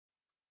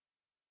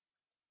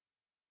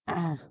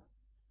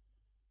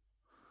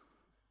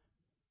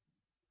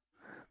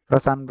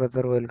प्रशान्त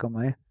brother welcome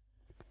है।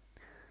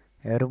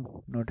 हेरौँ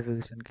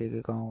notification के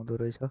आउँदो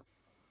रहेछ।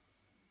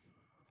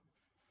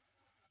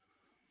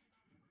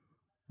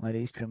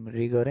 मैले स्ट्रिम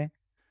गरेँ।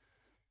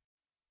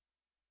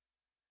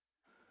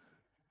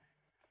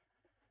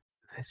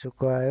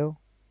 फेसबुकको आयो।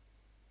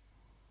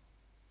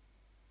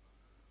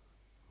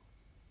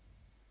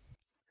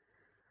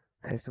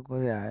 फेसबुकको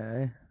चाहिँ आयो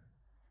है।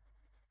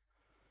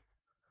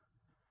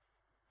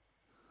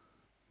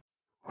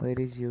 Where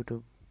is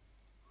YouTube?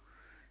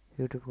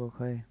 युट्युबको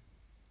खै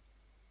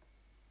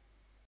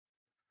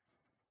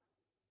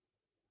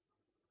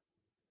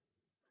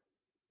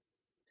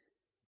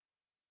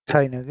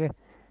छैन के,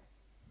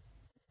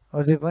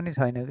 अझै पनि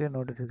छैन के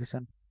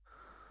notification.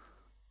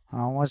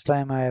 How much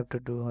time I have to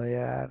do हो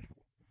यार।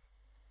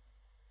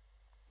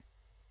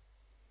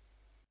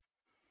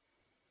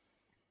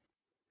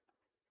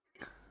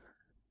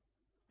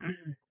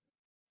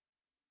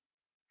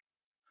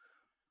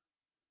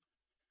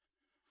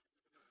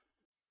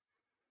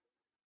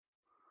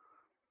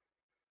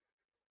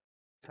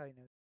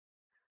 छैन।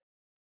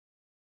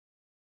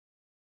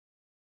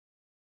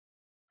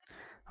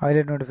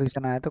 अहिले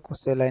नोटिफिकेसन आयो त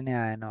कसैलाई नै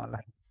आएन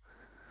होला।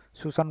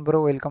 Susan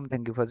bro welcome,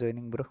 thank you for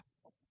joining bro.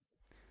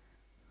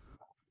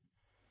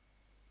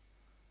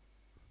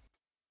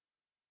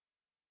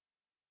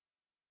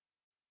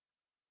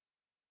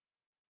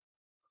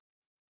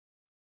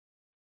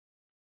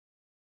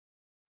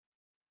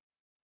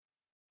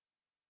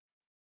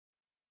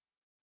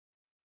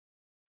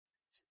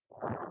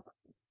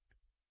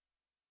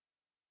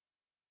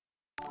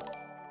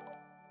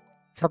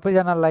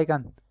 सबैजना लाइक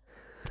हान।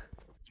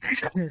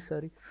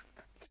 सरी,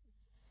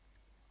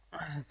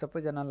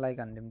 सबैजना लाइक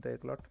हानिदिउँ त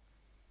एकलट।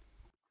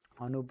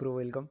 अनु ब्रो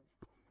वेलकम।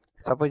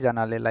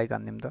 सबैजनाले लाइक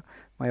हानिदिउँ त।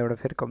 म एउटा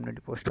फेरि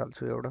कम्युनिटी पोस्ट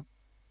हाल्छु एउटा।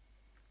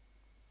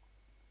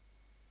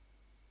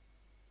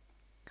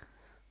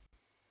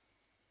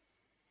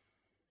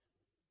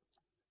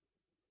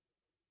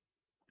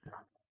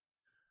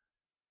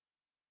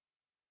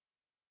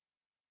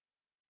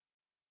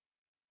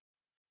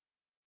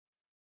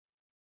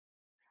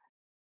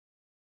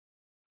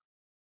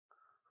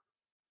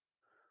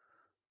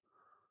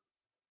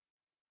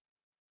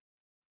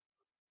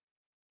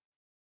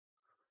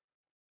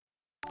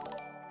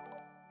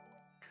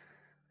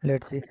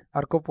 लेट्स सी,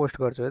 अर्को पोस्ट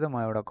गर्छु है त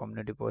म एउटा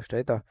कम्युनिटी पोस्ट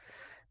है त।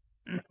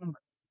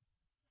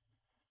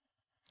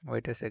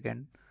 Weight a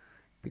second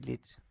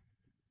please.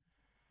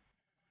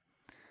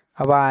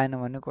 अब आएन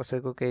भने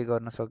कसैको केही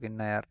गर्न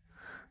सकिन्न यार।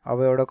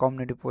 अब एउटा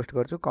कम्युनिटी पोस्ट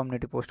गर्छु,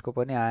 कम्युनिटी पोस्टको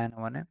पनि आएन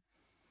भने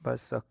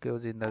बस सक्यो,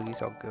 जिन्दगी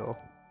सक्यो।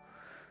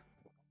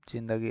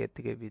 जिन्दगी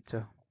यत्तिकै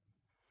बित्छ।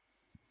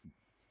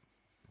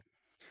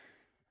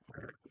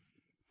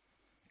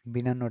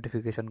 बिना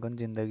नोटिफिकेसनको पनि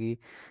जिन्दगी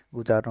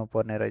गुजार्नु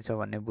पर्ने रहेछ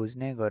भन्ने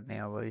बुझ्ने गर्ने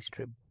अब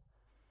stream.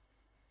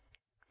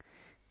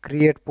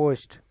 Create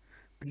post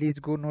please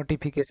go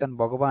notification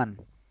भगवान।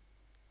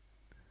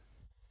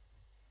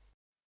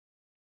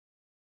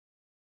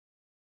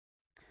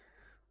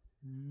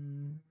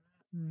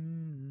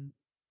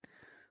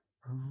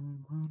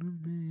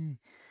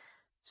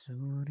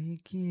 चोरी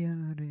किया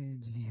रे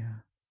जिया।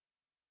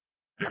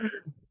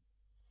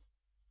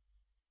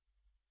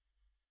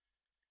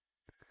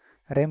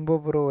 Rainbow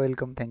bro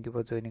welcome, thank you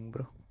for joining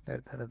bro. धेरै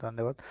धेरै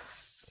धन्यवाद।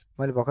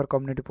 मैले भर्खर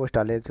कम्युनिटी पोस्ट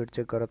हालेँ, एकचोटि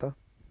चेक गर त।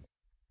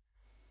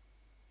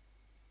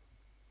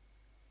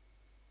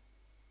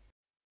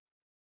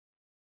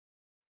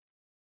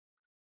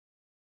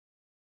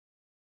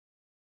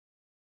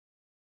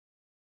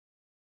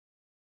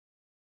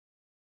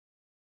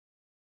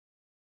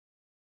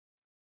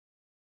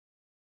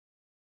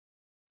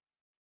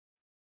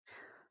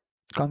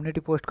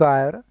 कम्युनिटी पोस्टको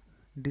आयो र?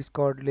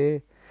 डिस्कर्डले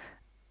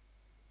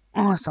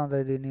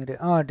सधैँ दिने रे।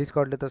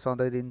 डिस्कर्डले त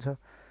सधैँ दिन्छ।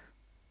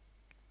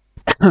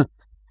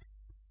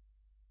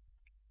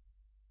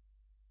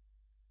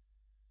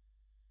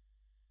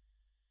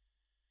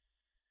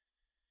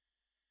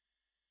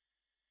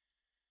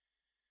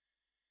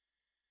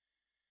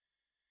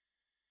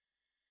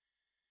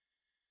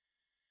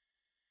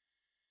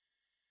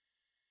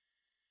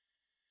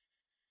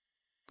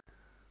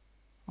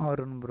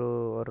 अरुण ब्रो,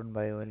 अरुण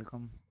भाइ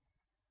welcome.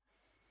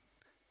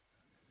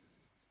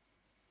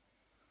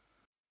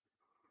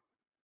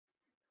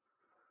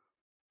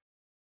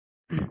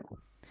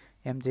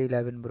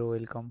 MJ11 bro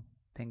welcome,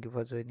 thank you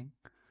for joining.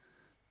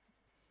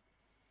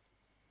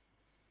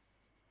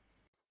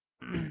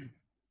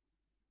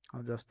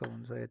 अब जस्तो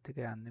हुन्छ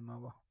यत्तिकै हानिदिउँ।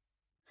 अब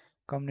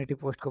कम्युनिटी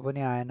पोस्टको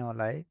पनि आएन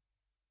होला है।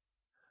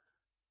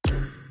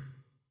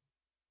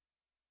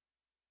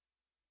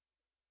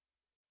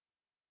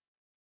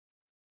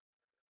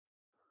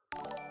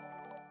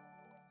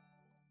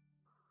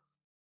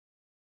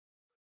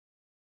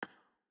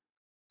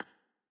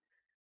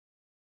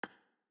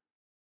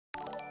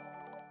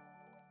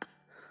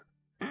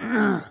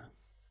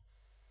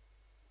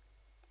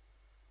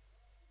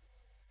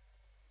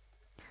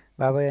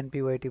 बाबा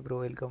एनपी वाइटी ब्रो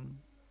वेलकम।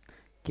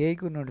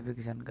 केहीको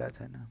नोटिफिकेसन गएको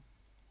छैन।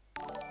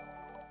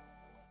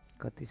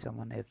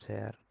 कतिसम्म एप छ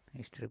यार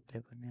स्ट्रिपले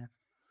पनि यार।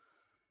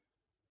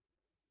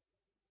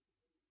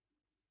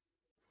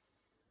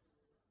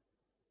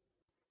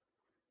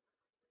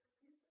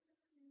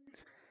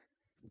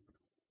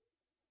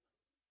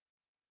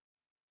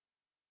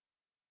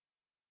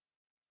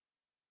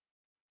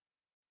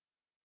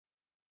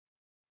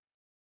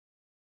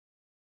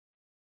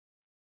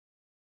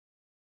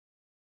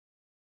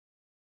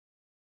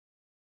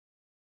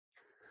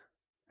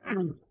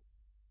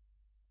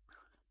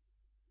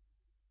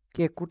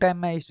 के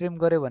कुटाइममा स्ट्रिम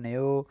गऱ्यो भने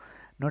यो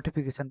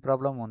नोटिफिकेसन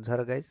प्रब्लम हुन्छ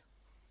र गाइस?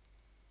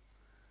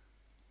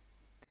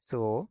 त्यसो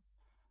हो?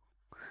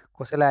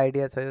 कसैलाई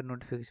आइडिया छ यो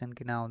नोटिफिकेसन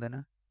किन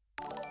आउँदैन?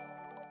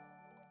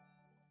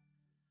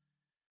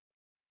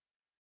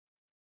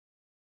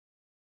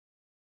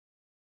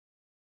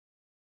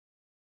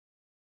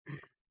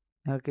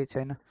 केही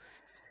छैन,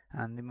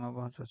 हान्दिमा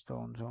बस जस्तो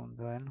हुन्छ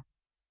होइन?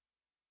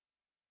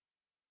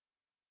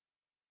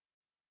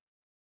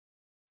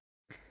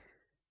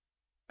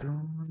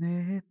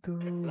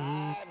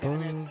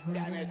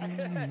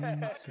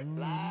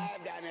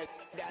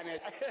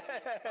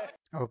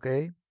 ओके,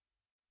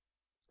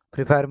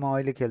 फ्री फायर म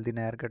अहिले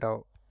खेल्दिनँ यार केटा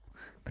हो।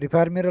 फ्री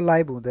फायर मेरो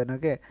लाइभ हुँदैन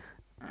के।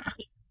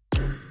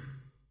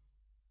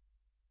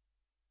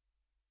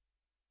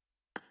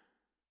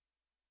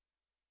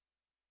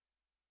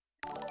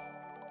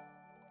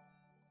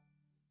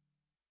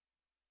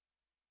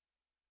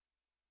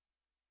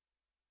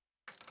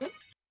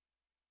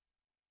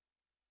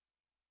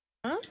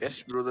 यस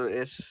ब्रदर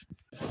यस,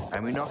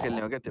 हामी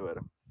नखेल्ने हो क्या, त्यही भएर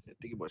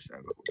यतिकै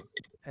बसिरहेको।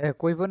 ए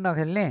कोही पनि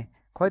नखेल्ने?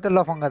 खोइ त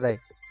लफङ्गा दाइ।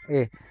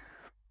 ए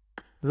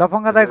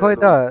लफङ्गा दाइ खोइ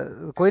त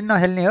कोही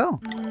नखेल्ने हो?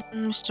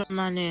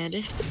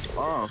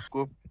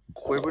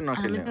 कोही पनि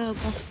नखेल्ने हो।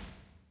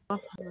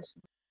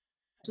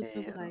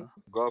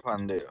 गफ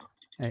हान्दै हो।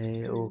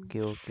 ए ओके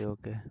ओके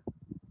ओके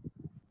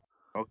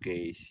ओके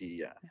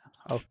सिया।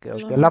 ओके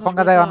ओके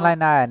लफङ्गा दाइ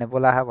अनलाइन आयो भने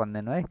बोलाहा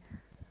भनिदिनु है,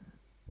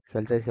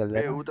 खेल्छ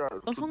खेल्दैन। ए उ त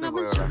सुत्नु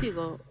गयो होला।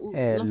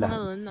 ए ल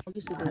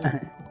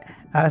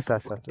हस्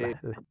हस् ल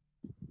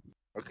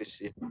ओके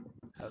सी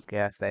ओके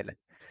हस् दाइलाई।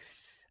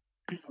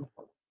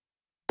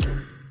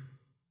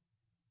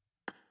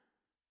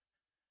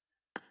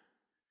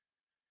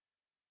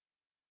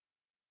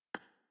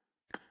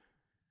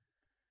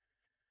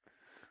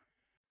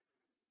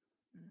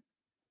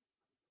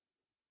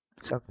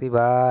 शक्ति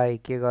भाइ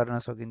के गर्न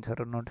सकिन्छ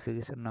र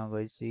नोटिफिकेसन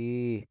नगएपछि?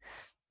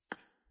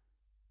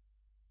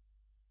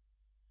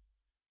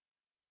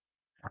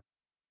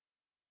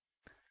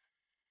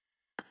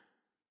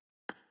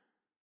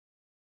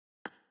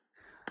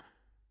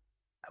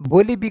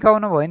 भोलि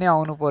बिकाउनु भयो नि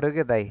आउनु पर्यो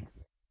के दाइ?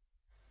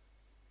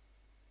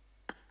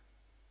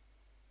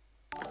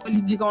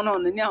 भोलि बिकाउनु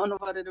भन्दै नि आउनु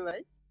पर्यो रे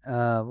भाइ।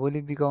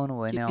 भोलि बिकाउनु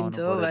भयो नि आउनु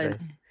पर्यो दाइ।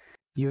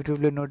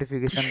 युट्युबले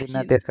नोटिफिकेसन दिन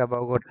त्यसका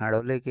बाउको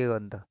ठाडोले के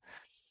गर्नु त?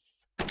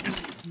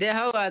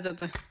 देखाउ आज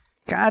त।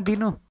 कहाँ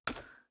दिनु?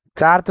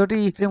 4 चोटि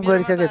स्ट्रिम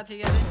गरिसके।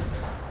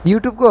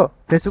 युट्युबको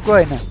फेसबुकको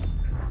होइन?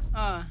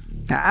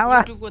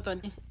 युट्युबको त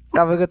नि।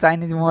 तपाईको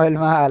चाइनिज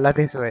मोबाइलमा हाल्ला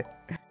त्यसो भए।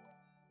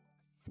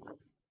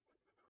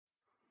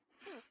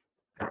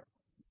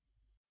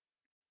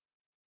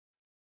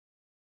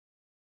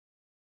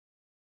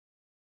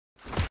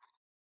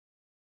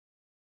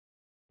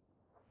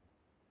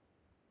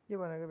 के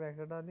भनेको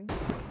ब्याक डार्लिङ?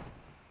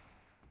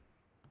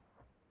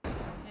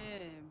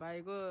 ए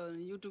भाइको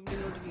युट्युबले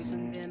नोटिफिकेसन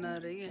दिएन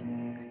रे के।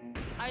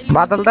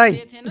 बादल दाइ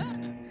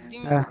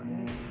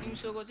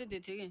दिउँसोको चाहिँ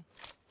दिएको थियो कि।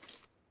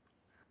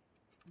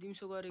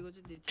 दिउँसो गरेको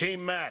चाहिँ दिएको थियो। Team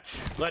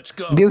match let's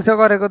go. दिउँसो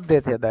गरेको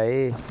दिएको थियो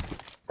दाइ,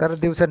 तर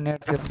दिउँसो नेट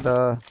थियो नि त।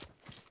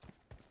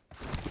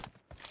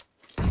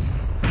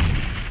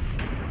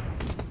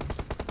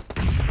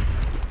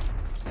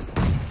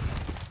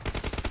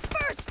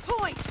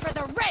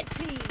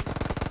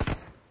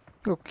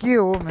 के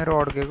हो मेरो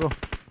अड्केको?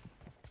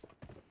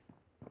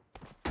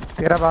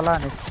 तेरा बाला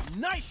नि।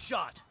 Nice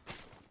shot.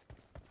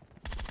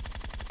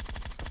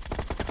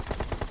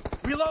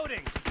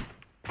 रिलोडिङ।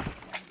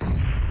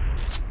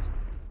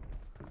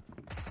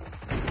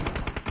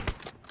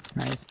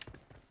 नाइस।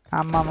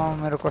 आम्मामा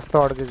मेरो कस्तो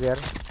अड्केको यार।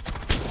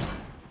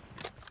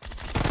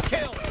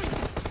 किल।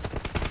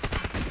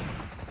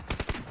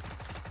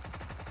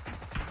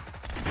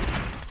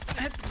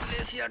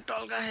 ग्लेसियर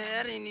टल्का है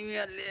यार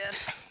इनिमीहरुले यार।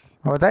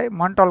 हो दाइ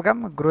मन टल्काम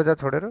ग्रोजा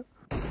छोडेर।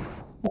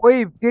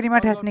 ओइ फेरिमा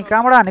ठ्यास्नी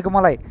कहाँबाट हानेको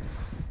मलाई?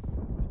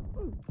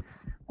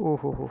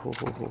 ओहो हो हो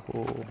हो हो हो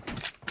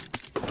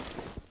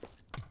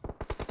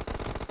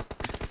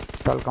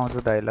टल्काउँछु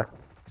दाइ ल।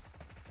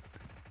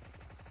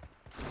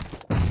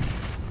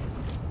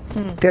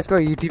 त्यसको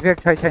हिट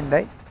इफेक्ट छैन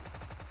दाइ?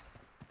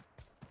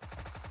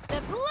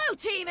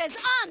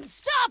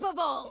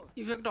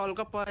 इफेक्ट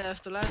हल्का परे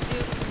जस्तो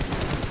लाग्यो।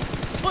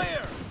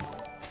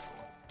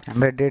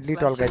 हाम्रो डेडली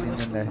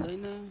टल्काइदिन्छ दाइ।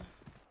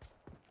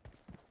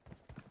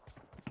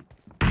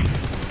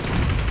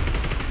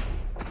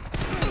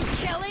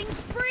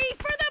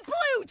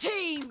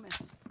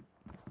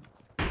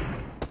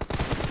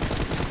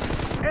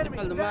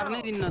 मार्नै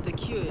दिन्न त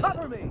के हो यार?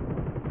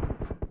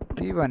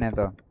 के भने त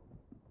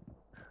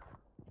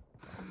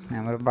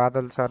हाम्रो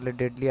बादल सरले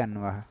डेडली हान्नु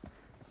भयो।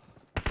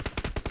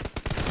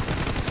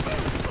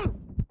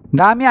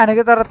 दामी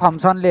हानेको तर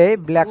थम्सनले है,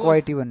 ब्ल्याक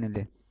वाइटी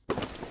भन्नेले।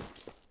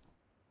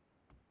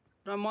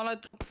 र मलाई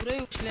त पुरै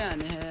उसले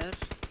हाने यार,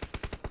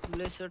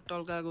 ब्लेसर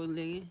टल्काको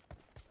लागि।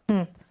 म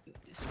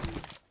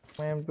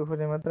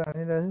M24 मात्र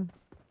हानिरहेछु।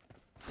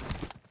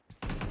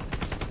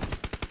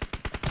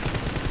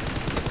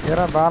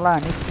 तेरा बाला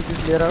हानि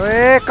लिएर।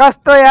 ए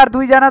कस्तो यार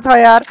दुईजना छ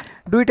यार,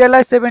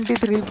 दुईटैलाई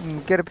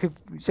 73 के अरे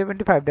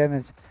 75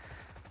 ड्यामेज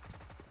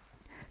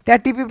त्यहाँ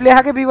टिपी प्ले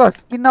हाके बिबस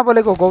किन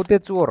नबोलेको गौते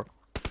चोर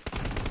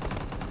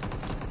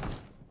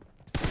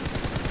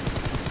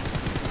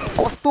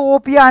कस्तो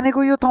ओपी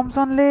हानेको यो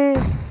थम्सनले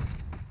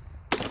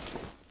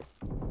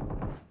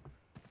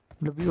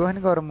ल बिबा नि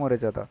गएर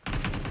मरेछ त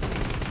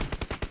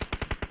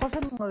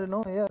कसरी मरेन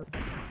हौ यार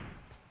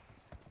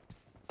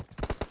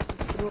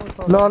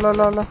ल ल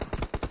ल ल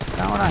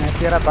कहाँबाट हाने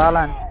तेरा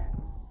बाला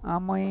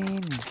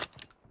amen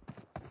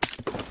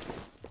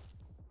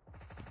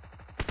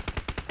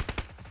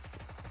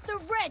The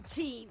red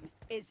team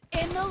is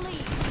in the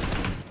lead.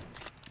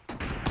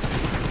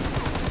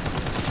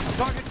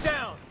 Target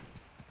down.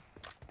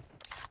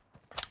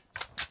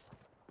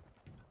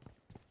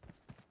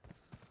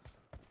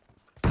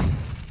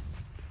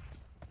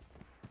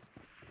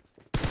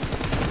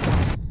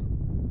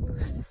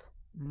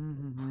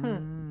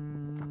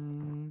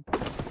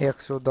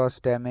 Exo 10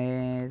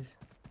 damage.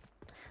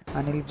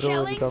 Anil bro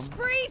Killing एकदम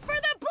spree for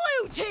the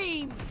blue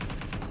team.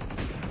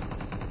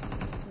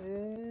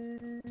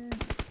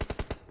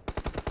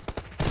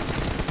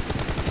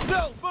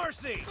 No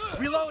mercy.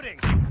 Reloading.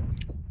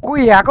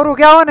 कोही ह्याकर हो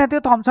क्या भने त्यो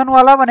थम्सन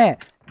वाला भने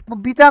म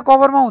बिचा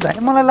कभरमा हुँदा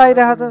नि मलाई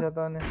लागिरहेको छ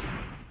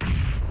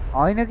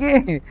होइन कि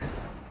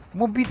म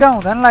बिचा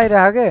हुँदा नि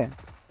लागिरहेको के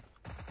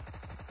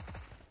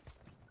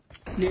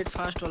नेट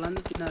फास्ट होला नि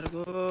त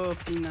तिनीहरुको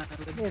पिङ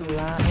आएको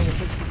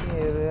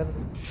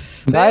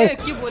भाइ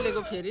के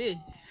बोलेको फेरि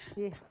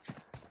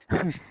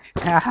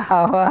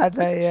आवाज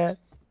यार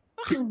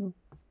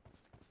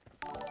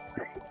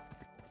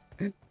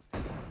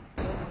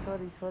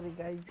sorry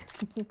guys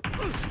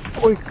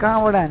ओइ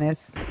कहाँबाट हाने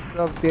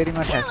सब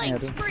तेरीमा Killing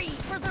ठास्नेहरु spree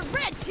for the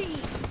red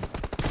team.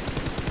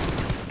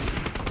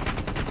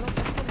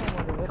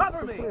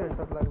 Cover me.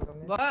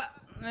 बा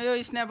यो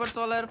स्न्यापर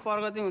चलाएर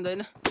प्रगति हुँदैन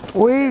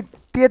ओइ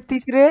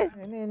 33 रे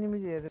हैन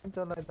एनिमीज हेरेर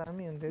चलाए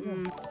दामी हुन्थ्यो के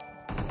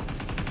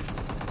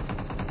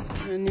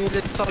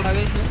निले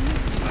चलाकै छ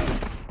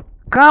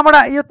कहाँबाट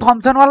यो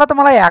थम्सन वाला त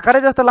मलाई ह्याकरै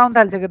जस्तो लाउन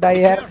थाल्छ के दाइ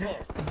यार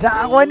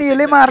जहाँ गयो नि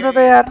यसले मार्छ त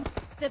यार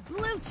The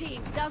blue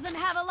team doesn't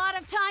have a lot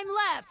of time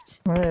left.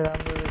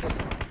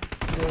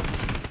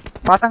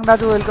 Pasang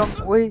दाजु वेलकम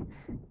ओइ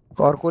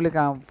घरकोले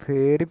कहाँ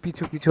फेरि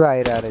पिछु पिछु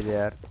आइरहेको रहेछ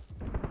यार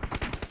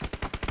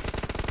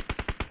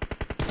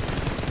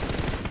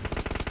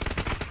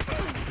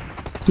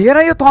हेर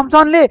यो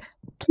थम्सनले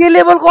के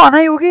लेभलको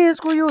हनाइ हो कि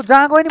यसको यो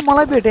जहाँ गयो नि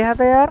मलाई भेटे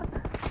त यार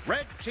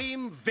Red team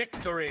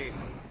victory.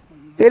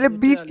 यसले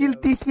 20 किल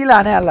 30 किल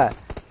हाने होला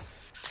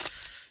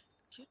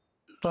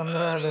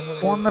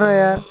 15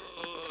 यार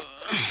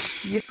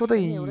यसको त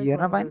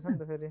हेर्न पाइन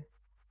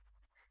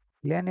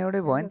ल्यान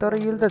एउटै भयो नि तर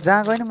यसले त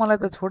जहाँ गयो नि मलाई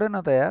त छोडेन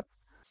त यार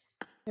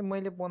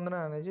मैले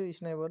 15 हानेछु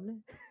स्नाइपरले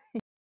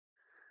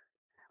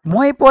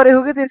मै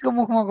परेको के त्यसको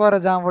मुखमा गएर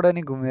जहाँबाट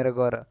नि घुमेर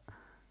गएर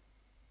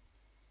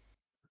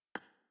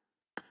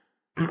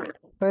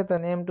खै त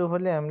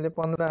M24 ले हामीले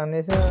 15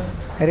 हानेछ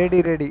रेडी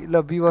रेडी ल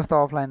व्यवस्था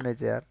अफलाइन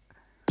रहेछ यार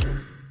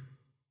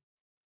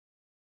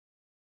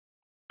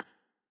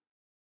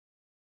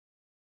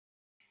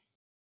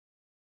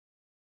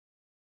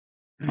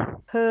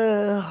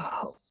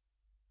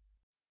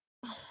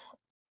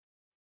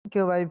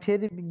के भाइ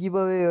फेरि गिभ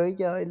अवे हो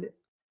क्या अहिले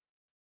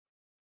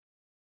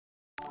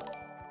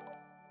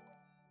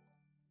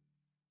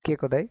के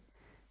को दाइ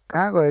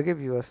कहाँ गयो के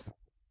भ्युअर्स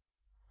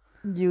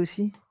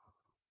जीसी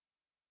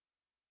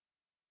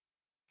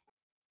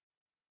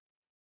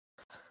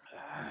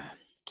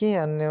के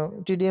हान्ने हो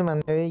टिडिएम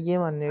हान्ने हो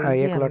गेम हान्ने हो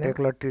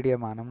एकलट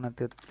टिडिएम हानौँ न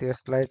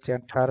त्यसलाई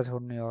च्याठार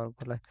छोड्ने हो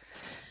अर्कोलाई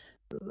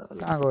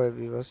कहाँ गयो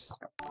भ्युअर्स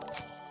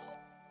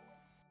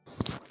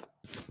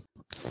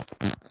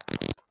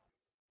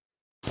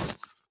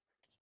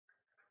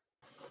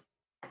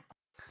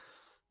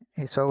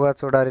सौगात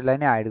चौडारीलाई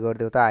नै हाइड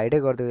गरिदेऊ त हाइडै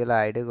गरिदेऊ यसलाई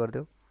हाइडै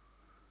गरिदेऊ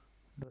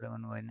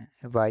डोरेमन होइन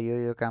भाइ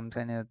यो काम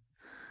छैन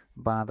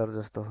बाँदर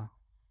जस्तो हो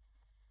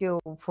के हो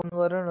फोन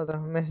गर न त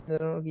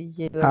मेसेन्जरमा कि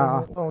के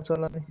आउँछ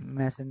होला नि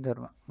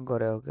मेसेन्जरमा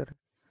गरे हो के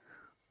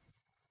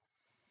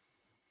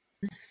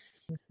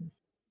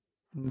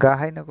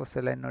गाएन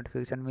कसैलाई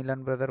नोटिफिकेसन मिलन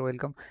ब्रदर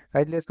वेलकम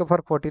गाइजले यसको फर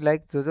 40 लाइक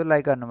जो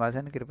लाइक गर्नु भएको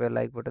छ नि कृपया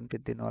लाइक बटन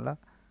टिपिदिनु होला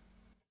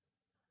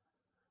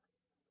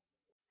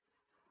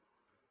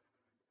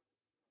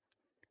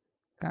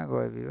कहाँ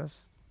गयो भ्युअर्स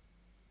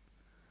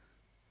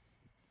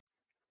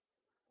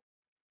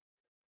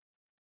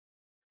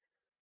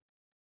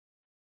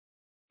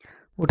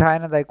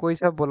उठाएन दाइ कोही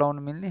छ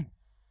बोलाउनु मिल्ने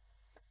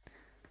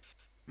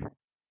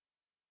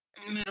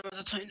मेरोमा त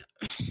छैन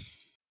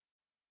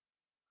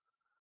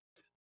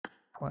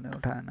फोनै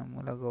उठाएन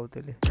मुला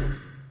गौतेले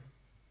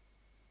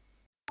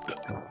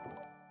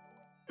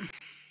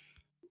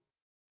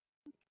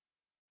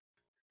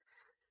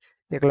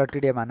एकल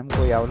टिडिएम हानौँ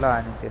कोही आउला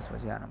अनि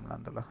त्यसपछि हानौँ ल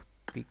अन्त ल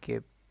पिके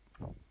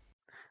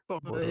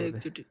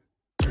एकचोटि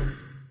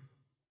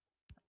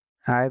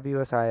हाय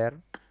बिवस आयर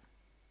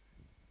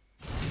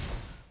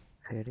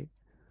फेरि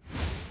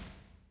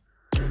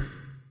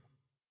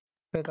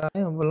खै त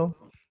आयो बोलाऊ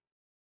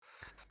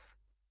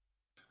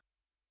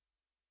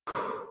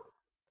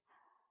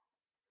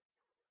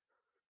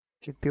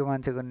कि त्यो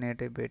मान्छेको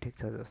नेटै बेठिक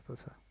छ जस्तो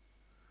छ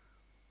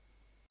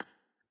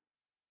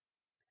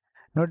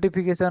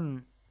नोटिफिकेसन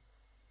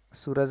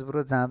सुरज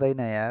ब्रो जाँदैन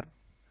यार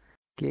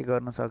के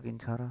गर्न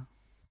सकिन्छ र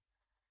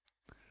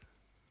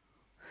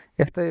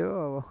यस्तै हो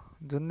अब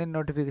जुन दिन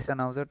नोटिफिकेसन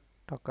आउँछ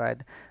टक्क आयो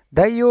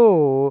दाइ यो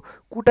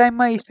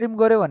कुटाइममा स्ट्रिम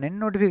गर्यो भने नि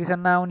नोटिफिकेसन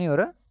नआउने हो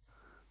र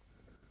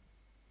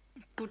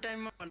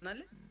कुटाइममा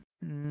भन्नाले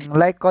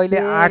लाइक कहिले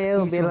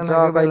 8:30 हुन्छ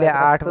कहिले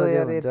 8 बजे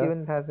यार हुन्छ यति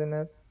पनि थाहा छैन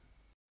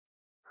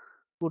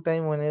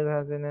कुटाइम भने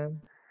थाहा छैन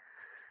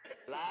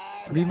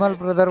विमल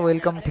ब्रदर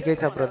वेलकम ठिकै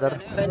छ ब्रदर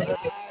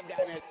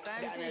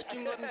टाइम चाहिँ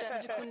स्ट्रिम गर्ने टाइम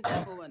चाहिँ कुन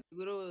टाइम हो भन्ने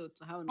कुरो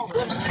थाहा हुनुपर्छ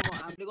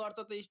हामीले गर्छ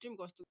त स्ट्रिम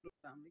कस्तो कुरो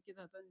हामीले के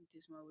थाहा छ नि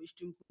त्यसमा अब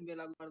स्ट्रिम कुन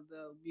बेला गर्दा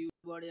भ्यू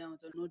बढी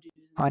आउँछ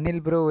नोटिफिकेसन अनिल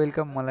ब्रो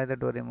वेलकम मलाई त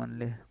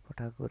डोरेमनले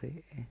पठाएको रे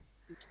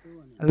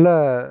ल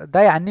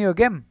दाइ हान्ने हो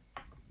गेम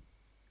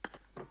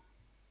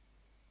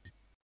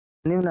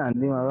ल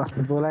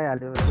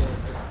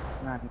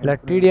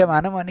टिडिएम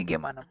हानौँ अनि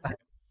गेम हानौँ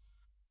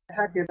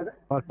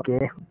ओके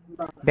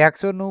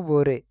भ्याक्सो नु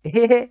भोरे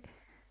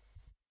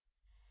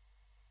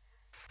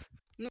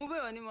नुबै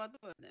हो नि म त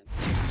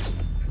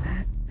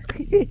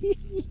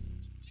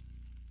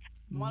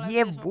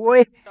ये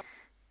बोय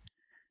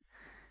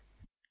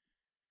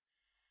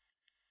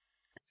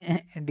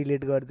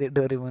डिलिट गरिदिए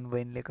डोरेमन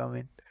बहिनीले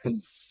कमेन्ट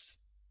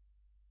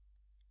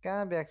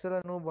कहाँ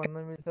भ्याक्सोलाई नु भन्न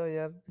मिल्छ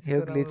यार यो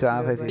ग्लिच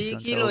आफै फ्री फिक्स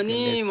हुन्छ किल हो नि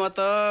म त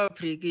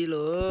फ्री किल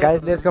हो guys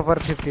let's go for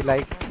 50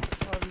 like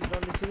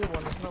जल्दीसुकै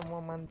भन्नुहोस् न म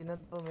मान्दिनँ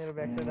नि त मेरो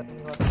भ्याक्सोलाई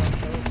पनि गर्छ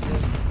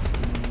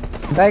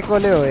दाइ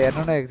कोले हो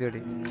हेर्नु न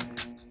एकचोटि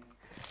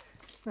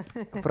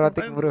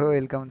प्रतीक bro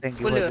welcome thank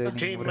you for joining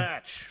Team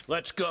match.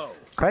 Let's go.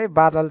 खै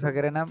बादल छ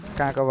के रे नाम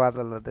कहाँको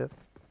बादल हो त्यो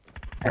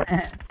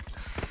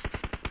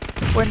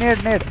ओ नेट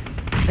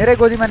मेरै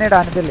गोजीमा नेट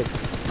हाने त्यसले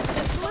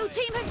Blue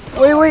team has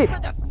ओइ scored for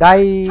the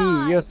दाइ first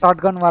time. यो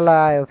शटगन वाला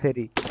आयो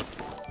फेरि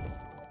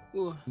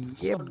ओ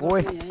ए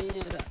बोय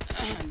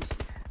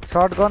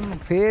शटगन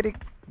फेरि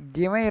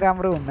गेमै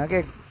राम्रो हुन्न के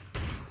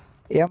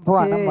एम4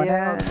 हानौँ भने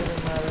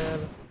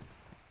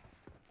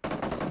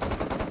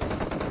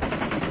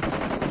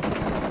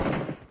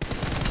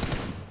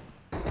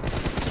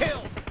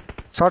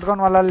शटगन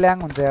वाला ल्याङ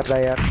हुन्छ यार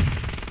दाइ यार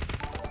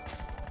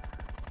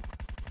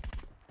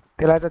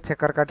त्यसलाई त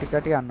छेक्कर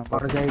काटी हान्नु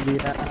पर्छ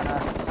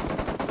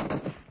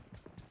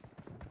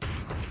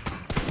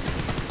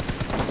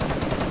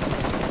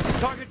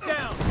Target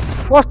down.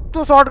 कस्तो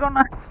शटगन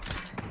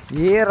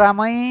ए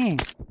रामै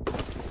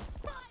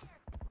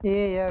ए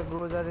यार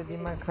गोजाले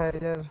दिमाग खायो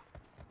यार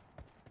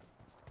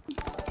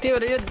त्यो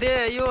भएर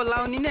यो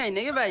लाउने नै हैन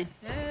के भाइ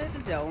ए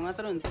झ्याउ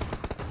मात्र हुन्छ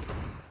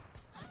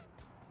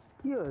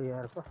यो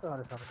यार कस्तो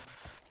अरे सर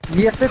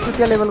यस्तै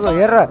चुतिया लेभलको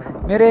हेर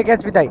मेरो 1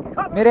 एचपी दाइ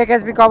मेरो 1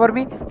 एचपी कभर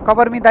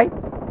मी दाइ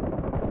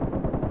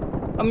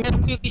अब मेरो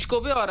क्विक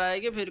स्कोपै हरायो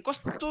के फेरि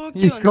कस्तो के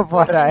इसको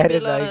पर आयो रे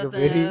दाइको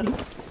फेरि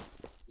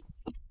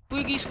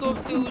क्विक स्कोप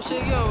त्यो उसे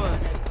के अब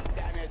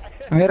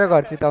मेरो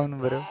घर चिताउनु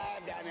पर्यो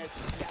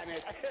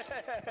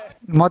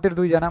मतिर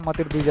दुई जना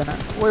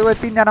ओइ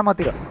 3 जना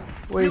मतिर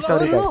ओइ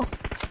सरी दाइ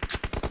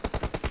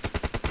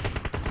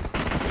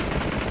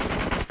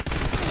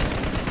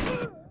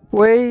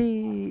ओइ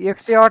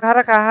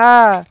 118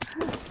 कहाँ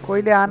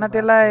कोइले आना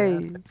त्यसलाई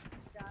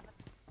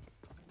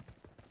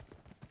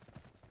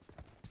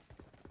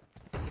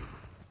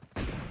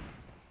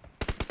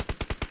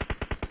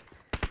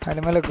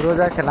अहिले मैले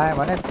ग्रोजा खेलाएँ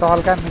भने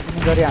तलका मिक्सिङ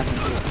गरी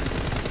हान्छु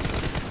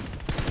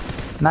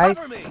नाइस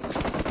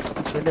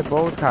त्यसले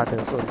बहुत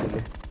खाथ्यो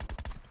सोल्टीले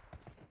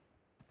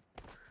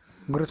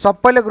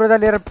सबैले ग्रोजा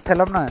लिएर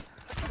खेलौँ न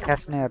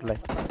ख्यास्नेहरूलाई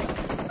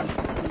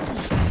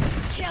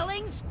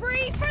Killing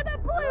spree for the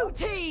blue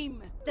team.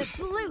 The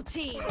blue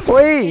team.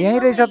 ओइ यही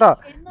रहेछ त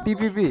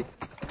टिपीपी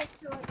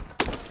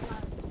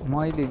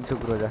मै लिन्छु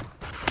ग्रोजा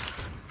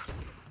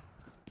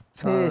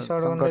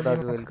शङ्कर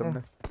दाजु वेलकम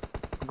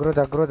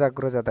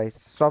ग्रोजा दाइ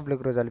सबले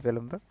ग्रोजाले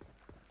पेलौँ त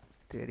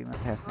तेरीमा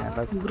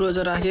ख्यास्नेहरूलाई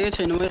ग्रोजा राखेकै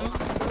छैन मैले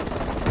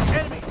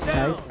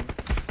नाइस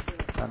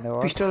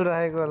धन्यवाद पिस्टल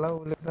राखेको होला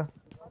उले त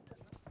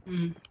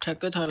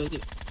ठ्याक्कै थाहा भयो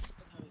त्यो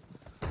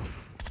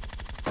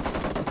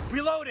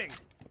Reloading.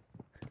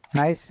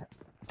 नाइस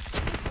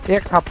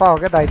एक थप्पा हो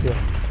क्या दाइ त्यो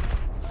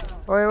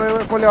ओइ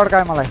कसले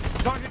अड्कायो मलाई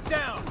Target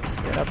down.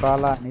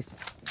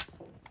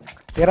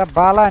 तेरा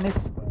बाला हानिस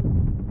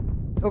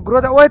ओ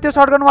ग्रोजा ओइ त्यो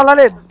शटगन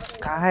वालाले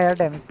कहाँ यार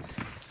ड्यामेज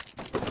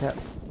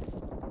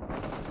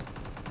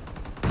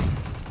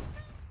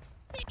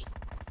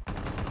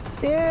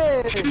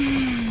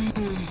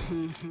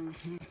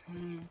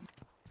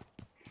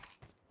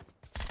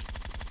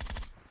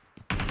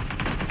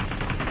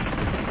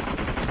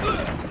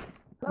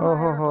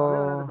ओहो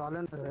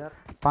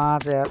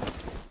 5 यार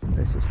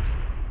रेसिस्ट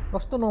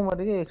कस्तो नम्बर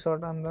के 1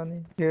 शट हान्दा नि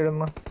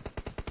डेढमा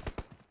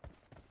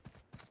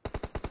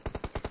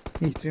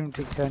स्ट्रिम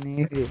ठीक छ नि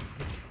ठिक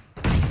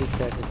छ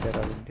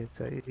रबिन ठिक छ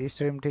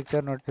स्ट्रिम ठिक छ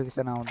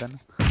नोटिफिकेसन आउँदैन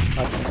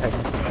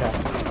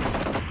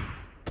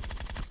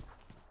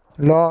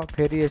ल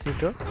फेरि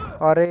एसिस्ट हो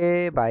अरे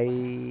भाइ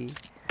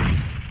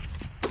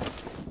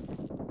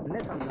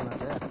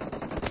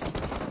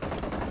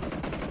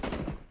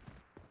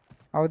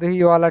अबदेखि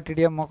यो वाला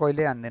टिडिएम म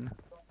कहिले हान्दैन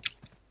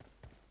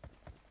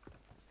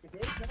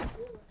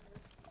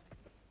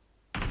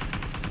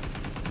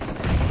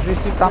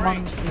Rishi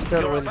Tamang sister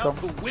You're welcome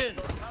about to win.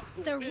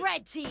 The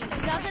red team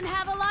doesn't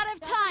have a lot of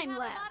time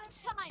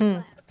left.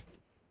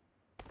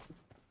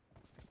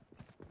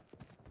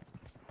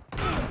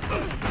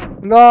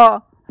 ल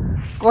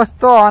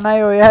कस्तो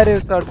हनायो यार यो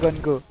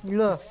शटगनको ल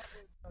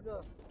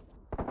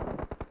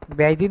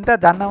भ्याइदिन त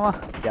जान्न म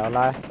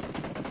झ्याउला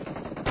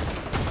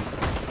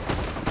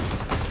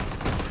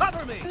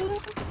Cover me.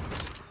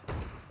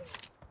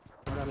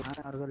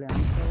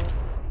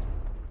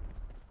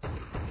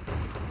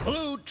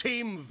 Blue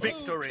team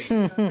victory.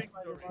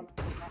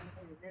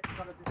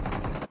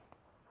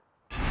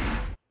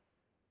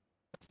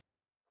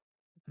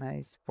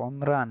 Nice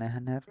 15 हाने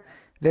यार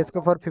let's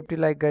go for 50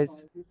 like guys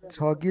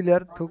 6 किल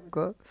यार थुक्क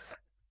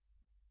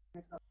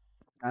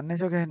हान्ने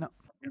सकेन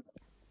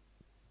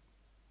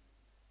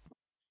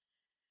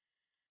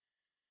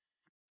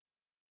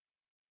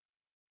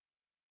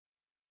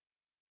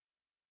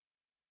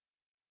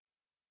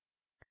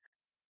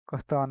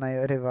कस्तो अनायो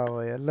अरे बाबा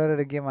यार ल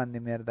रे गेम हान्ने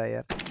मेरो दाइ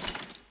यार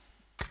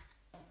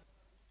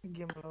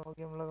गेम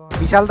लगाऊ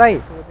विशाल दाइ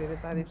त्यसको धेरै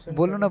तारिफ सुन्छ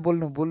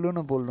बोल्नु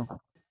न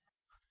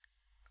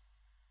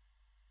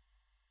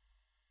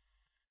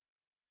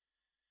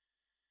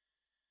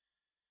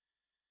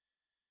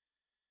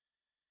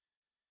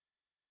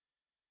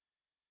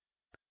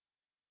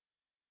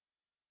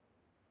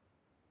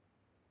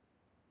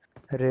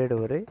रेड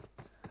हो रे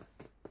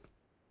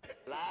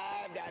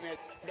Live, damn it.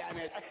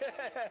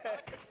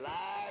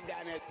 Live,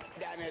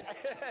 damn it.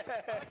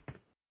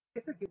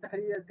 यसो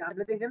खिच्दाखेरि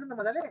घामले देख्दैन नि त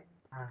मजाले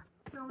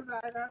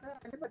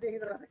अहिले पो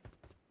देखिँदो रहेछ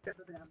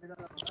त्यस्तो त घामले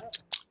गर्दा होला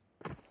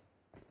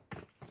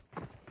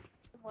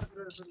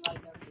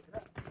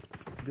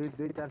दुई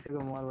 400 को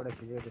मोबाइलबाट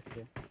खिचेको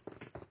त्यसले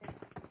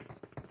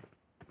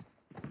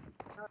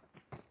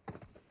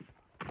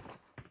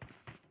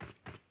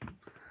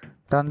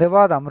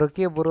धन्यवाद हाम्रो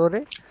के ब्रो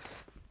रे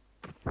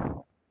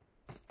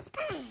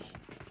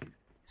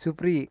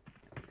सुप्री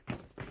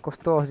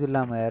कस्तो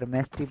हजुरलामा यार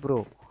मेस्टी ब्रो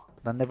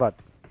धन्यवाद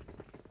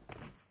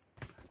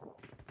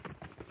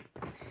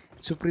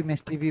सुप्री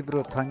मेस्टी भी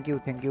bro thank you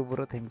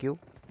bro thank you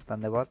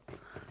धन्यवाद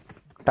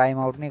टाइम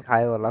आउट नै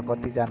खायो होला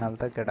कतिजनाले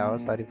त केटा हो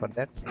सरी फर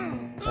द्याट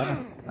हैन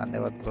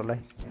धन्यवाद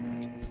ब्रोलाई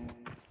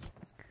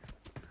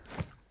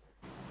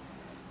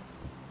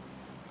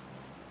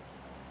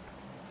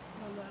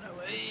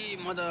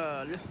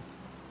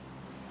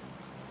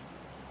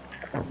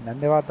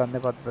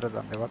धन्यवाद ब्रो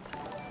धन्यवाद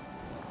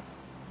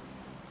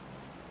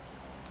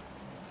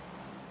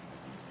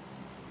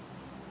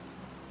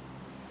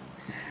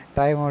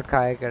टाइम आउट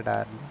खाए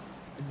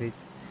केटाहरूले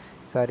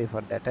सरी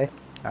फर द्याट है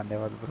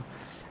धन्यवाद ब्रो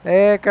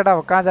ए केटा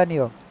हो कहाँ जाने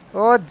हो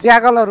ओ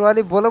ज्याकलहरू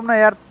अलि बोलौँ न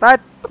यार त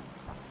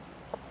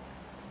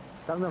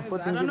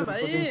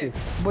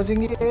बोचिङ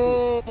ए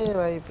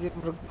भाइ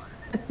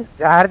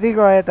झार्दी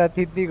गयो त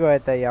थिच्दी गयो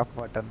त या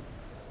बटन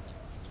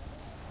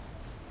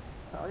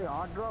अरे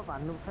हट ड्रप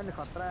हान्नु छ नि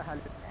खतरा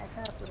खाली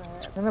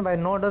हैन भाइ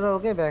नो डर हो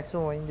के भ्याक्स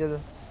हो इन्जल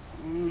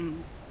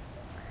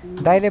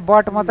दाइले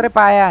बट मात्रै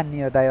पाए हान्ने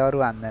हो दाइ अरू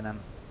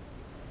हान्दैनन्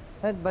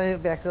है भाइ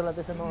भ्याक्स होला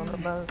त्यसो म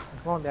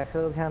भ्याक्स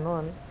खानु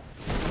अनि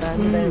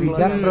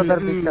vision brother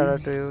big shout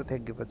out to you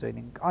thank you for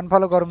joining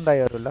unfollow गरौँ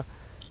दाइहरु ल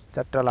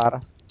चट्ट लाएर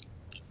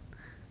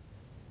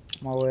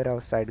म वेयर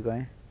हाउस साइड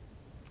गएँ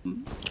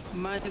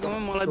माथिकोमा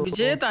मलाई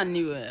विजय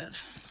तान्नी भयो यार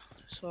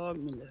सब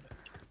मिलेर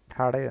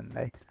ठाडै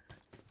हुँदै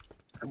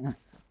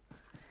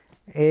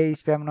ए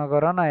स्प्याम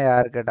नगर न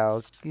यार केटा हो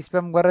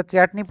स्प्याम गरेर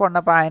च्याट नि पढ्न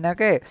पाएन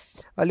के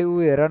अलि उ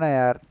हेर न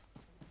यार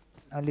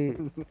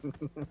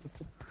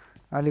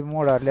अलि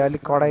मोडहरुले अलि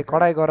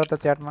कडाई गर त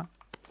च्याटमा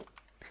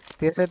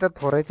त्यसै त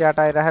थोरै च्याट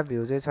आइराखे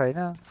भ्यू चाहिँ छैन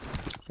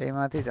त्यही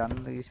माथि झन्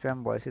स्प्याम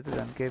भएपछि त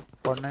झन् के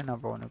पढ्नै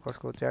नपाउने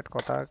कसको च्याट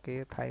कता के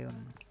थाहै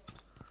हुन्न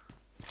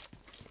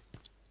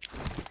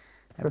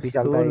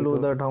विशाल दाइ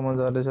लोदा ठाउँमा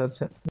झरेछ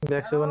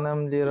भ्याक्सको नाम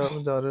लिएर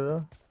झरेर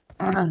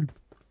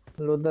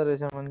लोदा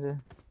रहेछ मान्छे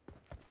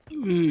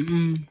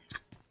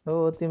हो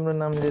तिम्रो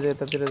नाम लिएर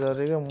यतातिर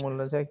झरेको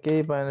मुल्ला चाहिँ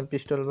केही पाएन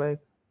पिस्टल बाइक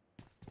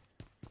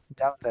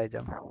जाम दाइ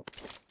जाम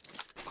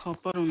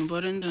खपर हुनु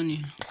पर्यो नि त नि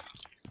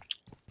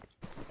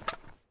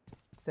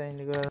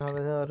चाहिने कुरा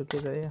छँदैछ अरू के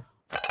चाहियो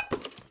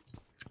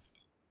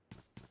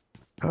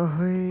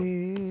ओहै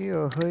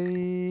ओहै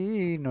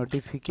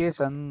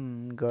नोटिफिकेसन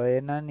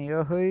गएन नि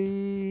ओहै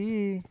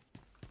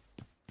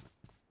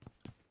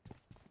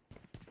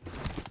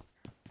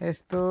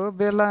यस्तो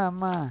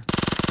बेलामा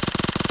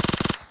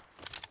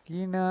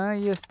किन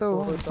यस्तो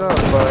हुन्छ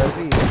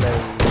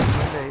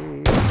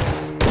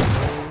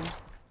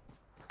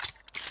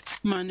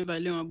माने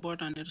भाइले उहाँ बट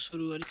हानेर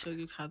सुरु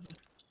गरिसक्यो खाजा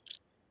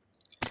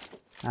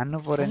हान्नु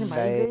पर्यो नि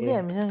भाइ भाइ कहिले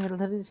हामीसँग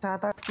खेल्दाखेरि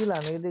 7-8 किल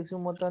हानेको देख्छु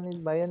म त अनि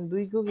भाइ अनि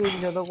 2 को केही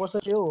छ त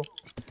कसरी हो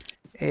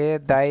ए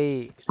दाइ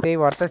त्यही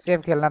भएर त सेफ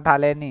खेल्न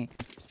थाले नि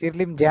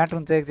चिर्लिम झ्याट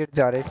हुन्छ एकचोटि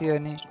झरेसी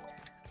अनि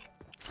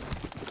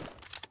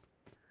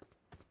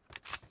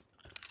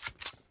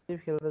सेफ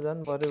खेल्दा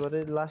झन्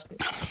भरे लास्ट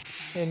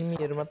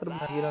एनिमीहरु मात्र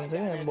भागिरहन्छ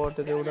के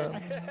बटहरु एउटा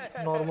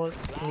नर्मल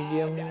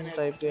मिडियम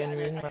टाइपको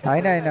एनिमी मात्र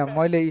हैन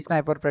मैले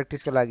स्नाइपर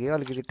प्र्याक्टिसको लागि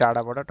अलिकति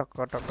टाढाबाट टक्क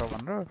टक्क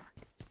भनेर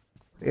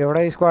एउटा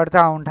स्क्वाड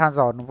चाहिँ आउन ठान्छ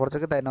हर्नु पर्छ के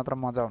त नत्र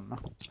मजा हुन्न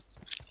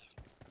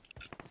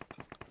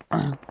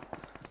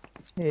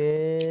ए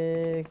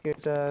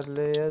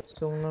केटाहरुले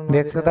सुन्न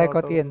भेक्सो दाइ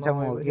कति हेन्सम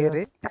हो के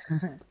रे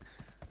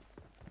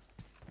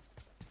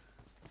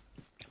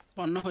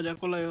भन्न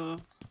खोजेकोलाई हो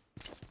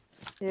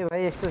ए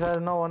भाइ यस्तो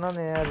साह्रो नभन न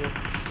यार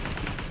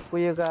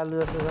कुहिएको आलु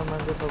जस्तो छ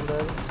मान्छे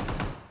थोप्राहरु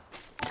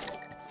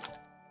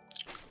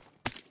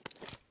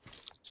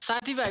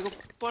साथीभाइको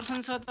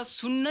प्रशंसा त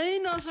सुन्नै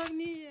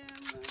नसक्ने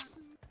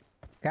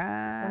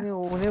अनि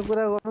हुने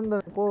कुरा गर्नु नि त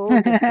को हो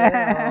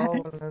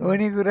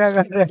हुने कुरा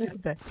गरेर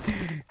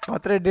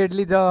कत्रै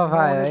डेडली जवाफ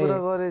आयो है कुरा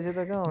गरेपछि त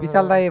के हुन्छ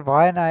विशाल दाइ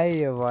भएन है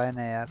यो भएन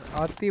यार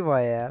अति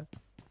भयो यार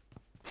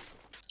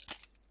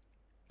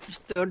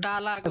यस्तो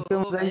डालाको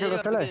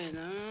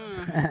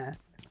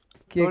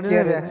के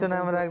भ्याक्सो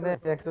नाम राख्दै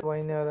भ्याक्सो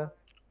बहिनी होला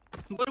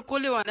बरु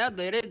कोले भने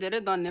धेरै धेरै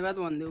धन्यवाद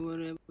भन्दिउ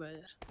बरु भाइ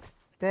यार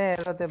त्यहाँ हेर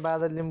त्यो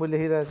बादल लिम्बू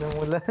लेखिरहेछ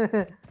मुला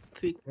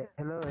हेलो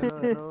हेलो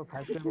हेलो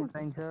 5 मिनेट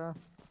चाहिन्छ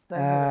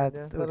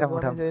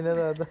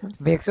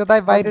भेक्सो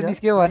दाइ बाहिर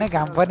निस्क्यो भने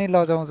घाम पनि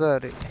लजाउँछ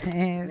अरे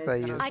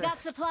सही हो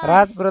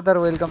राज brother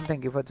welcome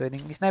thank you for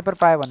joining sniper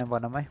पाए भने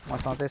भनम है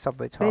मसँग चाहिँ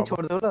सबै छ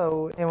छोड्देऊ ल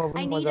एमो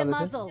पनि मजाले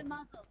छ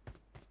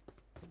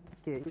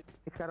के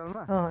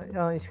स्कारलमा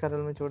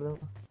स्कारलमा छोड्देऊ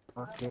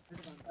ओके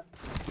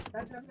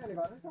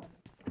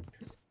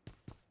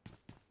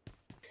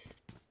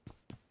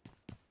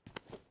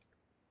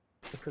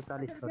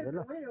 140 छोड्दै ल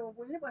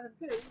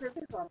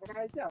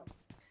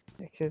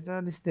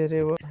 140 धेरै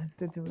हो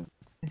त्यति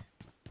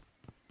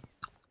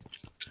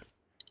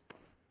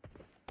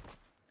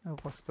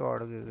कस्तो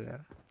अड्केको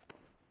यार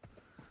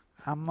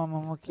आम्मा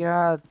मामा क्या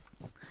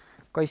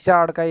कैसा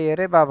अड्काइ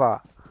हेरे बाबा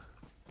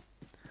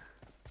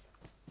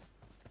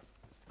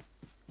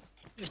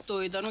यस्तो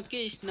इधरमा के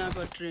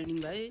स्नाइपर ट्रेनिङ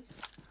भाइ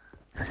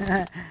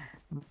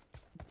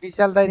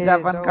विशाल दाइ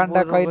जापान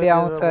कन्डा कहिले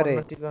आउँछ रे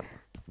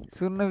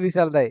सुन्नु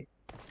विशाल दाइ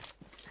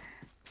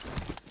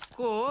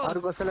को अरु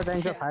कसैलाई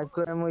चाहिन्छ 5 को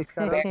एमो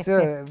स्कार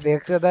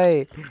भेक्सो दाइ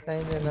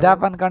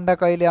जापान कन्डा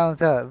कहिले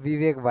आउँछ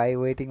विवेक भाइ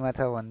वेटिङमा छ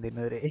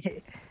भन्दिनु रे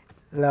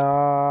ल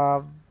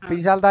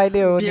विशाल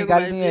दाइले हो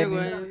निकाल्ने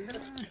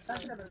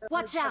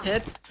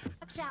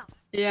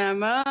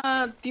यामा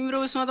तिम्रो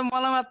उसमा त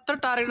मलाई मात्र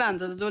टार्गेट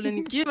हान्छ जसले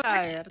नि के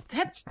भयो यार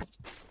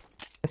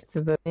यस्तो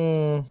त नि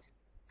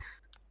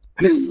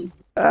म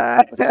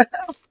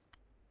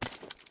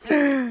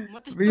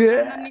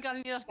त्यस्तो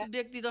निकाल्ने जस्तो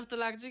व्यक्ति जस्तो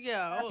लाग्छ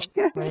क्या हो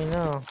हैन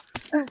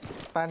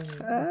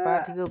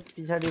पार्टीको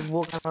पछाडी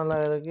बोका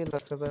नलागेर के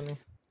लाग्छ त नि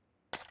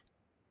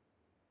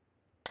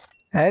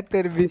है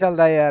तेरो विशाल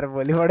दाइ यार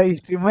भोलिबाट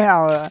स्ट्रिममै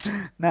आउ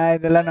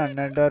नआइदेला न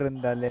डर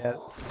हुँदाले यार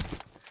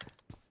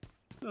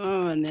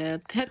भने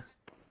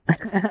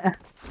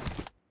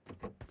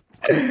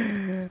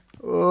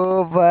ओ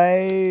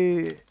भाइ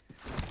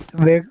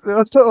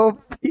भेक्सो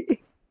ओपी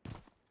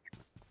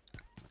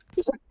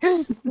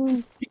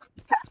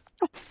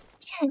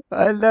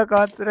अहिले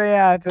कत्रो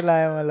आँसु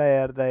लाग्यो मलाई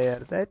हेर्दा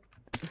हेर्दा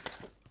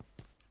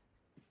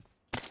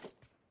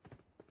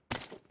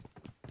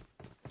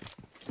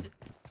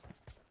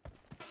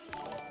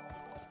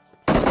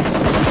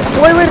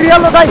ओइ ओइ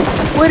रियल हो दाइ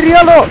ओइ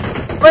रियल हो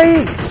ओइ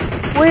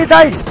ओइ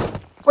दाइ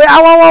ओइ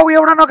आउ आउ आउ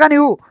एउटा नकानी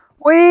हो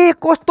ओइ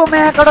कस्तो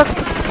म्याकडक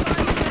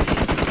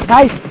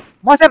नाइस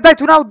मसेफ दाइ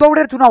चुनाउ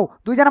दौडेर चुनाउ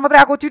दुईजना मात्रै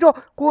आएको छिटो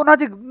को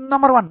नजिक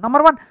नम्बर 1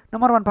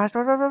 फास्ट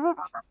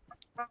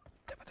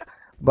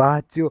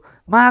बाच्यो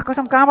मा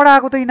कसम कहाँबाट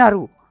आएको त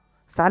यिनीहरू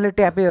साले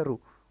ट्यापेहरू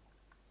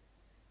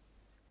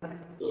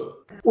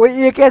ओइ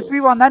 1 एचपी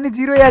भन्दा नि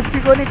 0 एचपी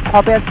को नि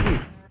खप एचपी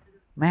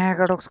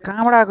म्याकडक्स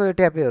कहाँबाट आएको यो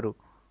ट्यापेहरू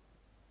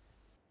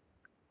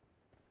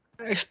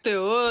यस्तै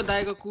हो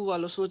दाइको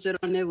कुवालो सोचेर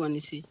नै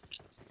भनेसी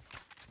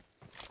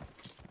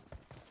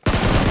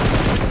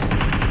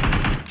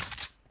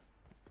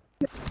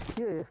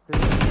के यस्तो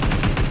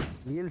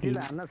रियल्टी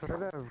हान्न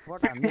छोडेर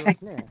पट हान्नु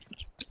बस्ने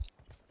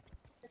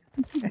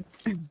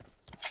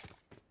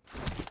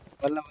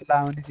बल्ल बल्ल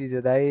आउने चिज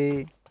हो दाइ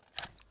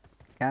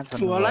कहाँ छ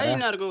होला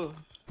यिनीहरुको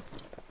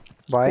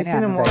भयो नि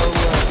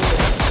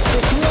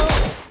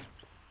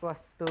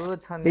कस्तो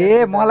छन् ए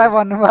मलाई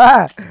भन्नुभा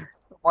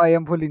म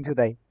एम4 लिन्छु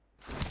दाइ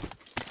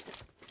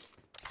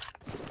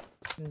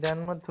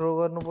ध्यानमा थ्रो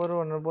गर्नु पर्यो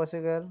भनेर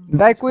बसेको यार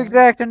दाइ क्विक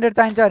ड्रा एक्सटेन्डेड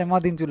चाहिन्छ अरे म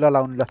दिन्छु ल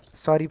लाउनु ल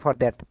सरी फर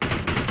दैट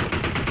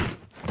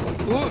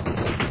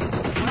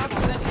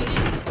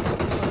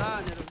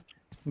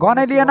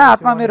गनै लिएन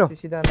हातमा मेरो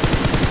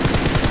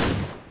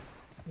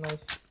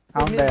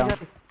आउँदै आउँ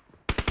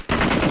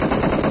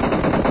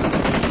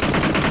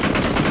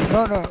नो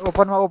नो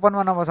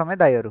ओपनमा नबसौँ है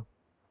दाइहरू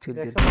छिल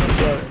छिल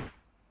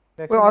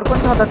ओइ अर्को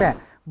नि छ त त्यहाँ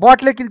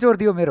बटले किल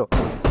चोर्दियो मेरो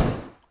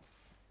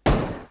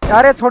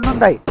अरे छोड्नु नि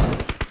दाइ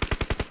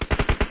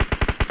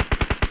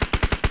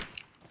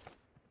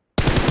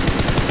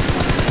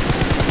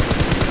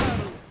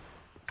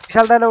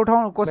विशाल दाइलाई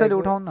उठाउनु कसैले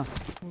उठाउनु न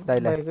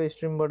दाइलाई दाइको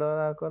स्ट्रिमबाट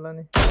आएको होला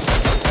नि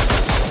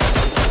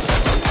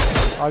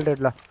अलरेड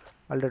ल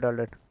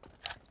अलरेड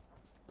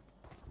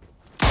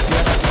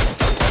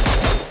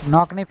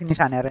नक नै फिनिस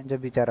हानेर हुन्छ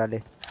बिचराले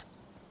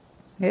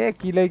ए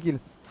किल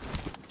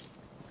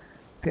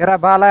तेरा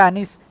बाला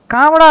हानिस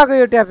कहाँबाट आएको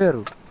यो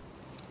ट्यापहरू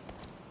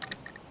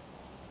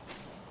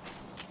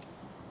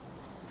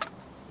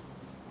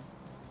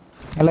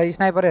यसलाई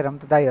स्नाइपर हेरौँ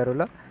त दाइहरू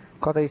ल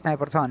कता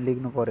स्नाइपर छ भने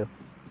लेख्नु पर्यो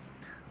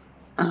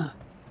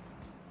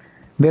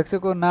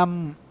भेक्सोको नाम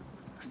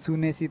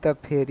सुनेसी त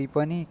फेरि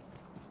पनि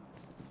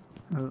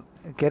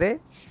के अरे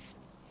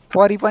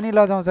फरी पनि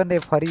लजाउँछन् रे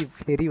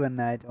फेरि भन्न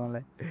आएछ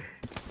मलाई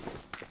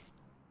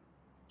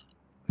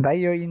भाइ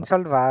यो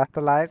इन्सल्ट भए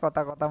जस्तो लाग्यो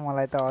कता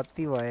मलाई त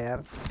अति भयो यार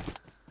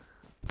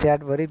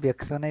च्याटभरि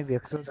भेक्सो नै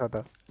भेक्सो छ त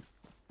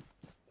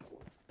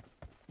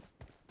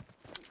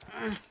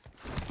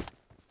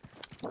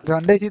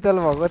झन्डै शीतल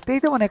भएको त्यही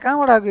त भने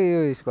कहाँबाट आएको यो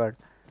स्क्वाड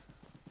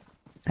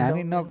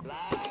हामी न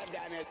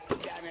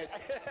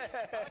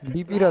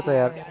डिपी रहेछ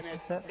यार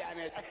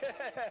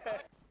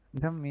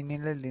एकदम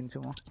मिनीले लिन्छु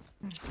म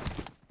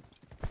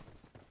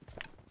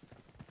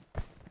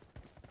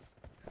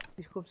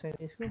स्कोप छैन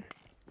स्कोप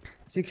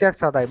 6x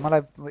छ दाइ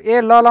मलाई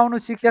ए ल लाउनु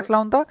 6x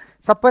लाउनु त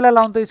सबैलाई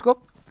लाउनु त स्कोप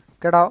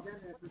केटा हो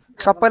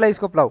सबैलाई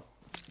स्कोप लाऊ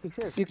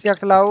 6x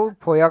लाऊ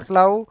 4x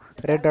लाऊ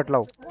रेड डट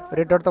लाऊ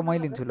रेड डट त मै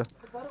लिन्छु ल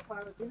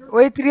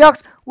ओइ 3x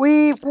उइ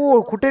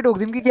खुट्टै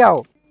ढोक्दिम कि क्या हो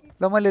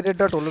ल मैले रेड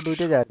डट होलो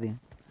दुइटै झार्दिएँ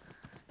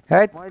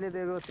है मैले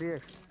दिएको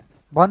 3x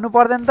भन्नु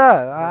पर्दैन त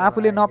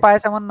आफूले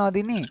नपाएसम्म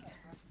नदिनी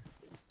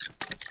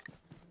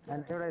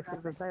अनि एउटा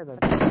स्कोप त चाहियो त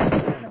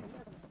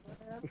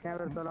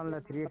स्नाइपर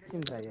चलाउनलाई 3x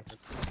किन चाहियो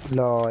ल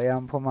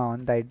एम्फोमा हो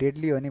नि दाइ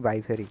डेडली हो नि भाइ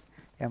फेरि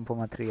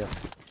एम्फोमा 3x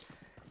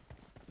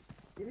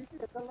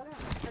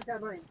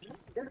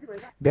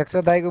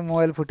भेक्सो दाइको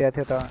मोबाइल फुटेको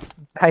थियो त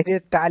दाइले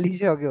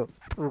टालिसक्यो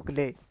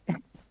उकले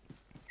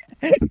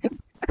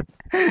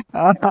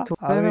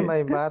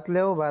भाइ बात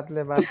ल्याऊ बात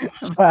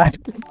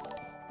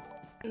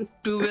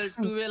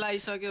 12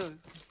 आइसक्यो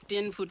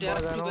 10 फुटेर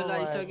 12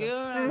 आइसक्यो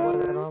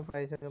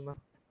पाइसक्यो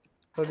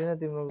छोडिन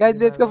तिम्रो guys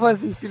let's go for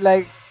 60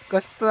 like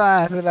कस्तो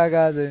आँसु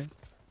लाग्यो आज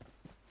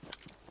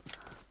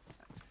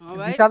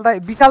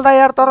विशाल दाइ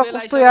यार तर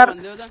कस्तो यार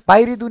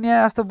बाहिरी दुनिया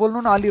जस्तो बोल्नु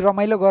न अलि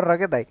रमाइलो गरेर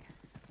के दाइ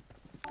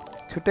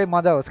छुट्टै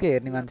मजा होस् के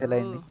हेर्ने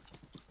मान्छेलाई नि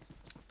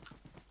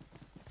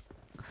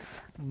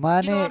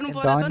माने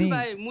धनी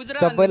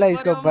सबैलाई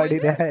स्कोप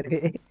बाडिरहे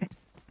रे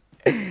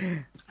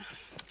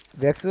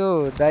भेक्सो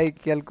दाइ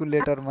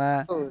क्याल्कुलेटरमा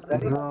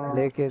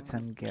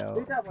लेखेछन् क्या हो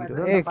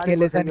ए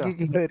खेलेछन् कि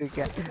किनहरु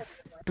क्या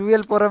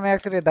 12 प्रो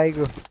म्याक्स रे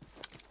दाइको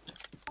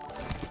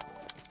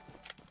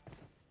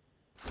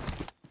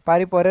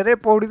पारी परे रे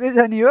पौडिदै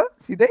जानी हो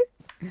सिधै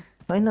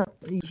हैन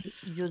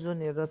यो जोन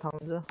हेर्दा थाहा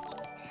हुन्छ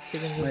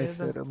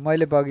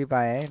मैले बगी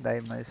पाएँ है दाइ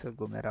म यसो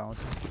घुमेर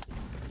आउँछु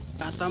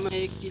खातामा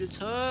 1 किल छ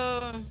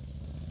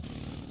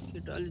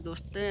केटा अलि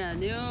दोस्तै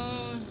हान्यो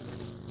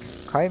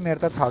खै मेरो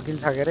त 6 किल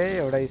छ के रे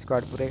एउटा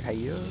स्क्वाड पुरै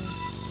खाइयो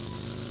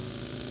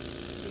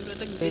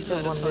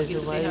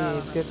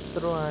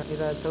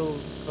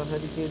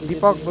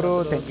Deepak bro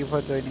thank you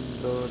for joining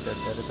bro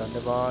धेरै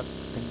धन्यवाद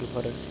थ्याङ्क यू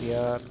फर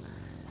शेयर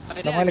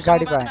मैले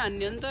गाडी पाएँ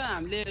हान्ने नि त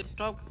हामीले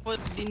टप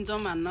दिन्छौँ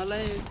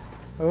हान्नलाई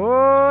ओ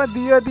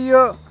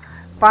दियो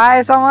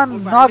पाएसम्म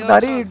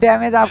नकधरी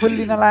ड्यामेज आफू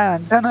लिन लायो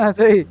भन्छ न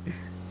चाहिँ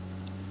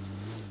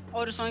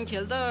अरूसँग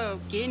खेल्दा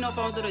केही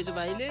नपाउँदो रहेछ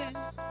भाइले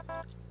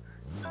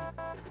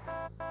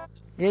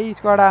यही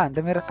स्क्वाड आ भने त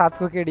मेरो 7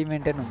 को केडी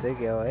मेन्टेन हुन्छ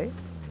के हो है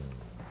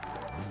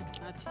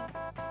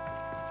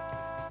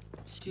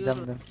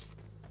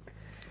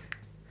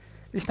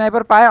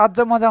स्नाइपर पाए अझ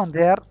मजा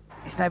हुन्थ्यो यार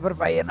स्नाइपर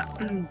पाइएन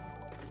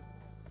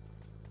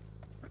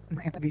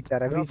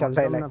बिचारा विशाल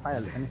दाइलाई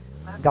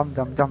जम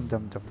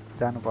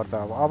जानुपर्छ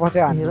अब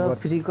चाहिँ हान्नु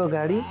फ्रीको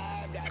गाडी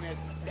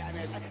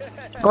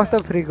कस्तो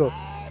फ्रीको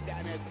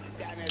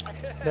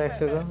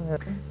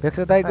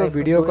भेक्सो दाइको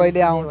भिडियो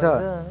कहिले आउँछ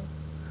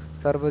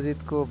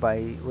सर्वजितको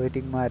भाइ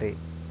वेटिङमा रे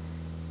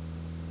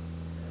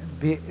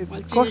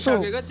कस्तो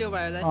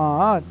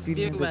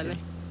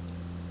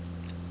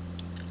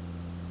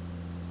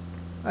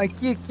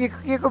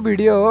के को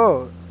भिडियो हो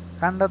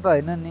काण्ड त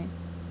होइन नि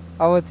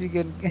अब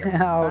चिकन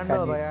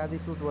आधी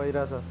सुट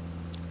भइरहेछ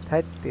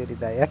थैट तेरी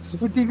दाइ यार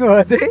सुटिङ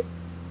हो चाहिँ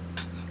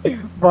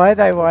भयो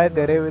दाइ भयो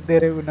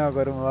धेरै उ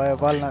नगरौँ भयो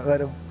बल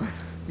नगरौँ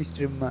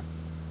स्ट्रिममा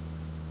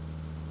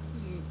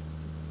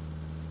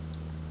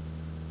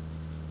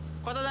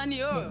कता जानी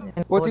हो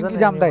कोचिङ कि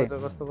जाम दाइ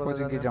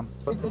कोचिङ कि जाम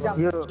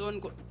यो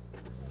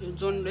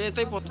जोन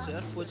यतै पर्छ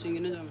यार कोचिङ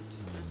नै जाम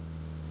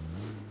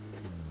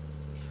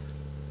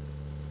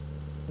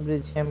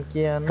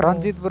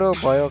रञ्जित ब्रो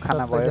भयो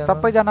खाना भयो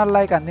सबैजनालाई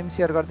लाइक हान्दिम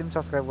शेयर गर्दिम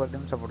सब्स्क्राइब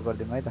गर्दिम सपोर्ट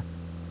गर्दिम है त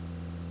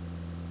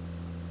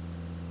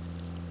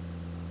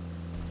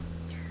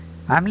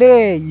हामीले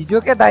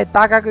हिजो के दाइ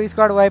ताकाको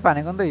स्क्वाड वाइप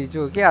हानेको नि त हिजो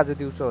हो कि आज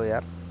दिउँसो हो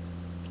यार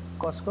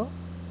कसको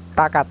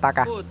ताका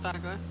ओ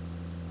ताका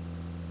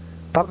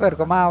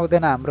तपाईहरुकोमा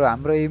आउँदैन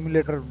हाम्रो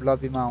एमुलेटर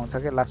लबीमा आउँछ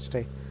के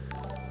लास्टै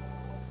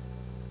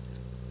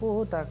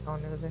ओ ताका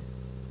भनेको चाहिँ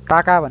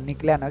ताका भन्ने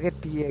क्ल्यान हो के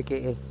टिएके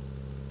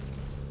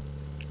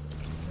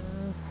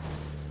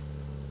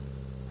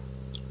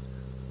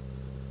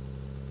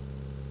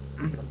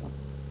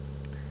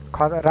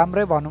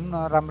राम्रै भनौँ न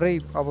राम्रै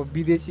अब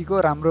विदेशीको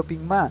राम्रो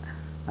पिङमा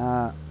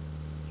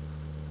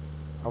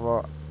अब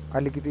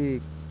अलिकति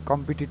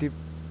कम्पिटिटिभ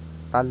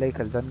तालले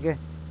खेल्छन् के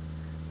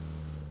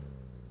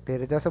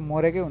धेरै जसो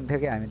मरेकै हुन्थ्यो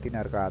कि हामी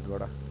तिनीहरूको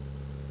हातबाट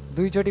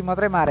 2 चोटि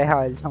मात्रै मारे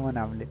अहिलेसम्म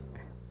हामीले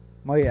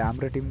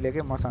हाम्रो टिमले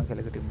के मसँग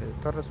खेलेको टिमले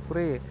तर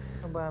पुरै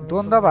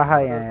द्वन्द्व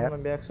भए यहाँ यार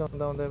ब्याक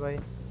सुन्दा हुँदै भाइ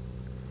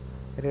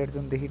रेड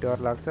जोनदेखि डर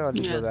लाग्छ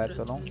अलि जोगाएर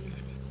चलाउँ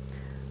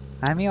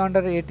हामी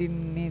अन्डर 18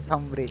 नि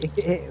छौँ रे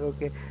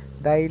ओके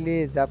दाइले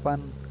जापान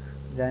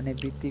जाने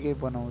बित्तिकै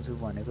बनाउँछु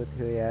भनेको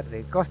थियो यार रे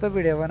कस्तो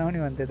भिडियो बनाउने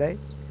भन्थे दाइ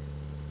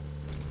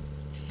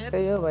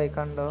त्यही हो भाइ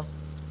काण्ड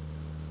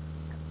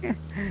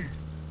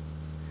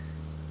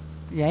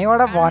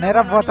यहीँबाट भनेर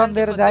वचन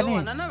दिएर जाने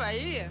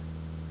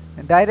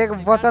डाइरेक्ट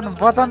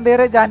वचन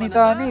दिएरै जानी त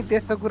अनि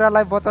त्यस्तो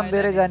कुरालाई वचन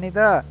दिएरै जानी त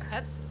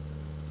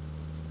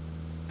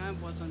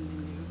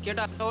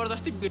केटा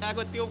जबरजस्ती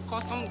भिडाको त्यो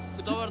कसम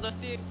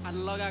जबरजस्ती हाल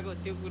लगाएको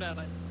त्यो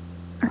कुरालाई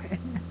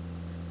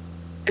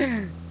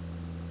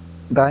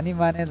धनी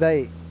माने दाइ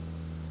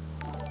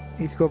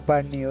स्कोप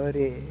पाड्ने हो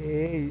रे ए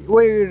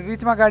ओइ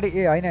रिचमा गाडी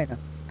ए हैन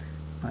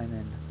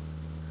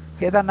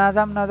यता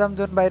नजाम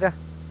जोन बाहिर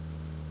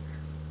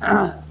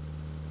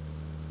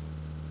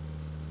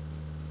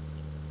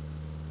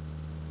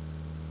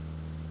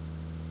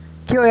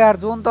के हो यार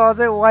जोन त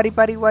अझै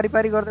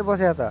वारिपारी गर्दै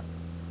बस्या त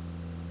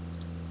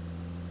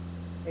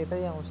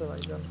यतै आउँछ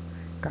भाइ जोन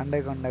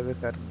काण्डाको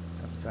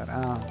संसार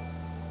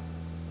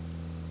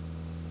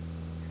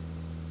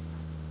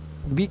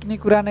बिक्ने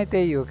कुरा नै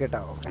त्यही हो केटा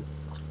हो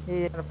ए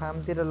यार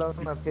फार्मतिर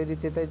लग्नु न फेरि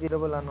त्यतैतिर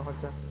पो लानु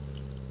खोज्छ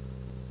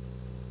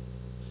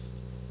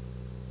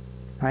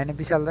हैन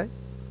विशाल दाइ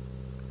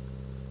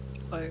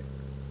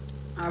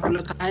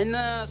आफूलाई थाहा छैन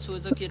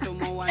सोच केटो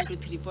म 1 2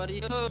 3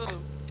 परियो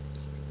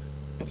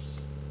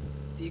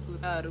ती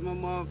कुराहरुमा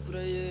म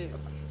पुरै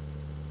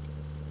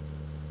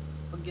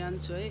ज्ञान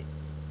छु है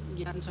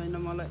ज्ञान छैन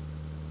मलाई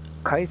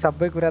खै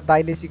सबै कुरा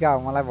दाइले सिकायो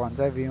मलाई भन्छ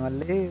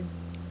विमलले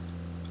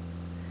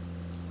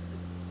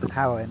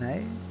थाहा भएन है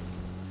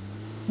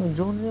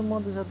जोनले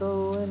मद्दैछ त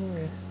हो नि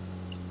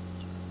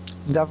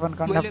जापान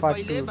कन्डा पार्ट 2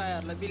 मैले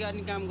भाइहरुलाई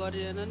बिगार्ने काम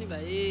गरिएन नि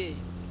भाइ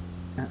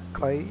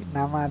खै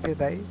नाम आथे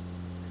दाइ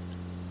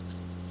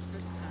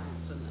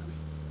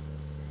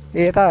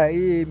ए यता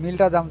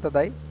मिल्टा जाम त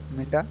दाइ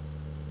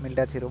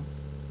मिल्टा छिरौँ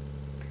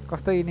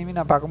कस्तो इनिमी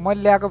नपाएको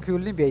मैले ल्याएको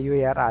फ्युल नि भ्याइयो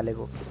यार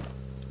हालेको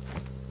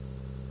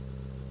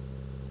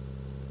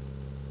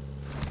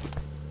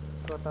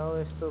कता हो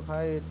यस्तो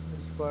फाइट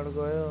स्क्वाड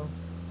गयो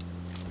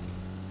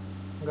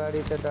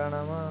गाडी त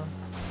डाँडामा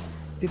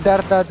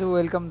सिद्धार्थ दाजु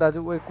वेलकम दाजु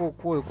ओइ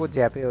को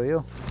झ्यापे हो यो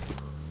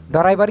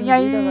ड्राइभर यहाँ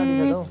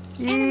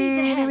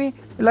इनिमी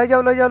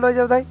लैजाऊ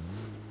दाइ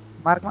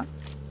मार्कमा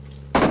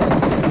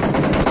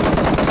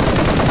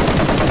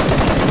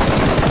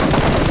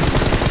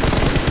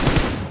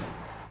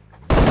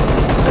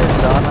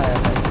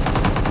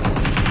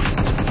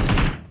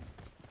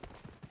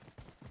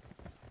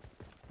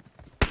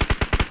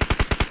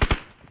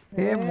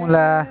ए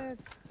मुला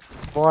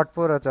बट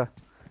पो रहेछ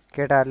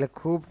केटाहरूले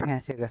खुब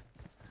फ्याँसेका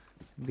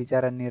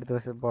बिचारा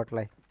निर्दोष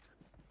बटलाई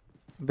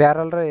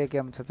ब्यारल र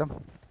एकेएम छ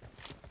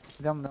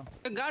जाम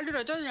गाडी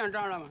रहेछ यहाँ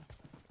डाँडामा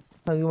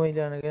अघि मैले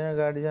जाने किन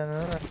गाडी जान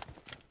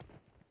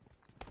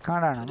कहाँ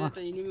डाँडामा त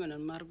इनिमी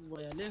भनेर मार्क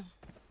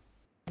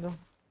भइहाल्यो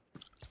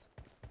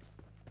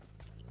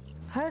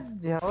हट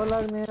झ्याउ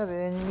लाग्ने यार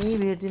एनिमी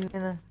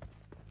भेटिँदैन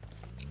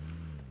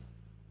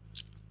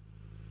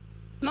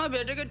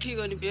नभेटेकै ठिक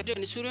हो नि भेट्यो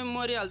भने सुरुमै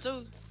मरिहाल्छौ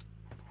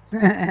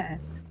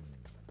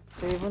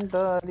त्यही पनि त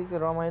अलिक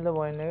रमाइलो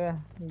भएन क्या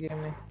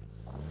गेममै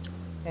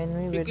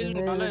एनिमी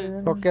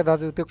भेटिँदैन ओके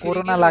दाजु त्यो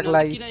कोरोना लाग्ला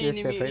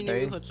सेफ है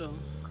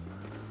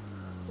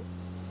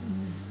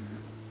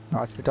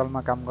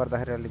हस्पिटलमा काम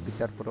गर्दाखेरि अलिक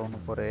विचार पुर्याउनु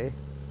पर्यो है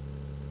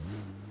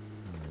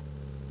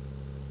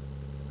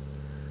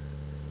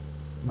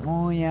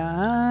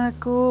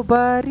मोयाको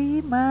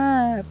बारीमा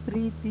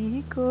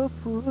प्रीतिको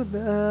फूल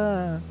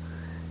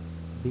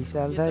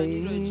विशाल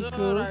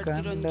दाइको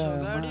काण्डमा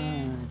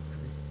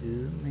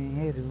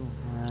मेरो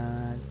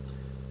हाल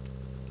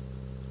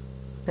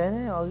छैन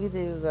अघि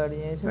दिएको गाडी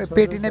यहाँ छ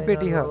पेटी नै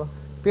पेटी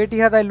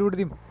ह दाइ लुट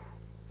दिम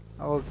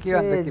अब के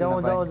अन्त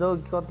जाऊ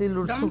कति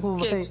लुट्छु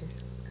भाइ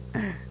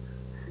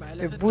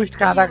बुस्ट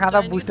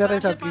खाँदा बुस्टरै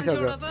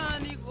सकिसक्यो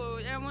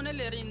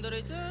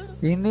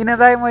हिँड्दिन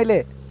दाइ मैले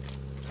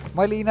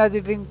इनर्जी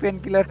ड्रिङ्क पेन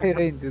किलर लिएर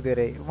हिँड्छु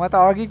धेरै म त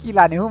अघि कि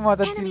लाने हो म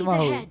त चिलमा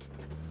हो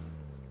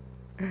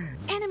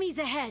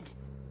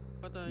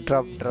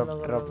ड्रप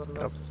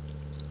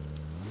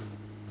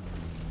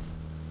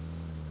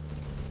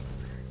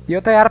यो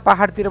त यार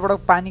पहाडतिरबाट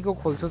पानीको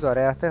खोल्छु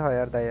झरे जस्तै हो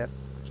यार दाइ यार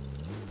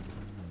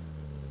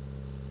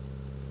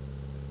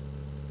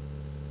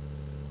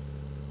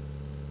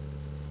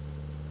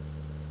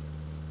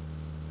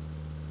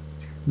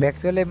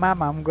भ्याक्सोले माम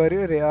हाम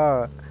गर्यो रे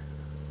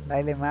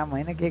दाइले माम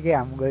होइन के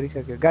हाम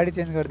गरिसक्यो गाडी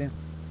चेन्ज गरिदिउँ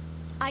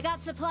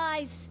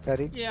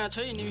सरी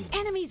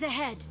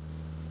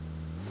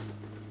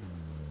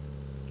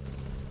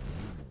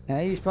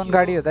यहाँ स्पन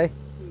गाडी हो दाइ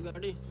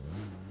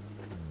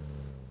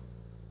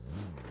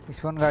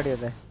स्पोन गाडी हो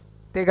दाइ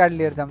त्यही गाडी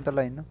लिएर जाम त ल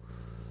हिँड्नु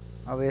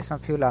अब यसमा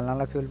फ्युल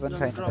हाल्नलाई फ्युल पनि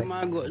छैन दाइ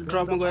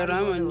ड्रपमा गएर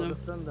आम आठ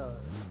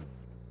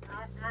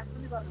अनि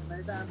पनि गर्नु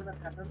हुँदैन त आफूलाई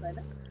थाहा छ नि त होइन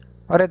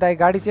अरे दाइ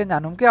गाडी चेन्ज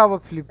हानौँ के अब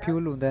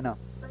फ्युल हुँदैन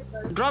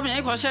ड्रप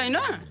यहीँ खस्यो होइन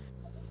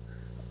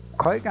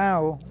खै कहाँ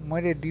हो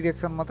मैले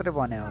डिरेक्सन मात्रै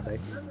भने हो दाइ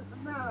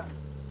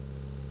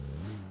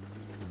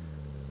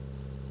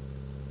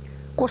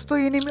कस्तो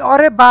इनिमी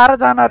अरे 12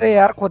 जना रे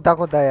यार खोज्दा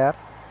खोज्दा यार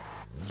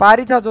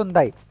पारी छ जोन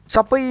दाइ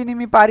सबै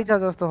इनिमी पारी छ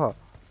जस्तो हो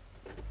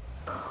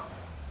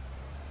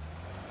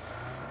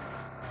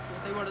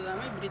यतैबाट जाम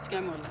है ब्रिज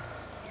क्याम्प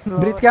होला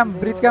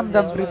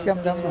ब्रिज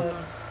क्याम्प जाम न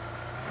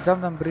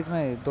जाम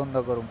ब्रिजमै द्वन्द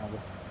गरौँ अब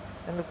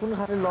अनि कुन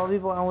खाले लबी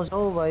पो आउँछ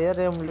हौ भाइ यार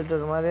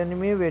एमुलेटरमा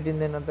एनिमी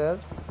भेटिँदैन त यार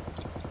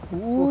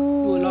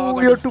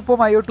यो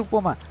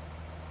टुप्पोमा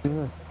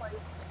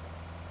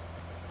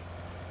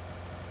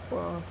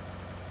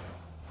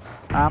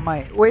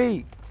आमाई ओइ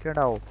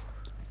केटा हो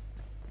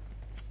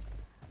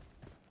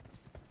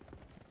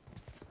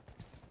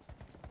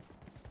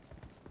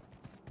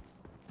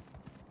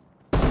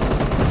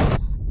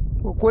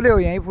कोले हो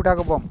यहीँ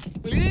फुटाको बम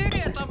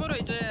यता पो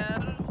रहेछ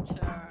यार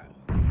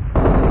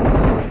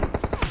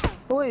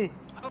ओइ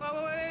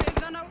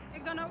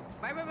एकजना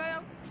भाइ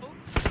आऊ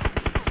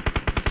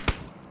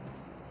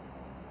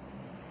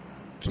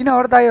किन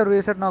हर दाइहरू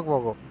यसरी नक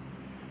भएको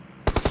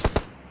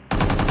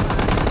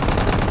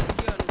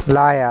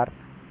ला यार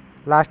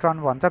लास्ट वान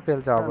भन्छ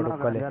पेल्छ अब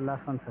ढुक्कले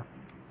लास्ट वान छ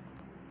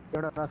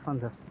एउटा लास्ट वान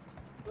छ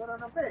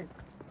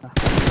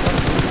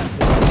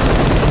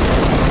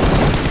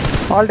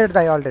अलरेड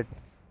दाइ अलरेड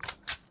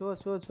सो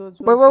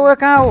ओए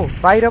कहाँ हो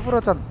बाहिर पुरो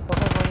छन्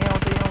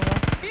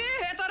ए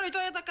यता रहेछ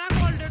यता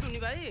कहाँको अल्टेड हुने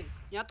भाइ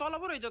यहाँ तल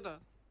पो रहेछ त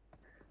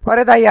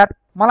अरे दाइ यार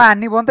मलाई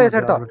हान्ने भयो नि त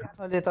यसरी त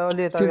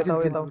अलि यता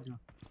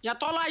यहाँ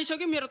तल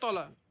आइसक्यो मेरो तल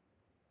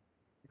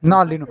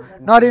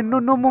नलिनु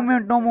नो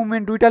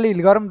मुभमेन्ट दुईटाले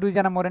हिल गरौँ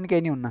दुईजना मर्यो नि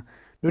केही नि हुन्न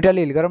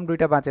दुईटाले हिल गरौँ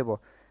दुईटा बाँचे भयो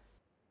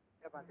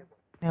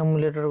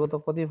एमुलेटरको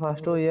त कति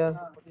फास्ट हो यार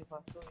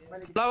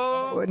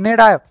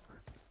नेड आयो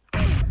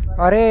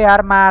अरे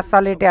यार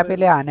मासाले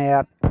ट्यापेले हाने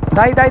यार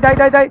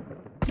दाइ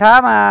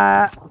छामा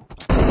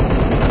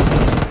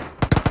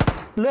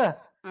ल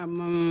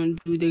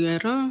दुईले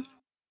गएर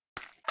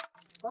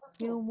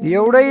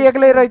एउटै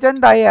एक्लै रहेछ नि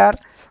दाइ यार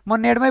म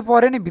नेटमै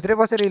पऱ्यो नि भित्रै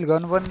बसेर हिल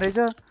गर्नुपर्ने रहेछ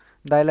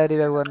दाइलाई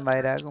रिभाइभ गर्नु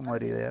बाहिर आएको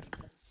मरियो यार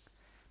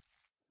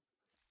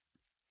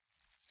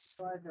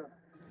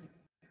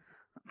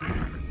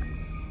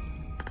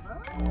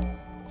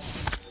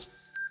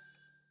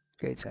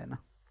केही छैन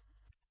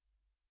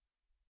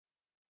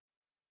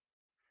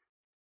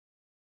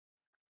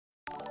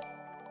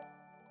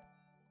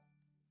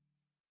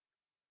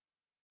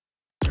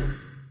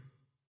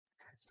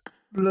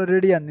ल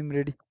रेडी हान्दिम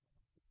रेडी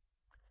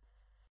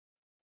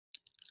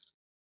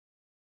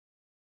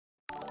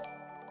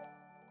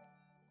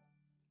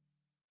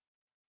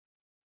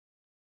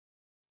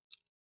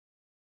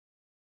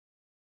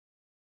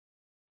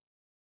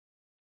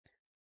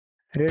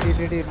रेडी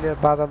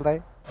बादल दाइ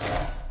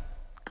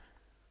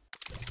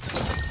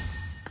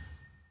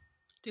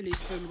त्यसले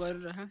स्पेक्ट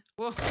गरिरह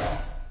ओ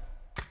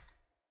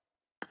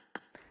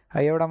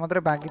एउटा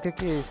मात्रै बाँकी थियो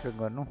के एक्सपेक्ट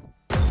गर्नु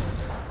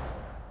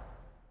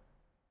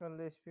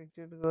कसले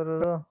एक्सपेक्टेड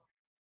गरेर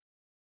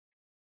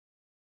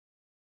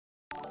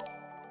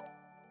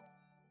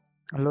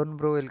loan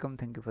bro welcome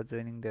thank you for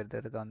joining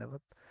धेरै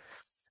धन्यवाद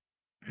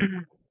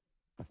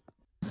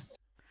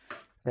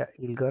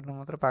हिल गर्नु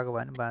मात्र पाएको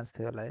भए नि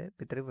बाँच्थ्यो होला है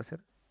भित्रै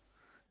बसेर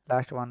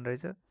लास्ट वान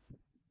रहेछ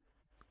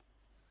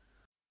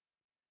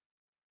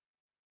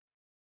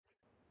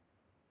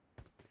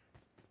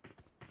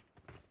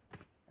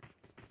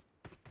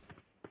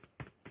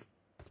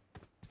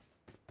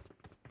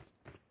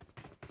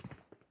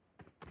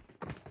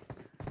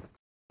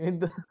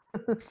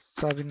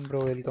Sabin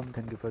bro welcome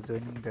thank you for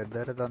joining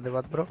धेरै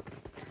धन्यवाद ब्रो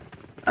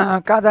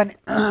कहाँ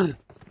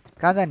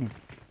जाने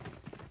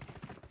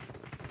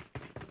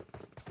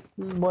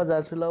मजा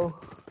छु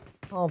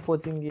लाउ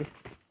पोचिङ्गी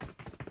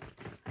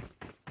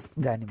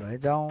जाने भए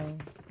जाउँ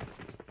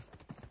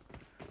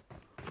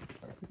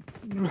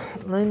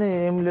नै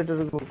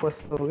एमुलेटरको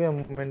कस्तो हो क्या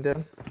मुभमेन्ट यार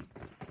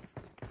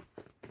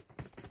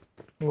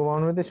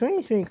घुमाउनु त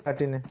सुई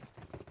काटिने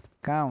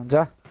कहाँ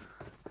हुन्छ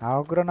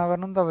हावा कुरा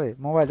नगर्नु नि तपाईँ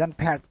मोबाइल झन्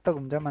फ्याट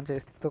घुम्छ मान्छे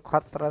यस्तो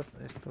खतरा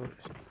यस्तो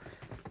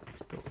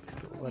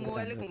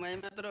मोबाइल घुमाए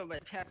मात्र भाइ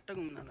फ्याट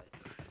घुम्नलाई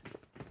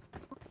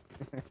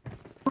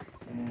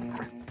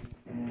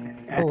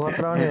ओ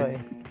खतरा नि भाइ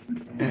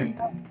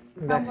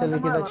ब्याक्सेल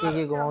कि त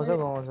के घुमाउँछ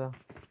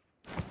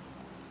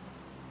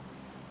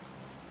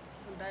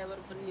ड्राइभर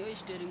पनि हो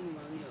स्टियरिङ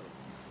घुमाउने हो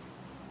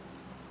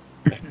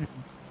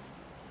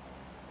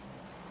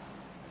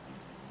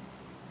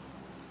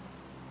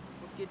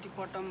केटी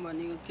पटम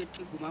भनेको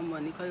केटी घुमाम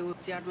भने खै ऊ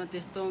च्याटमा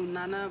त्यस्तो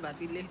नाना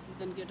भाती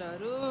लेख्छन्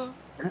केटाहरू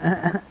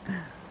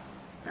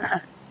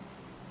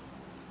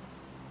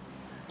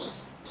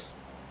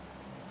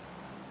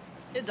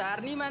ए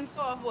झार्नी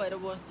मान्छे अफ भएर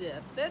बस्छ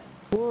यार त्यत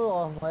ओ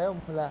अफ भयो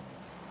मुला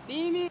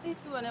तिमी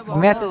भने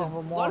म्यासेज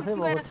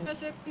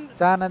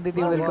चाना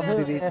दिदी वेलकम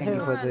दिदी थ्याङ्क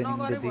यू फर जोइनिङ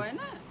दिदी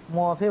म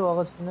अफै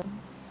भएको छैन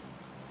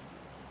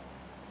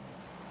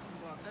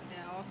भर्खर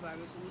त्यहाँ अफ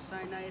भएको छु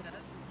साइन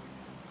आइरहेको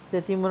त्यो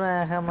तिम्रो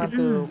आँखामा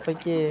त्यो खै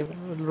के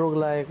रोग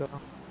लागेको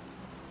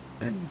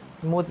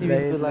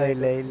मोतीबिन्दु लागेको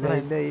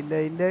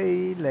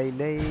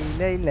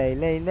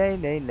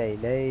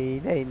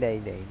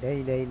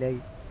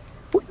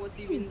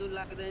मोती बिन्दु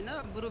लाग्दैन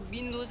बरु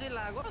बिन्दु चाहिँ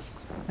लागोस्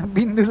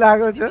बिन्दु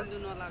लागो छ बिन्दु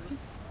नलागोस्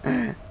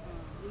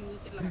बिन्दु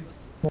चाहिँ लागोस्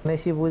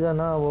भनेपछि बुझ न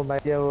अब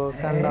भाइ अब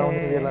काण्ड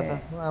आउने बेला छ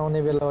आउने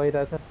बेला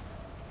भइरहेछ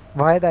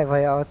भयो दाइ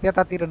भयो अब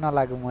त्यतातिर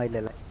नलागु म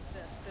अहिलेलाई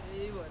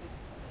त्यही भरि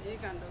यही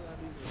काण्ड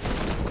गर्ने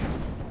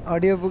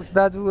अडियो बुक्स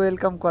दाजु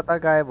वेलकम कता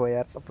गायब भयो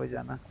यार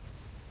सबैजना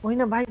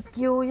होइन भाइ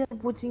के हो यार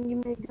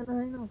पोचिङमा एकजना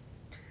हैन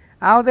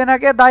आउँदैन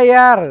के दाइ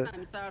यार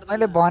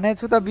मैले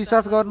भनेछु त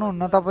विश्वास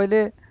गर्नुहुन्न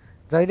तपाईँले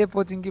जहिले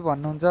पोचिङ्की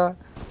भन्नुहुन्छ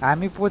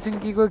हामी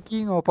पोचिङ्कीको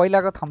किङ हो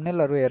पहिलाको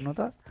थम्नेलहरू हेर्नु त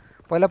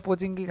पहिला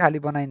पोचिङ्की खाली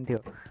बनाइन्थ्यो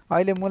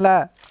अहिले मुला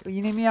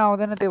इनिमी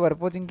आउँदैन त्यही भएर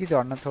पोचिङ्की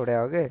झर्न छोड्या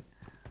हो के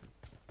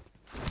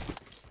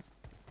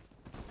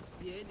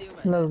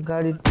ल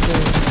गाडी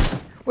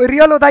ओ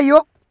रियल हो दाइ यो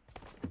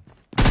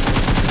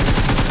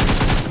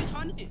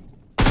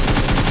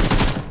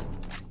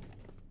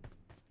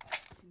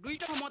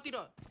दुईटा मतिर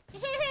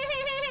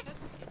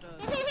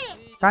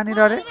कहाँनिर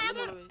अरे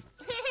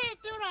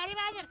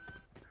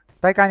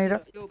दाइ कहाँनिर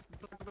यो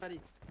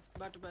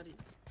बाटोपारी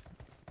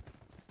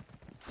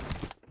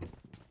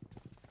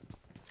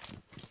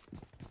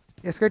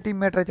यसकै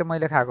टिममेट रहेछ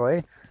मैले खाएको है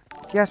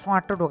क्या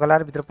स्वाटो ढोका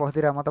लाएर भित्र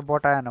पस्दिरह म त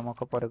बटाएन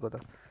मक्क परेको त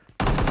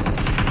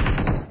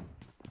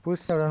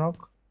पुस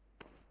अर्को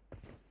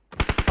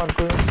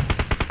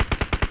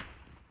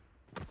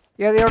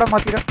एउटा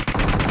मतिर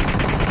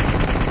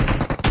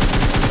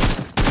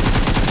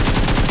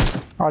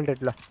अलडेड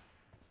ल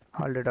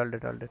अलडेड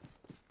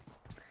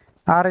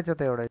आएछ त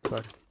एउटा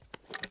स्क्वाड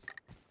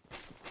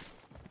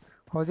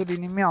हजुर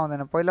इनिमी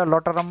आउँदैन पहिला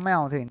लटरममै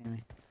आउँथ्यो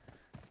इनिमी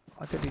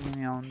अझै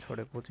इनिमी आउनु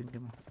छोडे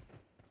पोचिङमा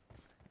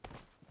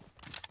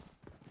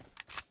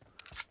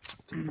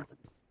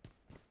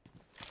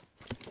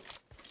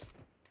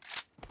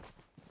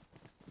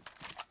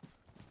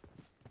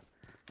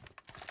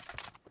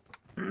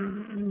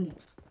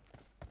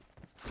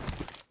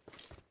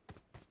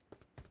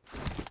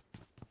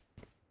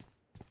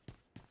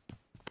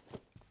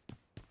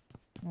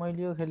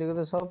मैले यो खेलेको त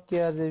सब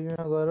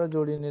केआरजेबीमा गएर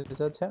जोडिने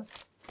रहेछ छ्या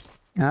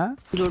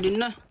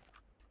जोडिन्न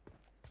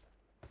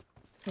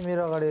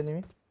मेरो अगाडि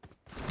एनिमी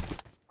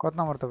कत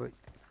नम्बर तपाईँ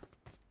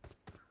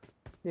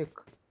 1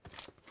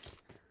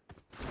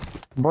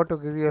 बटो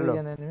कि रियल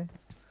एनिमी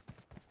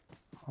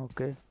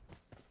ओके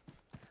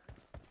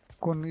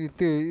कुन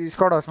त्यो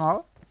स्क्वाड हाउसमा हो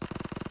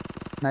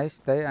नाइस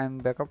दाइ आई एम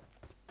ब्याकअप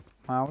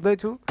म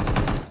आउँदैछु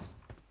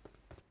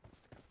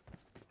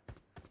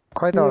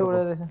खै त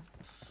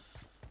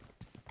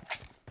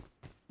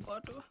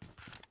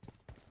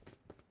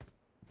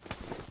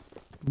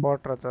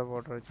बट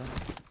रहेछ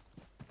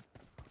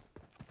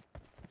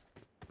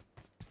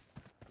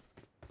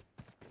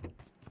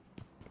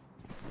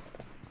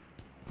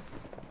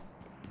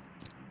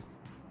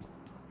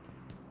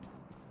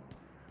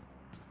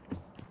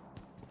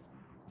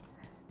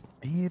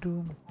मेरो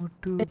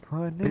मुटु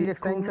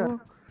भनेको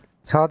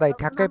छ दाइ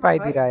ठ्याक्कै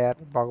पाइदिरा यार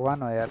भगवान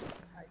हो यार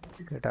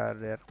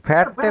केटाहरु यार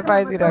फ्याट्टै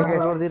पाइदिरा के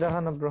गर्दिराख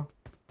न ब्रो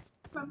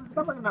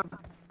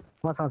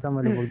मसँग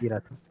मैले बोल्दिरा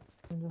छु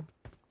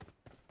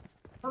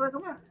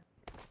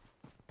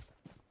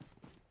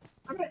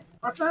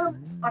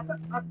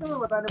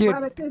के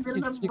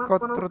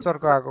कत्रो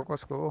चर्को आएको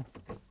कसको हो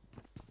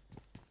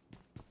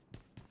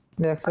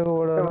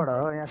ब्याक्सबाट हो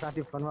यहाँ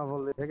साथी फोनमा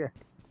बोल्दै थियो के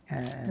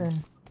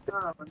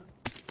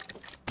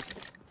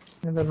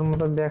म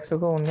त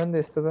ब्याक्सको हुन्छ नि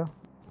त्यस्तो त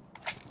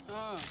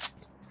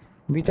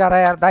बिचारा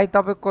यार दाइ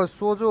तपाईको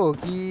सोझो हो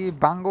कि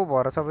बाङ्गो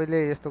भएर सबैले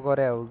यस्तो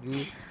गरे हो कि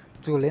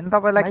चोले नि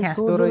तपाईलाई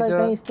ख्यास्दो रहेछ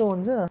यस्तो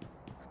हुन्छ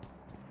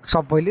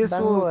सबैले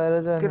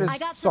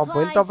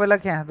सबैले तपाईलाई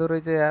ख्यास्दो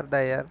रहेछ यार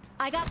दाइ यार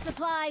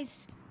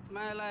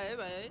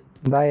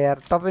दाइ यार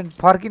तपाई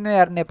फर्किनु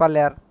यार नेपाल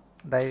यार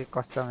दाइ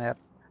कसम यार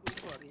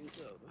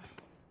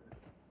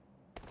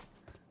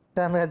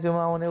कानका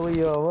जुमा आउने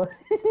उयो अब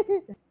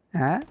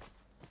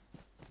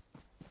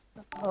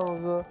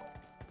अबको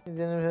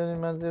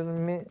जेनेरेसनमा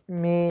चाहिँ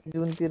मे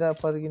जुनतिर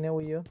फर्किने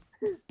उयो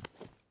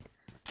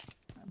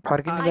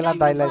फर्किने बेला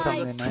दाइलाई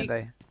सम्झिनु है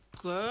दाइ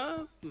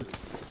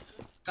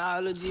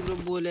कालो जिब्रो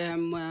बोले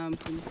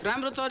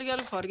राम्रो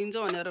तरिकाले फर्किन्छ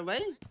भनेर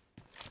भाइ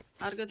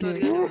अर्कै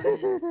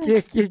तरिकाले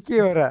के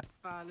हो र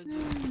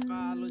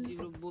कालो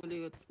जिब्रो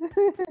बोलेको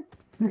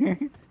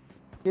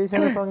केही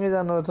छैन सँगै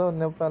जानुपर्छ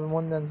नेपाल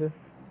मन जान्छु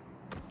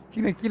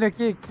किन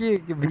के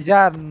भिजा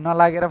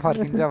नलागेर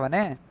फर्किन्छ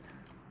भने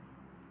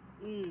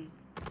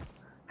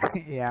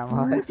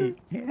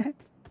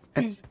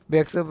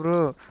बेक्सो ब्रो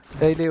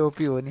जहिले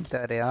ओपी हो नि त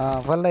अरे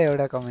बल्ल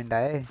एउटा कमेन्ट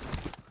आए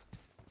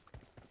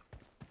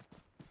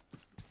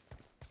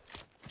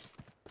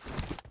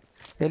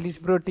एलिस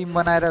ब्रो टिम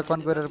बनाएर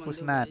कन्क्वेरर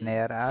पुस्न हान्ने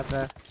यार आज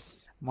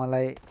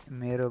मलाई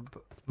मेरो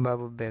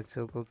बाबु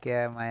भेक्सोको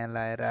क्या माया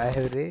लाएर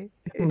आयो रे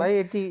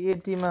भाई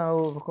 80 मा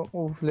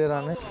ऊ फ्लेयर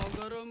आने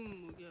गरम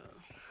हो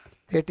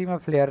गया 80 मा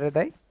फ्लेयर रे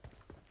दाइ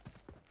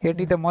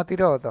 80 त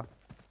मतिर हो त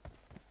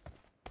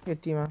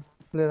 80 मा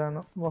फ्लेयर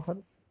आनो भर्खर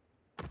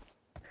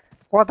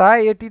कता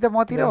 80 त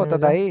मतिर हो त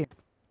दाइ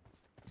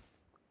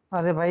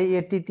अरे भाई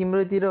 80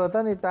 तिम्रोतिर हो त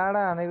नि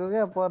टाढा हानेको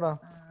क्या पर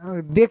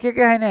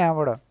देखेकै हैन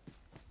यहाँबाट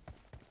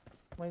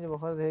मैले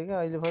भर्खर देखेँ क्या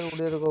अहिले भर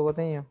उडेर गएको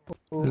त्यही हो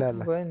ल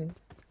ल गयो नि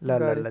ल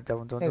ल ल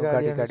जाउँ जाउँ जाउँ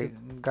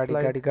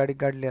गाडी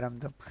गाडी लिएर आउँ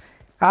जाउँ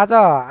आज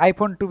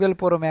आइफोन 12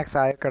 प्रो मैक्स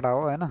आयो केटा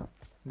हो हैन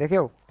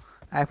देख्यौ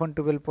आइफोन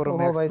 12 प्रो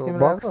मैक्स को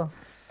बक्स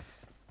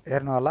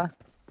हेर्नु होला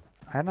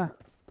हैन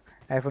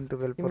आइफोन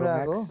 12 प्रो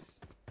मैक्स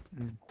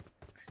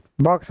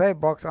बक्स है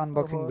बक्स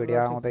अनबक्सिङ भिडियो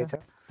आउँदैछ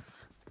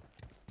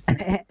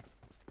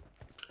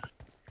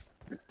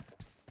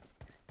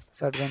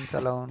शटगन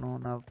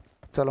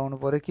चलाउनु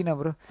पर्यो किन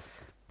ब्रो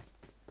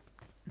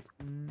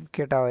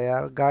केटा हो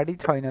यार गाडी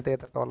छैन त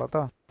यता तल त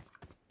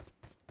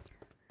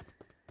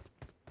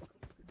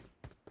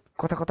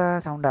कता कता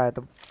साउन्ड आयो त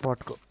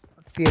बटको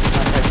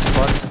तेलमा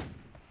बट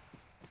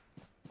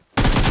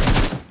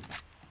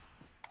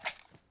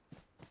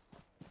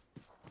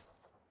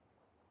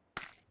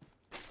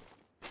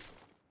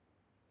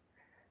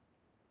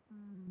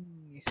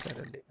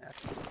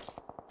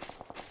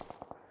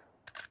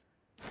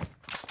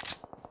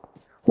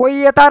ओइ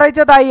यता रहेछ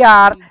दाइ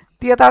यार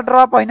त्यता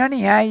ड्रप हैन नि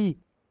यहाँ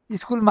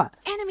स्कुलमा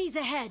Enemies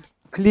ahead.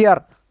 Clear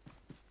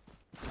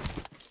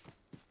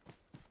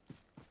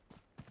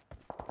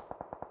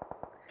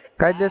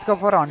guys let's go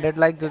for 100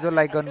 like जो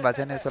लाइक गर्नु भएको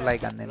छैन यसो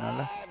लाइक हान्दिनु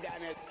होला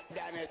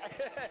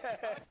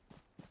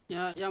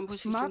यहाँ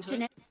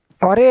पुसी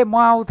अरे म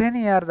आउँथे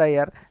नि यार दाइ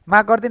यार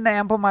माग गर्दिन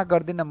एम्पो माग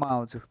गर्दिन म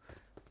आउँछु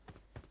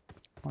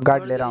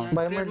गार्ड लिएर आउँछु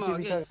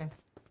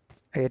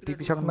ए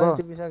टिपी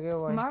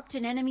सक्नुभयो Marked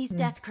an enemy's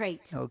death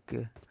crate. Okay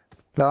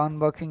ल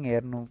अनबक्सिङ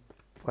हेर्नु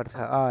पर्छ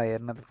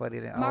हेर्न त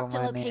परिरहेको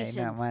माने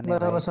हैन माने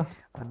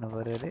भन्नु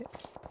पर्यो रे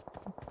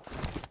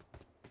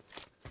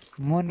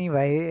मोनी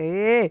भाइ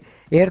ए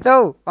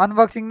हेर्छौ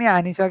अनबक्सिङ नै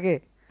हानिसके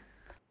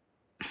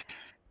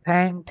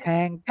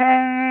थ्याङ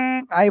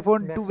आइफोन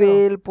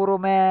 12 प्रो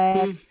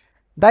मैक्स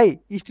दाइ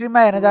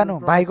स्ट्रिममा हेर्न जानु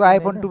भाइको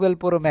आइफोन 12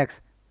 प्रो मैक्स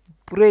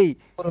पुरै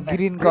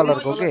ग्रीन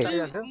कलरको के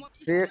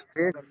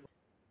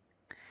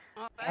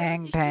थ्याङ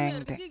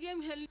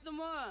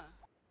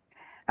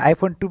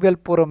आइफोन 12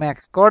 प्रो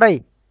मैक्स कडै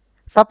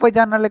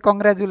सबैजनाले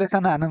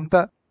कङ्ग्रेचुलेसन हानौँ त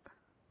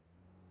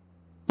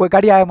कोही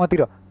गाडी आयो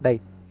मतिर दाइ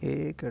ए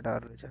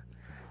केटाहरू रहेछ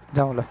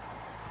जाउँ ल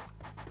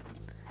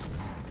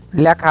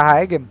ल्याखा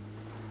है गेम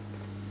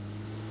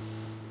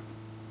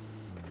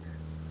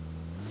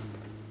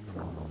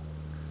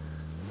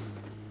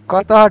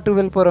कता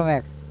 12 प्रो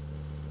मैक्स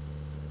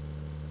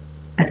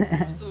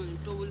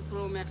 12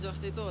 प्रो मैक्स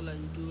जस्तै त होला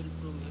नि 12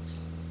 प्रो मैक्स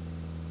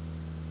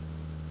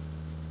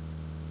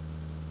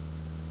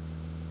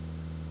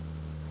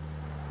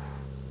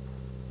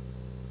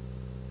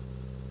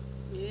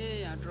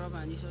ड्रप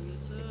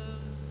हानिसकेछ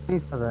के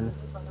छ भने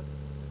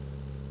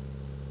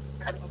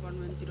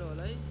अपार्टमेन्टतिर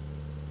होला है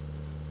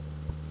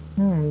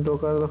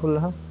दोकान त खुल्ला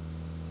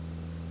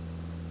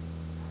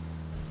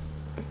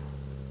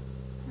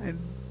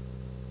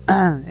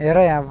हेर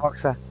यहाँ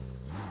बक्सा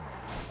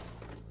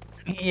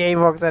यही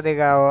बक्सा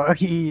देखा हो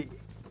कि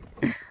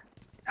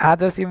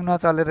आज सिम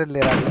नचलेर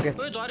लिएर आएको के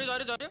झर्यो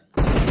झर्यो झर्यो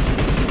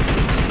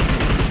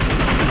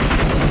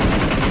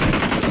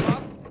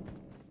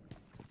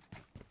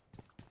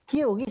के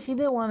हो कि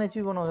सिधै 1 HP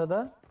बनाउँछ त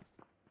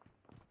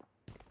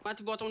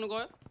माथि बचाउनु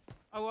गयो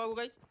अब अब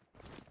गाइस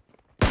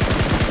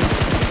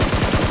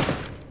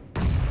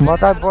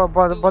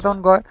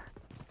बचाउनु गयो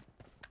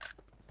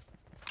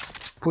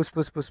पुस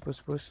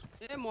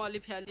ए मली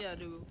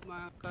फ्यालिहाल्यो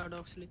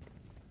माकाडक्सले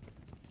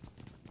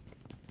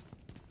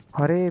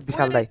अरे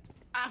विशाल दाइ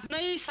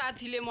आफ्नै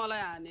साथीले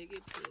मलाई हाने के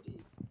फेरि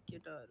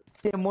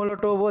केटाहरु ए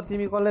मोलोटोभो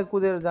तिमी कसलाई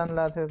कुदेर जान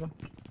लाग्थ्यौ त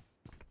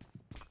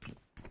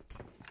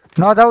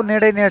नजाऊ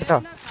नेडै नेड छ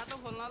खातो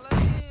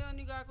खोल्नलाई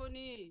अनि गएको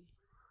नि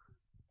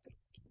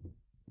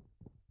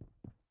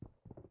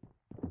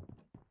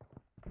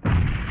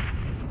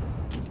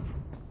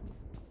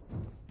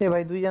ए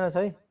भाइ दुई जना छ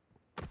है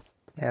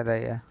या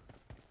दाइ या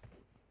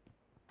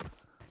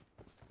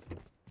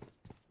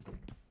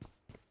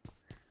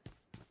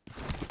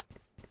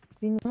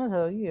तीन जना छ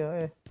कि ए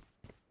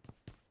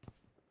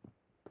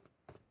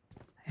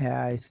या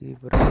I C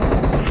bro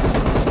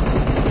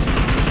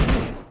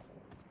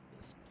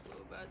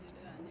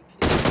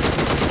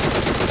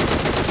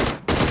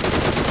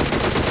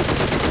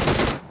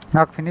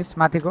knock finish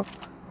माथिको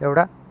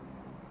एउटा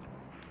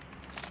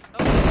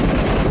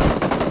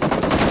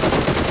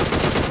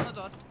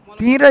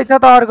त्यही रहेछ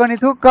त अर्को नि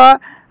थुक्क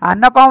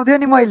हान्न पाउँथ्यो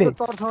नि मैले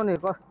तर्साउने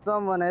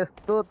कसम भने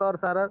यस्तो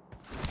तर्सा र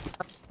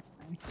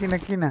किन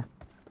किन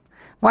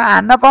म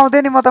हान्न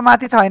पाउँथेँ नि म त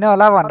माथि छैन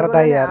होला भनेर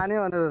दाइ यार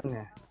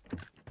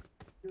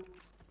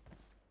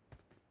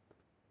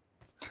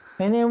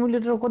हैन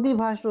एमुलेटर कति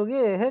फास्ट हो के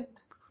हेड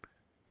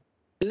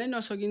खेल्नै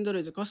नसकिँदो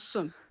रहेछ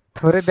कसम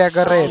थोरै ब्याक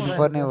गरेर हेर्नु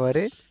पर्ने हो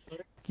अरे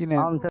किन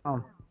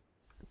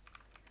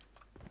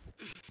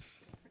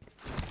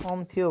ओम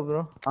थियो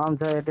ब्रो आम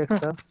छ एटेक्स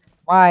छ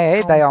म आएँ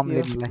है दाइ ओम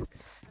अम्ले थियो मलाई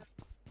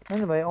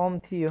हैन भाइ ओम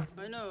थियो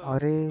हैन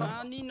अरे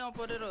पानी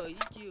नपरेर हो कि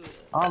के हो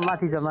यार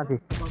माथि छ माथि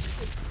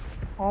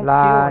ओम ला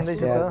थियो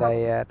भन्दैछु यार त दाइ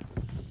यार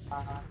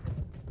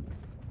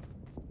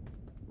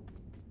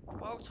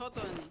अग छ त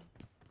अनि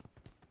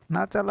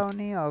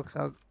नचलाउने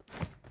अक्सक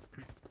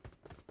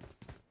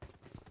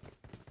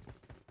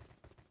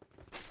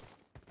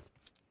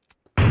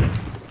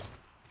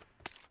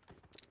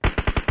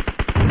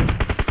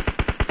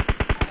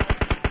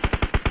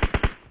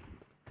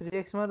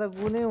मा त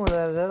कुनै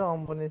हुँदा रहेछ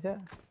ओम पनि छ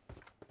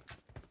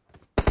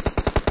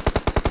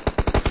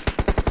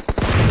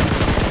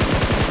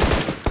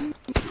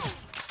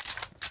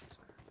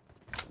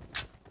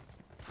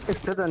एक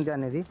छ त अनि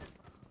त्यहाँनेरि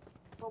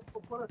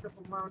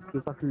कि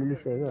कसले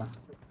लिइसक्यो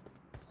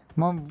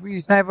म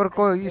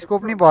स्नाइपरको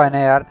स्कोप नि भएन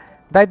यार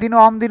दाइ दिनु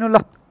अम दिनु ल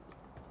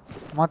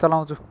म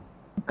चलाउँछु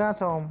कहाँ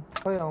छ ओम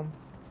खै ओम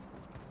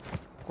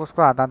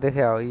कसको हातमा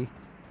देखे हो यी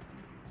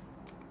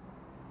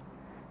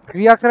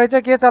रियाक्स रहेछ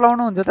के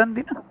चलाउनु हुन्छ त नि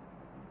दिनु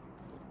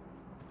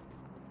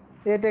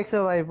 8x हो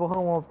भाइ पोखौ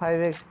म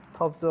 5x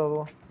थप्छु अब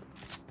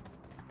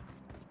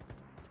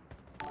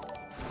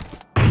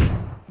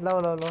ल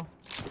ल ल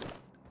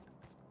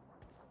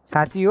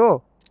साँच्ची हो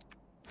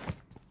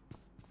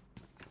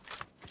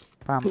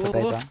पाम त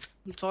दाइ ओहो पाम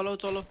चलो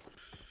चलो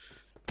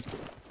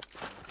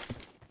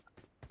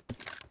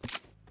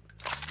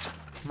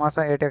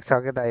मसँग एटेक छ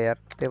के दाइ यार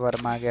त्यही भएर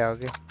मागे हो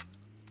कि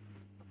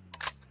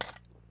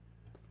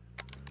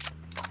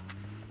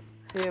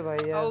ए भाइ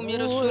यार औ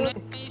मेरो सुनै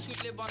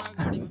सुले बनाएको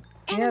गाडीमा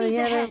यार Enemies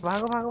यार ahead.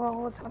 भागो भागो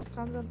भागो छन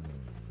छन छन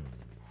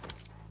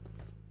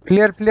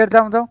क्लियर क्लियर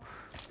जाउँ जाउँ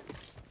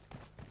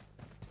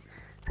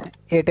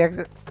एटेक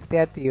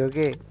त्यहाँ थियो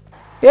के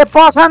ए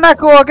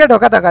पसनाको हो के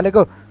ढोका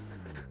धकालेको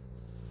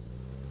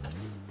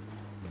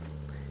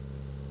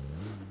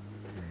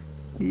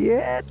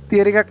ए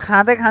तेरिका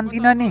खाँदै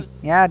खान्थिन नि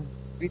यहाँ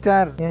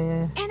विचार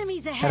यहाँ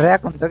Enemies ahead.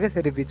 र्याक हुन्छ के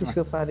फेरि बिचमा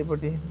त्यसको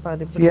पारिपट्टि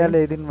चिया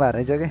ल्याइदिनु भएको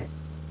रहेछ के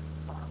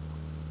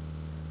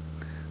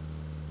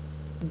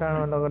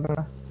डाँडा लग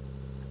डाँडा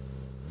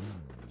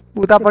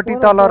उतापट्टि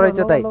तल रहेछ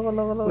दाइ लग,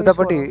 लग, लग,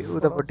 उतापट्टि स्क्वाड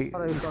उतापट्टि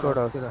स्क्वाड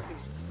हाउस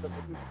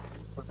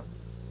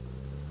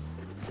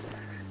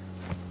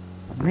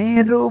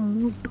मेरो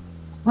मुटु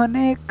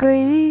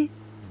भनेकै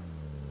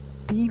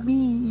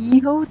तिमी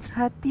हौ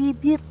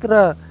छातीभित्र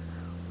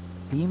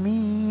तिमी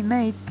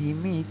नै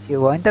तिमी छेउ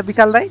होइन त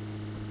विशाल दाइ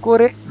को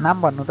रे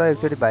नाम भन्नु त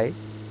एकचोटि भाइ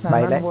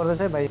भाइलाई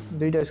पर्दैछ है भाइ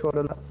दुईटा स्क्वाड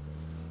होला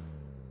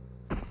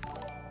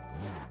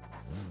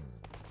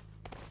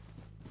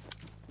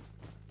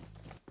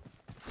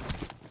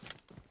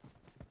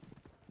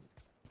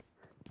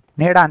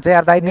नेड हान्छ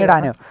यार दाइ नेड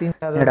हान्यो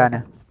नेड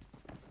हान्यो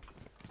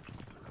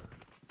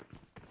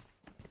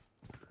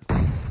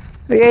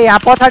ए यहाँ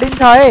पछाडि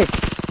छ है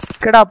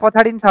केटा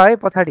पछाडि छ है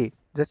पछाडि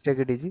जस्ट टेक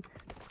इट इजी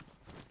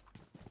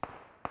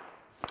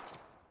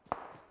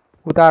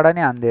उताबाट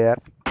नि हान्दियो यार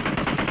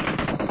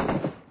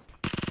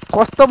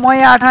कस्तो म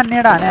यहाँ आठा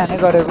नेड हाने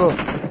गरेको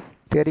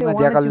फेरिमा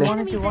ज्याकलले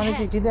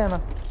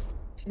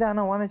सिधै आन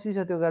 1 HP छ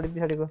त्यो गाडी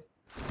पछाडिको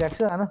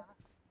ट्याक्स आन ल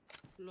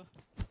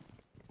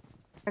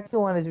ट्याक्स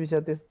 1 HP छ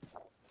त्यो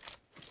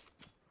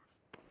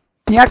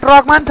यहाँ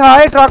ट्रकमा छ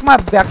है ट्रकमा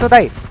भ्याक्छ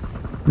दाइ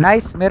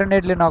नाइस मेरो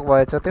नेटले नक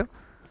भएछ त्यो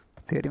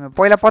फेरिमा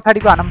पहिला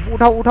पछाडिको हान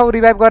उठाउ उठाउ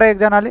रिभाइभ गरे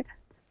एकजनाले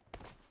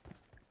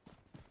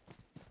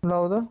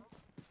लौ त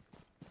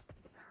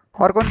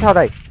अर्को छ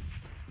दाइ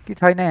कि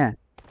छैन यहाँ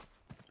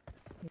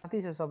माथि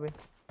छ सबै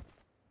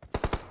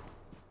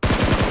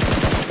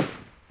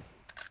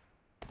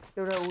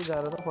एउटा उ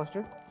झार त फर्स्ट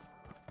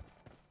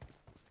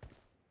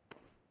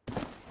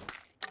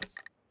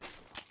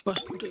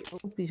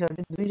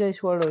पछाडि दुईटा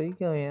स्क्वाड हो कि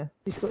के हो यहाँ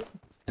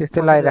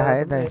त्यस्तै लागिरह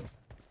है दाइ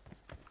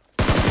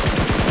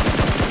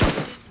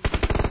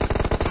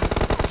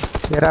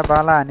तेरा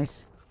बाला हानिस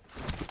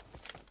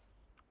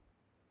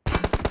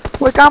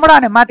ओइ कहाँबाट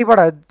हाने माथिबाट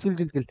चिल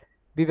चिल चिल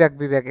विवेक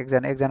विवेक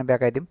एकजना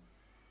ब्याक आइदिउँ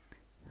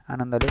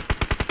आनन्दले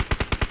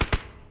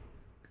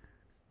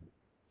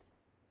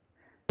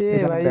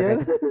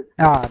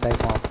दाइ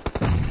म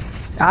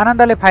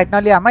आनन्दले फाइट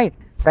नलिआम है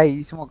दाइ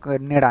स्मोक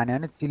नेड हान्यो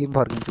भने चिलिम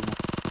फर्किन्छु म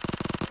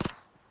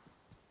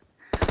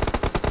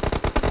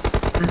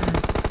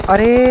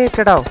अरे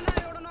केटा हो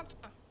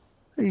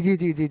जी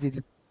जी जी जी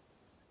जी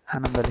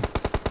आनन्दले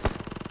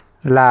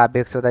ला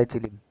बेक्सो दाइ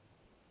चिलिम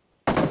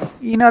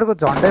यिनीहरूको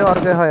झन्डै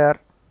अर्कै हो यार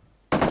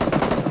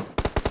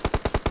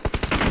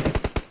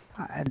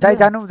दाइ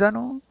जानु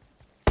जानु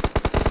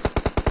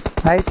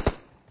nice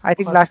I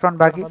think last one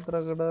बाकी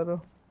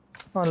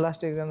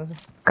लास्ट एकजना छ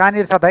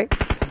कहाँनिर छ दाइ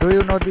do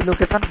you know the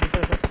location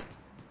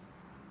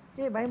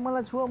ए भाइ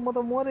मलाई छुअ म त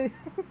मरे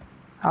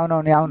आउनु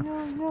आउने आउनु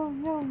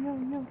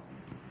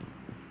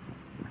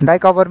दाइ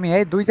कभर मी है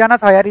दुईजना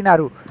छ यार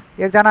यिनीहरू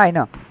एकजना होइन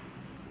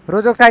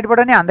रोजोक साइडबाट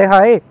नि हान्दै छ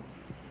है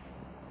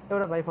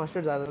एउटा भाइ फर्स्ट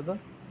एड झार त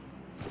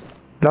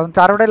लाउनु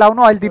चारवटै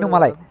लाउनु अहिले दिनु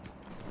मलाई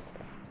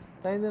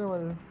चाहिँदैन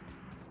मलाई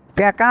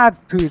त्यहाँ कहाँ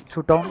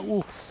छुटाउनु ऊ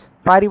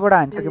पारिबाट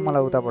हान्छ कि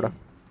मलाई उताबाट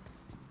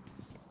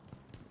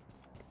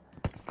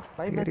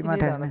तेरीमा माथि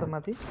ठ्यास्ने त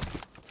माथि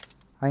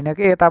हैन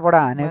के यताबाट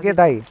हान्यो के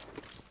दाइ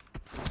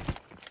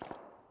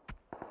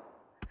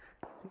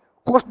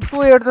कस्तो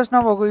एडजस्ट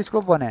नभएको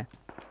स्कोप भने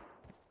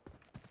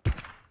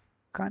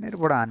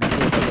कहाँनिरबाट हान्यो के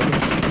यताबाट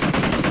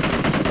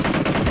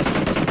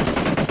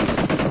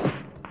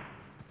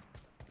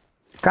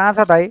कहाँ छ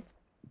दाइ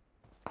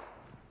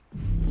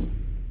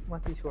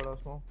माथि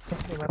छोडाउँछ म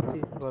माथि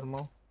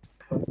घरमा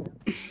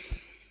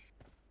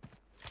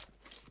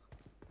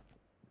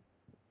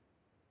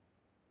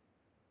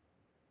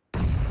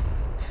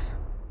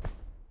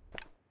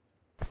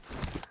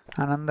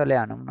आनन्दले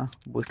हानौँ न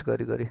बुस्ट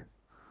गरी गरी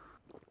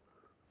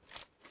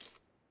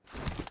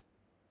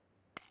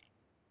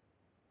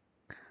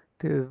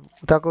त्यो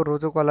उताको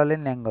रोजो कलाले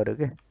ल्याङ गर्यो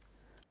के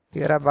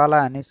तेरा बाला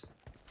हानिस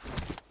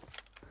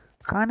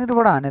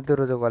कहाँनिरबाट हाने त्यो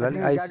रोजो कलाले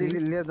गाडी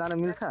लिएर जान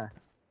मिल्छ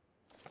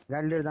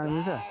गाडी लिएर जान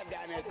मिल्छ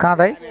कहाँ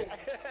दाइ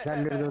गाडी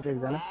लिएर जाऊ त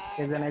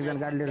एकजना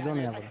गाडी लिएर जाऊ न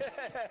यहाँबाट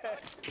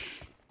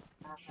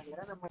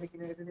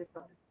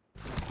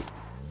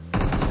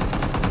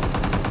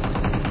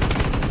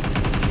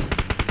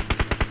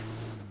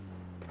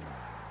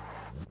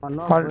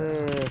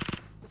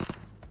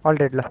All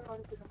dead la.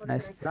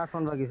 Nice. Last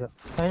one बाकी छ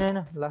हैन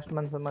लास्ट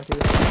मान्छे माथि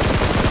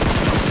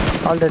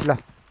all dead la.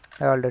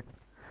 All dead.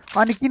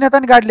 अनि किन त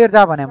नि गाडी लिएर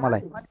जा भने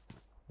मलाई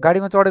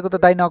गाडीमा चढेको त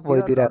दाइ नक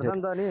भइदिरहेको थियो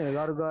नि त नि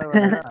घर गयो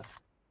भनेर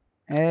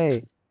ए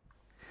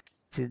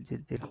चिल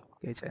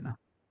केही छैन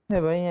ए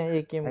भाइ यहाँ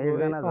एकेएम को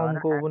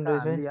ओमको पनि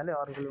रहेछ हाले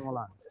अर्कोले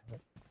मलाई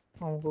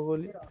ओमको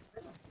गोली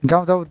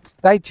जाऊ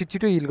दाइ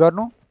छिटो हिल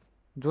गर्नु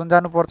जोन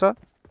जानु पर्छ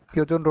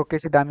त्यो जोन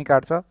रोकेपछि दामी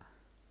काट्छ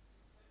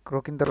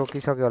रोकिन त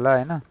रोकिसक्यो होला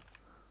हैन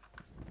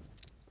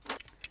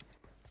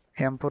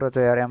एम्पो र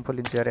चाहिँ यार एम्पो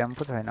लिन्छु यार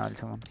एम्पो छैन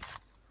अहिलेसम्म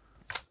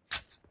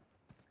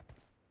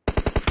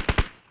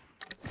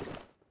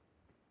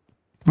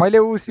मैले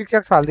उ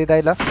 6x फाल्दै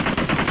दाइ ल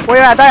ओइ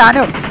दाइ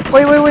हान्यो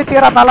ओइ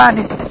तेरा बाला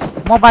हानिस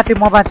म बाँचे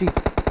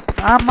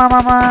आमा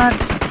मामा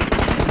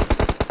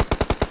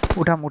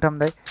उठाम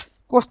दाइ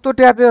कस्तो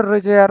ट्यापेर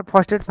रहेछ यार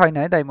फर्स्ट एड छैन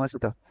है दाइ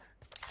मसित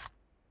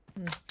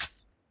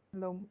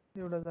ल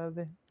एउटा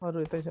जार्दै अरु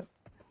यतै छ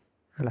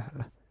ल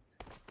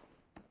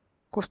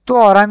कस्तो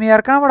हरामी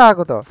यार कहाँबाट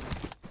आको त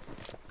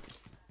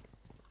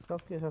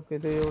सके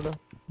त्यो एउटा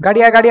गाडी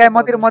आयो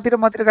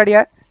मतिर गाडी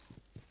आयो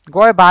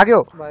गयो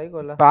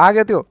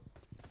भाग्यो त्यो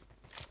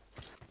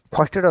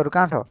फर्स्ट एडहरु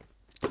कहाँ छ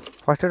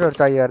फर्स्ट एडहरु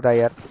चाहियो यार दाइ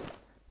यार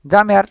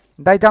जाम यार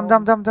दाइ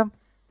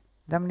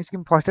जाम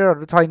निस्किम फर्स्ट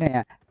एडहरु छैन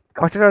यहाँ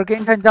फर्स्ट एडहरु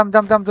केही छैन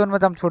जाम जोनमा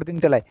जाम छोड्दिन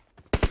त्यसलाई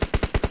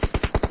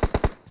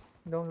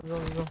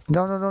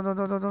जाऊ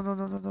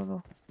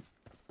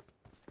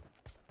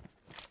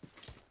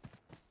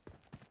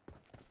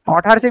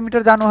 1800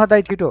 मिटर जानु हो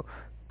दाइ छिटो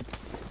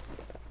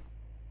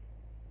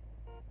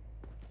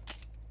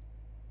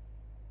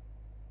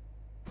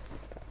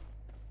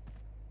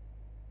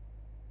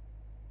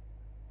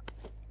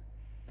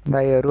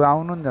दाइहरु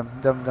आउनु नि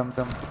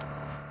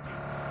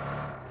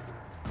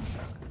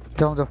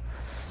जाऊ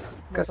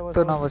कस्तो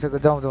नबसेको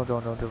जाऊ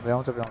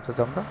भ्याउँछ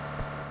जाम त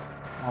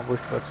म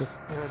बुस्ट गर्छु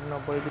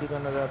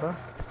नपल्टिकन जा त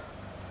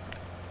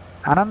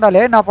आनन्दले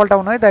है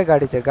नपल्टाउनु है दाइ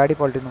गाडी चाहिँ गाडी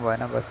पल्टिनु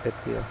भएन बस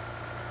त्यति हो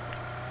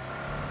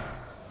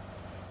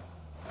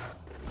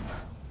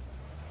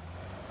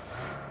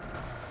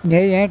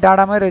यही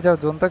डाँडामै रहेछ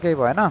जोन त केही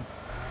भएन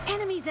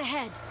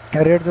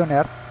रेड जोन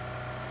यार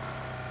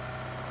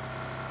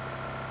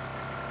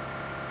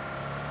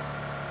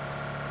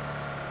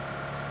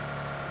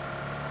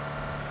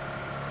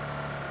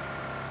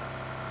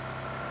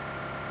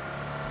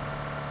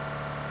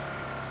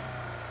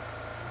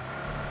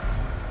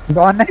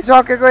भन्नै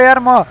सकेको यार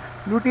म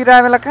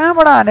लुटिरहेको बेला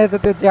कहाँबाट हाने त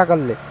त्यो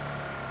च्याकलले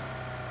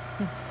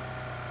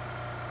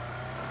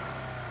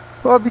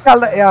ओ विशाल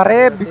दाइ अरे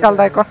विशाल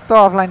दाइ कस्तो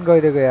अफलाइन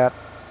गइदिएको यार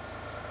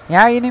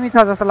यहाँ इनिमी छ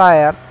जस्तो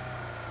लाग्यो यार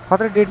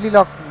खतरा डेडली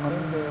लक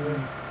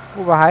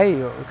उ भाइ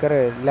के अरे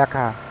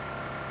लेखा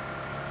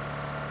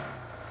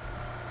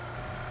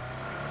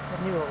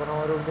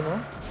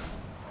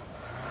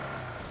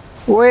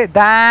ओए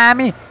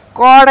दामी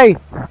कडै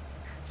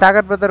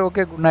सागर brother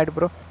okay good night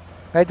bro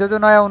guys जो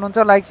नयाँ हुनुहुन्छ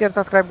लाइक शेयर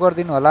सब्स्क्राइब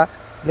गरिदिनु होला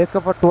लेट्स गो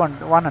फर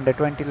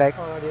 120 लाइक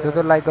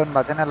जो लाइक गर्नु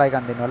भएको छैन लाइक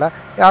हान्दिनु होला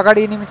त्यो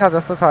अगाडि इनिमी छ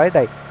जस्तो छ है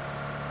दाइ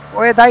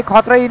ओए दाइ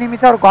खतरा इनिमी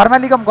छ घरमा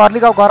लिगम घर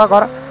लिगाउ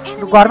घर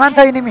घरमा छ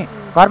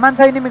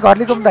इनिमी घर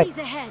लिगम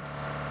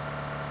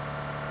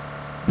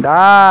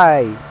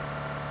दाइ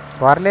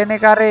घर लेने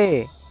का रे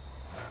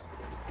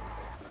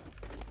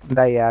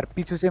दाइ यार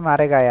पीछू से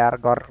मारेगा यार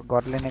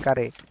घर लेने का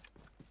रे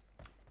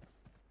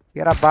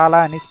तेरा बाला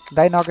अनिस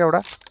दाइ नके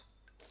एउटा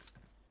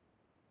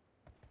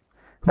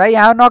दाइ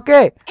यहाँ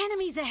नके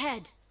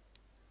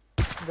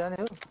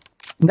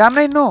जाम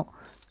नै नु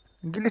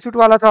गिली सुट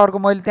वाला छ अर्को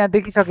मैले त्यहाँ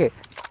देखिसके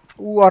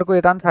ऊ अर्को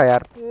यता छ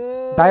यार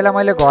दाइलाई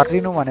मैले घर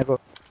लिनु भनेको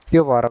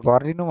त्यो भएर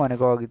घर लिनु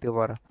भनेको अघि त्यो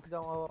भएर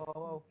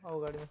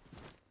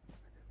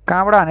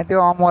कहाँबाट हाने त्यो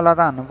अमला त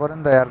हान्नु पर्यो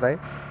नि त यार दाइ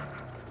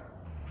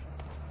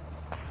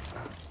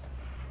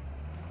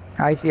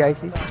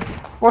आइसी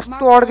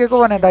कस्तो अड्केको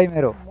भने दाइ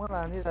मेरो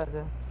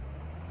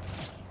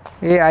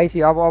ए आइसी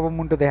अब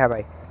मुन्टो देखा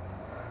भाइ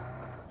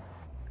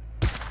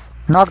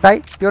नक दाइ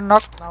त्यो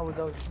नक जाऊ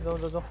जाऊ जाऊ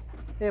जाऊ जाऊ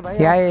ए भाइ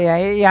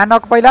यहाँ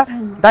नक पहिला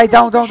दाइ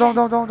जाऊ जाऊ जाऊ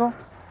जाऊ जाऊ जाऊ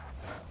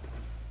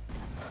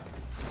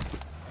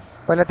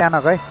पहिला त्यहाँ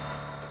नक है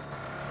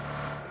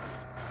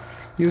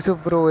युसुफ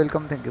bro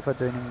welcome thank you for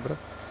joining bro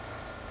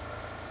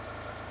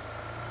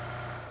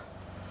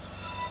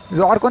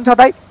यो अर्को छ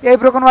दाइ ए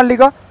ब्रोकन वाल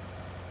लिग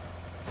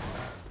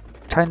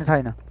छैन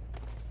छैन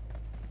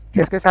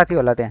यसकै साथी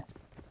होला त्यहाँ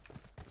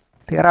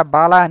तेरा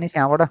बाला हानिस्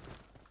यहाँबाट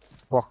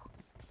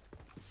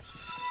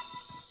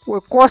ओ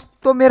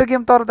कस्तो मेरो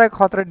गेम तर दाइ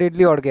खतरा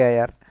डेडली अड्क्या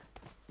यार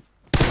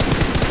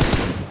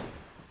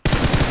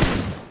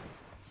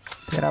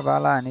तेरा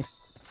बाला हानिस्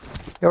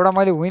एउटा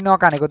मैले हुइ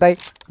नकानेको दाइ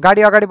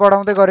गाडी अगाडि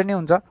बढाउँदै गरे नि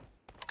हुन्छ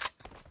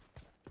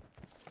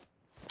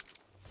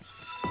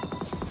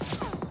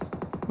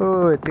ओ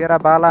तेरा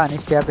बाला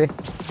हानिस् ट्यापे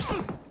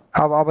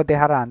अब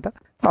देखाएर हान्त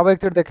अब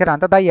एकचोटि देखेर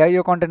हान्त दाइ है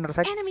यो कन्टेनर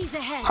साइड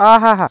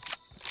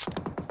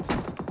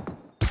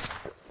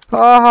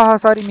आहा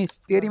सरी मिस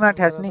तेरीमा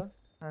ठ्यास्ने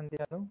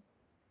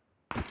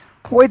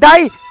ओइ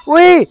दाइ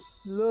ओइ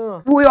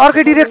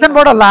अर्कै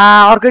डिरेक्सनबाट ला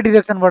अर्कै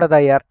डिरेक्सनबाट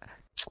दाइ यार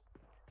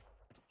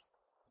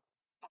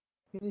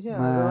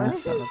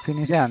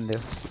फिनिसै हान्दियो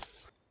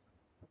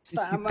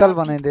शीतल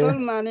बनाइदियो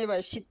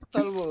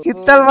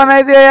शीतल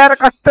बनाइदियो यार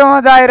कस्तो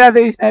मजा आइरहेको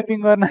थियो स्नाइपिङ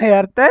गर्न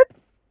यार त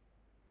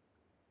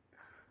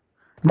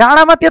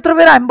डाँडामा त्यत्रो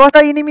बेला हामी बस्दा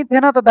इनिमी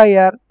थिएन त दाइ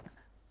यार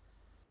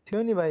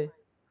थियो नि भाइ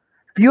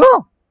यो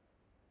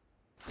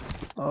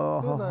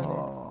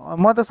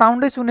म त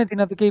साउन्डै सुने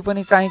थिइनँ त केही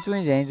पनि चाहिँ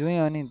चुई झ्याइ जुई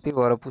अनि त्यो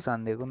भएर पुसान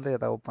दिएको नि त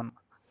यता ओपन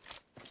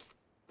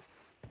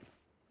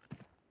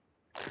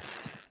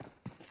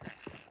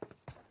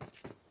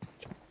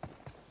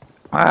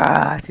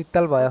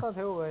शीतल भयो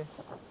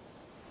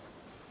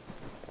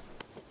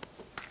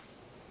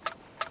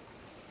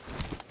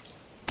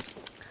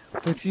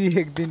पछि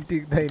एक दिन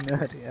टिक्दैन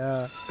अरे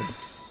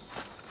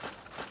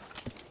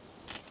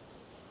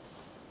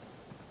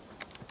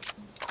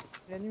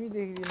एनिमी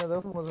देखिदिन त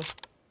म त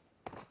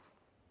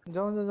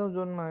जाउँ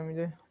जोनमा हामी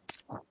चाहिँ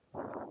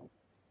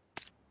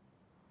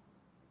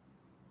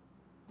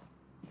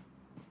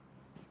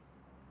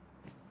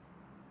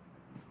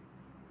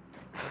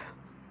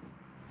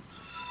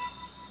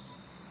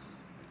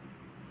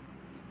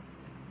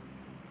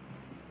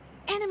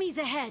Enemies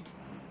ahead.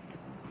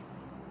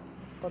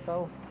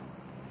 बताओ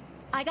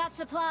I got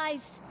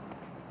supplies.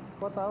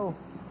 बताओ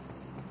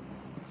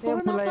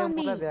Form up on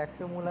me.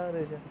 मुला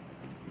रहेछ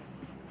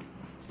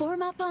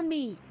Form up on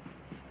me.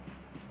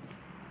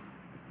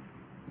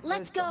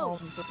 Let's go.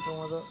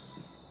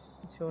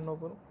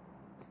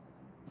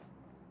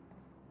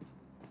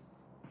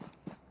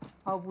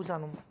 आओ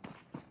पुछानु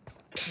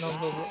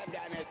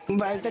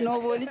भाइ त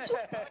नबोली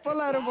चुप्प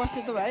लाएर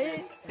बस्यो त भाइ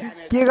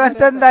के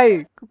गर्छ नि दाइ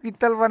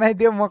पित्तल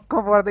बनाइदियो मक्क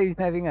पर्दै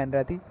स्नाइपिङ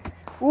हानेर थिए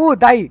ऊ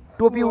दाइ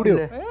टोपी उड्यो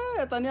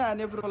ए त नि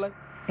हाने ब्रोलाई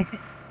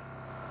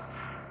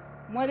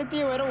मैले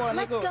त्यही भएर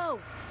भनेको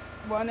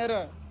भनेर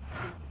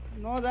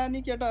नजानी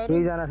केटाहरु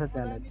दुईजना छ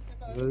त्यहाँ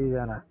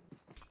दुईजना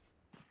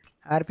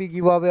आरपी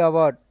गिभ अवे अब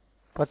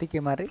कति के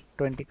मारे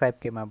 25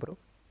 के मा ब्रो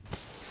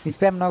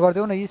स्प्याम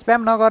नगर्देऊ न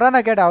स्प्याम नगर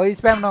न केटा हो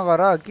स्प्याम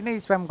नगर किन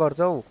स्प्याम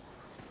गर्छौ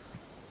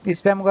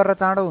स्प्याम गरेर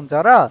चाँडो हुन्छ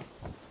र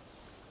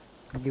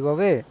गिभ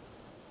अवे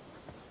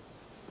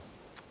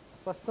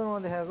कस्तो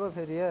नदेखाको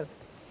फेरि यार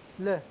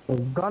ले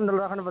गन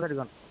राख्नु पछाडी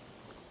गन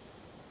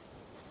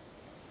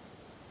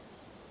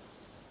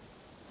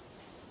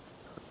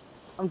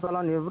हम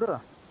चलाउने हो ब्रो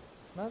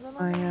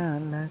माया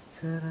लाग्छ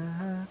र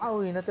आउ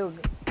हैन त्यो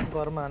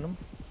घरमा हानौं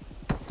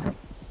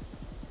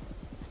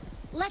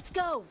Let's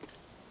go.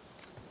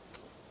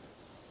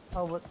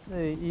 आउ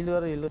हिल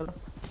गर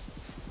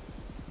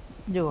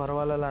यो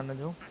घरवाला लान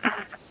जाऊ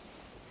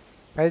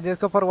गाइस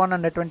त्यसको पर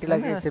 120 लाख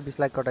 120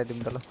 लाख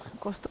कटाइदिउँ त ल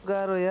कस्तो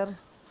गाह्रो यार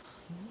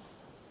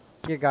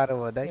के गाह्रो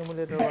हो दाइ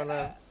एमुलेटर वाला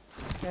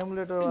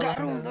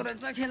गाह्रो हुँदो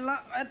रहेछ खेल्न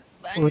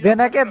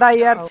हुँदैन के दाइ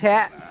यार छ्या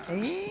ए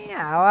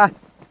हावा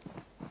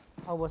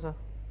आउ बस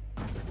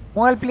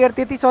मोबाइल प्लेयर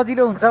त्यति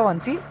सजिलो हुन्छ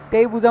भन्छी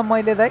त्यही बुझम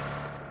मैले दाइ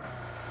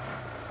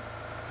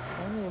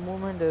अनि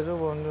मुभमेन्टहरु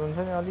भन्नु हुन्छ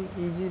नि अलि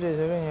इजी रहेछ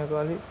के यहाँको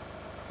अलि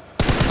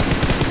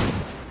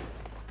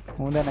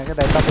हुँदैन के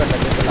दाइ तपाईहरुलाई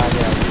त्यस्तो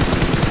लाग्यो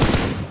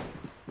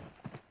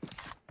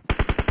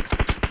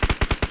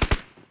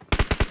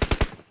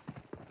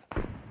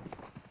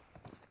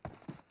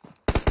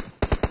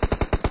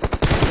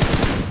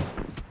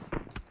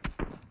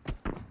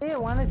ए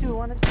वान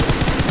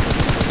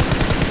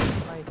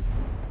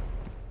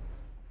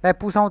दाइ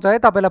पुसाउँछ है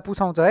तपाईलाई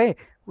पुसाउँछ है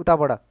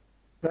उताबाट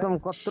एकदम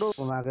कत्रो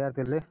घुमाएको यार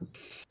त्यसले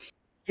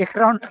एक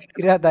राउन्ड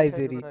तिर दाइ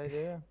फेरि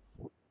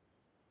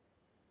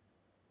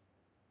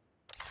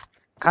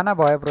खाना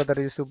भयो brother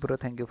Yusuf bro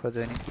thank you for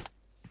joining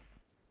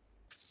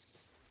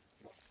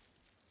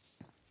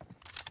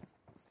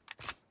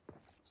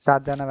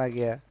सात जना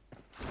बाँकी यार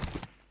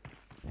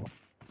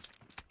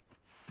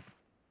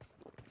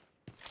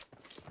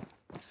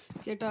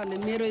केटाहरुले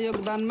मेरो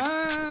योगदानमा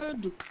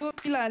ढुक्क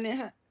पिलाने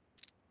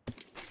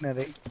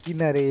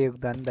किन रे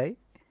योगदान दाइ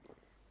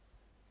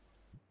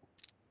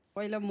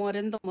पहिला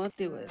मरे नि त म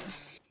त्यो भएर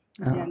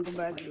ज्यानको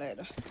बाजी लगाएर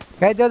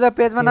गाइज जो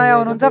पेजमा नयाँ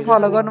हुनुहुन्छ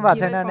फलो गर्नु भएको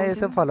छैन केलाई भने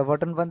यसो पाउँथ्यो? फलो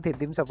बटन पनि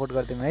थिचिदिउँ सपोर्ट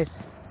गरिदिउँ है।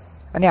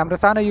 अनि हाम्रो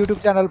सानो युट्युब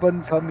च्यानल पनि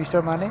छ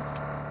मिस्टर माने,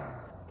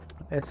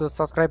 यसो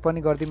सब्सक्राइब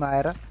पनि गरिदिउँ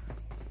आएर।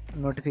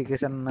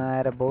 नोटिफिकेसन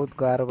आएर बहुत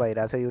गाह्रो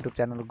भइरहेछ युट्युब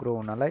च्यानल ग्रो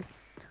हुनलाई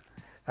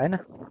हैन।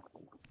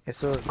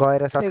 यसो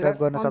गएर सब्सक्राइब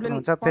गर्न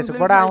सक्नुहुन्छ।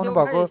 फेसबुकबाट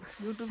आउनुभएको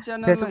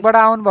फेसबुकबाट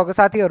आउनुभएको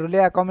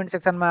साथीहरूले कमेन्ट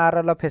सेक्सनमा आएर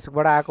ल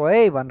फेसबुकबाट आएको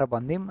है भनेर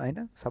भनिदिउँ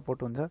हैन, सपोर्ट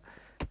हुन्छ।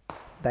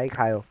 दाइ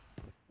खायो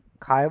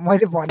खायो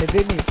मैले भनेको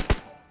थिएँ नि।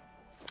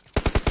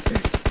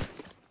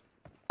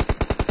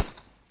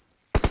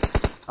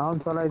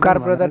 Car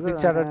brother big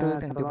shout out to you,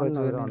 thank you for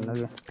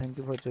joining. Thank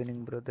you for joining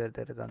bro, धेरै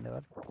धेरै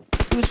धन्यवाद।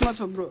 उसमा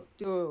छ ब्रो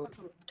त्यो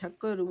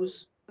ठ्याक्कै रुस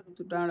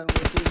त्यो डाँडाको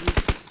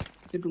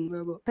त्यो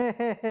ढुङ्गाको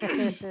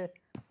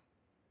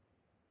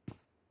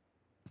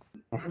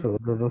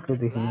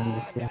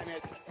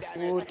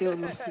ओ त्यो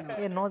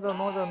ए नजाऊ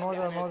नजाऊ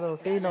नजाऊ नजाऊ,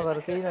 केही नगर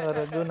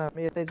जुन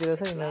हामी यतैतिर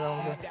छ यिनीहरू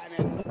आउँछ।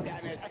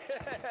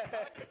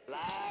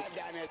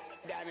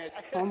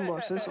 सम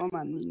भर्सेस सम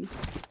हान्दिने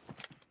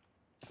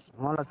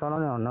मलाई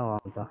चलाउने भन्न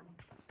आउँछ।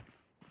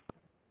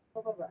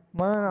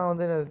 मलाई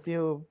आउँदैन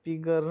त्यो पिक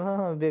गर्न,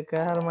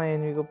 बेकारमा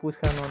एनिमीको पुस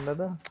खानुभन्दा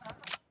त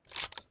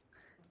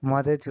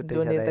म चाहिँ छुट्टै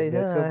छ दाइ,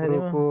 देख्छु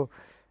ब्रोको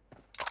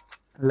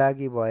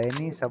लागि भए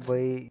नि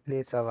सबैले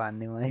सब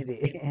हान्ने मैले।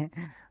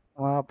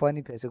 म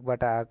पनि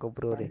फेसबुकबाट आएको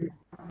ब्रो रे।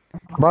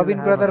 बबिन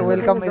ब्रदर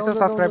वेलकम, यसो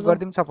सब्सक्राइब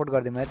गरिदिउँ सपोर्ट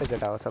गरिदिउँ है त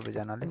केटा हो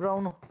सबैजनाले। ब्रो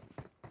आउनु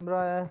ब्रो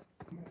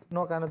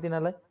नखानु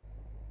तिनीहरूलाई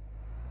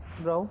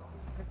ब्रो।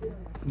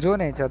 जो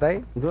नै छ दाइ,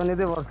 जो नै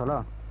पर्छ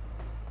ल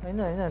हैन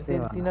हैन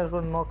तिनीहरूको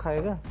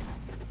नखायो क्या।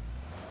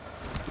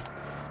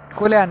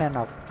 कसले आने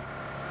न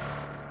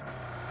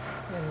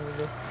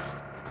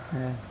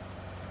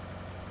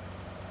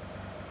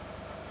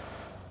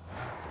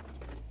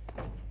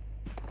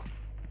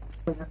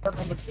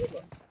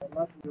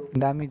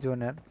दामी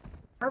जोन यार।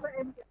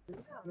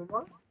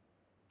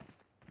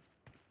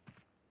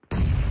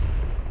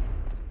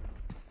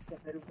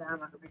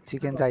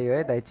 चिकन चाहियो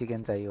है दाइ,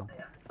 चिकन चाहियो।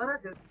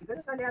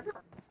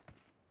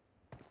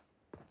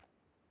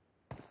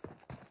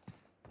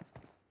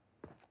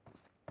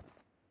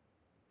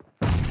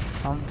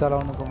 हम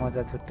चलाउनुको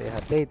मजा छुट्टै हो,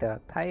 त्यही त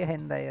थाहै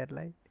छैन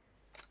दाइहरूलाई।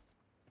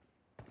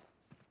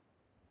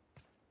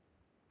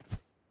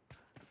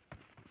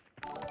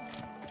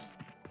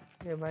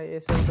 ए भाइ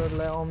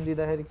एसल्टरलाई अम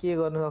दिँदाखेरि के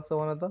गर्न सक्छ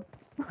भन त?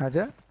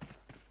 हजुर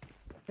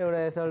एउटा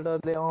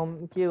एसल्टरले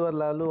अम के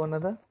गर्ला लु भन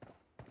त?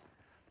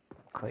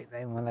 खै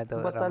दाइ मलाई त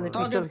बच्चाले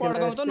सके पिस्टल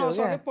पड्काउँछ खेल्दा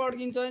नसके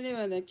पड्किन्छ नि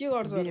भने के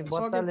गर्छ?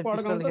 बच्चाले सके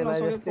पड्काउँछ पिस्टल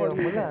नसके खेल्दा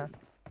पड्किन्छ।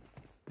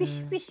 पिस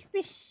पिस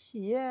पिस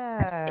या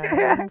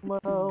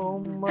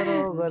मरो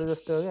गरे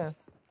जस्तो हो क्या।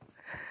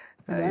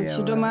 झन्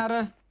छिटो मार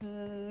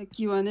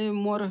के भने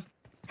मर।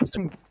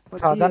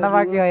 6 जना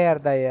बाँकी हो यार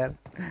दाइ यार,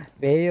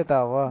 भ्याइयो त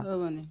अब।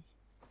 भने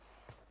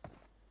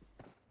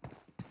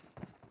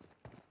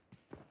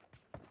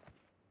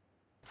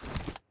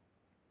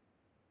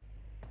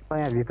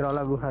यहाँ भित्र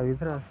होला गुफा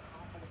भित्र।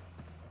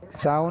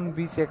 साउन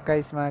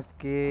 2021 मा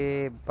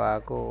के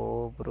भएको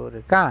हो ब्रो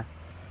रे?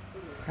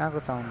 कहाँको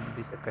साउन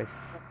 2021?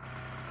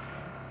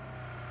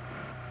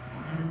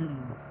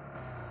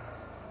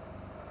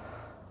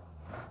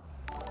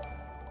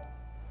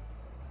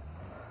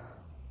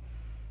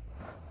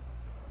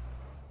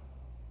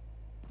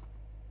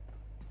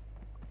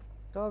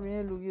 सब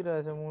यहीँ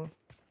लुकिरहेछ म।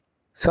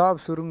 सब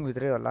सुरुङ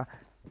भित्रै होला।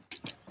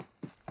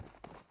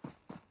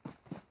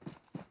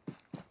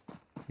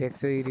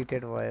 एक्सो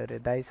इरिटेट भयो रे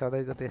दाइ,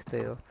 सधैँको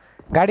त्यस्तै हो।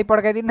 गाडी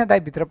पड्काइदिनु न दाइ,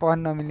 भित्र पहन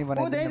नमिल्ने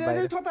बनाइदिनु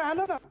बाहिर।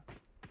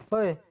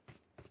 खोइ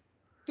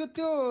त्यो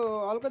त्यो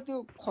हल्का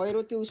त्यो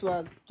खैरो त्यो उस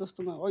भए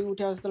जस्तोमा अघि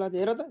उठ्या जस्तो लाग्छ।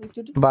 हेर त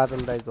एकचोटि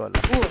बादल दाइको होला।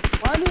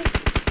 अनि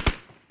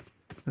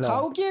ल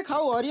खाऊ के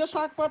खाऊ, हरियो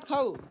सागपात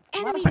खाऊ,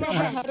 मासु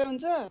खाएर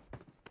हुन्छ।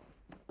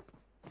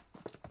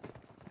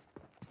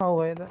 औ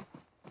हेर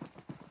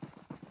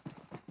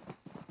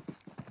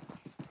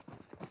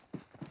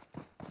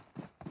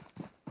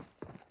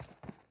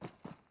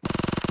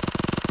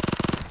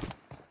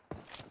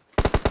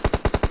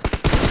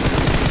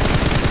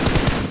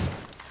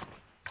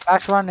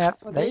लास्ट वान यार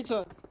त्यही छ,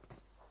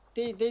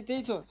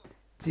 त्यही छ।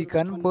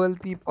 Chicken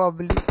बोल्ती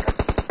public.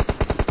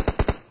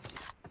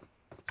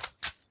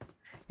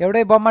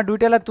 एउटै बममा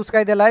दुईटैलाई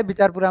तुस्काइदेला है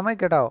विचारपुरामै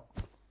केटा हो।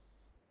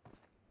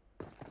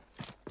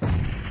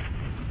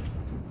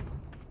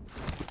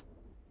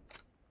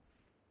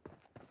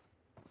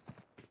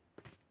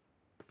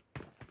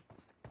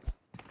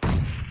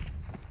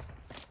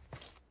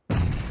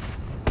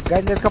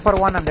 Guys let's go for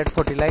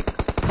 140 like.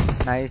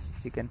 Nice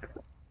chicken.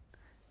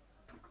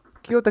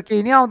 के हो त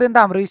केही नै आउँदैन त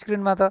हाम्रो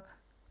स्क्रिनमा त।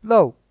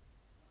 लौ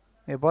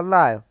ए बल्ल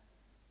आयो,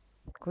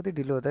 कति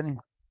ढिलो हो त नि।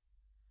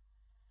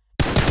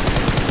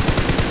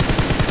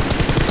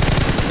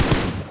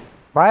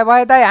 भयो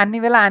भयो दाइ, हान्ने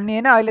बेला हान्ने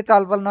होइन, अहिले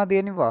चलपल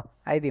नदिए नि भयो।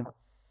 आइदिउँ।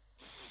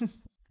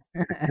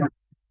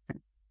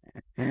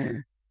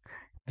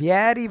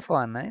 भेरी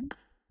फन है।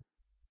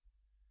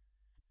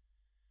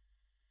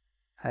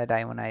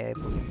 डायमन्ड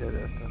आइपुगिन्छ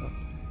जस्तो हो।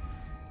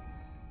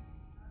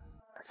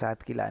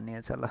 7 कि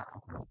लाने छ ल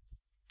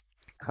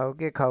खाऊ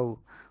के खाऊ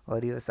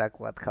हरियो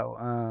सागपात खाऊ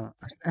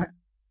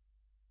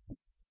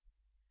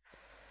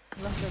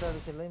ल केटाहरू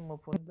खेल है म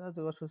फोन चार्ज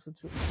गर्छु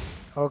सुत्छु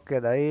ओके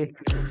दाइ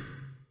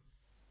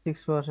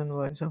 6%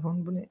 भएछ फोन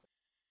पनि ल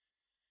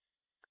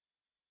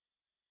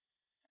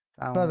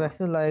साउन्ड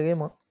भ्याक्सिन लागेकै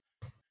म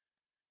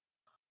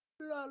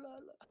ल ल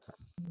ल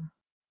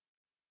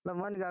ल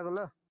मन गएको ल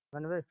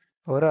मन भाइ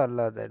हो र ल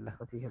दाइ ल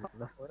पछि खेल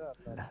ल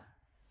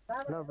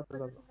ल पुत्र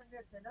गएको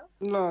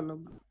ल ल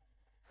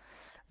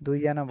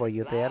दुईजना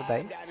भयो त यार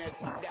दाइ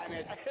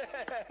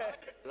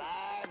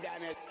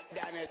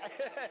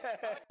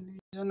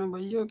जना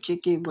भयो के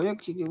भयो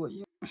के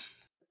भयो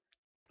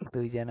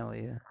दुईजना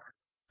भयो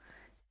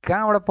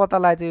कहाँबाट पत्ता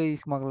लाग्यो यो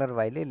स्मगलर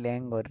भाइले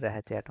ल्याङ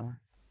गरिरहेको च्याटमा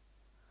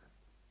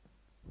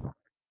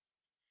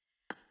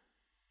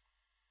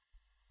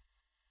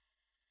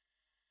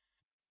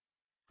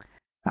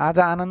आज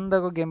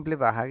आनन्दको गेम प्ले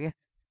भएको के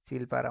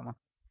चिलपारामा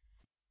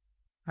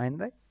होइन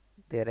दाइ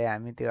धेरै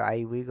हामी त्यो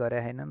आइवी गरे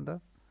होइन नि त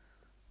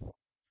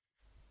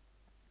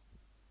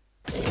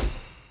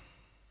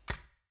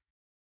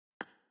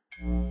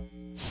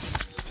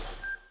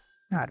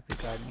आरपी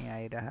कार्ड नि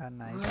आइरह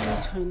नाइस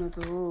छैन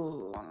त हो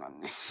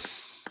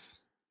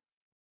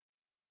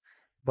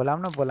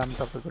बोलाउन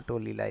तपाईँको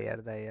टोलीलाई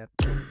यार दाइ यार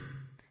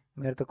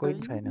मेरो त कोही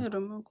छैन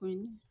मेरोमा कोही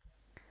नि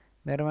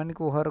मेरोमा नि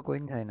कोहर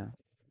कोही छैन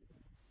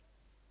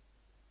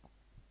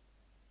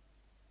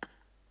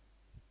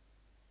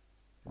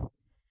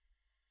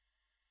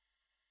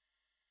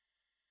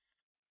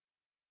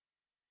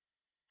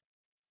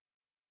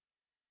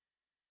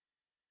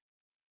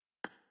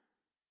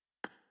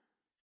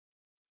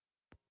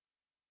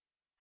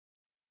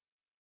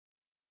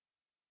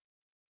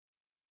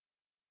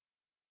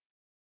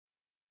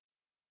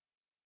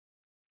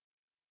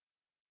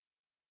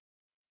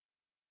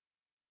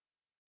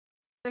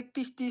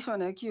एकतिस 30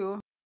 भने के हो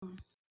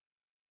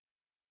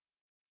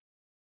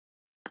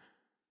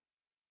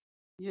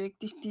यो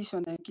 31 30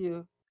 भने के हो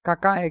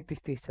कहाँ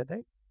 31-30 छ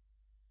दाइ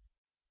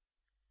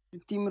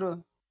तिम्रो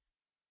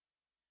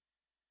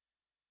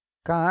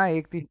कहाँ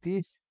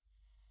 31-30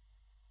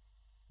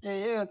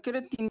 ए के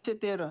रे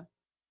 313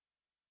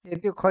 ए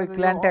त्यो खै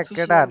क्ल्यान ट्याग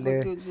केटाहरूले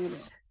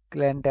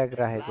क्ल्यान ट्याग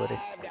राखेको रे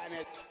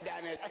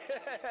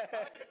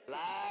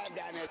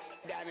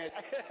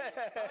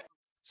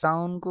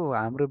साउन्डको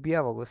हाम्रो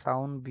बिहा भएको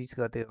साउन 20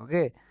 गते हो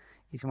के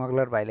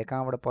स्मगलर भाइले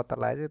कहाँबाट पत्ता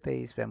लाग्यो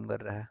त्यही स्प्याम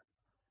गरिरह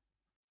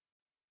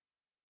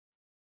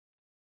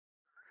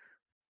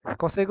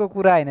कसैको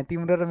कुरा होइन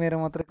तिम्रो र मेरो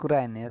मात्रै कुरा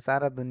होइन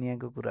सारा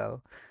दुनियाँको कुरा हो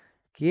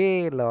के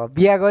ल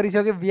बिहा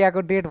गरिसक्यो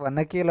बिहाको डेट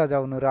भन्न के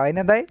लजाउनु र होइन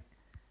दाइ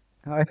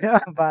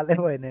होइन बाले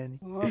भएन नि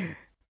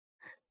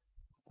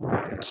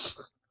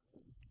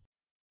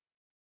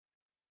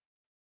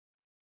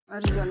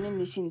रिजल्ट नै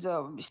निस्किन्छ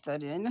अब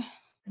बिस्तारै होइन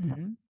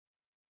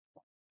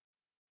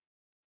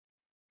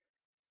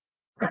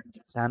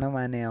सानो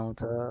माने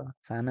आउँछ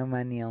सानो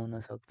मानी आउन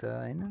सक्छ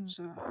होइन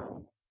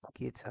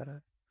के छ र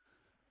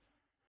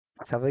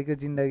सबैको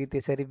जिन्दगी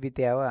त्यसरी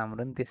बित्या हो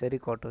हाम्रो नि त्यसरी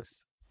कटोस्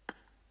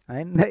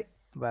होइन दाइ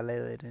बालै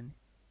भएर नि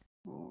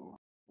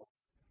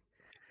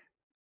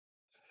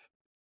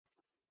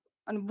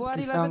अनि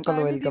बुहारीलाई त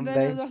टाइमै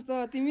दिँदैनौ जस्तो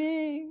तिमी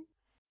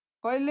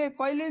कहिले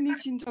कहिले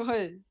निस्किन्छ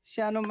खै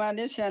सानो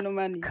मानी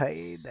खै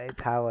दाइ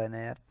थाहा भएन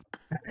यार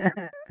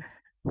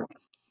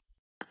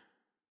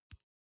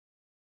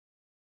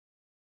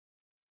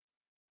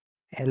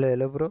हेलो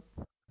हेलो ब्रो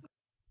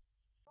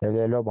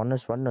हेलो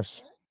भन्नुहोस्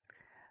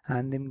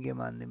हान्दिम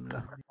गेम हान्दिम ल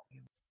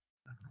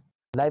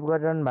लाइभ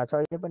गरिरहनु भएको छ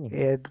अहिले पनि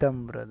एकदम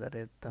ब्रदर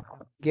एकदम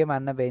गेम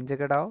हान्न भ्याइन्छ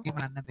केटा हो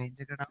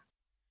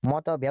म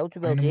त भ्याउँछु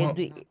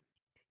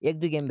एक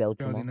दुई गेम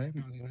भ्याउँछु म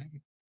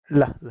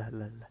ल ल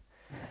ल ल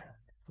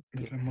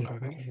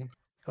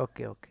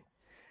ओके ओके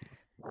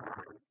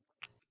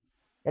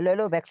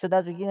हेलो भ्याक्सु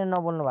दाजु किन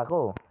नबोल्नु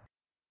भएको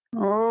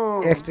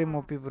extreme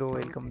OP bro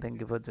welcome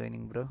thank you for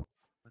joining bro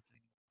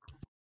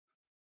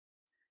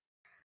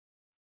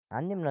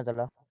हान्दिम न त ल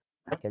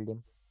खेल्दिम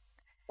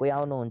कोही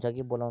आउनुहुन्छ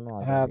कि बोलाउनु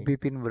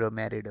बिपिन ब्रो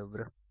म्यारिड हो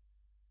ब्रो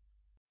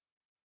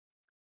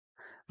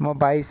म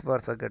 22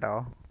 वर्ष केटा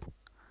हो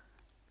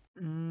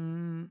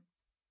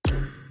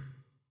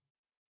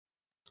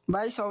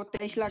 22 अब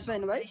 23 लाग्छ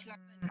हैन भाइ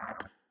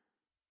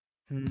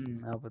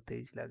अब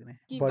 23 लाग्ने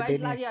बर्थडे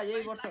नि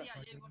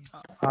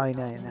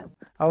होइन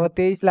अब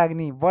 23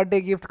 लाग्ने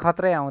बर्थडे गिफ्ट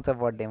खत्रै आउँछ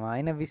बर्थडेमा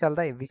होइन विशाल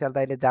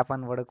दाइले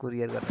जापानबाट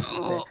कुरियर गरेर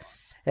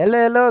हेलो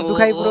हेलो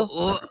दुखाइ ब्रो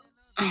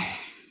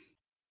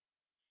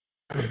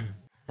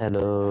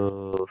हेलो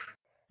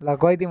ल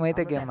गइदिउँ है त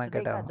गेममा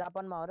केटा हो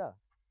जापानमा हो र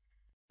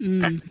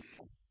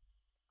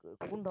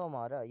कुन ठाउँमा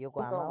हो र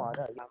योकोहामा हो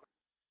र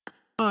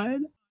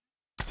हैन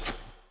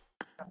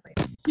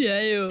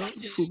यायो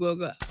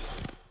फुकुओका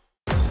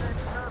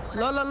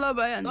ल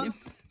भाइ हान्दिम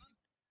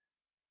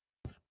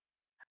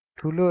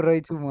ठुलो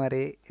रहेछु म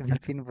अरे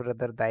विपिन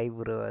ब्रदर दाई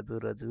ब्रो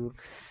हजुर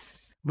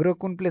ब्रो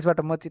कुन प्लेसबाट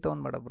म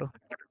चितवनबाट bro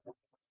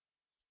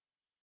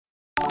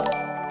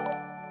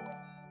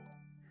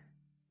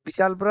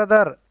Vishal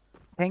brother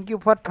thank you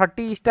for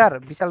 30 star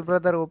Vishal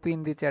brother OP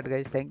in the chat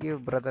guys thank you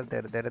brother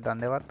धेरै धेरै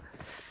धन्यवाद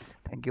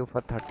thank you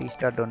for 30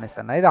 star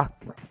donation है त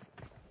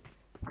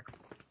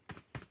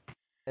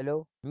हेलो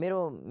मेरो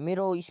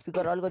मेरो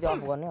स्पिकर अलिकति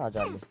अफ गर्ने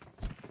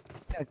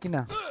हजुरले किन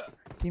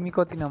तिमी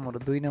कति नम्बर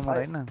 2 नम्बर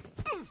हैन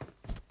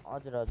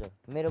हजुर हजुर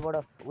मेरोबाट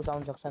उस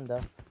आउन सक्छ नि त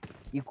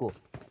इको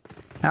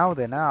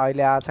आउँदैन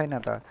अहिले आ छैन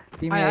त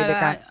तिमी अहिले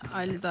कहाँ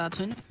अहिले त आएको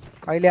छैन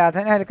अहिले आ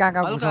छैन अहिले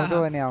कहाँ घुसाउँछौ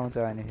भने आउँछ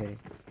भने फेरि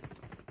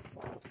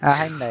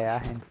आएन दाइ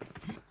आएन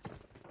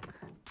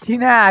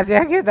किन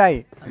हाँस्या के दाइ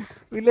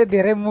उहिले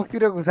धेरै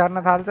मुखतिर घुसार्न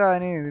थाल्छ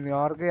अनि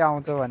अर्कै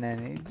आउँछ भने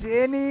नि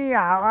जे नि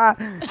हावा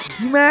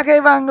दिमागै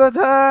बाङ्गो छ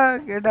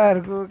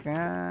केटाहरूको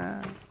कहाँ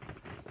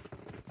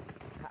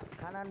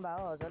खाना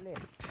भयो हजुरले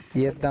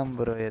एकदम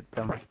ब्रो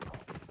एकदम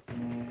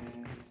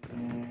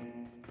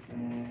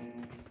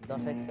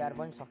दसैँ तिहार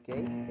पनि सक्यो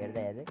है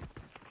हेर्दै हेर्दै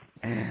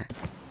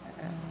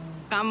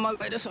काममा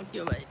गएर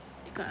सक्यो भाइ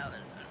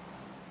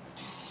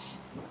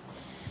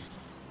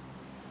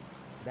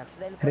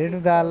रेणु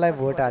दाललाई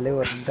भोट हाल्यो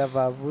भने त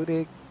बाबु रे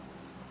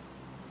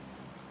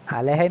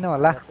हाले छैन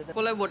होला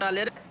कसलाई भोट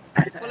हालेर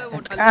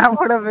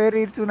कहाँबाट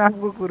फेरि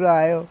चुनावको कुरा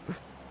आयो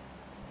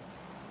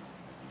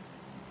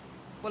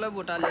कसलाई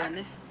भोट हाल्यो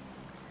भने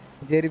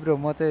जेरी ब्रो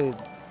म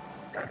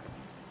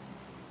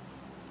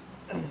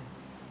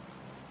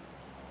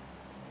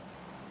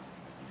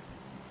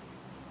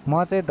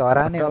चाहिँ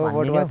धराने हो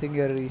what watching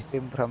your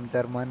stream from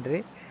German रे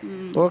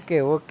okay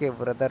okay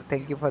brother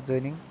thank you for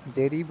joining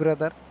Jerry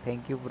brother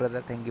thank you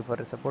brother thank you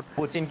for support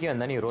coaching के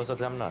भन्दा नि रोजो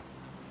जाम न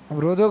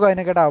रोजो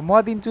गएन केटा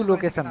म दिन्छु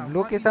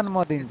लोकेसन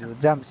म दिन्छु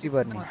जाम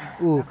सिबर्नी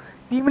ऊ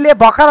तिमीले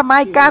भर्खर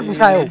माइक कहाँ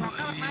घुसायो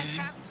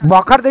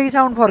भर्खरदेखि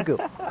साउन्ड फर्क्यो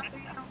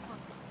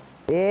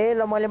ए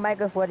ल मैले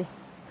माइक फरी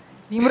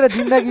तिम्रो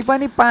जिन्दगी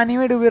पनि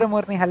पानीमै डुबेर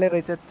मर्ने खाले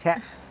रहेछ छ्या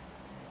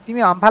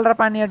तिमी हम्फाल र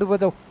पानीमा डुब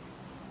जाऊ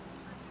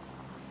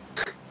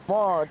म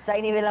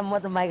चाहिने बेला म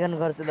त माइक अन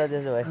गर्छु ल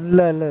त्यसो भए ल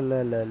ल ल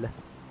ल ल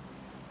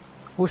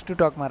पुश टु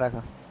टकमा राख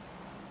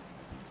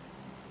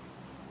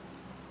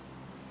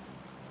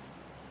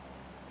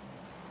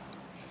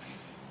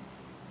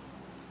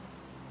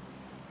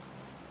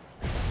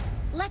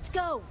Let's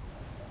go.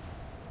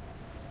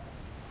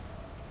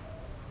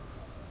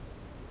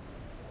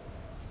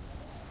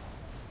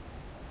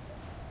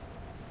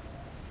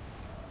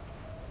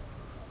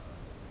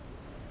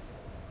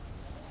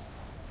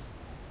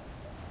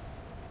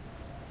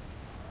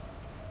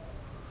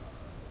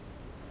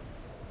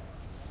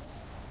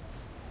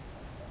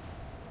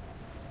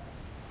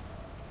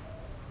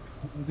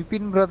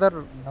 विपिन ब्रदर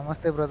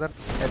नमस्ते ब्रदर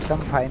एकदम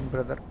fine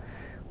brother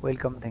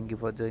welcome thank you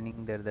for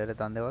joining धेरै धेरै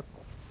धन्यवाद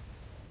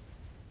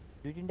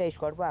दुई तीनटा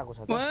स्क्वाड पो आएको छ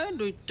त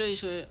दुईटै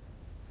छ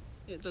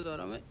यता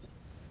धरमै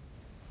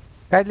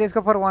guys let's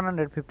go for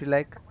 150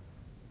 like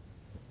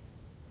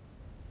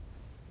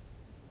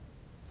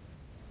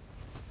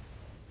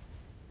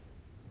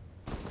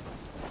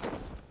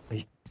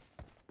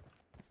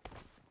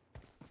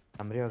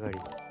हाम्रो अगाडि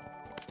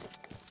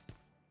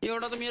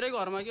एउटा त मेरै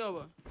घरमा के अब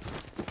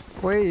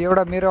कोही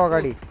एउटा मेरो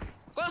अगाडि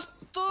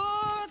कस्तो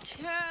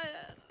छ्या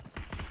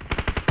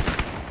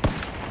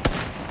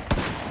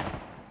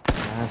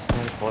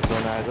सर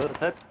पचाउन आएको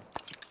त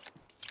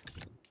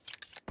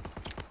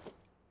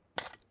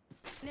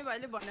नि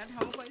भाइले भन्ने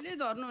ठाउँमा कहिले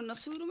झर्नुहुन्न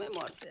सुरुमै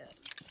मर्छ यार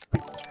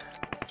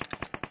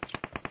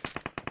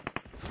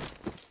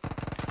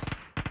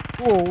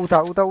ओ उता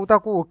उता उता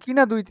को किन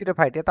दुईतिर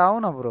फाइट यता आऊ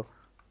न ब्रो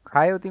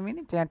खायौ तिमी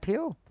नि च्याठी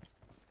हो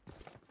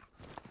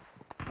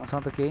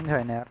मसँग त केही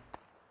छैन यार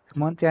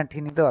मन च्याठी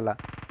नि त होला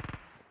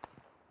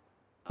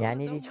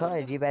यहाँनिर छ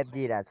रिभाइभ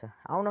दिइरहेछ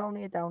आउनु आउनु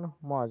यता आउनु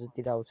म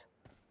हजुरतिर आउँछु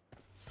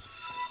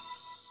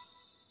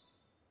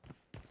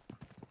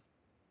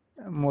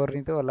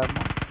मर्नी त होला म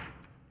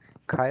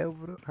खायो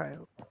ब्रो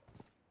खायो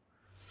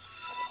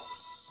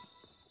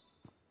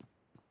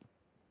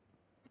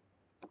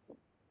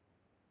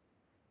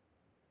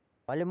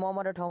अहिले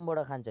ममरो ठाउँबाट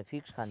खान्छ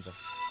फिक्स खान्छ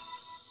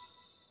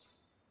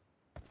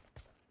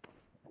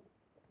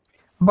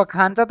अब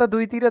खान्छ त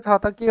दुईतिर छ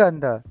त के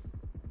अन्त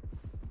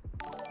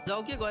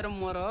जाऊ के गएर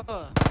मर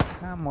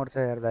कहाँ मर्छ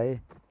यार दाइ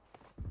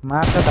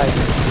मार्छ दाइ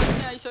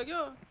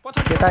आइसक्यो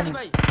पछाडि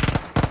भाइ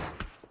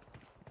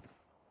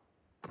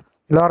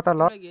लर त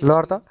लर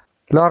लर त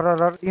लर लर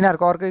लर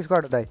यिनीहरूको अर्कै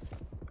स्क्वाड हो दाइ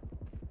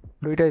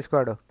दुईटा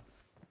स्क्वाड हो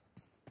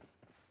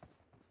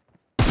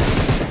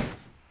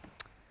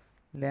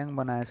ल्याङ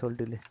बनायो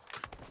सोल्टीले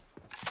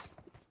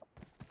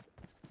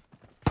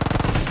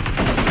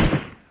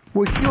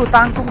ओ के हो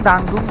ताङतुङ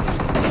धाङदुङ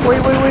ओइ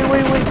ओइ ओइ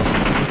ओइ ओइ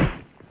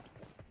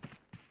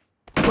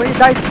ओइ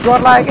दाइ डर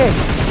लाग्यो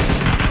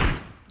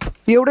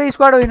के एउटै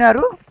स्क्वाड हो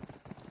यिनीहरू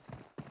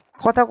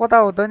कता कता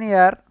हो त नि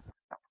यार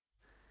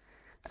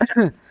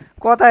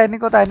कता हेर्ने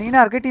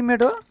यिनीहरूकै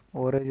टिममेट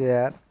हो रहेछ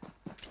यार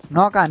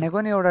नक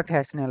हानेको नि एउटा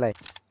ठ्यास्नेलाई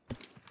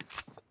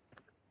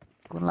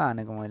कुनलाई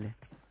हानेको मैले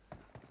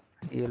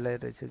यसलाई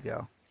रहेछ क्या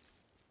हो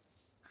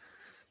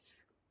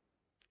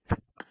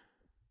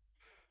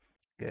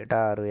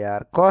केटाहरू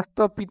यार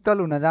कस्तो पित्तल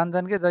हुन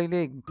जान्छन् के जहिले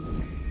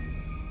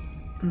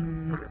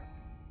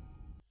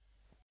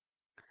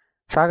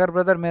सागर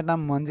ब्रदर मेरो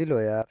नाम मन्जिल हो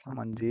यार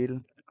मन्जिल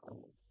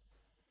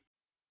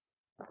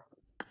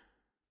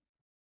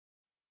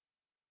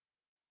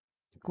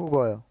को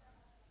गयो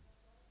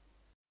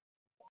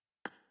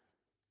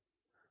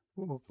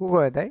को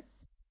गयो दाइ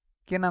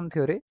के नाम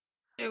थियो रे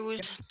ए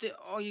त्यो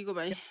अघिको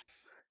भाइ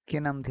के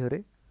नाम थियो रे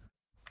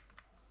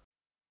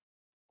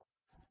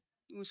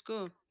उसको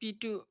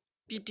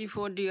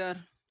PT4DR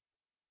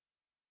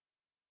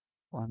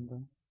भन्दा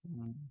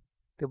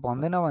त्यो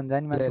भन्दैन भने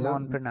जानी मान्छे म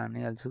अनफ्रेन्ड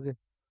हानिहाल्छु के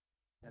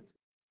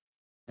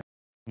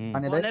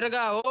भनेर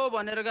गा हो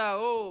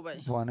भाइ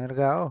भनेर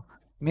गा हो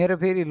मेरो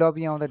फेरि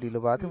लबी आउँदा ढिलो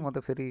भएको थियो म त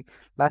फेरि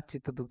लास्ट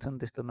चित्त दुख्छ नि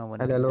त्यस्तो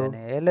नभने हेलो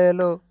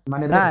हेलो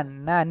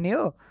नानी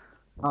हो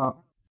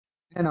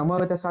हैन म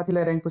त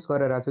साथीलाई र्याङ्क पुश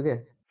गरेर आछु के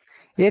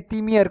ए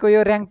तिमीहरुको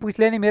यो र्याङ्क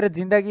पुशले नि मेरो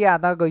जिन्दगी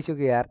आधा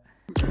गइसक्यो यार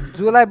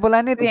जोलाई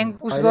बोलाए नि र्याङ्क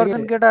पुश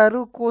गर्छन् केटाहरु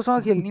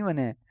कोसँग खेल्नी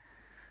भने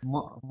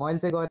मैले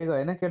चाहिँ गरेको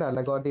हैन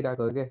केटाहरुलाई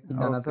गर्दिराको हो के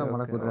तीनजना छ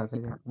मलाई कुरिरहेको छ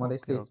म त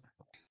यस्तै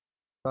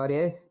सरी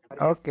है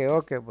okay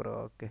okay bro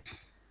okay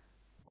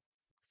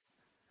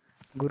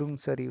Gurung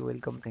sorry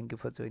welcome thank you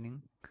for joining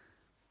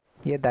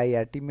ये दाइ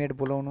यार टिममेट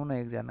बोलाउनु न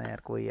एकजना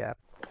यार कोही यार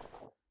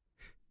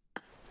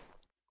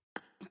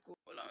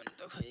बोलाउनु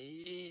त खै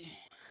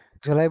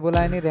जोलाई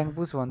बोलाए नि र्याङ्क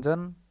पुश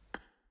भन्छन्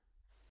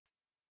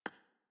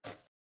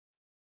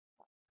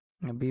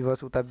बिबस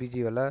उता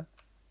बिजी होला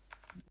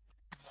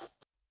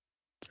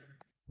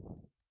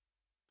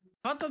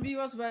त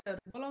बिबस भाइहरु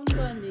बोलाउनु त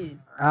नि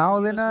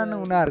आउँदैनन्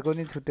उनीहरुको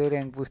नि छुट्टै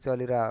र्याङ्क पुश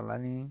चलिरा होला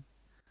नि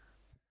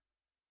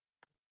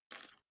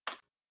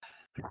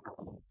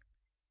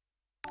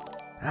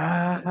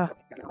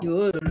यो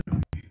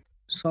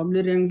सबले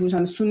र्याङ्क पुश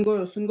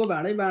सुनको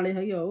भाडै बाँडे छ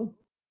कि हो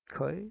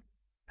खै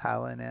थाहा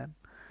भएन यार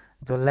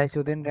झोल्लाई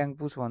सोधेन र्याङ्क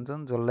पुश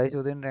भन्छन् झोल्लाई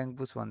सोधेन र्याङ्क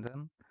पुश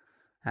भन्छन्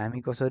हामी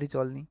कसरी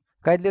चल्नी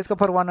guys let's go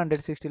for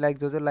 160 like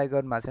जो लाइक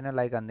गर्नु भएको छैन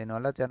लाइक हान्दिनु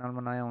होला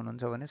च्यानलमा नयाँ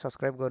हुनुहुन्छ भने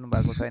सब्स्क्राइब गर्नु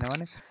भएको छैन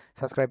भने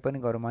सब्स्क्राइब पनि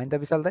गरौँ हैन त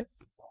विशाल दाइ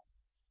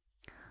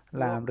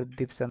ल हाम्रो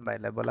दिपसन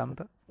भाइलाई बोलाम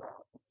त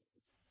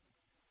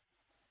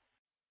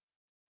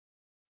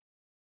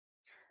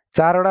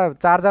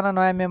चारजना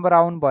नयाँ मेम्बर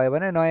आउनु भयो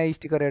भने नयाँ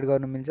स्टिकर एड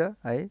गर्नु मिल्छ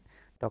है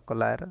टक्क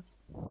लाएर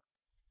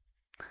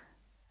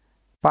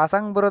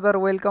Pasang brother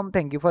welcome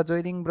thank you for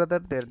joining brother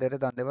धेरै धेरै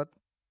धन्यवाद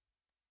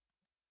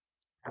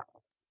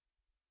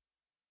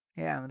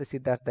ए हाम्रो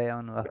सिद्धार्थ दाइ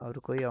आउनु भयो अरू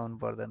कोही आउनु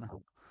पर्दैन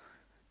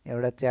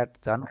एउटा च्याट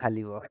झन्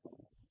खाली भयो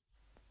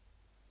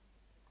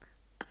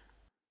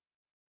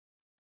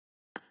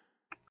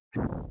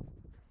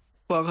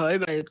पख है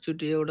भाइ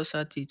एकचोटि एउटा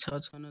साथी छ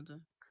न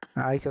त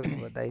आइसक्नु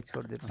भयो दाइ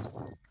छोडिदिनु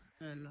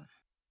ल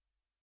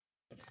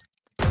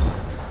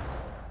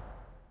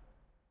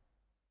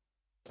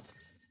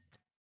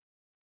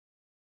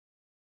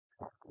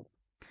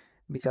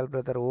विशाल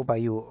ब्रदर हो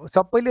भाइ हो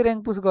सबैले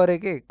र्याङ्क पुश गरे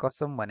के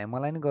कसम भने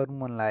मलाई नि गर्नु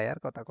मन लाग्यो यार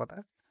कता कता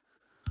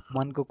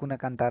मनको कुना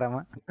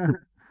कान्तारामा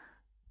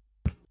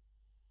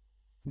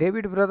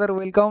David brother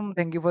welcome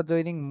thank you for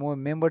joining म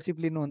मेम्बरशिप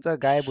लिनुहुन्छ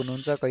गायब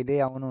हुनुहुन्छ कहिल्यै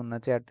आउनुहुन्न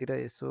च्याटतिर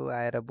यसो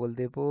आएर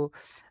बोल्दै पो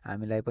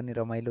हामीलाई पनि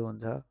रमाइलो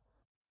हुन्छ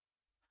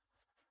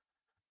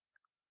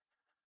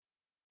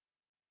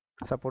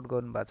सपोर्ट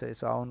गर्नुभएको छ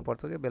यसो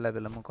आउनुपर्छ क्या बेला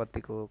बेलामा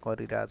कतिको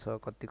गरिरहेछ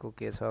कतिको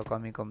के छ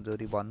कमी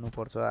कमजोरी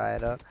भन्नुपर्छ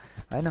आएर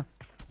हैन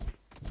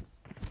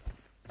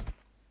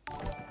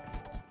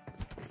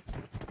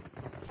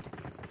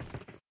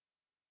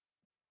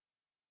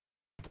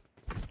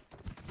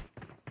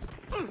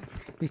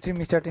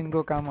स्ट्रिम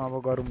स्टार्टिङको काम अब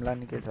गरौँला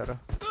नि के छ र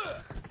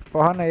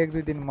पहन एक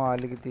दुई दिन म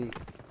अलिकति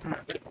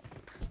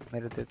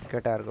मेरो त्यो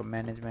केटाहरूको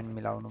म्यानेजमेन्ट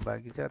मिलाउनु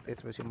बाँकी छ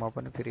त्यसपछि म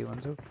पनि फ्री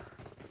हुन्छु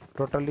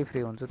टोटल्ली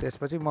फ्री हुन्छु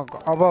त्यसपछि म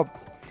अब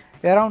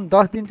एराउन्ड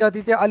 10 दिन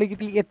जति चाहिँ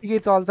अलिकति यतिकै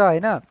चल्छ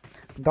हैन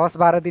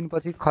 10-12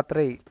 दिनपछि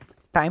खत्रै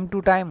टाइम टु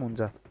टाइम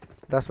हुन्छ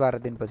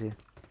 10-12 दिनपछि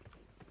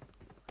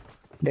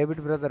डेभिड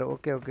ब्रदर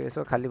ओके ओके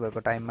यसो खाली भएको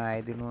टाइममा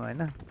आइदिनु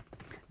हैन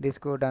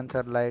डिस्को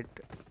डान्सर लाइट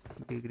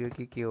बिग्रियो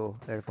कि के हो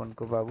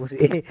हेडफोनको बाबु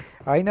ए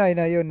हैन हैन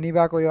यो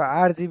निभाको यो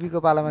 8 GB को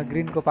पालामा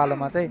ग्रीनको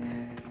पालामा चाहिँ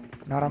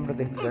नराम्रो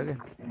देखिन्छ के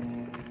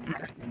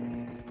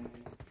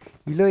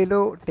हिलो हिलो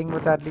टिङ्गो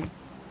चार्ली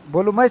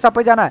बोलु मै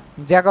सबैजना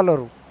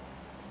ज्याकलहरु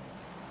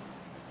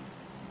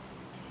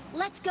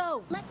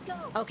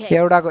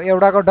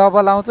एउटाको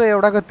डबल आउँछ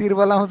एउटाको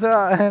तिर्बल आउँछ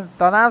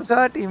तनाव छ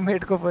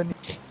टिममेटको पनि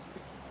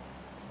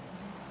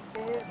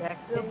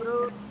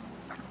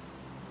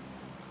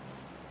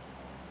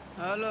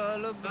हेलो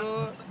हेलो ब्रो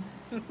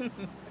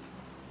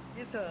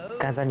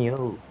कहाँ जाने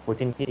हो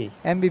कोचिङ के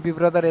एमबीपी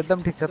ब्रदर एकदम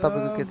ठीक छ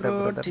तपाईको के छ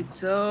ब्रदर ठीक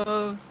छ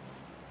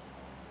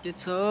के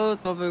छ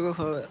तपाईको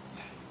खबर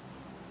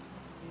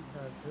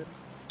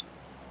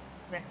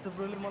म्याक्स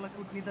ब्रोले मलाई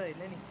कुट्नी त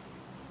हैन नि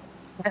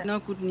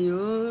नकुट्नी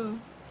हो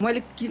मैले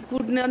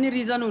कुट्ने अनि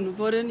रिजन हुनु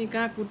पर्यो नि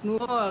कहाँ कुट्नु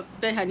हो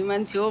कुटाइ खाने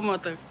मान्छे हो म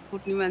त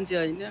कुट्ने मान्छे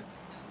हैन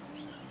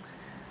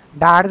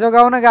ढाड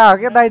जोगाउन गयो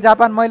के दाइ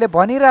जापान मैले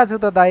भनिरा छु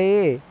त दाइ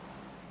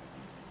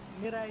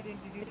मेरो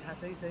आइडेन्टिटी थाहा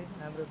छ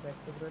हाम्रो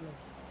म्याक्स ब्रोले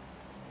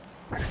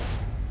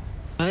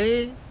है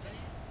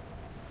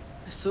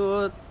सो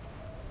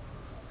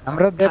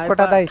हाम्रो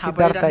देवकोटा दाइ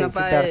सिद्धार्थ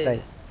दाइ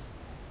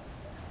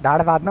ढाड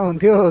बाँध्न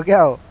हुन्थ्यो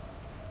क्या हो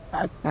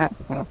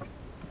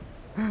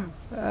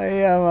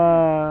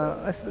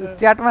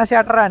च्याटमा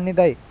स्याटर हान्ने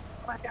दाइ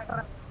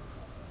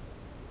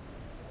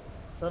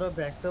तर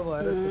भ्याक्सो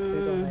भएर छुट्टै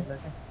रमाइलो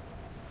क्या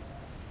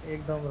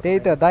एकदम त्यही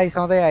त दाइ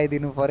सधैँ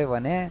आइदिनु पर्यो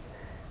भने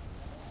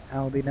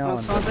आउँदिन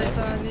सधैँ त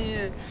अनि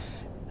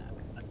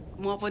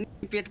म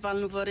पनि पेट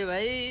पाल्नु पर्यो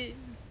भाइ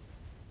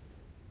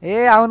ए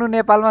आउनु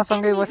नेपालमा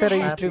सँगै बसेर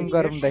स्ट्रिम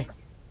गरौँ दाइ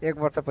 1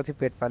 वर्षपछि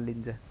पेट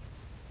पालिन्छ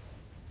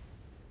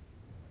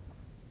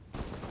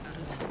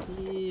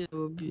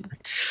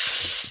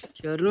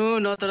हेर्नु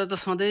नत्र त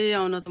सधैँ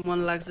आउन त मन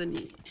लाग्छ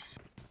नि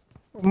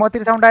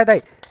मतिर साउन्ड आयो दाइ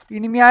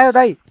इनिमी आयो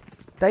दाइ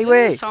दाइ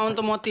वे साउन्ड त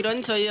मतिर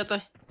नि छ यता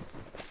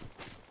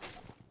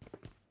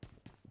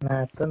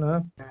नाच न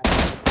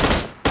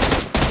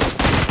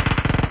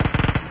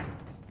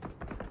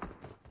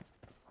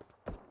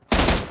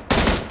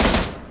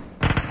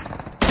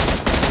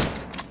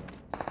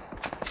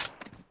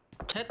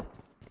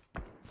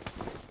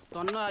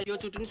धन्न यो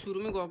चोटि नि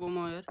सुरुमै गएको म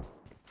यार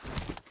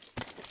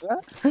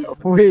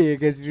ओए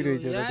एक एचपी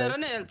रहेछ यहाँ हेर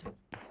न हेल्थ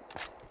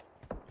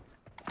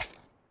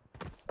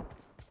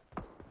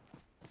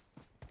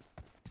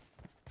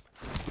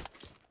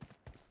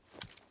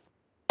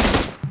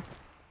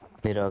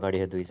मेरो अगाडि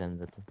 2 छन्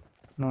जति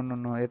नो नो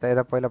नो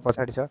यता पहिला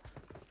पछाडी छ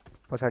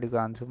पछाडीको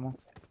हान्छु म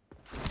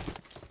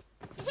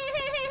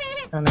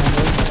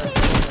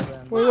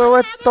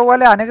ओए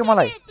तवाले हानेको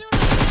मलाई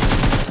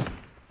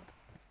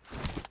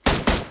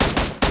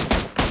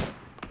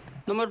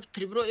नम्बर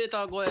 3 ब्रो यता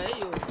गयो है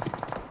यो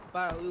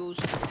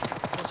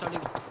पछाडी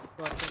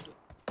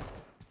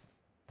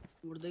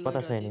उड्दै कता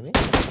छ एनिमी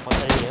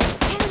पछाडी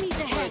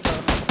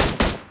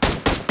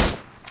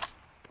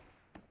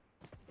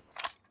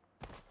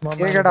हो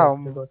के केटा हो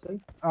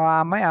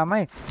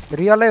आमै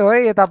रियलै हो है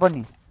यता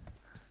पनि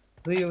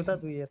दुई उता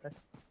दुई यता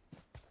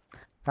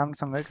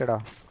राम्रोसँगै केटा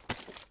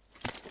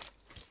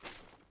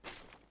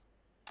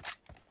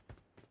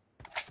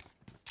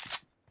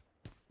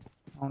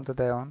आउनु त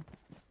दाइ आउनु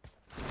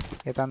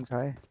यता नि छ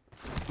है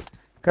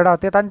केटा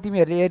त्यता नि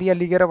तिमीहरूले एरिया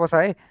लिगेर बस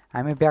है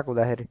हामी ब्याक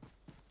हुँदाखेरि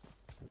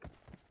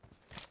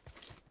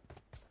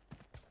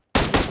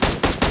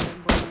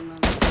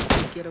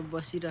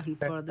बसिराख्नु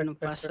पर्दैन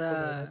पासा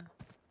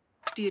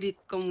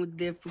टिरिक्क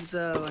मुद्दे पुग्छ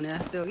भने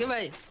जस्तो हो कि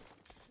भाइ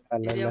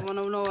एरिया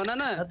बनाउनु भन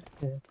न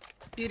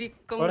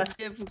टिरिक्क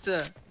मुद्दे पुग्छ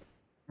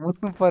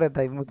मुत्नु पर्यो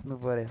दाइ मुत्नु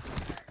पर्यो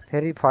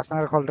फेरि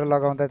फस्नर खल्टो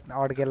लगाउँदा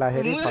अड्केला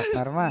फेरि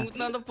फस्नरमा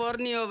मुत्न त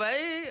पर्ने हो भाइ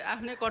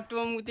आफ्नै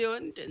कट्टुमा मुत्यो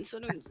भने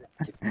टेन्सन हुन्छ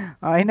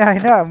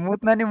हैन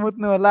मुत्न नि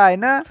मुत्नु होला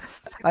हैन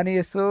अनि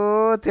यसो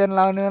चेन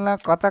लाउने बेला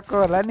कचक्क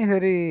होला नि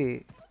फेरि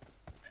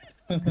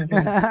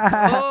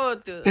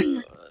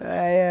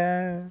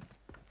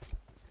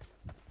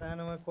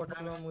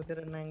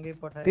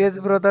तेज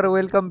brother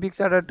welcome big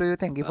shout out to you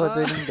thank you for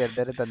joining धेरै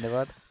धेरै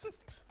धन्यवाद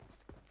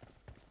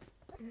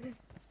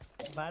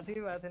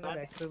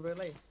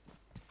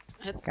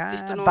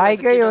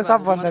दाइकै हो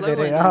सबभन्दा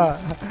धेरै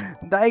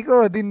दाइको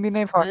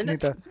दिनदिनै फस्ने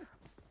त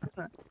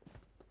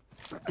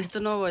यस्तो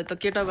नभए त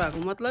केटा भएको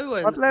मतलबै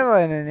भएन मतलबै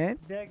भएन नि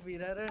ब्याग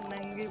भिराएर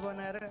नाङ्गी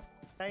बनाएर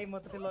टाई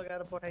मात्रै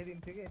लगाएर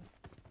पठाइदिन्थ्यो के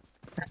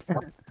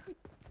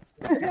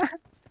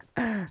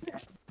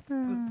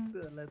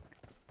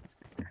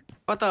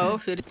कता हो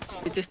फेरि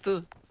त्यस्तो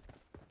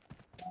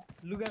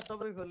लुगा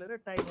सबै खोलेर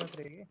टाई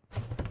मात्रै के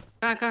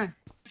कहाँ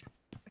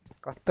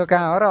कस्तो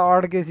कहाँ हो र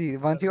अड्केसी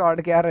मान्छे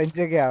अड्क्याएर हिँड्छ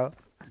क्या हो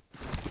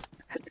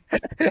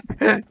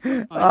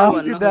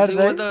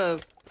सिद्धार्थ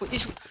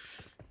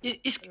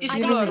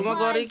स्कुलहरुमा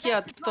गरे के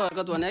त्यस्तो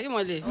हरकत भने कि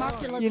मैले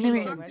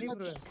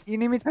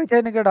इनिमी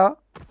छैन केटा हो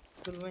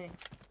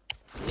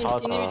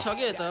इनिमी छ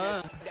के त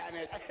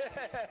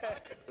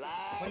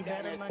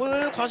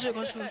ओए खस्यो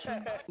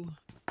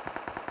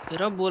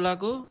हेर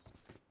बोलाको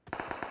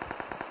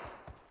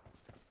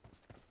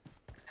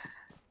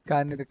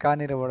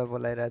कानेरबाट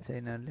बोलाइरहेछ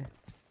यिनीहरूले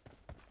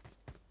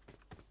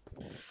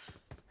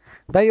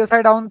दाइ यो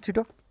साइड आउनु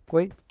छिटो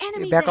कोही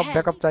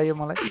ब्याकअप चाहियो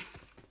मलाई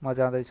म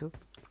जाँदैछु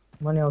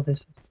म नि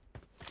आउँदैछु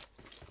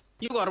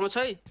यो घरमा छ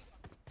है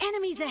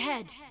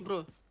ब्रो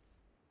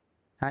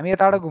हामी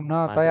यताबाट घुम्न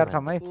तयार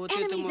छौँ है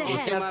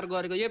मार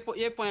गरेको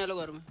यही पयालो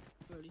घरमा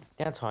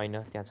त्यहाँ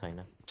छैन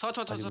छ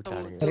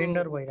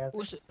रेन्डर भइराछ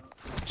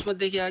उसमा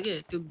देखिया के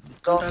त्यो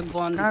एउटा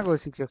गन कहाँ गयो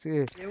शिक्षक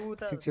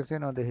चाहिँ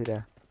नदेखिरा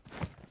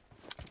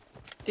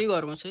त्यही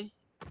घरमा छ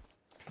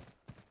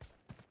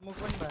म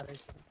पनि भारे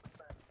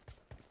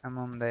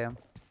आमाम दयाम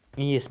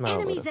यसमा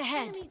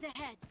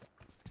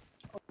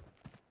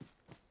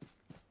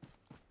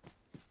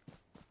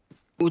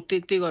हो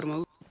त्यही घरमा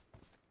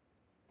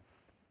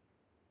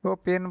हो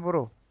पेन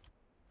ब्रो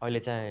अहिले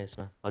चाहिँ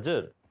यसमा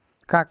हजुर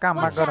कहाँ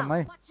माग गरौँ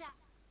है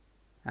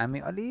हामी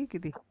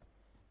अलिकति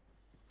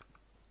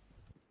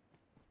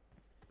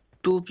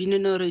टोपी नै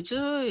नरहेछ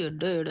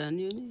हेड्डा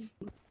नि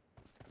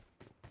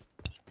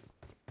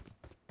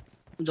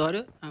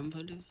झर्यो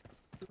हामफाले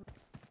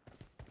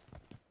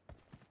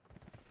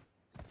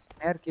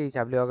यार के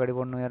हिसाबले अगाडि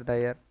बढ्नु यार दाइ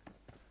यार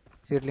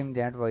चिर्लिङ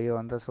झ्याट भयो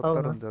भने त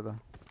 70 हुन्छ त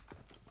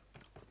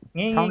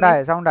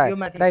साउन्ड आयो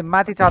दाइ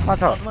माथि छतमा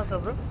छ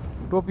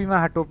टोपीमा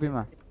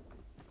टोपीमा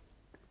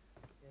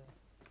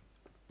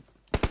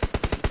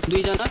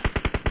दुईजना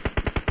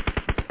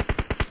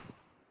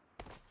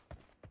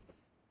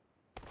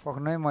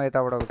पक्नै म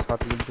यताबाट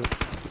छत लिन्छु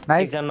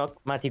नाइस एकजना नक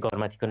माथि घर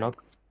माथिको नक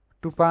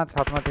टुपा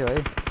छतमा थियो है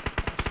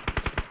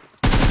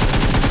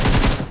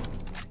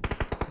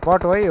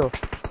बट हो यो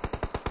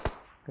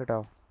केटा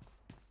हो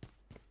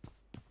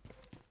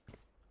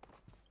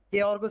के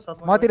अर्को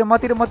छतमा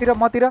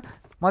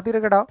मतिर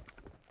केटा हो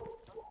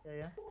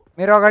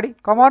मेरो अगाडि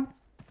कम अन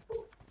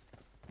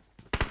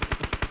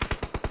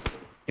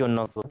त्यो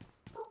नक हो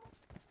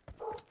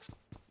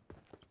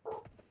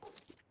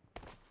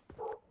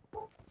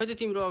खै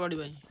तिम्रो अगाडि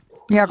भाइ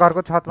यहाँ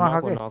घरको छतमा छ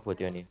के नक हो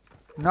त्यो नि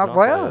नक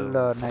भयो ल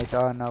नाइस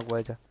नक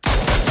भएछ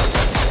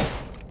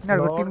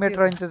यिनीहरूको टिममेट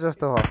रहन्छ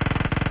जस्तो हो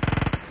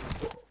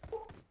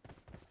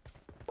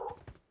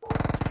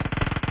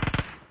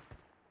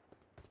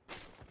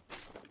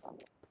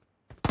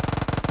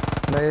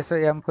ल यसो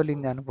एम्फो लिन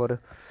जानु पर्यो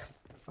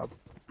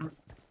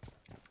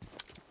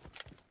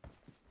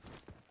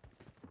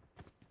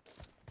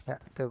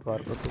त्यो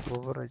घरको टुप्पो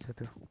पो रहेछ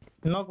त्यो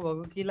नक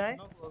भएको किल आयो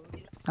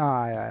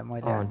आयो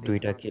मैले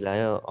दुईटा किल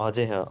आयो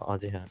अझै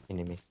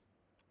एनिमी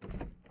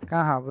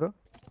कहाँ ब्रो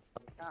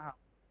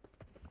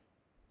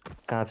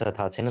कहाँ छ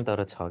थाहा छैन तर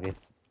छ के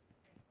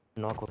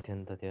नक थियो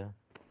नि त त्यो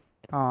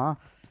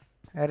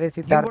अरे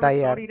सिद्धार्थ दाइ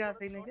यार चढिरा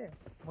छैन के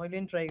मैले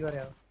नि ट्राई गरे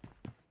हो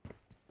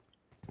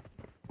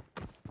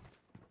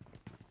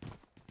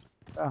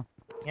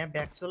यहाँ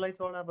ब्याक्सोलाई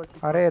चढापछि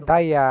अरे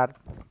दाइ यार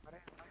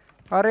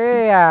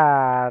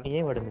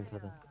यहीँबाट मिल्छ त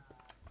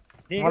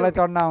मलाई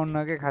चढ्न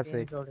आउन्न के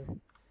खासै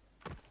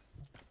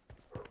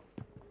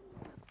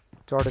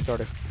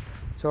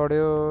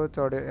चढ्यो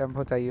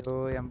एम्फो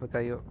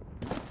चाहियो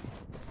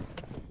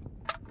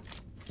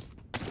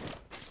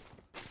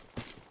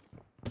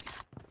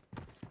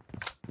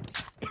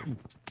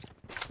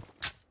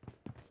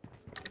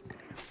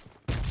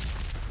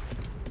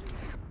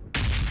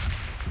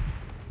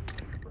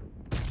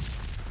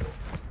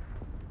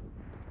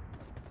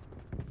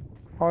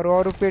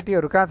अरू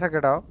पेटीहरू कहाँ छ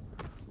केटा हो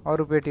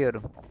अरू पेटीहरू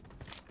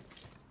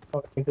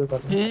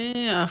ए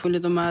आफूले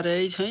त मारै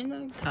छैन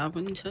थाहा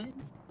पनि छैन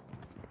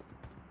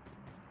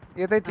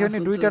यतै थियो नि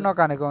दुईटा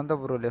नकानेको अन्त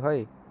ब्रोले खै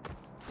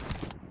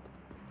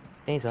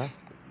त्यही छ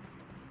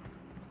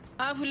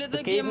आफूले त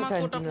गेममा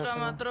कोटपटा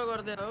मात्र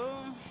गर्दै हो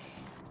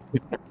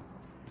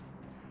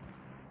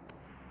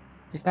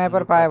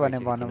स्नाइपर पायो भने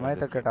भनौँ है त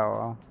केटा हो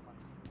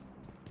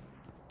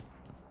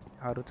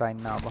अरू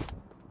चाहिन्न अब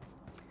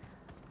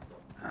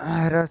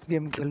रस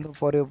गेम खेल्नु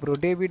पर्यो ब्रो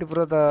डेभिड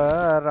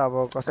ब्रदर अब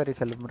कसरी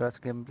खेलौँ रस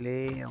गेम प्ले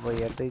अब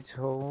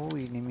हेर्दैछौ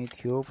इनिमी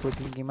थियो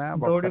कोचिङमा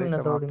भर्खरै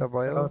समाप्त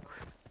भयो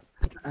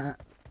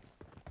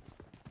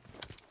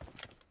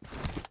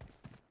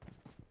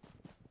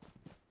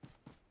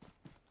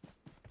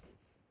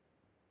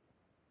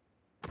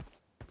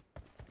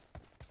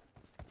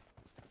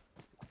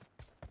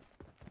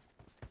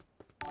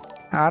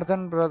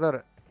Arjun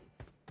brother,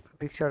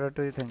 big shout out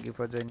to you. Thank you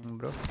for joining,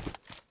 bro.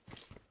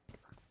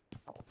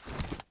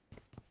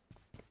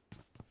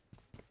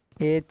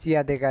 ए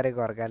चिया देखारे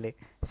घरकाले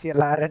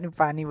सेलाएर नि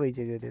पानी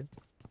भइसक्यो त्यो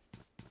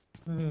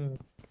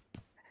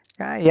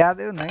कहाँ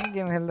याद हो न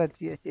गेम खेल्दा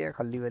चिया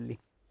खल्ली बल्ली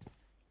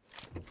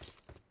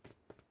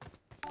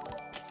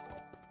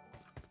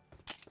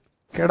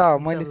केडा हो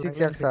मैले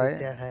 6x छ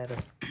है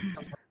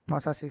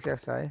मसा 6x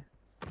छ है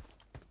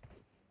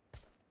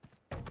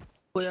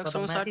कोही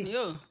एक्समा साट्ने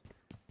हो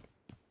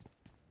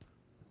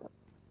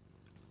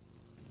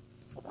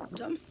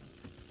जम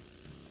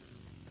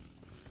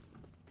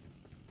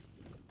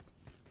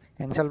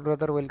Ansel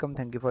brother, welcome.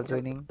 Thank you for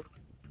joining.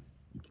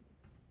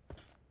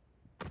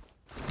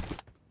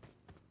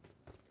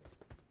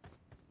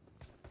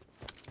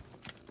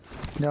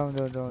 जाऊ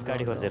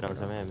गाडी खोजेर आउँछ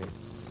हामी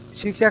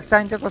 6x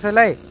चाहिन्छ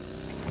कसैलाई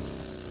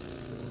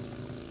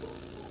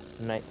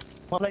नै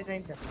मलाई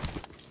चाहिन्छ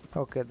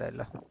ओके दाइ ल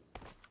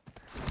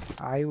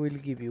I will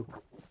give you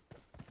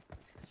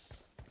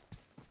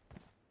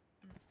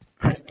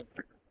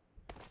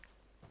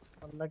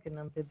अल्लाह के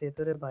नाम पे दे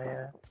दो रे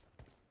via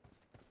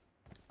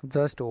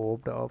just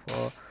hoped of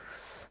a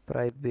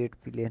private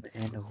plane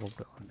and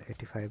hoped on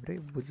 85 रे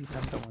बुझिन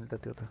त मैले त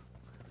त्यो त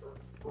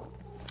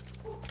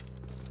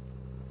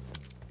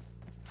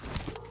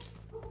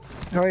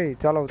ओइ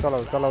चलाउ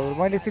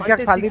मैले 6x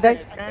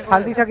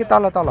फाल्दिसके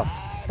तल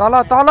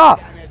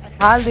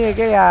फाल्दिए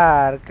के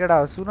यार केडा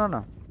हो सुन न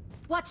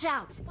Watch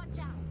out!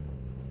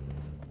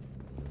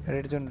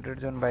 रेड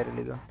जोन बाहिर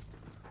लिगो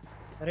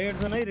रेड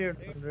जोन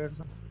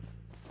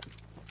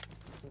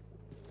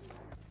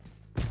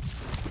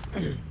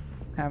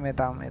हम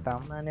यता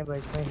माने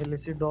भाइ चाहिँ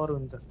खेलेपछि डर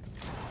हुन्छ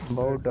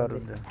बहुत डर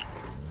हुन्छ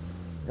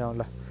जाउँ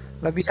ल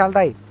विशाल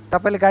दाइ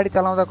तपाईले गाडी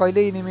चलाउँदा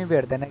कहिले इनिमी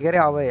भेट्दैन के रे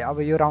अब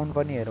यो राउन्ड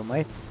पनि हेरौँ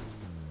है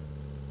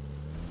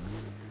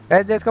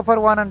guys let's go for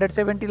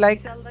 170 like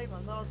विशाल दाइ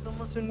भन्दा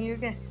अझसम्म सुनियो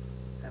के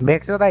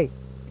भेक्सो दाइ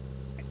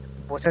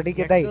पोसडी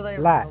के दाइ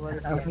ला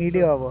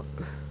मिल्यो अब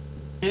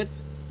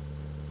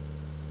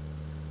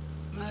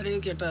मार्यो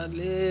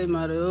केटाले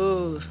मार्यो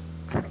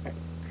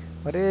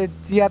अरे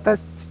चिया त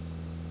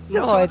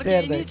मसँग त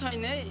केही नै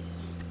छैन है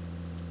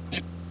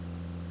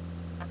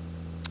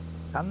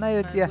खान्न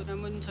यो चिया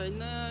पनि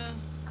छैन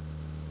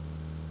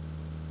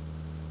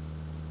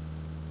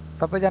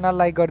सबैजना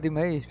लाइक गरिदिउँ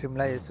है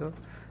स्ट्रिमलाई यसो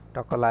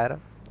टक्क लाएर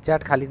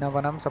च्याट खाली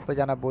नबनाऊँ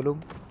सबैजना बोलौँ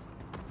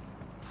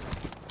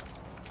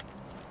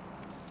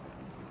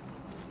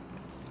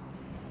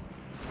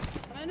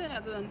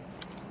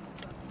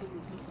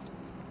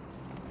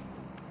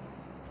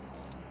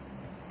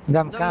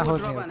जाम कहाँ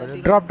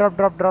खोज्ने drop drop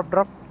drop drop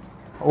drop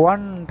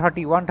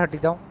 130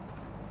 जाउँ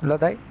ल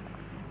दाइ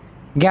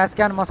ग्यास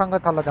क्यान मसँग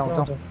छ ल जाउँ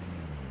जाउँ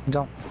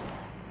जाउँ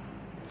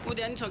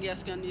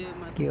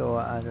के हो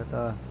आज त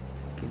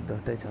किन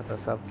धोत्दै छ त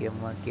सब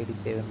गेममा केडी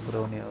 7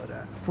 पुऱ्याउने हो र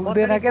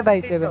पुग्दैन क्या दाइ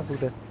 7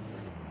 पुग्दैन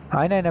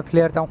होइन होइन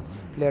प्लेयर जाउँ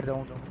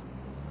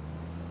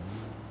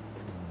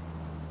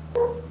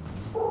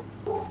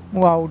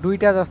वाउ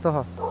दुईटा जस्तो छ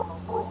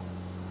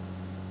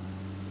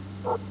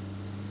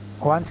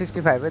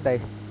 165 है दाइ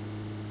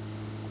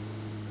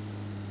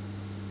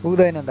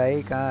पुग्दैन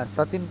दाइ कहाँ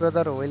सचिन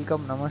ब्रदर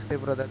वेलकम नमस्ते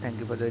brother thank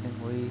you for joining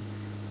we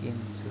in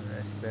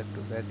back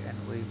two back and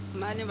we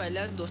माने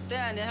भाइले दोस्तै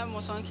आने है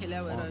मसँग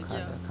खेल्या भएर के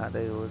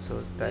खाँदै हो सो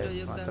टाइम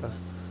मात्र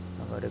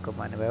गरेको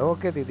माने भाइ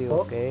ओके दिदी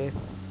ओके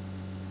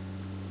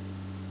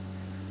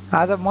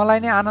आज मलाई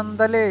नै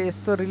आनन्दले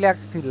यस्तो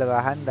रिल्याक्स फिल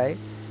भयो नि दाइ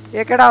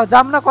एकेटा हो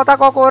जाम न कता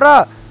गएको र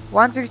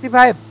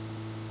 165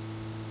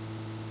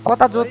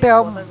 कता जोते हो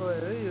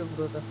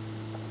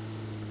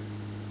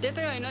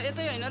त्यतै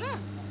हैन र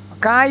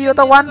कहाँ यो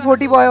त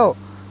 140 भयो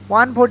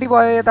 140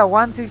 भयो यता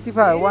 165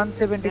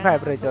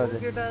 175 रहेछ अझै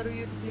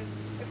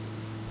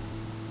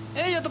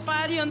ए यो त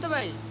पारी हो नि त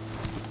भाइ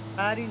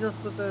पारी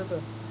जस्तो त यो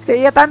त ए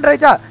यता नि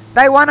रहेछ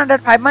दाइ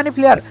 105 मा नि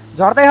प्लेयर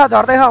झर्दै छ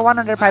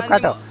 105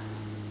 काट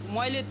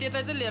मैले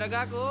त्यतै त लिएर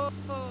गएको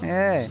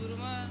ए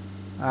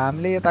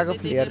हामीले यताको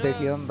प्लेयर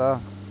देखियो नि त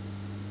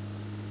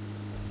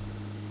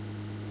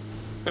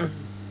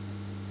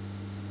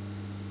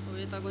ओ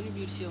यताको नि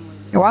बिर्सियो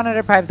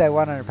मैले 105 दाइ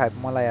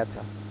 105 मलाई याद छ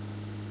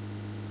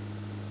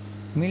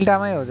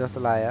मिल्टामै हो जस्तो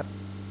लाग्यो यार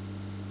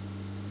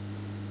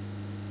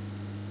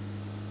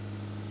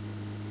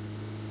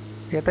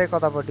यतै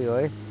कतापट्टि हो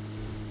है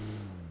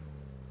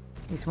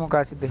स्मोक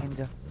आसी देखिन्छ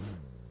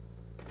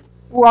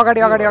ऊ अगाडि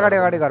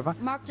घरमा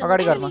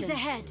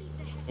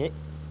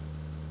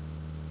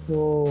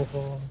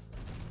ओहो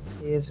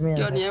यसमै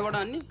त्यो यहाँबाट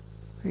हान्ने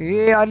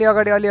ए अलि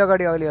अगाडि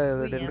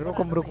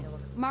रुकुम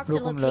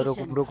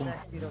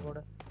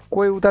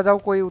कोही उता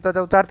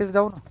जाऊ चारतिर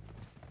जाऊ न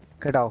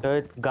केटा हो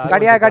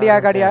गाडी आयो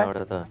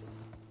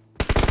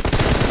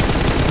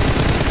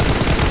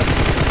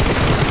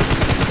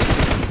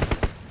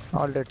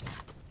अलरेडी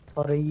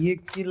अरे ये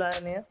की लाया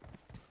नि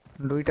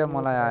दुईटा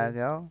मलाई आयो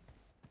क्या हो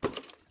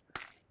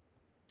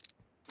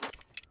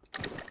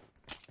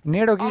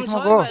नेडो कि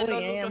स्मोक हो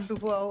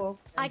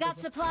I got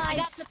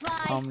supplies.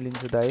 हम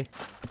लिन्छु दाइ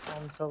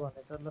हम छ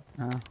भने त ल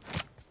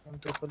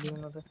M2 को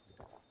लिउन त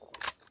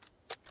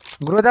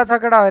ग्रोजा छ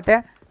केटा हो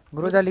त्यहाँ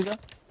ग्रोजा लिग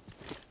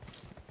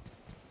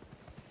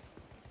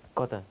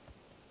कता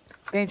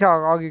त्यही छ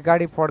अघि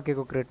गाडी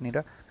पड्केको क्रेट नि र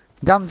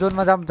जाम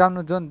जोनमा जाम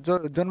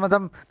जोनमा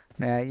जाम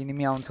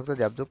इनिमी आउन सक्छ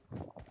झ्यापझुप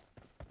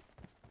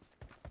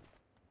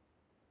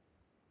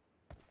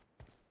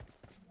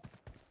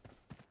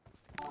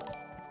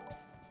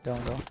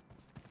जाउँ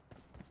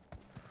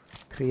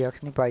 3x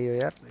नि पाइयो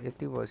यार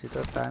यति भएपछि त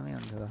टाइमै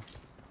हुन्छ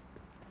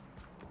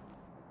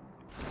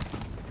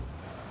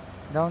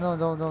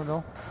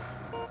जाउँ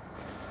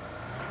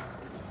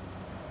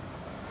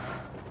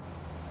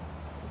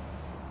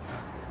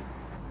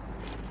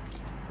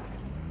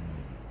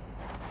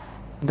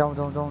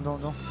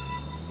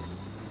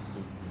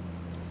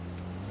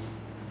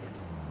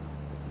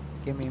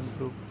Game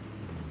improve.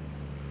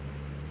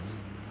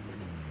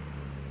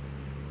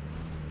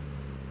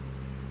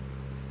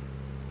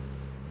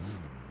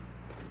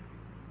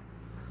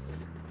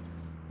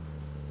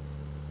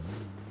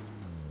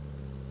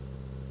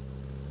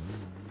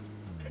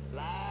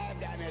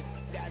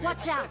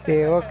 Watch out.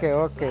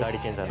 Okay. गाडी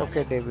चेन्ज गर्न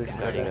Okay, David.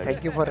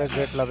 Thank you for a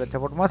great love and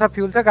support. मसा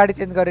फ्युल छ गाडी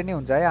चेन्ज गरे नि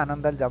हुन्छ है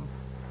आनन्दले जाम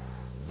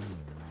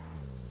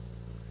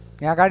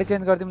यहाँ गाडी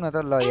चेन्ज गर्दिम न त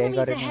ल यही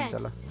गरे नि हुन्छ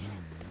ल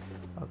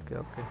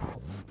ओके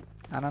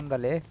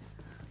आनन्दले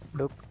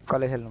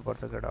ढुक्कले खेल्नु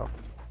पर्छ केटा हो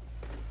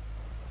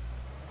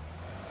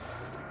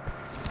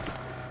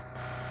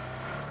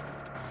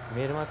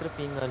मेरो मात्र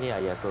पिङ अलि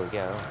आइएको हो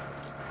क्या हो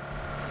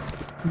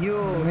यो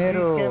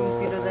मेरो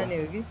स्क्यामतिर जाने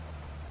हो कि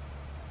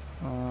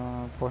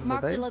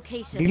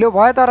ढिलो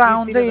भयो तर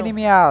आउन चाहिँ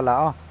इनिमी आयो होला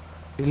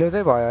ढिलो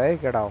चाहिँ भयो है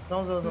केटा हो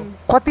जाउँ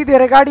कति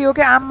धेरै गाडी हो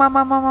के आम्मा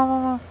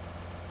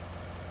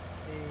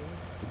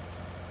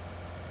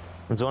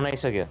जोन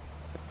आइसक्यो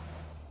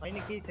हैन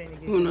केही छैन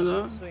के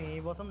सो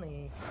यही बसम न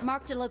यही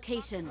Marked a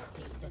location.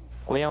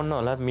 कोही आउनु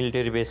होला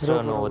मिलिटरी बेस र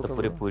नभए त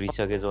पुरै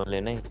पुरिसक्यो जोनले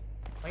नै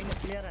हैन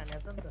प्लेयर हाने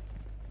छ नि त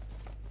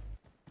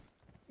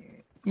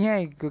यहाँ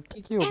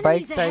के हो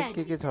बाइक साइड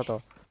के छ त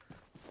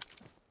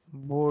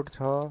बोर्ड छ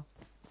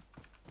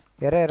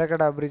हेर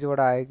केटा ब्रिजबाट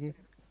आयो कि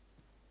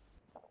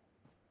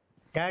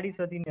गाडी छ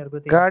तिनीहरुको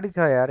त्यही गाडी छ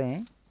यार यही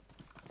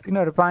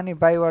तिनीहरु पानी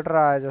बाई वाटर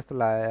आए जस्तो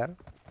लाग्यो यार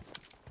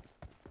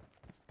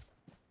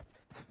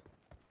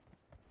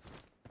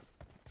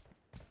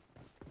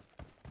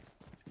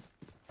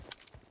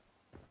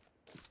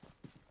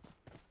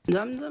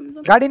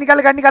गाडी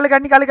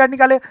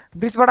निकाले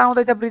ब्रिजबाट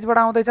आउँदैछ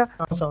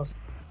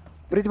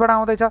ब्रिजबाट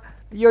आउँदैछ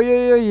यो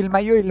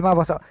हिलमा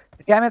बस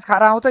ड्यामेज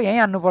खाएर आउँछ यही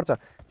हान्नु पर्छ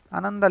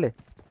आनन्दले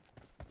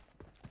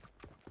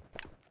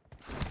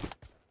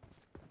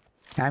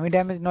हामी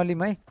ड्यामेज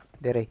नलिम है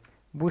धेरै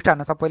बुस्ट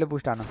हान्न सबैले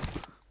बुस्ट हान्न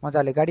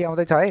मजाले गाडी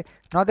आउँदैछ है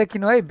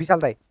नदेखिनु है विशाल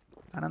दाइ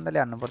आनन्दले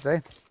हान्नु पर्छ है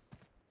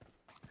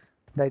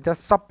दाइ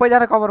जस्ट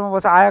सबैजना कभरमा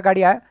बस आयो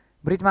गाडी आयो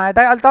ब्रिजमा आयो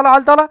दाइ अलि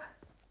तल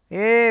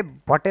ए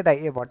भट्टे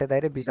दाइ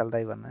रे विशाल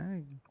दाइ भन्न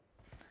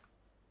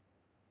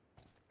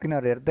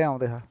तिनीहरु हेर्दै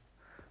आउँदैछ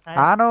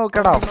हानो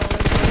केटा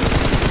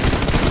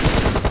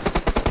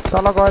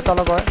तल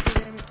गयो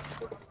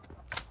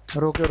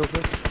रोक्यो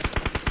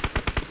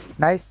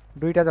नाइस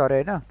दुईटा झरे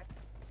हैन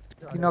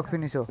कि नक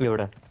फिनिश हो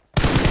एउटा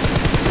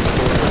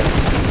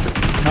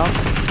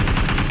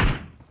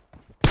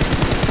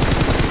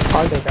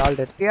ऑल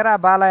डेट तेरा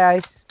बाला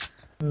आइस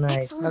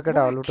नाइस ल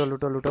केटा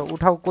लुटो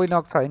उठाऊ कोही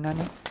नक छैन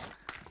नि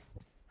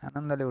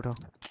आनन्दले उठाऊ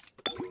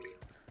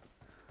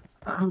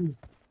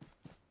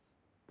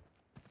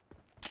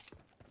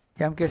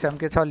एमके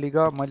छ लिग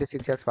मैले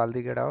 6x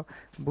फाल्दै केटा हो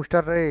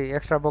बुस्टर रे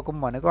एक्स्ट्रा बकुम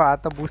भनेको आ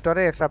त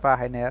बुस्टरै एक्स्ट्रा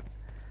पाएन यार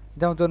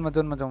जाऊ जोनमा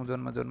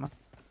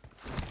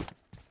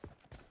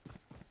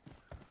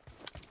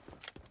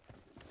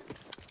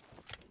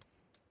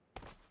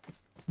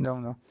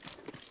जाऊ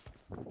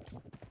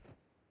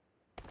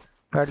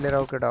गाडी लिएर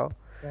आऊ केटा हो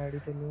गाडी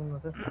त लिउँ न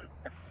त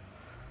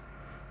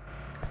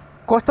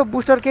कस्तो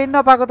बुस्टर केही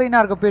नपाएको त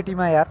यिनीहरुको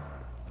पेटीमा यार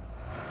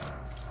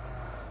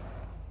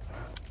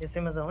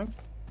यसैमा जाऊ है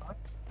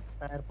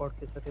टायर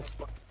पड्केछ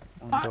त्यसको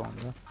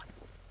हुन्छ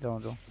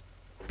जाऊ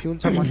फ्युल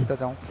छ मसित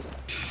जाऊ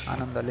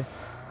आनन्दले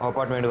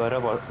अपार्टमेन्ट भएर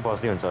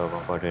बस्दै हुन्छ अब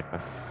अपार्टमेन्टमा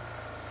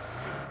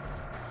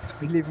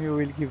believe me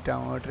will keep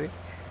down रे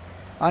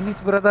Anis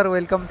brother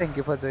welcome thank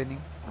you for joining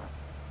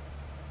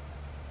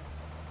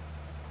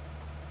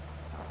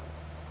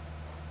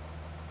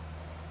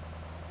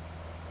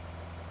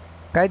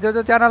guys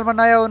जो च्यानलमा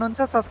नयाँ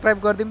हुनुहुन्छ subscribe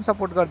गर्दिम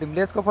support गर्दिम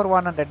let's go for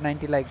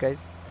 190 like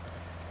guys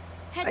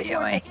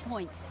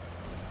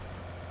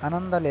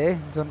आनन्दले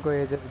जोनको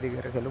एज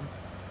दिगेर खेलौं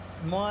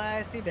म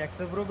आएसी भ्याक्स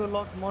ब्रोको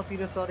लक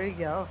मतिर सरे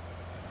क्या हो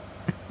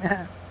है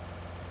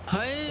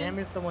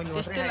ड्यामेज त मैले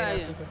मात्रै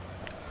लाग्यो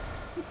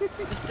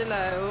त्यस्तै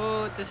लाग्यो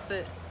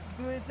त्यस्तै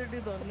दुईचोटी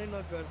धन्नै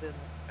नगर्दैन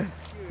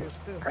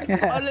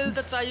अलिअलि त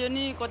चाहियो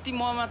नि कति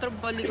म मात्र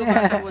बलिको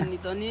बाख्रा बन्नी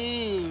त नि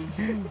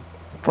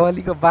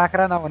बलिको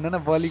बाख्रा नभन्नु न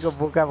बलिको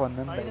बोका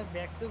भन्नु नि हैन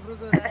भ्याक्स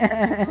ब्रोको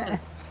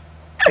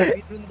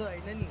मिथुन त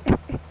हैन नि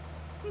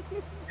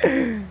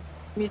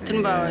मिथुन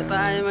बाबा त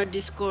आएमा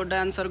डिस्को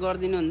डान्सर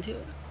गर्दिनु हुन्थ्यो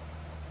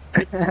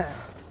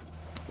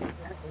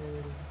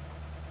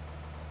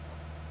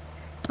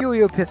के हो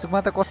यो फेसबुकमा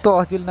त कस्तो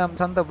अजिल नाम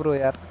छ नि त ब्रो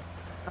यार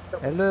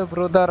हेलो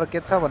ब्रदर के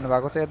छ भन्नु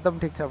भएको छ एकदम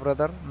ठीक छ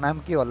ब्रदर नाम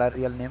के होला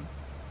real name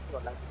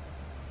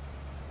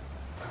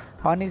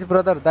Anis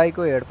brother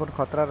दाइको headphone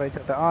खतरा रहेछ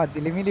त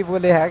झिलिमिली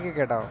बोले है के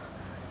केटा हो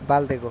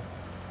बाल्देको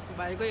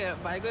भाइको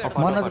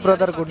Manoj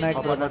brother good night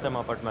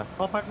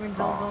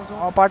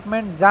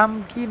apartment जाम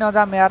कि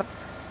नजाम यार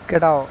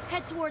केटा हो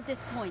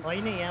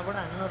हैन यहाँबाट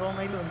हान्न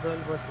रमाइलो हुन्छ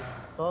अलि पछि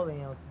सब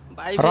यहाँ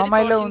आउँछ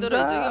रमाइलो हुन्छ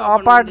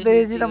अपार्ट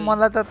देखेपछि त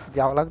मलाई त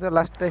झ्याउ लाग्छ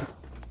लास्टै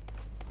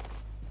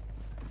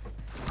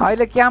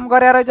अहिले क्याम्प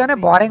गरेर रहेछ भने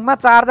भरेङमा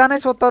 4 जना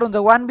 70 हुन्छ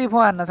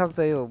 1v4 हान्न सक्छ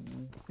यो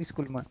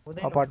स्कुलमा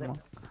अपार्टमा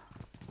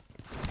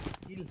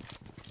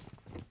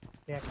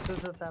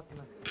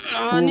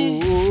अनि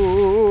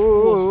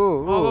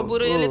अब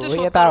बुरो यसले त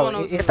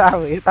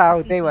यता हो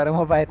त्यही भएर म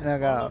बाहिर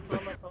नगा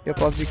यो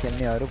पबजी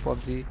खेल्नेहरु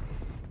पबजी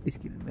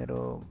स्किल मेरो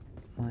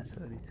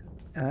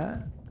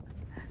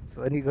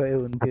सरी गयो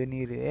हुन्थ्यो नि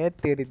रे ए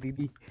तेरे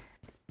दिदी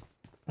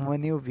म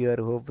न्यू भ्युअर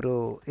हो bro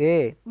A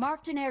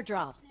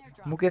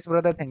Mukesh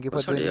brother thank you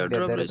for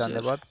joining धेरै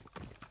धन्यवाद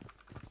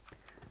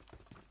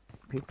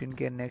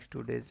 15k नेक्स्ट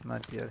 2 डेज मा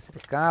चियर्स रे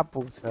कहाँ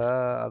पुग्छ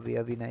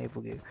अभी नै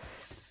पुगे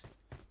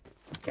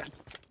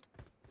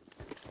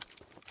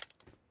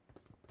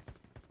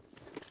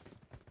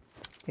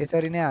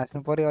यसरी नै हाँस्नु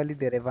पर्यो अलि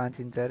धेरै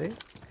बाँचिन्छ रे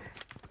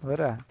हो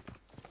र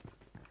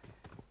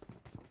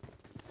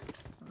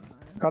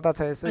कता छ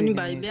यसो अनि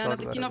भाइ बिहान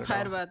त किन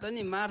फायर भयो त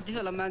नि मार्दियो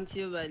होला मान्छे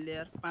हो भाइले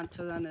यार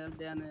 5-6 जना यार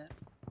बिहान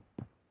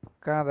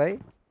कहाँ भाइ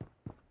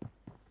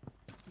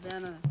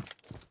बिहान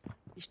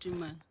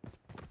स्ट्रिममा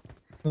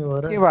के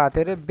भएको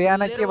थियो रे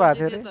बिहान के भएको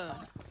थियो रे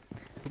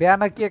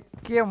बिहान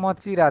के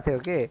मचिरहेको थियो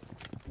के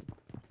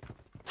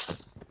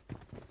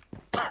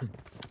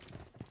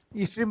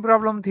स्ट्रिम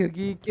प्रब्लम थियो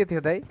कि के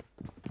थियो दाइ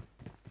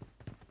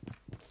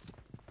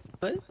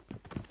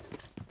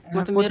म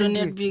त मेरो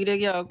नेट बिग्रे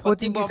क्या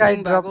कति बफरिङ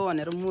भएको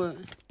भनेर म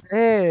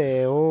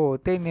ए हो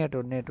त्यही नेट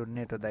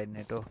हो दाइ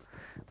नेट हो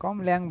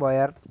कम ल्याङ भयो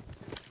यार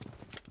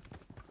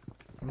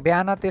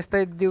बिहान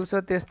त्यस्तै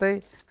दिउँसो त्यस्तै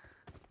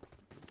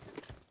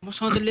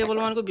मसँग त लेभल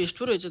 1 को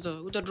बेस्ट रहेछ त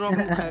उता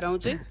ड्रप खाएर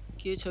आउँछ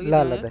के छ कि ल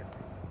ल दाइ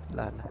ल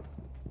ल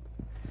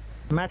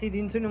माथि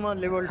दिन्छु नि म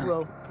लेभल 2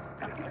 आउ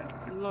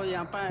ल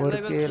यहाँ पा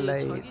लेभल 3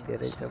 फोर्केलाई छ कि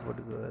धेरै सपोर्ट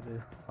गर्यो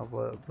अब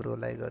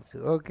ब्रोलाई गर्छु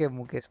okay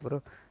Mukesh bro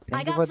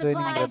thank you I for got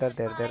joining brother supplies.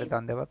 धेरै धेरै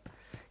धन्यवाद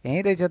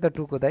यहीँ रहेछ त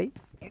टुको दाइ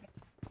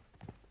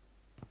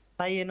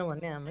पाइएन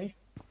भन्ने हामी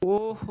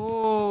ओहो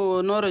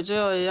नरहेछ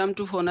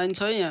M249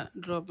 छ यहाँ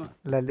ड्रपमा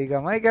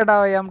ललिगामै केटा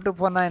हो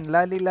M249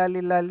 लाली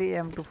लाली लाली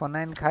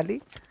M249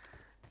 खाली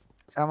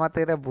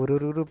समातेर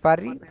भुरुरुरु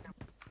पारी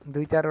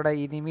 2-4 वटा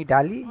इनिमी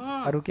ढाली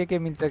अरु के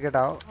मिल्छ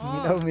केटा हो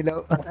मिलाउ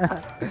मिलाउ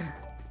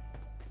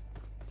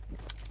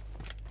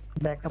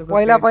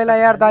पहिला पहिला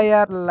यार दाइ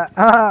यार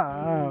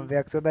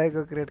भ्याक्सो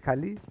दाइको क्रेट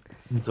खाली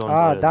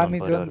दामी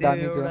जोन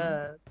दामी जोन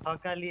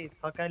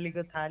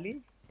थकालीको थाली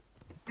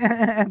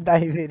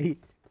दाइ फेरि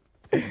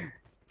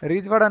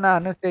रिजबाट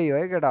नहान्नुस् त्यही हो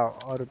है केटा हो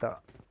अरु त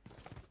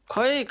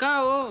खै कहाँ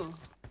हो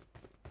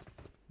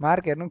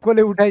मार्क हेर्नु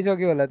कसले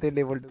उठाइसक्यो होला त्यो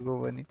लेभल 2 को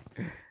पनि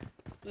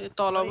ए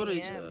तल पो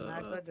रहेछ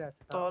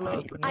तल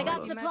I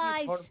got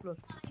supplies.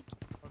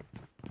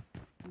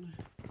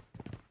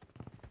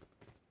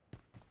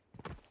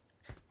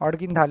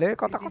 अड्किन थाल्यो है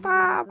कता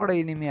कताबाट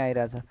इनिमी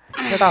आइरहेछ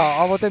केटा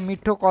अब चाहिँ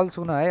मिठो कल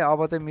सुन है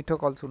अब चाहिँ मिठो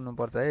कल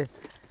सुन्नुपर्छ है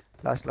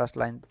लास्ट लास्ट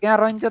लाइन त्यहाँ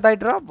रहन्छ दाइ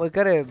ड्रप के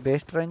अरे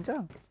भेस्ट रहन्छ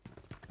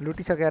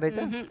लुटिसक्यो रहेछ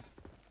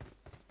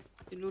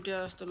लुट्या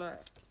जस्तो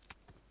लाग्यो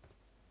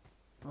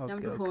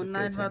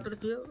M249 मात्र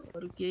थियो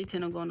अरु केही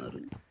थिएन गनहरु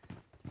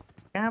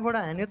कहाँबाट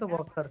हान्यो त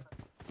भक्कर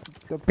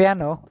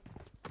प्यान हो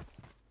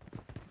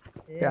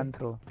प्यान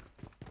थ्रो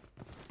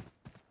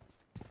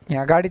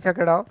यहाँ गाडी छ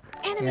केटा हो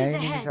यहाँ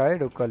इनिमी छ है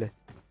ढुक्कले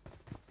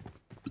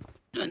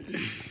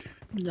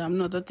जाम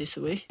न त त्यसो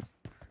भए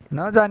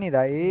नजानी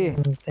दाइ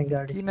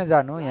किन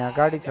जानु यहाँ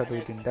गाडी छ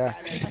 2-3टा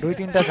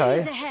 2-3टा छ है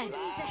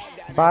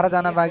 12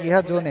 जना बाँकी छ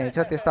जोन हेछ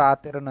त्यस्तो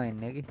आतेर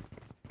नहिन्ने कि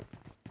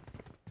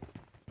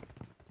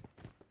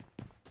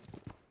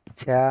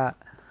छ्या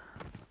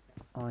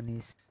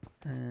अनिस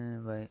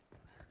भाइ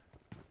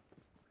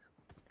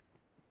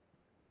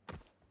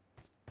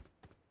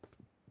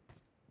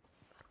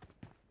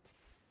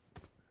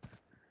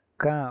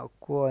कहाँ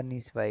को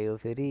अनिस भाइ हो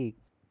फेरि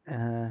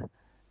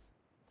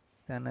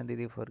काना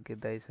दिदी फर्के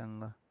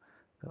दाइसँग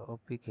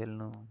ओपी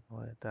खेल्नु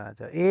भयो त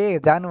आज ए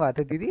जानु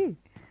भएको थियो दिदी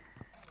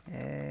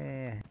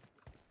ए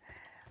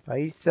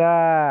ऐसा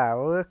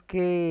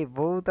ओके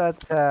बहुत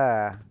अच्छा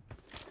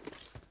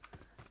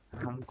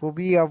हमको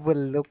भी अब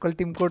लोकल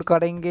टीम कोड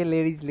करेंगे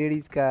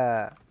लेडीज का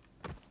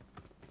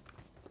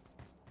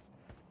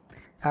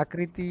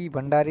आकृति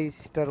Bhandari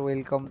sister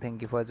welcome thank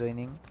you for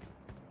joining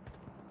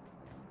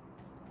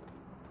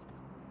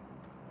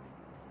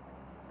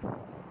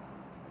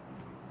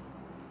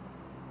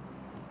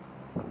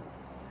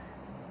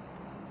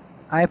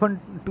iPhone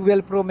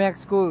 12 pro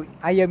max को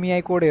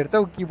IMEI कोड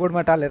हेर्छौ कीबोर्ड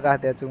में टालेर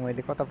राखेको छु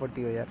मैले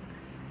कतापट्टि हो यार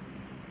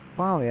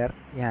कहाँ हो यार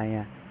यहाँ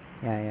यहाँ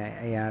यहाँ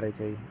यहाँ यहाँ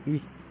रहेछ इ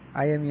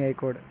IMEI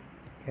कोड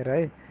हेर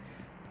है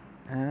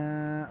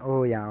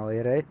ओ यहाँ हो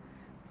हेर है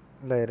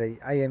ल हेर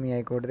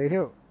IMEI कोड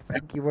देख्यौ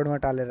कीबोर्ड में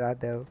टालेर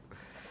राखेको हो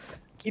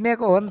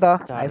किनेको हो नि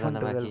त आइफोन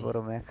 12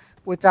 प्रो मैक्स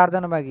ओ 4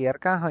 जना बाँकी यार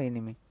कहाँ हो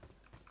इनिमी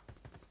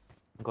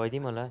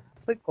गइदिम होला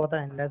कता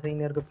हान्दा छ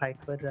यिनीहरुको फाइट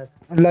गरिरहेछ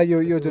ल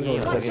यो जोन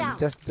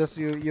जस्ट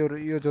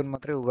यो जोन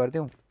मात्रै उ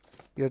गर्दियौ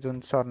यो जोन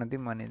सर्न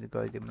दिम अनि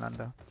गइदिम ल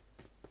त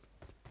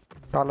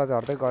तल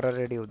झर्दै गर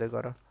रेडी हुँदै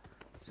गर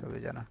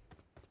सबैजना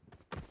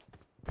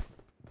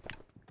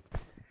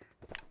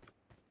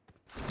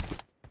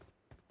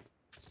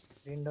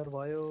रेन्डर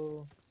भयो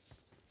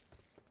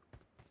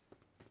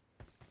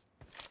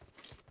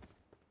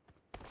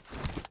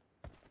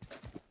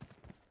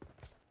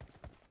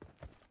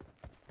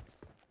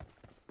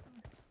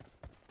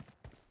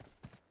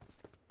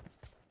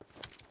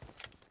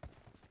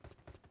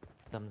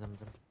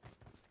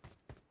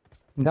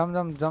जम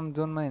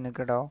जोन में हिँड्ने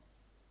केटा हो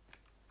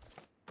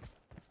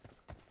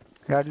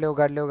गाड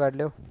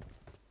ल्याऊ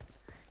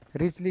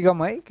रिच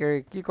लिगम है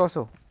के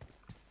कसो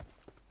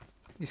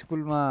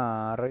स्कुलमा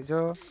रहेछ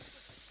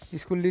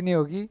स्कुल लिने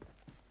हो कि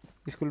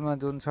स्कुलमा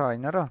जोन छ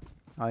हैन र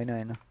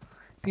हैन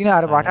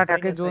तिनीहरु भाटा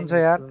ठ्याक्कै जोन छ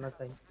यार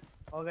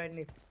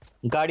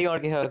गाडी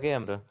अड्के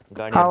हाम्रो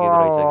गाडी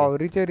अड्केको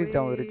रहेछ के रिच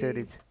जाऊ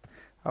रिच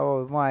अब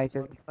म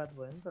आइसके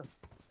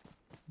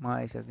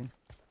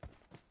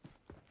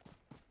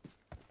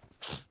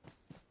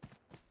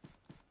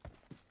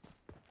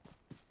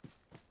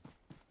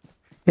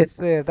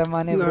यसो हेर्दा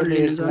माने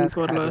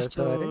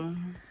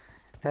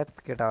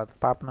केटा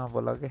पाप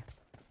नबोल के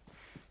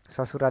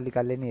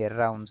ससुरालीकाले नि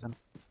हेरेर हुन्छन्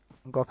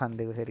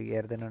गफान्देको फेरि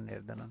हेर्दैनन्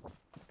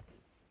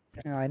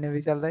हैन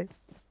विचाल्दै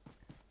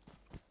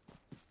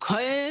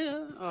खै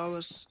अब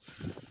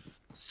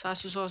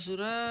सासु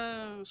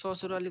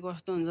ससुराली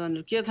कस्तो हुन्छ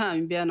भनेर के थाहा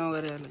हामी बिहा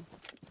नगरेलाई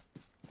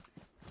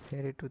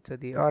फेरि टुच्च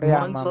दि अरे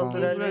आमा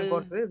ससुराली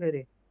पर्छ है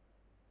फेरि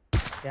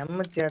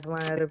ह्याममा च्याटमा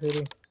आएर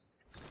फेरि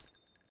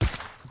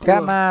क्या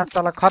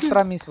साला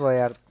खतरा मिस भयो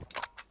यार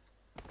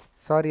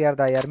सरी यार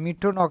दा यार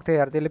मिठो नक्थ्यो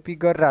यार त्यसले पिक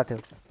गरिरहेको थियो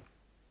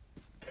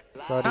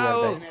सरी यार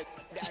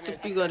कस्तो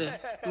पिक गरे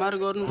मार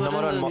गर्नु पर्यो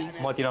नम्बर नि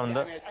 1 मतिर आउनु त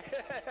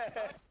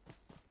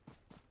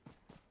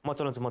म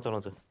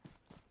चलाउँछु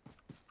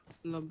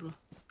ल ब्रो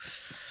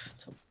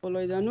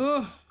छप्पलै जानु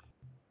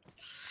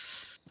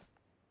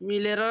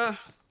मिलेर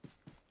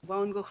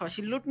बाउनको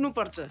खसी लुट्नु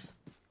पर्छ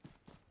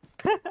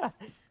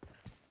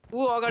ऊ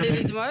अगाडि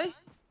रिजमा है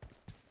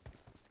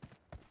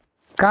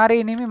कहाँ रे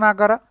एनिमी माग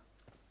गर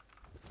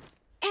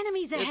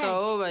Enemies यता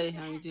ahead. हो भाइ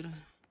हामीतिर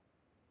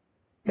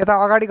यता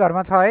अगाडि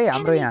घरमा छ है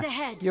हाम्रो Enemies यहाँ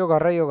ahead. यो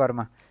घर र यो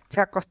घरमा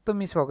छ्या कस्तो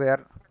मिस भएको यार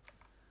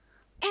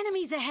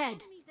Enemies ahead.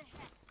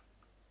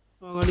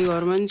 अगाडि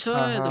घरमा नि छ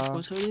यता आहा।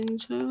 पछाडि नि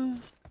छ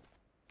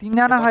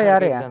तीनजना छ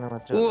यार यहाँ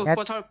ऊ यहाँ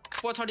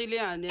पछाडिले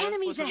हान्ने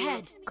Enemies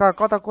ahead.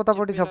 कता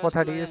कतापट्टि छ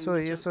पछाडि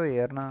यसो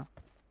हेर्न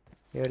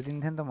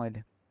हेरिदिन्थेँ नि त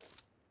मैले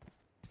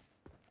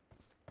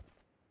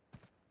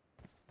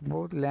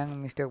बहुत ल्याङ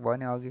मिस्टेक भयो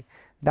नि अघि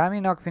दामी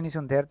नक फिनिस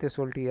हुन्थ्यो यार त्यो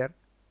सोल्टी यार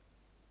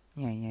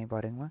यहीँ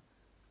भरेङमा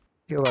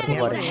यो घरको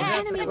भरेङ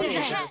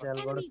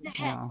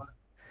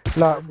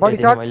ल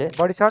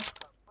बडी सर्ट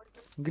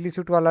गिली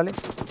सुटवालाले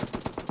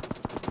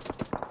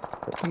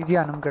इजी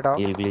हानौँ केटा हो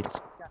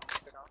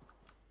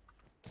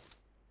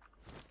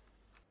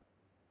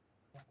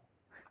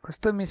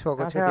कस्तो मिस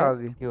भएको छ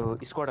अघि यो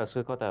स्क्वाड हाउस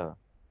कता हो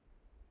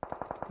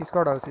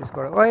स्क्वाड हाउस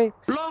ओइ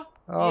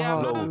ओहो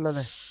ल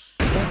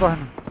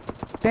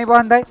त्यही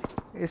बस्नु दाइ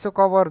यसो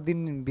कभर दिन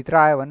भित्र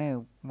आयो भने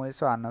म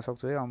यसो हान्न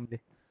सक्छु है अम्ले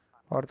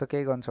अरू त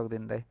केही गर्न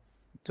सक्दिनँ दाइ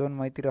जोन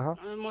मैतिर ह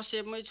म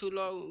सेभमै छु ल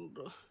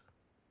ब्रो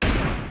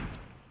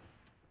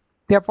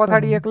त्यहाँ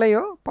पछाडि एक्लै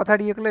हो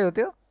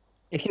त्यो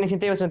एकछिन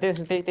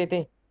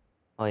त्यही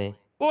ओए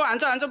ओ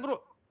हान्छ ब्रो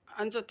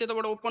हान्छ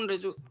त्यताबाट ओपन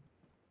रहेछु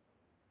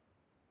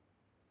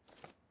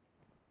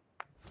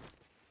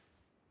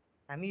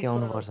हामी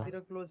आउनुपर्छ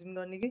क्लोजिङ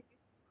गर्ने कि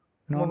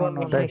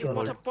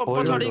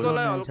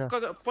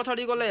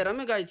पछाडिकोलाई हेरौँ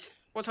है गाइज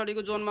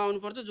पछाडिको जोनमा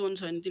आउनुपर्छ जोन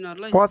छैन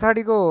तिनीहरूलाई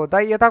पछाडिको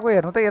दाइ यताको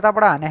हेर्नु त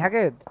यताबाट हाने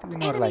के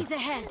तिनीहरूलाई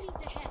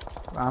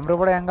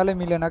हाम्रोबाट एङ्गलै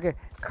मिलेन के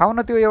खाऊ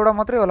न त्यो एउटा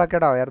मात्रै होला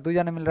केटा हो यार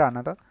दुईजना मिलेर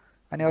हान त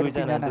अनि अरू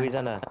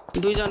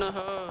दुईजना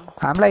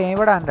हामीलाई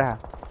यहीँबाट हान्रा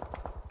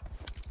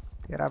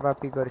तेरा बा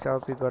पिक गरिस अब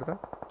पिक गर त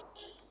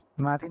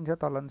माथि छ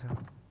तल छ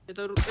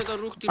यता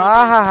रुखतिर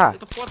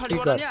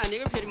पछाडिबाट नि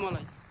हानेको फेरि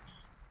मलाई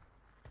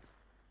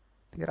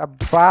तेरा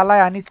बालाई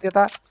हानिस्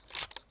त्यता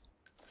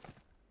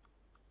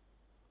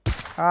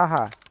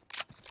आहा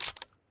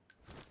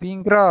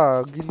पिङ्क र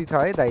गिली छ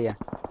है दाइ यहाँ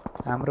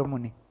हाम्रो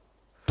मुनि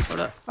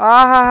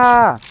आहा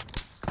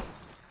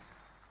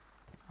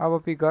अब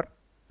पिक गर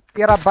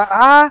तेरा बा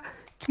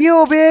के हो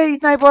बे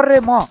स्नाइपर रे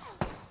म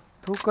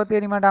थुक्क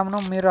तेरीमा डाम्नु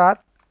मेरो हात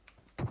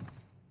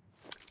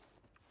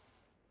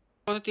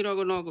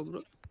कतातिरको नगो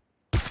ब्रो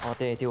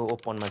त्यो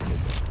ओपनमा छ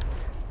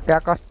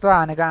त्यहाँ कस्तो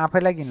हानेको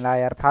आफैलाई घिन्ला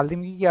यार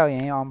फाल्दिउँ कि क्या हो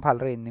यहीँ अम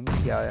फालेर हिँड्दिउँ कि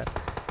क्या हो यार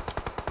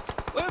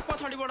ओए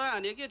पछाडिबाट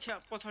हाने के छ्या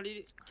पछाडि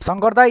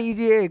शङ्कर दा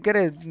इजी के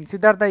अरे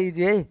सिद्धार्थ दा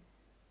इजी है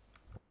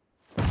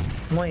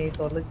म यही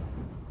तल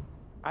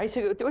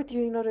आइसक्यो त्यो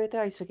यिनीहरू यतै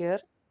आइसक्यो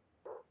यार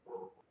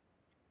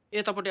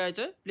यतापट्टि आएछ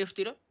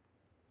लेफ्टतिर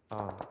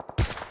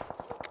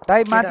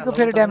दाइ माथिको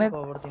फेरि ड्यामेज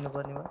कभर दिनु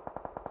पर्ने भयो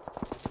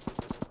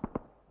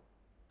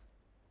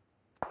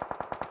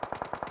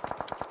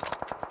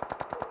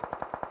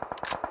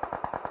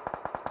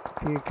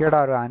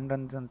केटाहरू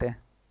हानिरहन्छन् त्यहाँ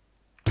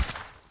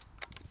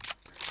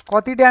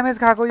कति ड्यामेज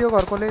खाएको यो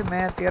घरकोले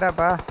म्या तेरा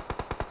बा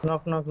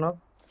नक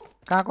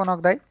कहाँको नक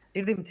दाइ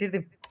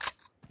छिर्दिम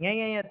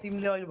यहाँ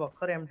तिमीले अहिले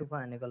भर्खर M2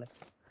 हानेकोलाई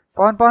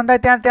पवन दाइ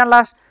त्यहाँ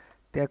लास्ट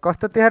त्यहाँ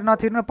कस्तो त्यहाँ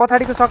नछिर्नु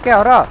पछाडिको सक्या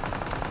हो र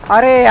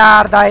अरे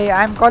यार दाइ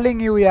आई एम कलिङ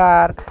यु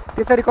यार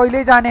त्यसरी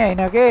कहिल्यै जाने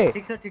होइन के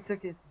ठिक छ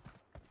के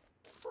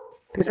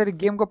त्यसरी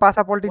गेमको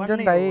पासा पल्टिन्छ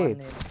नि दाइ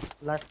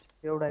लास्ट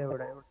एउटा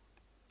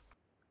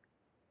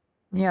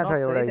यहाँ छ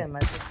एउटा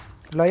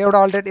ल एउटा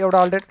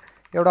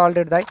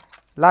अल्टेड दाइ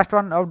लास्ट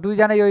वान अब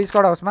दुईजना यो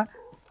स्क्वाड हाउसमा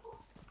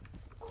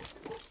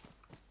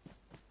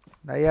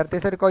दाइ यार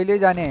त्यसरी कहिल्यै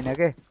जाने होइन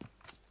के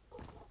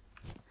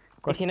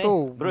कस्तो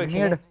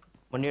नेड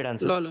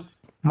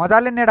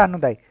मजाले नेड हान्नु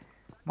दाइ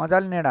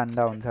मजाले नेड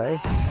हान्दा हुन्छ है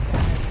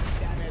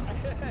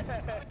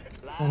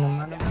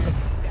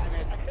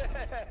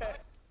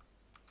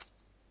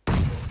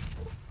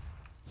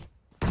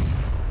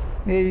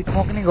ए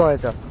स्मोक नि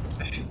गएछ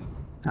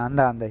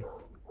हान्दै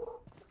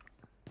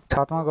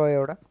छतमा गयो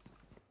एउटा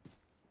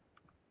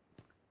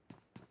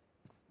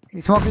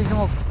स्मोक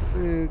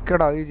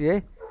केटा हो इजी है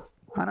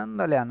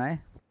आनन्दले हान है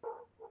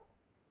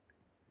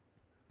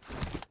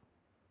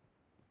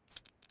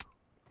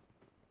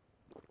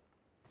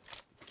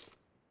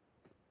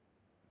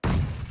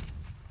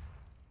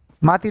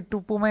माथि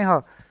टुप्पोमै ह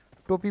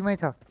टोपीमै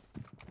छ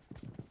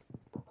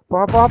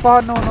पह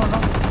नो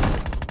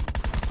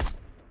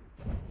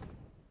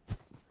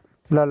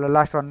ल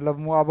लास्ट वान ल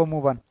अब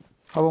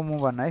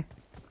मुभ अन है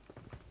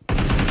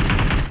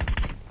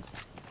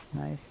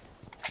नाइस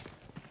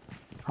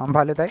हम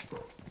फाल्यो त है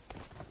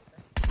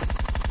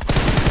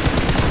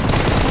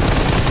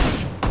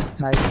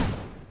नाइस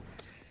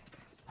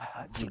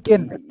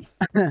चिकन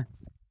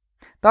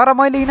तर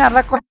मैले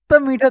यिनीहरूलाई कस्तो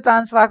मिठो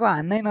चान्स पाएको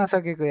हान्नै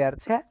नसकेको यार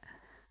छ्या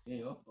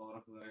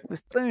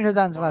कस्तो मिठो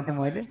जान्छ माथि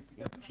मैले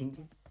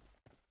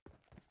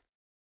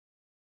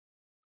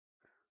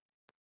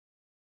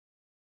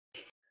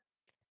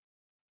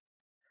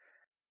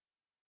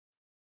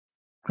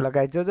ल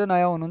गाइस जो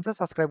नयाँ हुनुहुन्छ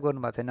सब्स्क्राइब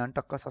गर्नुभएको छैन भने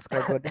टक्क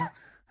सब्स्क्राइब गरिदिउँ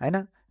हैन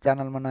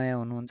च्यानलमा नयाँ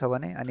हुनुहुन्छ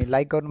भने अनि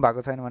लाइक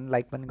गर्नुभएको छैन भने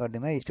लाइक पनि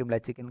गरिदिउँ है स्ट्रिमलाई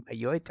चिकन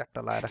खाइयो है चट्ट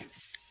लाएर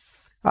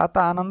त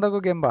आनन्दको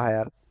गेम भयो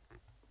यार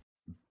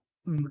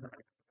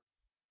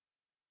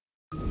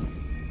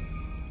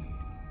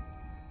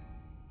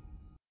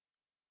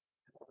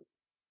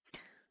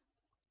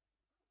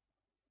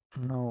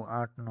नौ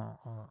 8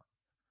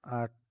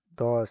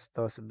 10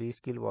 20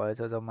 किल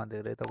भएछ जम्मा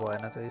धेरै त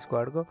भएन छ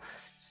स्क्वाडको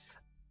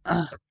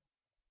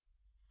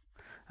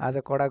आज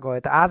कडा गयो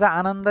त आज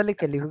आनन्दले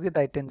खेलेको कि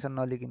दाइ टेन्सन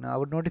नलिकन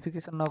अब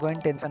नोटिफिकेसन नगयो नि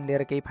टेन्सन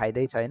लिएर केही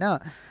फाइदै छैन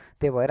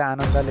त्यही भएर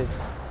आनन्दले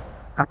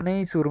आफ्नै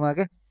सुरमा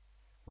के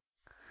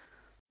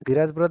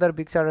धीरज brother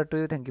big shout out to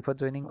you thank you for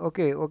joining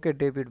okay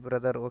David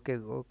brother okay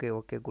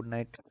good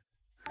night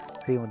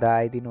free हुँदा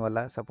आइदिनु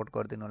होला सपोर्ट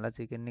गरिदिनु होला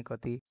चिकन नि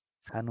कति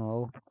खानु हौ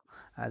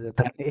आज त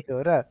त्यही हो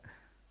र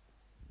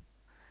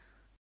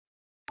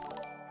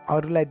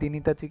अरूलाई दिने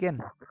त चिकन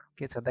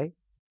के छ दाइ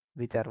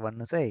विचार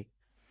भन्नुहोस् है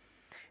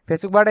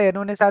फेसबुकबाट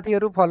हेर्नुहुने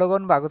साथीहरू फलो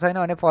गर्नु भएको छैन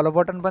भने फलो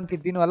बटन पनि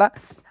थिचिदिनु होला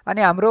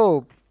अनि हाम्रो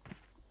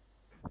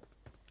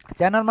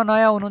च्यानलमा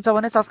नयाँ हुनुहुन्छ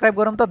भने सब्स्क्राइब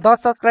गरौँ त 10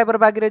 सब्स्क्राइबर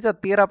बाँकी रहेछ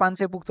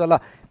 13500 पुग्छ ल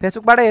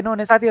फेसबुकबाट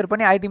हेर्नुहुने साथीहरू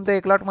पनि आइदिउँ त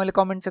एकलट मैले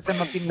कमेन्ट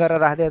सेक्सनमा पिन गरेर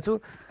राखिदिएको छु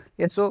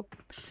यसो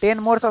 10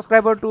 more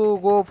subscriber to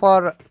go for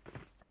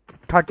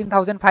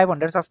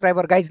 13500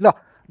 subscriber guys ल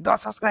 10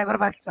 सब्स्क्राइबर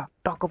बाँकी छ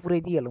टक्क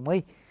पुऱ्याइदिइहालौँ है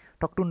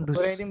टक्टुन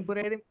पुऱ्याइदिउँ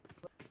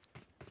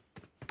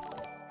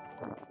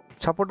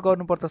सपोर्ट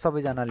गर्नुपर्छ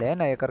सबैजनाले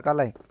हैन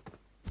एकअर्कालाई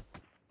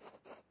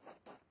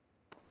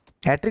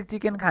ह्याट्रिक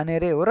चिकन खाने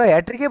रे हो र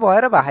ह्याट्रिकै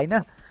भएर भएन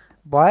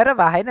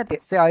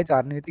त्यसै अहिले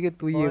झर्ने बित्तिकै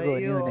तुइएको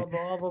हुने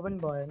अब पनि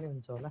भयो नि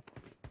हुन्छ होला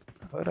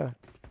हो र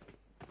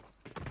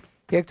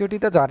एकचोटि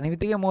त झर्ने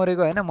बित्तिकै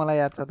मरेको हैन मलाई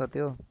याद छ त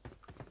त्यो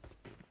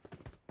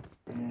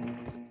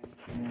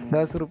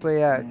 10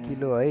 रुपैयाँ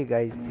किलो है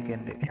गाइस चिकन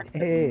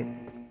रे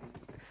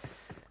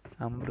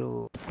हाम्रो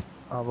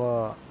अब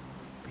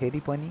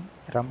फेरि पनि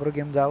राम्रो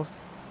गेम जाओस्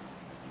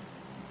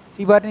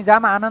सिबर्नी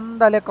जाम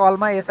आनन्दले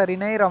कलमा यसरी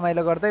नै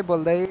रमाइलो गर्दै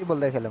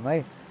बोल्दै खेलौँ है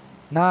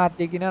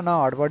नआत्तिकिन न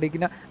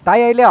हडबडिकिन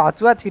दाइ अहिले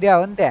हचुवा छिर्या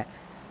हो नि त्यहाँ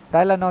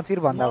दाइलाई नचिर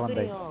भन्दा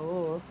भन्दै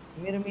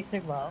मेरो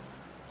मिस्टेक भयो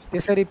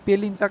त्यसरी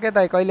पेलिन्छ के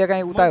दाइ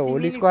कहिलेकाहीँ उता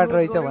होल स्क्वाड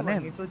रहेछ भने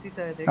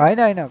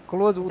होइन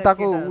क्लोज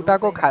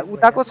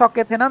उताको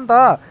सके थिएन नि त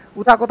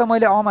उताको त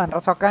मैले हानेर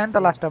सकाएँ नि त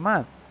लास्टमा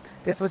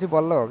त्यसपछि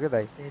बल्ल हो के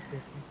दाइ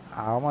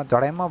हावामा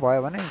झड्याममा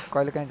भयो भने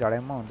कहिलेकाहीँ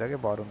झड्याममा हुन्छ कि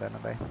भर हुँदैन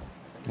दाइ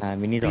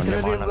हामी नि झन्डै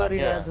मर्न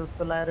लाग्यो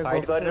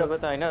फाइट गरिरहेको त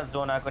हैन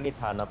जोन आएको नि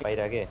थाहा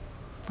नपाइराके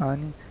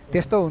अनि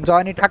त्यस्तो हुन्छ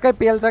अनि ठ्याक्कै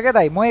पेल्छ क्या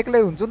दाइ म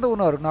एक्लै हुन्छु नि त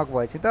उनीहरू नक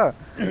भएपछि त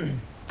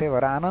त्यही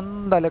भएर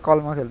आनन्दले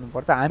कलमा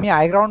खेल्नुपर्छ हामी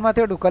हाई ग्राउन्डमा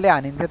थियो ढुक्कले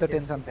हानिन्थ्यो त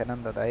टेन्सन थिएन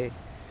नि त दाइ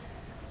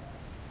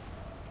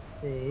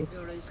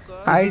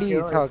आइडी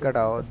छ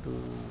केटा हो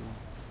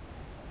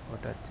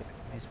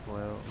मिस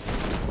भयो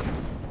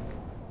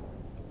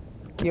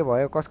के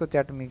भयो कसको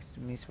च्याट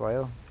मिस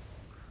भयो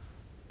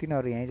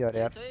तिनीहरू यहीँ झरे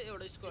यार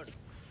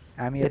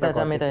हामी यता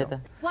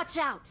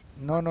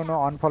नो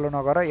अनफलो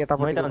नगर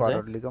यतापट्टिको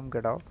घरहरू लिगौँ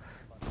केटा हो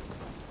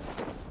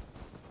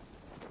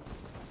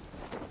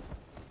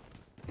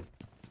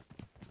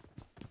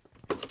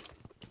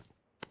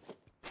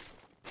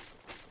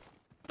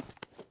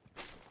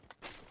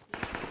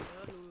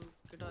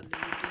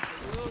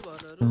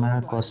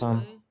कसम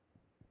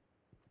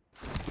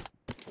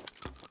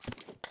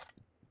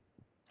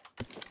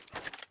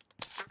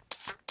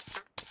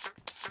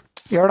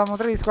एउटा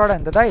मात्रै स्क्वाड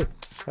होइन त दाइ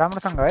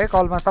राम्रोसँग है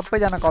कलमा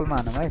सबैजना कलमा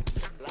हानौँ है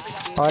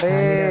अरे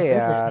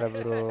यार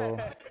ब्रो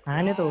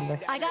हाने त हुँदैन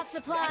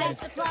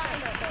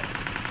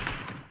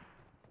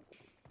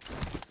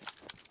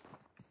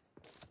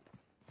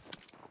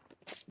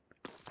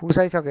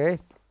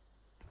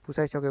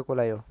पुसाइसक्यो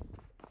कसलाई हो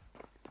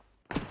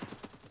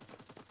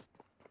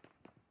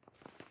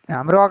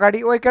हाम्रो अगाडि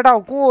ओइ केटा हो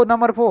को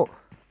नम्बर 4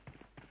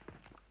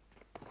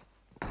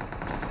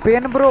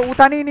 पेन ब्रो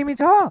उता नि निमी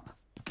छ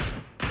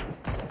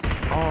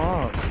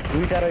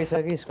दुईटा रहेछ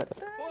कि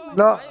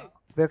ल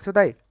भेक्छु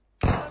दाइ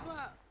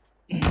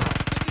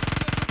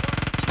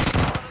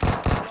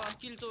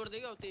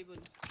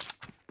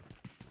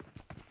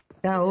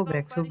कहाँ हो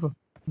भेक्छु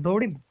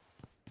दौडिम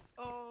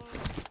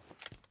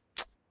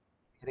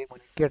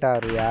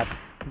केटाहरू यार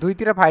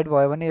दुईतिर फाइट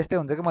भयो भने यस्तै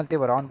हुन्छ कि मैले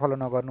त्यही भएर अनफलो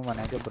नगर्नु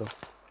भनेको ब्रो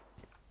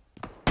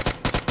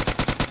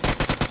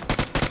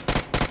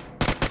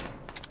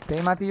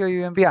त्यही माथि यो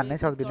युएमपी हान्नै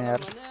सक्दिनँ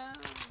यार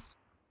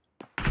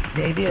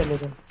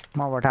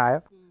मबाट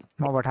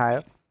आयो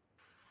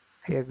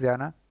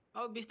एकजना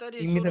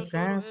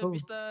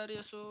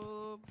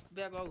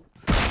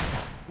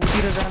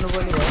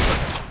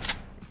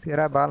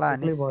तेरा बाला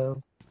हानिस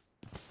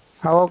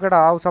आऊ केटा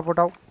आऊ सपोर्ट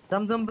आऊ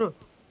जम ब्रो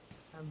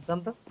जम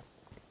त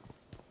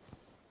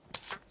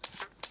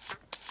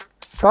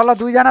तल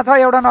दुईजना छ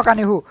एउटा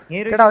नकानी हु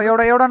केटा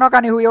एउटा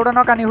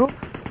नकानी हु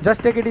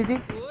जस्ट टेक इट इजी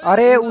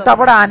अरे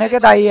उताबाट हाने के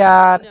दाइ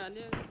यार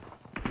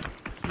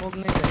स्मोक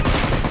नहीं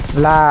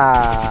चाहिए ला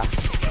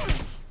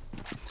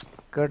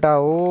केटा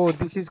हो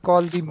this is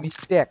called the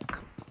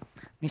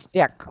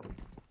mistake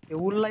ये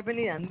उल्लाई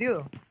पनि हान्दियो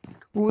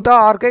उ त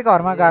अर्कै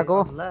घरमा गएको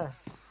अल्ला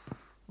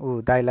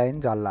उ दाइलाई नि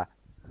झल्ला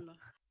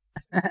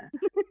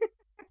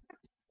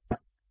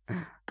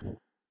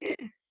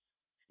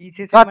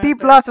जति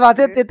प्लस भएको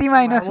थियो त्यति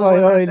माइनस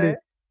भयो अहिले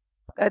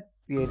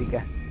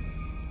तेरिका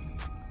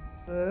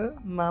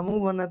मामु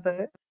बनाता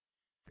है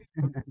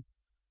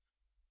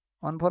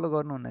अनफलो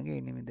गर्नुहुन्न कि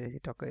एनिमी देखे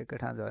टक्क एकै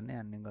ठाउँ झर्ने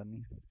हान्ने गर्ने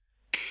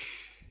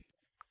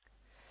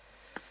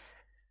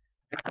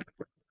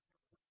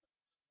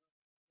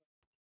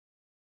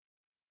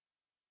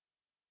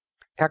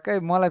ठ्याक्कै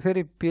मलाई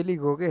फेरि पेली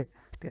गयो के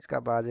त्यसका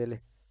बाजेले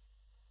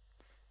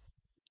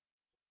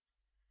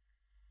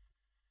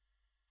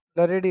ल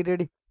रेडी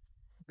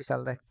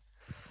विशाल दाइ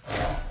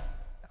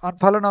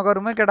अनफलो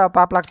नगरौँ है केटा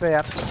पाप लाग्छ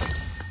यार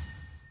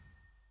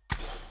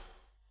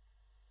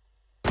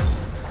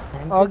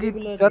अघि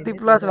जति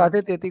प्लस भएको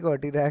थियो त्यति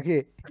घटिराखे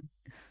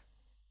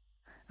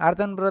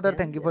आर्जन brother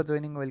thank you for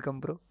joining welcome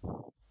bro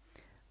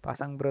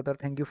Pasang brother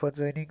thank you for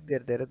joining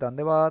धेरै धेरै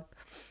धन्यवाद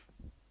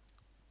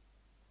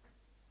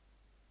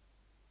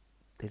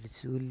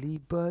त्रिशुली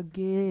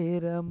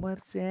बगेर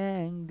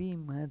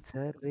मर्स्याङदीमा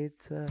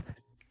झरेछ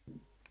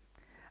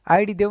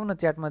आइडी देऊ न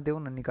च्याटमा देऊ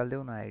न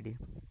निकाल्देऊ न आइडी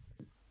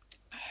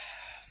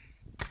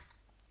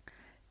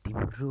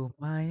तिम्रो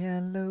माया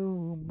लौ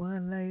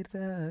मलाई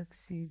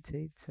रक्सी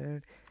झै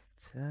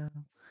छड्छ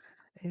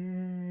ए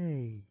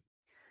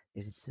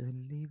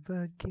त्रिशुली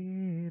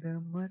बगेर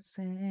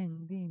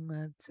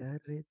मर्स्याङदीमा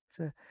झरेछ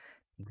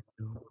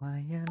तिम्रो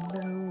माया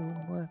लौ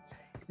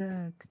मलाई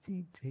रक्सी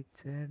झै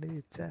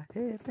छड्छ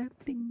हे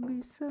ऱ्याप्टिङ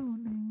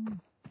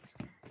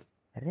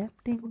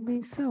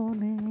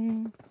बिसाउने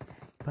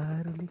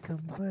पारुली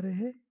कम्बर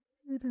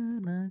हेर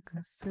न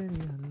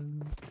कसरी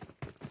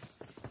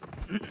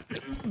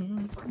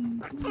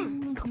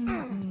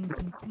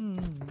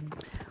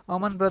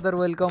अमन brother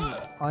welcome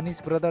Anis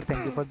brother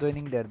thank you for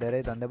joining धेरै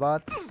धेरै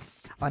धन्यवाद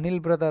Anil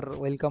brother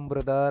welcome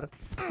brother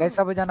guys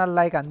सबैजनालाई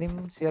लाइक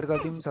हान्दिउँ सेयर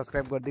गरिदिउँ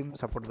सब्सक्राइब गरिदिउँ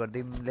सपोर्ट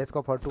गरिदिउँ let's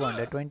go for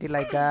 220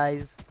 like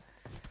guys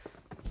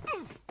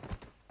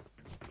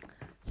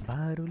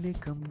बारुले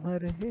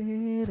कम्मर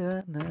हेर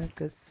न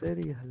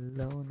कसरी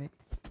हल्लाउने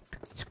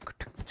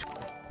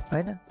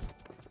हैन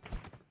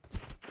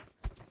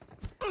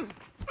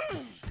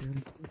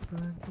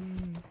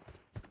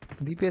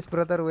Dipesh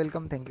brother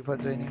welcome thank you for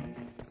joining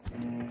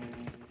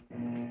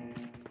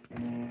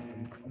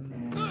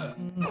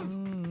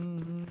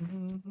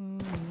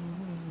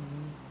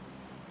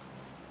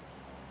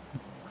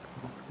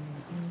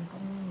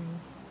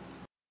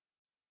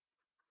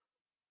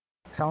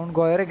sound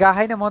गयो रे गा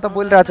हैन म त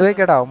बोलिरहेको छु है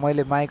केटा हो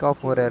मैले माइक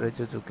अफ गरेर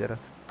छु झुकेर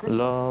ल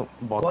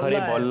भर्खरै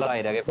बल्ल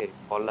आइराके फेरि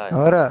बल्ल आयो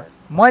हो र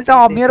मैले त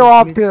मेरो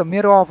अफ थियो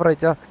मेरो अफ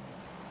रहेछ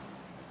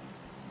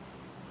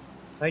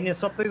हैन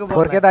सबैको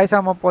फोर्के दाइसा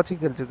म पछि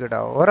खेल्छु केटा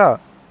हो र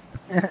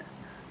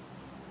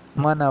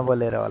म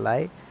नबोलेर होला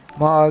है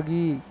म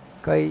अघि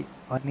कै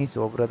अनिस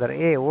हो ब्रदर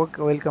ए हो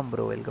वेलकम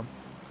ब्रो वेलकम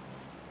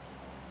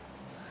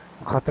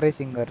खत्रै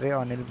सिङ्गर रे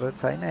अनिल ब्रो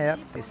छैन यार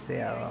त्यसै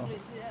अब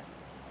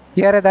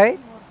के अरे दाइ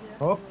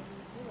हो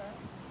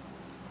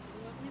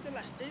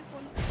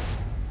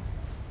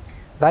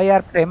भाइ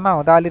यार फ्रेममा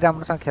हुँदा अलि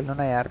राम्रोसँग खेल्नु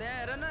न यार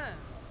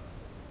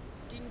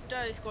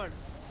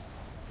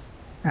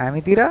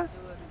हामीतिर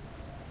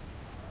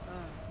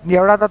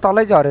एउटा त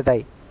तलै झऱ्यो दाइ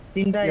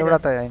एउटा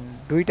त हैन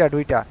दुईटा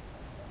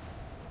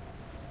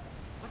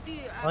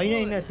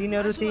हैन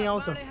तिनीहरु त्यही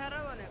आउँछ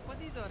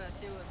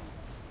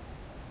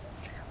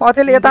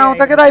अचेल यता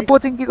आउँछ के दाइ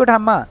पोचिङकीको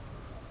ठाउँमा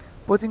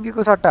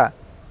पोचिङकीको सट्टा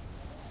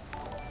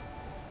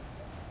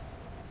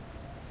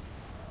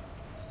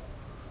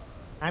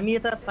हामी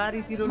यता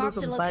पारीतिर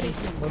लुटौँ पारी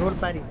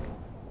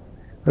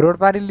रोड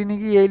पारी लिने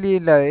कि यही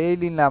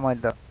लिन्ला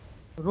मैले त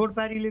रोड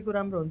पारी लिएको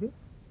राम्रो हुन्थ्यो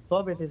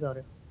सब यतै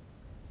झर्यो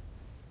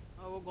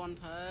अब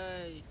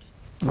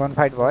गन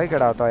फाइट भयो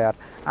केटा हो त यार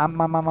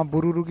आम्मा मामा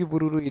बुरुरु कि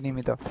बुरुरु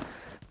इनिमी त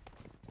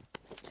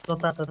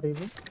तताततै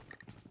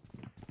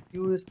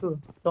यो यस्तो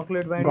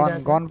चकलेट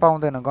बाँडी गन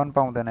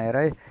पाउँदैन हेर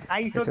है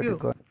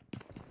आइसक्यो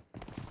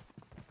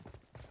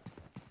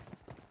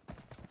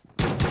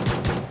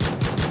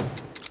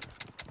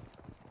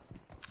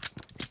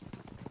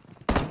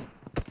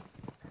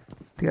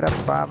तेरा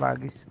पा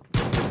भागिस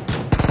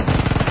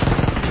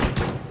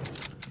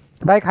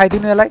दाइ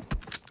खाइदिनु यसलाई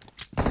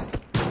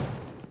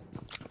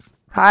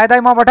आए दाइ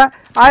मबाट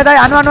आए दाइ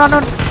हानु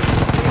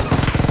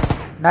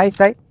नाइस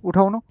दाइ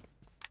उठाउनु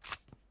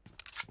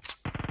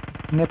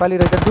नेपाली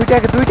रहेछ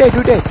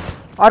दुईटै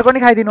अर्को नि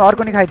खाइदिनु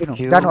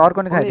जानु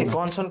अर्को नि खाइदिनु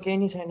कन्सन केही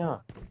नि छैन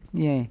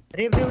यही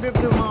रेप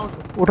देऊ म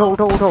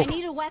आउँछु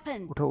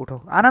उठौ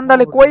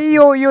आनन्दले कोही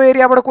यो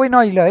एरियाबाट कोही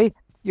नहिल है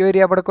यो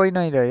एरियाबाट कोही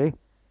नहिल है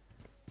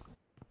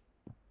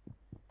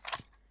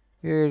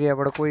यो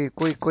एरियाबाट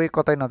कोही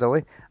कतै नजाऊ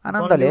है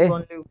आनन्दले है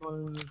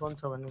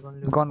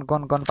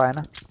गन पाएन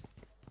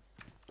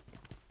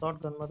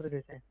शॉटगन मात्रै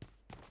रहेछ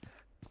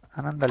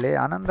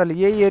आनन्दले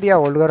यही एरिया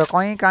होल्ड गर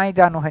कहीँ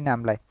जानु छैन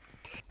हामीलाई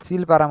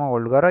सिलपारामा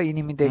होल्ड गर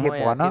इनिमी देखे म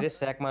यहाँ भन के अरे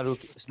स्याकमा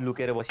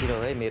लुकेर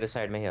बसिरह है मेरो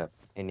साइडमा यहाँ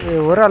ए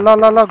हो र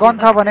ल गन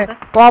छ भने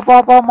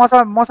प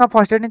मसँग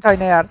फर्स्ट एड नि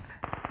छैन यार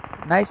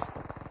नाइस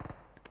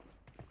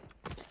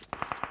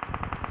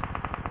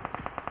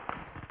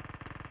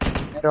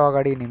मेरो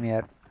अगाडि इनिमी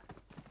यार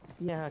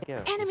यहाँ के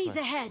Enemies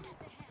ahead.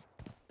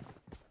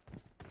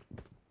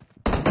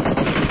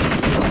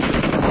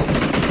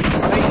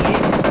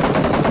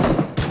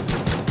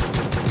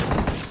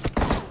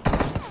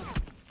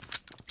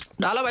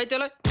 ढाला भाइ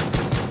त्यसलाई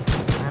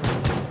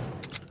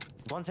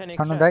गन छैन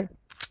छनु एक्स्ट्रा दाइ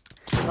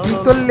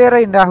पिस्तोल लिएर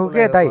हिँडिराखु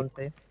के दाइ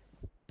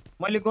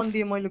मैले गन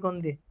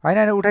दिए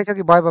हैन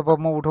उठाइसके भयो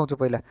म उठाउँछु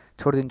पहिला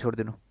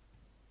छोड्दिनु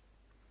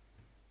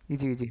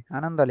इजी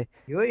आनन्दले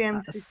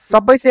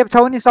सबै सेफ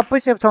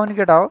छौ नि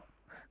केटा हो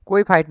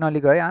कोही फाइट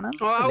नलिग है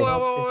आनन्दले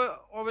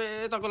अब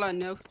यताको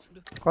लान्ने आउ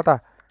कता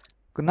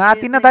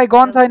नातिन दाइ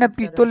गन छैन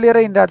पिस्तोल लिएर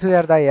हिँडिरा छु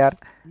यार दाइ यार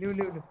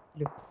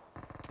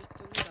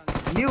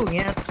लिउ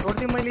यहाँ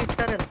छोड्दिए मैले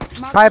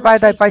स्कारल पाए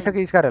दाइ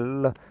पाइसके स्कारल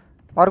ल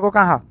अर्को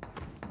कहाँ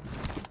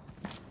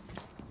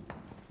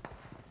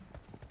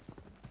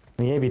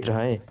यही भित्र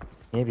है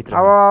यही भित्र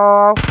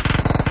आओ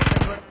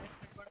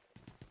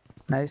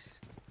नाइस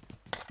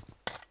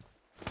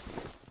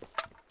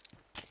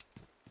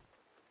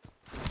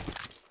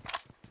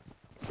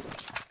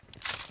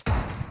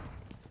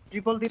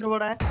ट्रिपल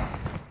तिरबाट आए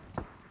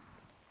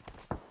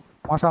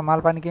मसँग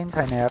मालपानी केही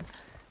छैन यार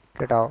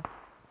केटा हो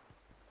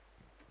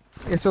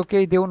यसो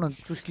केही देऊ न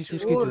चुस्की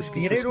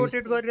धेरै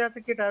रोटेट गरिरहेछ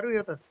केटाहरु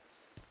यो त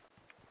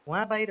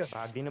वहाँ बाहिर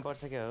भाग्दिनु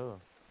पर्छ के हो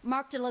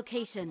Marked a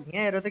location.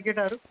 यहाँ हेर त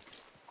केटाहरु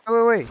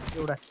ओइ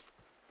एउटा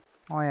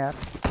यार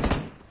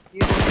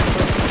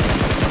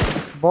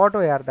बट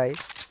हो यार दाइ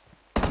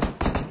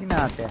किन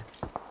आत्या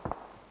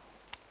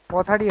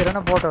पछाडि हेर न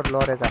बटहरु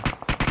लडेका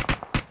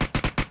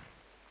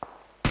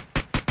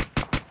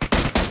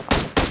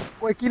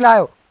ओइ कि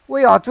लायो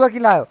ओइ हचुवा कि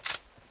लायो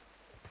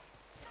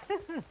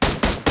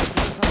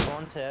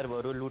गन छ यार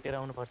बरु लुटेर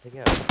आउनु पर्छ के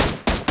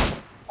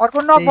अर्को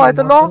नभए त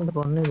ल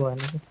भन्नै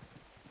भएन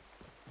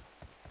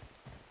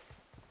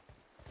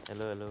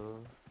हेलो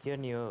के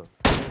नि हो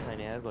छैन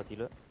यार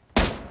गतिलो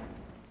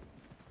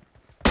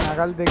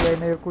नागाल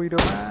देखाइने यो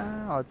कुइरोमा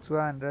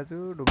हचुवा हानेर छु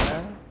ढुङ्गा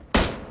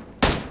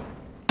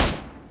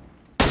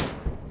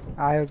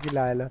आयो कि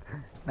लायो ल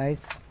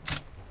नाइस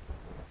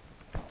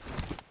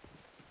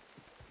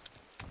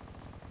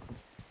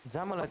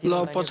जामला ल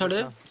पछाडे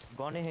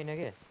गनै हैन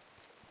के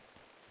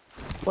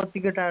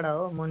कतिको टाढा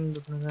हो मन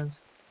दुख्न जान्छ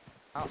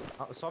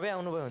सबै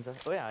आउनु भयो हुन्छ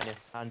ओइ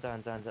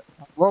हान्छ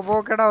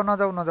वो केटा हो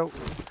नजाऊ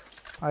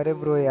अरे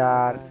ब्रो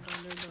यार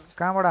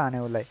कहाँबाट हाने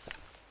उसलाई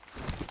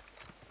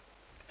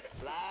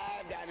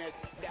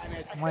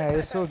म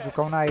यसो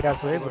झुकाउन आइरहेको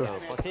छु है ब्रो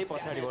पछि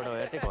पछाडिबाट हो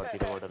यार त्यो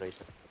घरतिरबाट रहेछ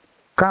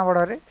कहाँबाट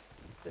अरे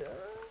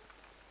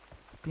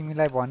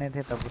तिमीलाई भने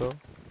थिए त ब्रो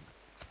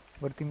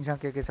बरु तिमीसँग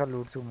के छ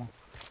लुट्छु म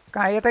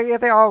कहाँ यतै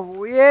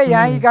ए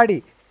यही गाडी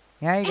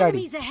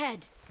Enemies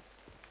ahead.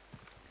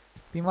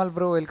 पिमल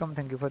bro welcome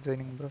thank you for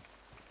joining bro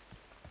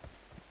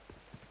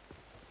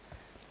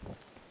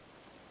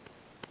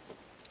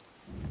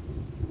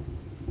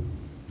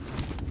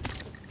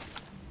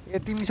ए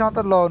तिमीसँग त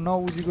ल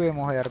नउजी गयो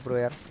म यार ब्रो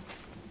यार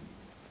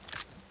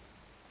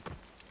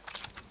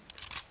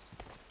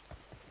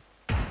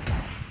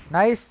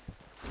नाइस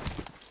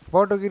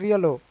बटो कि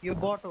रियल हो यो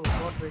बट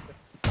रहेछ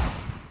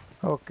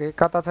ओके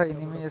कता छ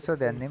इनिमी यसो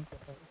ध्यान दिम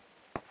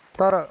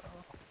तर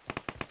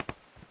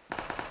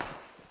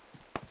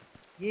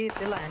ए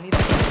त्यसलाई हानि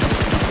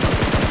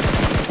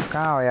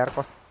कहाँ हो यार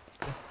कस्तो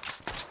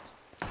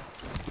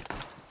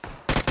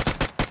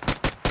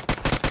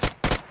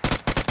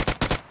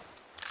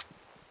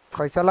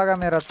कैसा लगा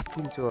मेरा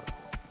किल चोर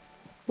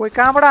कोही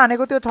कहाँबाट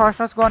हानेको त्यो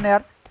थर्सनस गन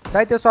यार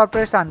दाइ त्यो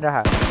सरप्राइज हानिरह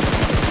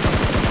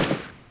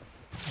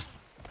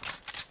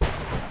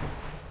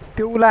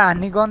त्यो उसलाई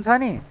हान्ने गन छ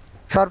नि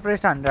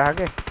सरप्राइज हानिरह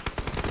के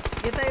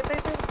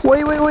ओइ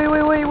ए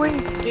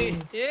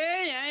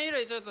यही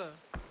रहेछ त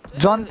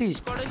जन्ती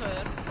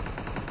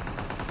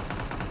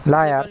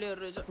ला यार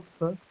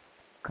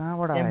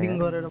कहाँबाट आयो क्याम्पिङ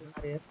गरेर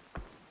मारे यार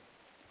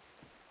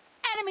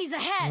Enemies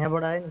ahead.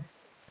 यहाँबाट आयो नि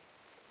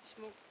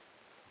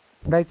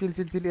दाइ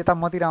चिल यता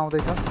मतिर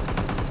आउँदैछ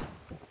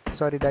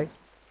सरी दाइ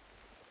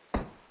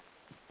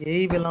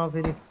यही बेलामा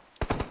फेरि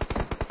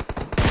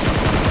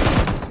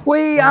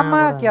ओइ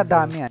आमा क्या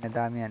दामी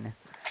हाने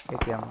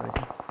एटीएम रहेछ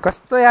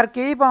कस्तो यार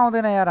केही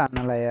पाउँदैन यार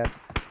हान्नलाई यार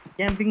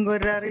क्याम्पिङ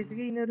गरिरहेको रहेछ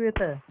कि यिनीहरू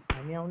यता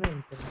हामी आउनै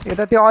हुन्छ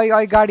यता त्यो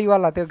अइ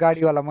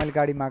गाडीवाला मैले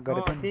गाडी माग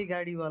गरेको थिएँ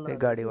त्यही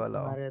गाडीवाला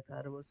हो मारे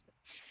थार बस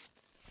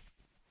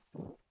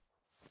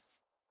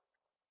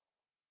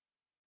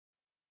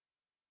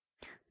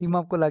टिम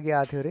अपको लागि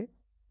आएको थियो रे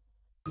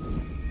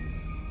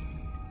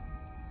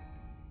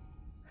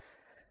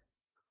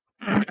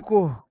को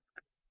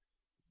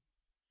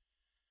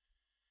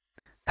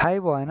थाहै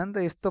भएन नि त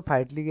यस्तो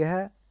फाइट लिगे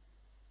है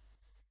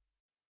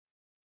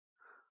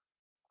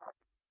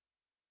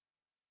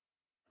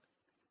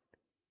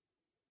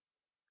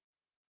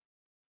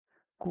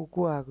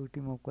को आएको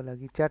टिम अपको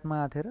लागि च्याटमा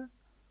आएको थियो र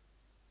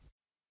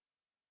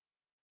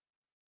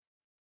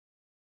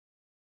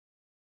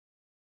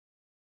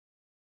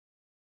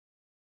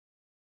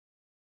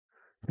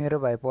मेरो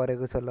भाइ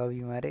परेको छ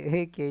लबीमा रे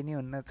हे केही नि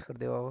हुन्न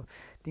छोड्देऊ अब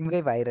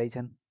तिम्रै भाइ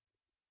रहेछन्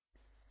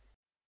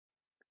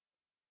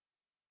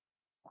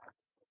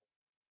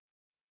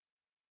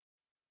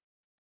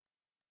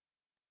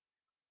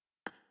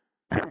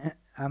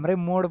हाम्रै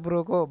मोड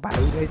ब्रोको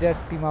भाइ रहेछ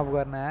टिम अप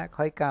गर्न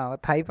खै कहाँ हो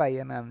थाहै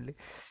पाइएन हामीले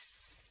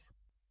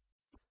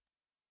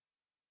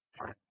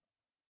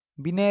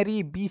बिनेरी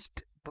Bisht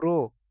bro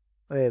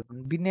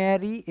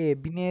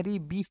बिनेरी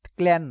Bisht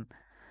क्ल्यान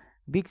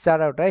big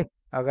shout out है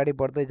अगाडि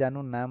बढ्दै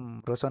जानु नाम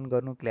रोशन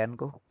गर्नु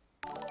क्ल्यानको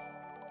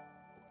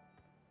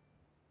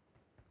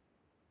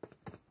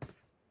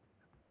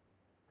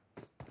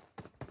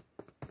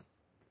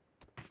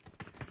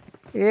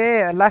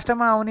ए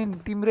लास्टमा आउने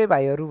तिम्रै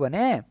भाइहरू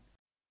भने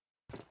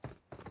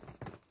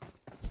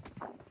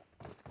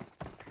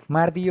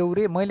मारिदियौ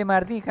रे मैले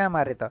मारिदिएँ कहाँ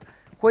मारे त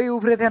कोही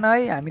उफ्रे थिएन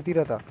है हामीतिर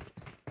त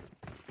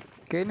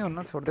केही नि हुन्न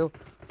छोड्देऊ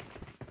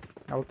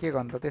अब के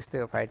गर्नु त त्यस्तै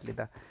हो फाइटले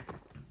त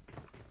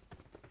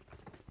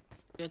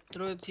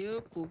यत्रो थियो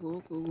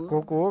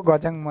को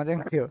गजङ मजङ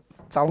थियो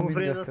चाउमिन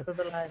जस्तो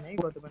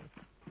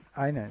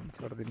हैन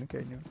छोड्दिनु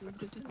केही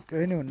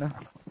नि हुन्न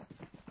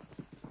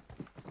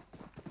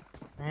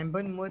हामी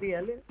पनि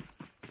मरिहाल्यो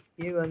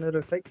के गर्नु र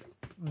खै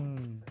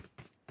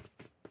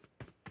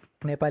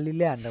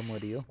नेपालीले हान्दा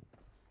मरियो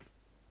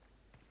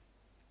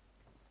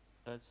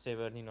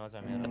सेभर नि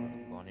नजामेर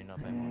भनि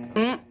नपाए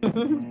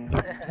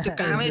त्यो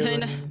कामै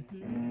छैन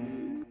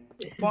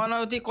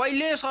पनौती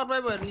कहिले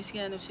सर्भाइभर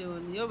निस्किएन सेभर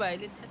यो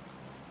भाइले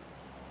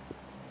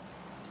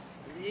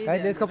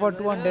गाइस यसको पर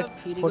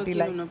 240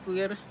 लाइक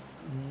पुगेर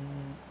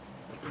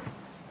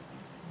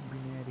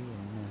बिनेरी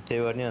हैन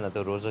सेभर नि त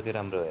रोजो के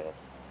राम्रो हो यार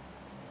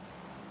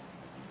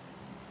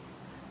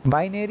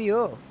बाइनेरी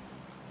हो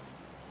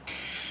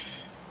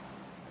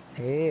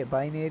ए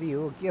बाइनेरी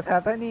हो के थाहा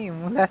त नि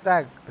मुला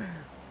साग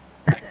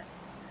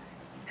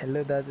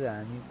हेलो दाजु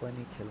हामी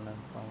पनि खेल्न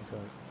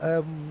पाउँछौँ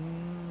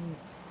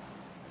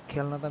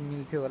खेल्न त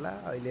मिल्थ्यो होला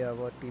अहिले अब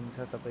टिम छ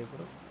सबै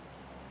कुरो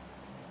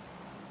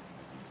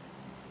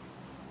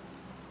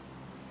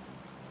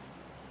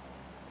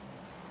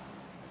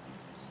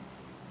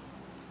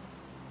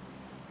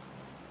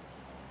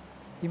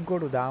टिम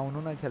कोड हुँदा आउनु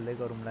न खेल्दै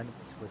गरौँला नि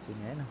पछि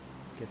नि होइन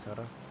के छ र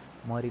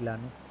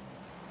मरिलानु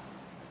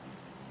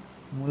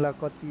मुला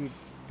कति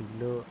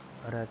ढिलो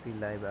राति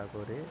लाइभ आएको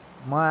रे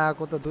म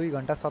आएको त 2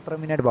 घन्टा 17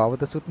 मिनट भयो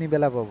त सुत्ने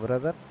बेला भयो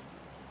ब्रदर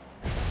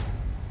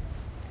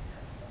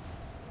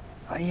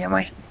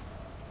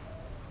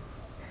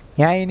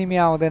यहाँ इनिमी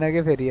आउँदैन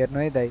के फेरि हेर्नु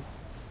है दाइ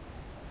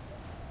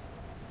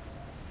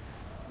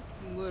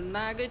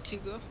नागै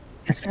ठिक हो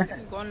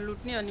गन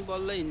लुट्ने अनि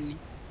बल्ल हिँड्ने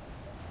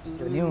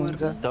नि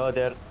हुन्छ त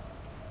यार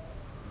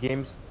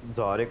गेम्स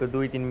झरेको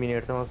 2-3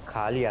 मिनेटसम्म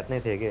खाली हात नै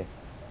थिए के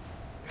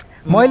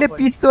मैले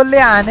पिस्तोलले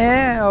हाने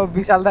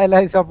विशाल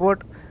दाइलाई सपोर्ट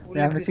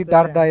हाम्रो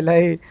सिद्धार्थ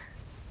दाइलाई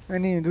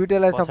अनि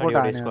दुईटैलाई सपोर्ट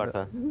हाने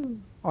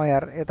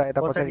यार यता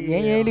यता पछाडि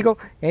यही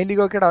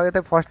लिगो केटा हो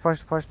यता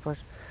फर्स्ट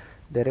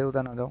धेरै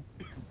उता नजाऊ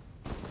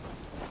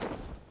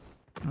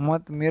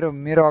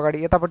मेरो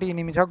अगाडि यतापट्टि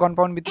इनिमी छ गन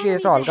पाउन बित्तिकै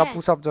यसो हल्का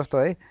पुसअप जस्तो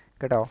है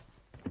केटा हो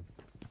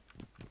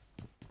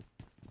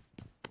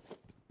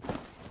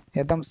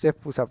एकदम सेफ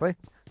पुसअप है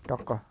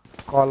टक्क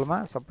कलमा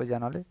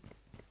सबैजनाले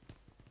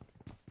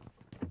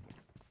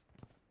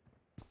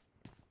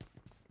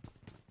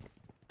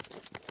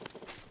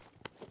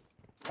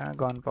कहाँ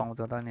गन पाउँछ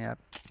त नि यार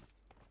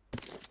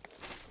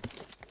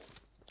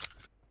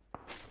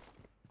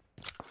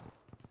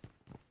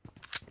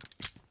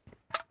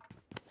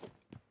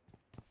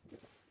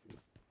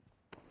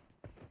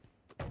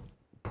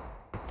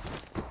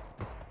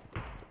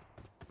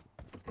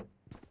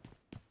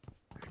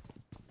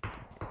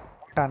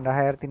टान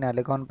रहा यार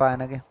तिनीहरूले गन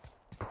पाएन के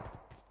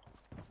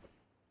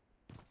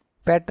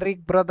पैट्रिक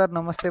ब्रदर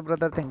नमस्ते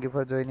brother thank you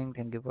for joining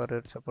thank you for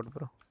your support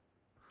bro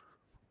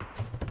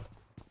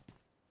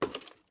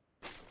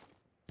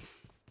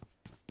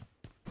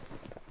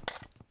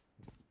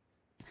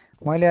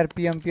मैले यार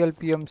पीएमपीएल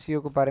पीएमसीओ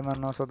को बारेमा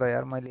नसोधा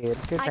यार मैले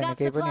हेरेकै छैन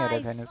केही पनि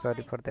हेरेको छैन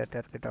सरी फर दैट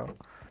यार केटा हो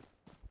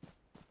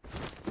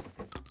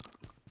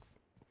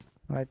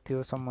मलाई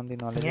त्यो सम्बन्धी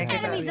नलेज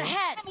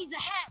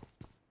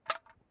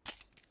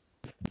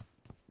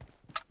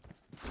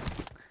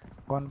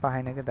गन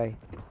पाएन के दाइ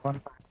गन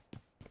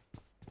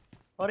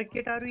अरे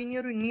केटाहरु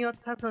यिनीहरु नियत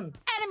था छन्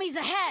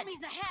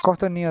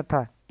कस्तो नियत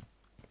था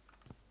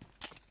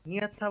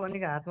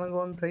भनेको हातमा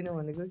गन छैन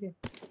भनेको के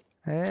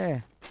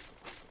ए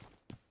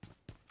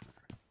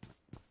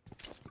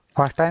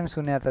फर्स्ट टाइम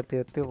सुने त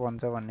त्यो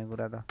भन्छ भन्ने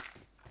कुरा त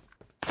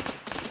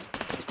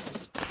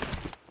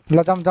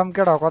ल जम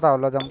केटा हो कता हो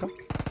ल जम त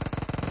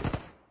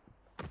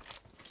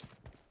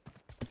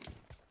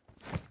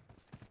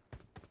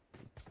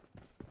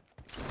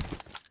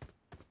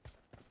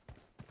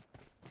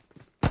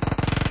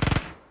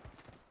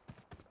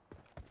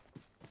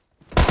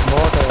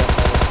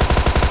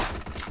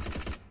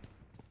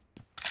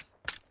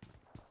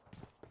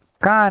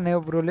कहाँ आने हो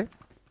ब्रोले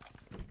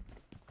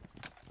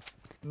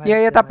ये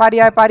यता पारी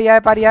आए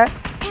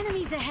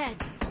Enemies ahead.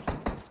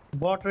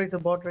 बट रहेछ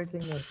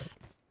यिनीहरु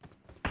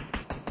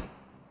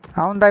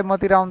आउन दाइ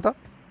मतिर आउन त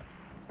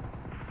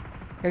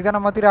एकजना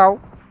मतिर आऊ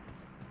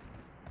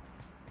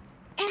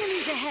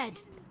Enemies ahead.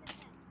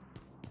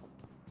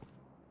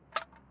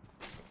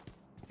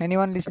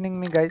 Anyone listening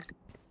me guys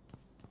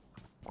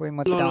कोही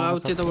मतिर आउन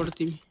सक्छ त्यताबाट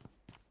तिमी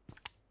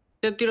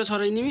त्यतिर छ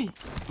र इनिमी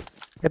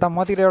यता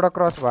मतिर एउटा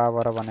क्रस भयो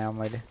भएर भने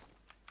मैले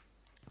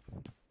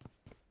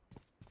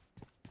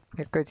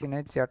एकैछिन है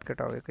च्याट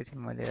केटाउ एकैछिन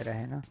मैले हेरे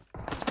हैन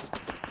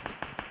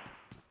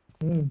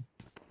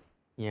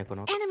यहाँको न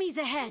Enemies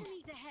ahead.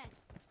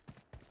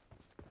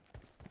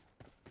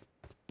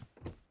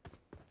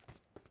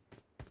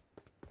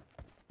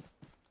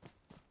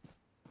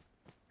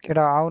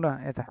 केटा आउ न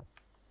यता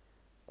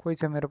कोही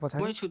छ मेरो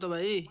पछाडि मै छु त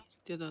भाइ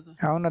त्यता त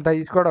आउ न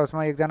दाइ स्क्वाड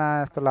हाउसमा एकजना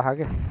जस्तो लाग्यो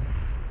के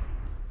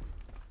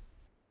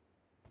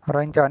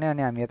रहन्छ भने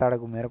अनि हामी यताबाट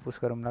घुमेर पुश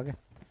गरौँ ल के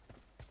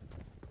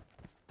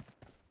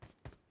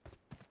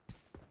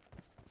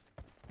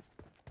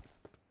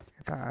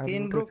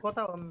पेन ब्रो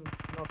कता हो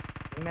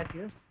म्याच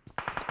हो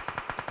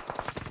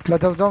ल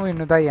जाऊ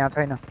हिँड्नु दाइ यहाँ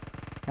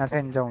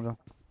छैन जाउँ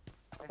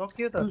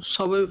सक्यो त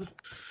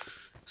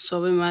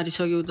सबै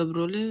मारिसक्यो त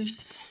ब्रोले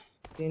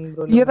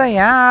यो त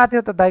यहाँ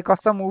आथ्यो त दाइ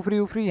कसम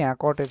उफ्री यहाँ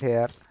कटे थियो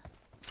यार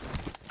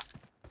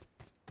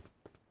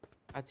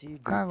आछि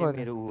कहाँ गयो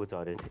मेरो उ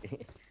झरे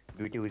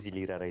दुईटै उजी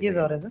लिरा रहेछ के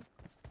झरेछ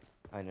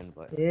हैन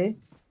भयो ए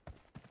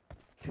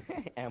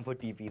एम्फो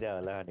टिपिरा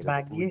होला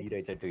भाग्य उजी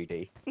रहेछ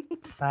दुईटै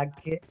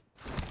भाग्य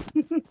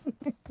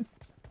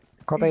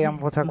कतै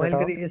एम्फो छ मैले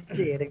फेरि यसो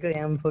हेरेको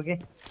एम्फो के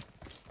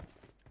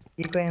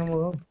को एम्फो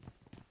हो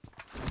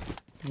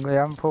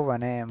एम्फो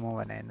भने एमो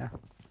भने हैन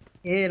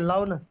ए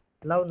लाउ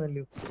न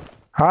लिउ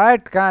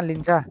हट कहाँ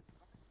लिन्छ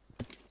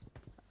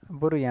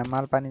बरु यहाँ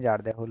माल पानी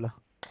झार्दै हो ल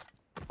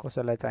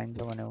कसैलाई चाहिन्छ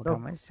भने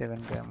उठाउँ है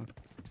 7 को एमो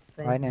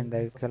हैन नि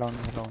दाइ खेलाउनु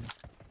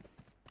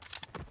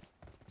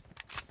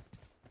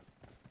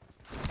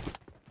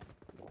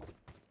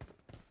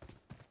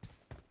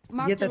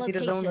यतातिर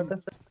जाउँ न त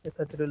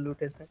यतातिर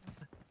लुटेछ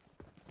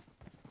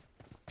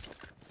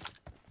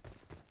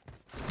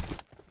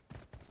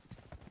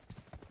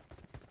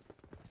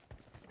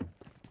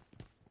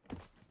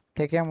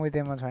के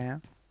मुइदेमा छ यहाँ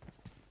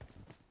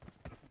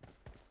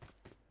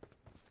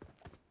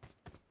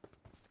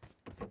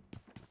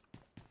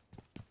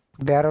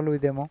ब्यारल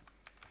उइदेम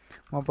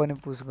म पनि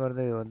पुश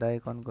गर्दै हो दाइ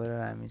कन गरेर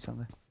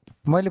हामीसँग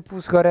मैले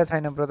पुश गरे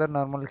छैन ब्रदर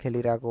नर्मल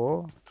खेलिरहेको हो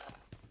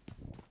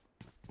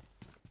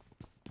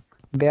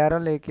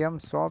ब्यारल एकेएम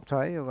सब छ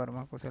है यो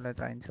घरमा कसैलाई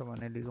चाहिन्छ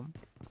भने लिगौँ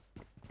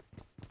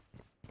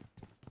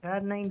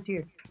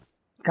R98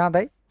 कहाँ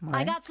दाइ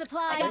I got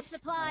supplies.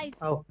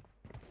 आओ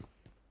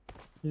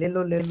ले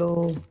लो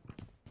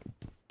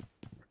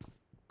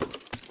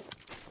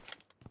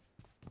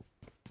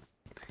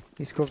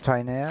स्कोप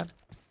छैन यार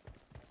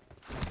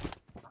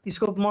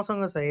स्कोप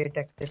मसँग छ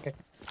एटेक्स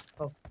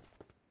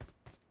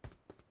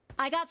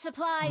I got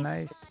supplies.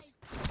 नाइस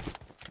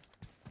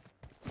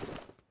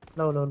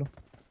लो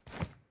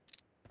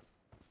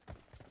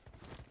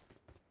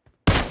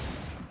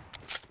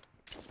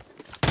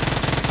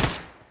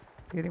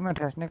फेरिमा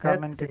ठ्यास्ने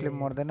कारण टिकले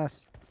मर्दैनस्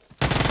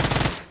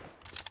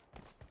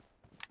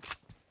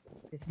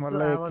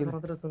मलाई आवाज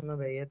मात्र सुन्न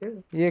भइयो त्यो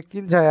एक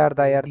किल छ यार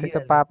दाइ यार त्यो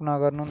त पाप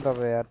नगर्नु नि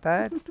तपाईँ यार त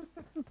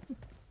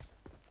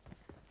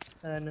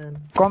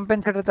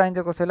कम्पेन्सेटर चाहिन्छ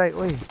कसैलाई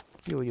ओइ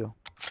के हो यो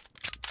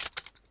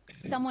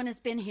Someone has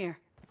been here.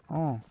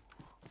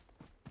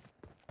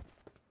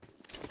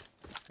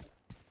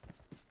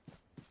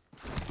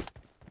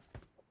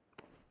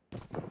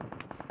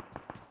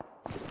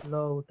 ल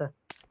उता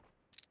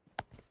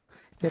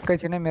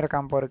एकैछिन मेरो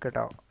काम पर्यो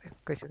केटा हो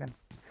एकै सेकेन्ड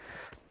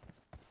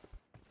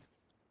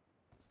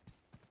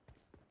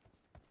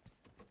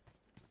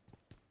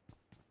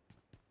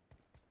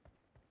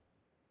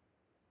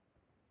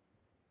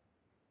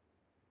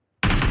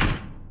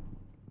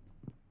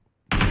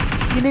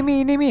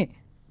इनिमी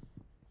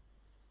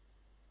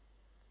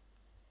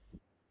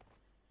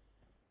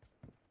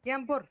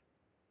क्याम्पर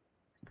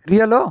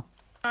रियल हो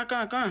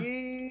कहाँ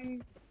ए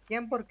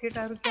क्याम्पर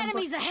केटाहरु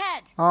Enemies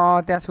ahead.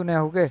 त्यहाँ सुने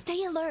हो के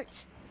Stay alert.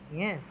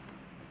 यहाँ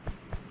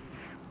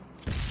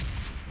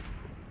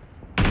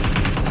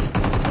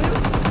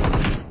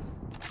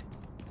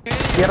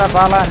तेरा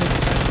बाला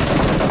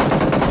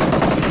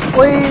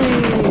ओइ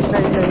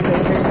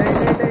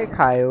नै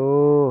खायो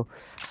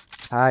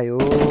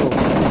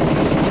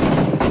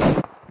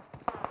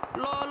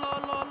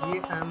ये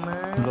आमा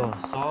लो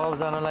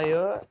सबजनालाई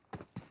यो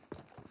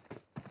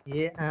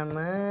ये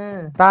आमा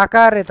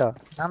ताका रे त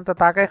नाम त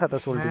ताकै छ त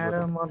सोल्टीको र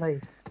मलाई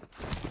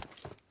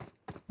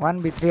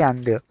 1v3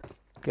 हान्दियो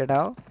केटा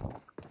हो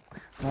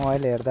म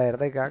अहिले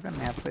हेर्दै गएको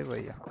न्यापै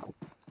भयो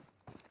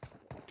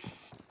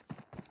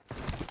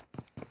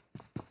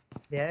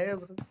भ्यायो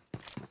ब्रो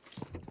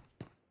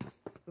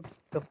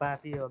तो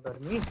पापी हो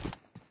धर्मी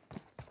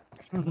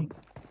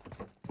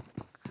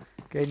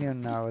केही नि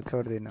हुन्न अब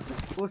छोड्दिनु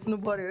पोस्नु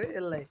पर्यो है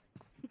यसलाई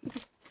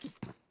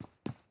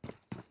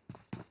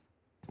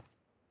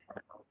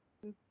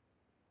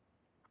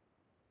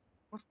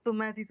कस्तो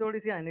माथि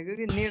चढेपछि हानेको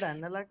कि नेड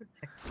हान्न लाग्यो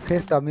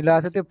फेस त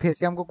मिलाएको छ त्यो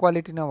फेसियमको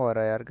क्वालिटी नभएर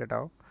यार केटा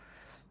हो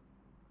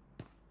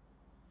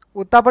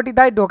उतापट्टि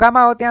दाइ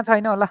ढोकामा हो त्यहाँ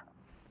छैन होला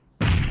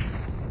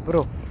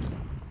ब्रो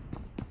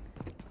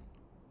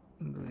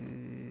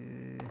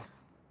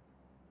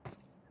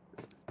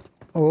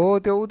हो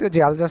त्यो त्यो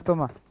झ्याल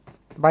जस्तोमा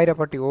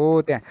बाहिरपट्टि हो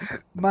त्यहाँ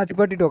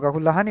माथिपट्टि ढोका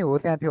खुल्ला खाने हो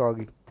त्यहाँ थियो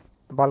अघि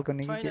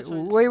बाल्कनी कि के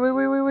ओइ ओइ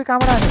ओइ ओइ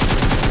कहाँबाट हाने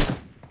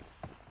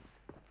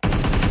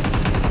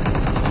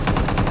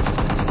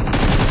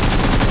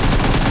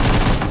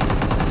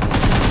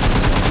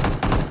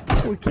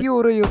ओइ के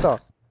हो र यो त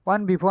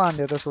 1v4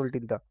 हान्दियो त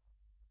सोल्टिन त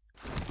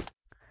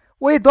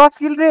ओइ 10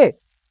 किल रे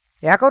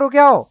ह्याकर हो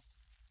क्या हो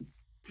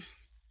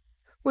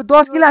ओइ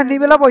 10 किल हान्ने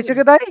बेला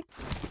भइसक्यो दाइ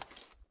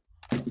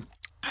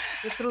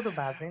त्यत्रो त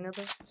भएको छैन त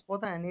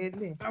कता हाने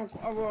यसले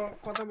अब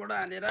कताबाट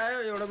हानेर आयो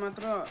एउटा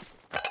मात्र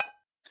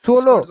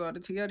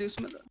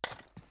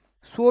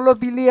 16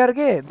 प्लेयर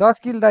के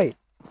 10 किल दाइ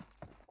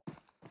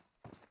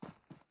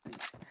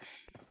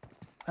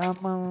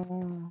आमा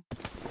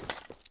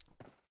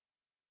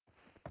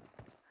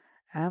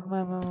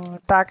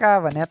ताका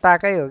भने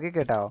ताकै हो कि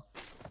केटा हो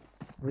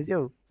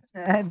बुझ्यौ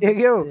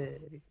देख्यौ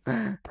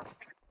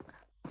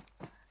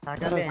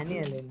ताकाले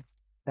हानिहाल्यो नि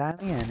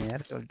दामी हाने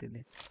यार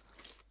सोल्टीले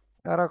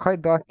तर खै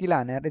 10 किल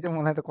हानेर चाहिँ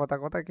मलाई त कता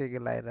कता के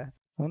लाएर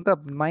हुन त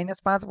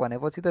 -5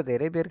 भनेपछि त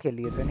धेरै बेर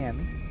खेलिएछ नि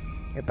हामी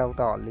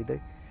यताउता हल्लिँदै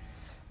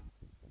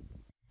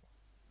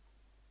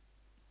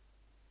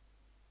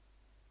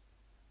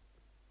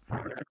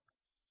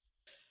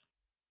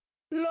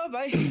ल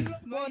भाइ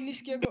म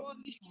निस्केको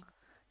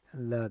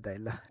ल दाइ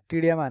ल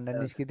टिडिएम हान्न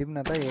निस्किदिउँ न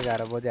त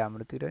 11 बजे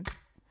हाम्रोतिर नि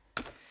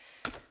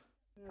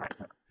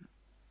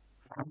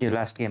त्यो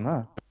लास्ट गेम हो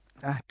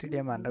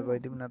टिडिएम हान्न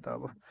गइदिउँ न त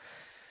अब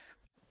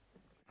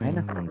हैन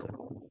हुन्छ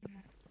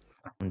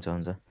हुन्छ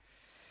हुन्छ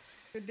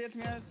डेथ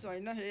म्याच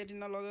हैन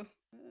हेरिन लाग्यो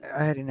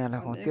हेरिन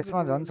लाग्यो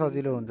त्यसमा झन्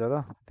सजिलो हुन्छ त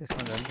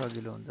त्यसमा झन्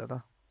सजिलो हुन्छ त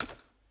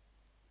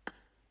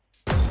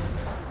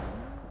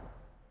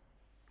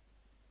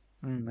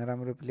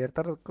राम्रो प्लेयर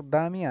तर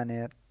दामी हाने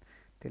यार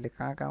त्यसले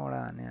कहाँबाट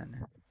हाने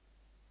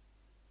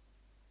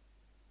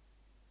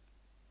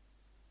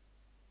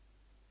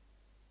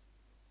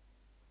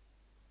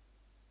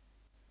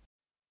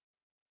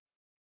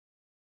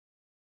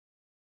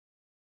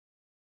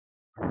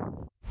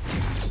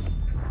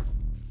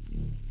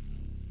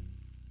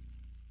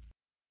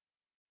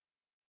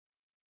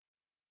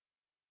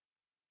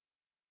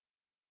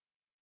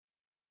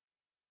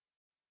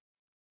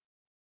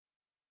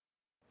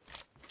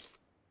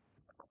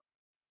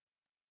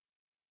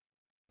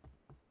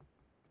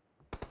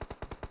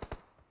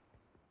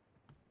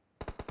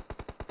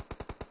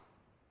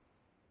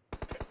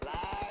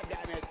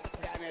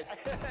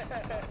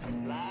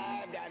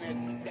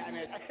Damn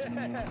it.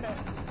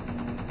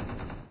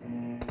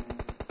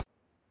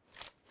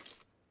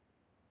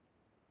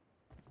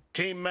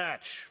 Team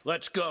match,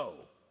 let's go.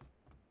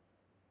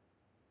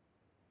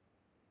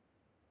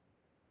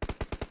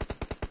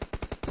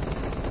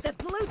 The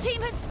blue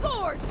team has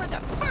scored for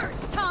the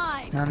first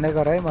time. हान्दै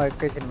गर है म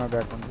एकैछिनमा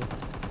ब्याक हुन्छु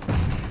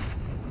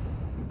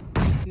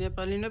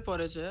नेपाली नै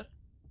परेछ यार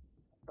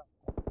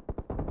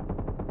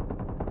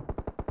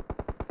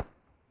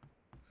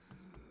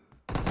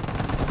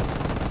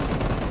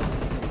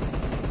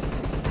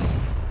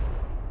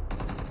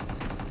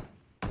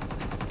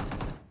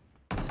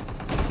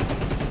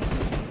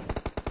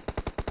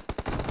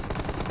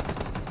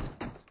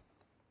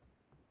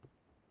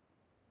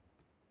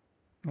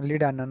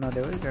लिड हान्न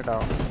नदेऊ है केटा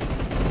हो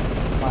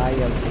म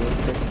आइहाल्छु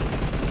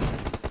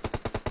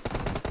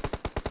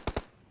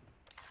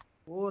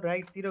ओ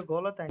राइट तिर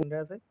गलत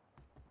हानिरहेछ है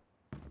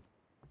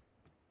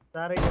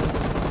चारै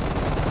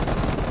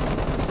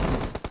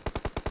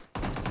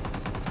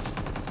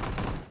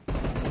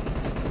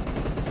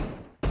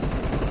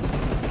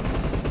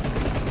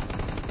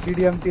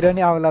टिडिएम तिर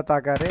नि आउला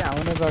ताका रे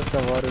आउन सक्छ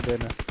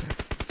भरुदैन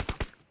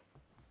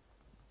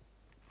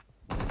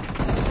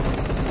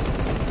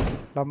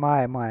ल म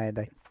आए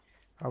दाइ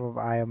अब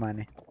आयो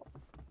माने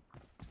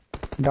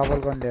डबल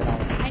गन लिएर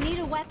आउनु I need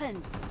a weapon.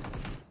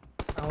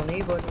 आउनै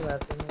पर्ने भएको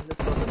छैन मैले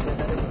प्रोटेक्ट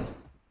गरेरै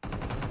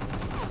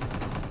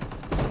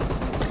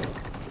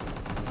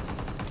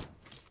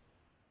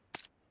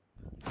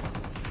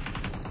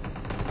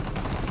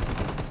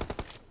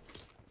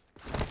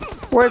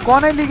ओए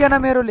Ganai ligand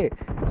मेरोले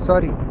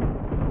sorry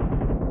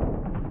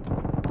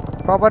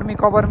cover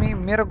me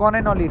मेरो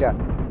गनै नलिरा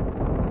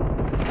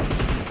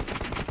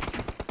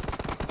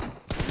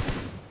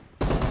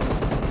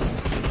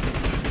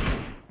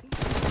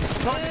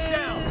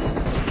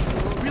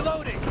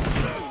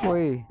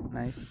ओए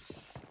नाइस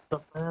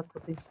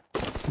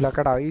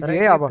लकडा इजी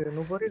है अब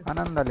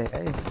आनन्दले है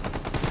इजी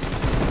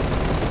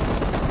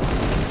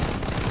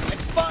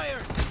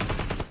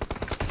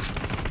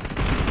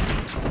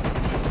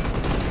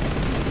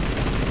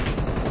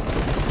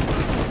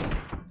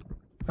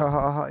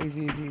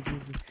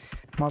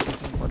म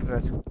पिकिङ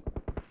गरिरहेको छु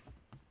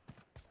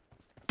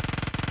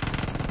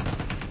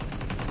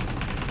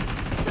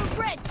The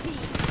red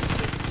team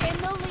is in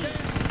the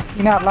lead.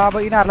 यिनीहरूलाई अब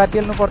यिनीहरूलाई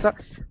पेल्नुपर्छ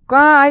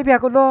कहाँ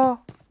आइभ्याएको ल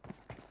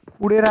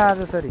उडेर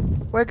आज सरी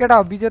ओए केटा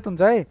विजेत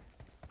हुन्छ है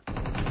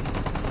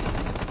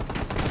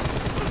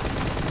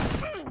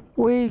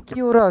ओए के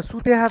हो र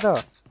सुतेहा त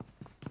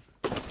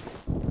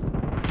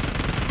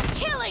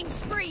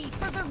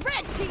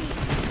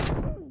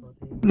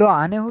ल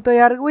हाने हो त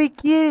यार ओए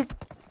के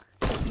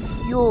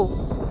यो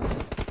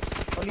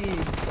अलि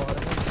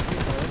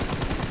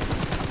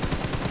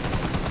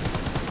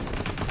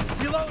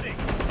Reloading.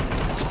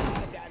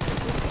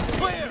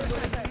 Clear.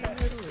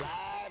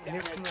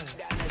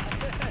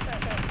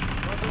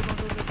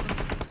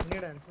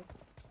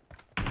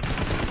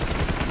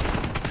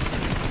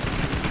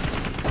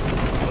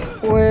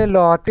 ओए ल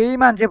त्यही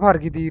मान्छे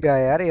फर्किदिइरह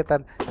यार यता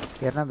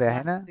हेर्न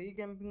भ्याएन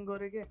क्याम्पिङ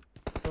गरे के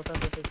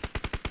जताततै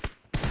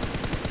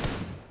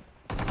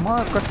म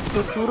कस्तो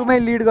सुरुमै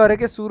लिड गरे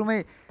के सुरुमै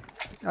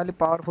अलि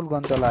पावरफुल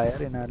गन चलायो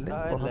यार यिनीहरूले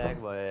ल्याग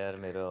भयो यार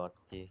मेरो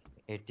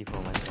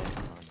 84 मा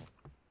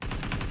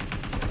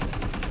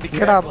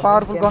केटा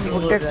powerful gun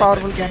takes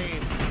powerful gun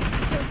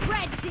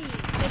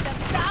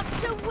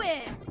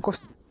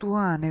कस्तो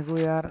हानेको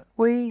यार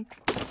ओइ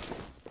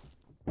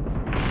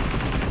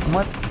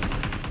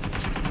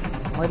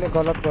मैले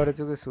गलत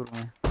गरेछु के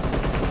सुरुमा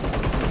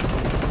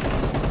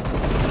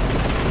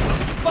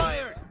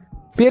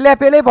पेले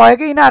पेले भयो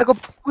कि यिनीहरूको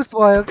पुस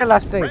भयो क्या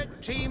लास्ट टाइम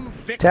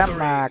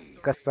च्याम्मा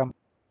कसम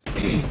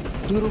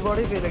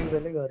सुरुबाटै पेले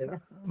गरे के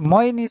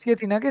मै निस्के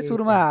थिइनँ के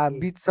सुरुमा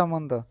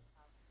बीचसम्म त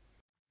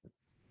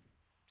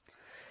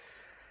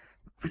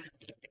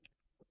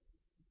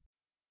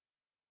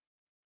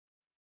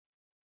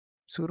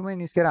सुरुमै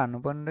निस्केर हान्नु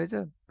पर्ने रहेछ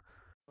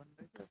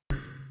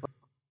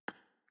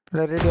ल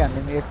रेडी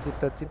हान्ने एक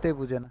चित्त चित्तै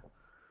बुझेन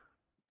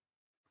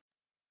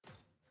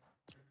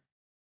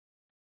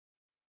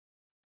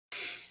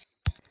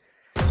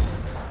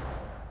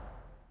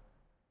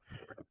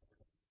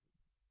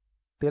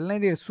पेल्नै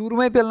दिए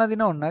सुरुमै पेल्न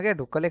दिन हुन्न क्या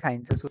ढुक्कले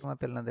खाइन्छ सुरुमा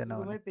पेल्न दिएन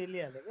भने सुरुमै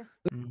पेलिहाले के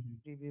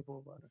रिभ्यू पो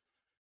भएर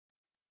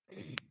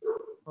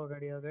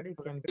अगाडि अगाडि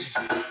क्याम्पिङ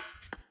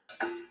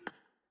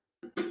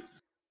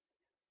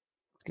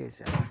के छ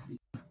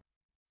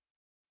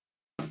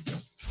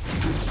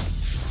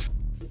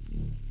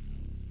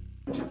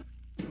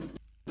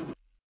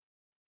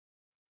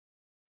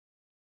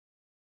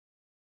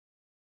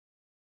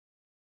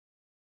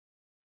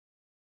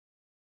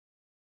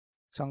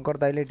शङ्कर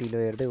दाइले ढिलो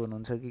हेर्दै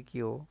हुनुहुन्छ कि के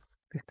हो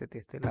त्यस्तै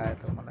त्यस्तै लाग्यो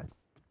त मलाई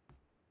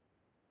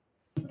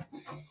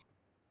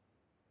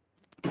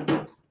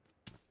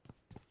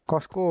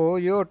कसको हो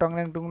यो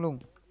टङल्याङ टुङलुङ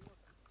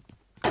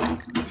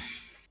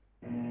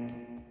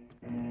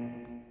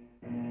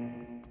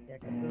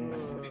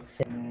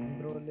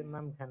ब्रोले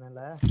माम खाना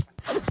ला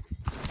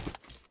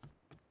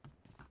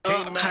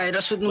खाएर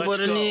सुत्नु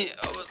पर्यो नि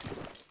अब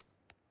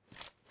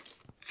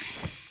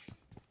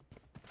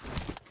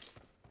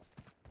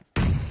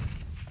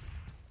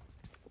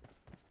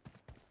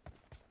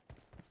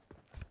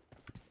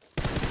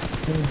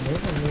The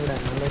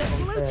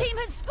blue team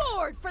has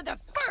scored for the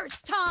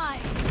first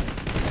time.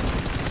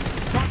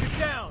 Target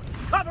down.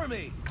 Cover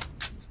me.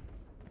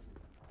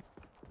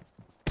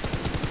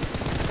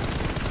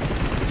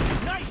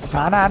 Nice.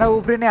 आना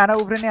उफ्रिने आना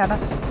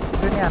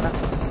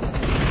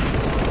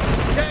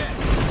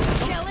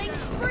Killing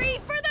spree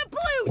for the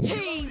blue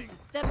team.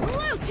 The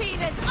blue team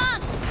is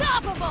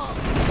unstoppable.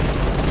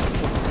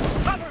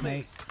 Cover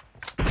me.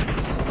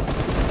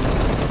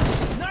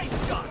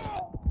 Nice shot.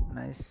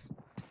 Nice.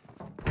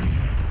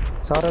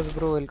 Sauraj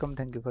bro, welcome.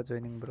 Thank you for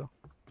joining, bro.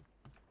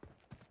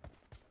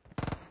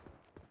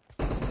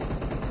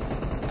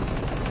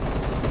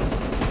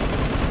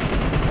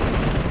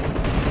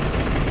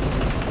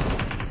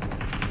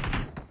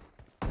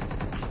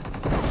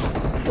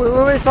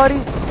 Wait, sorry.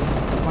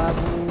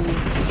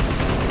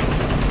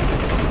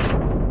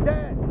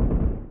 Dead.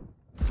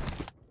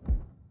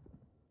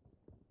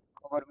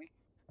 Cover me.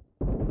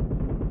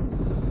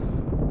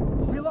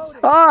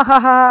 Reloading.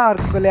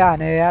 अर्कोले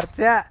हाने यार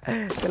च्या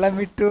त्यसलाई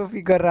मिठो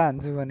pick गरेर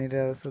हान्छु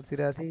भनेर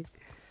सोचिरहेको थिएँ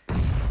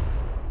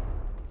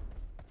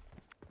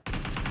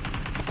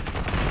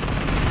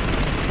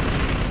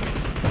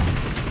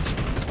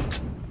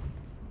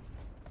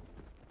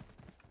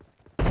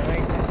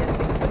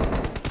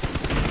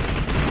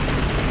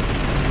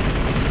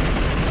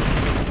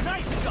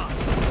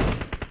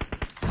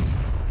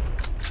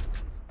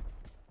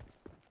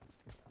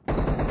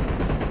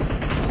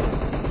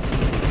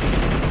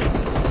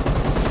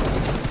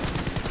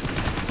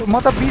म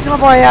त बीचमा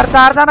भयो यार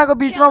चारजनाको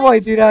बीचमा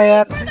भइदिएर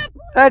यार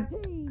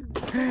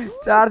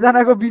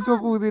चारजनाको बीचमा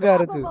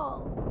पुगिदिरहेको छु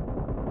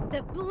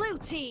The blue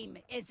team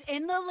is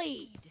in the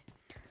lead.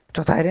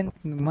 चोथाइरे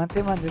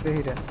मान्छे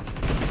देखिरह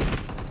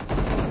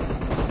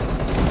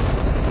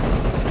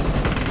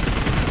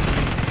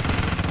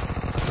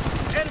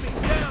Enemy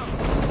down.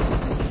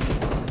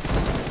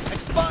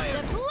 Expired.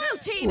 The blue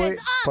team is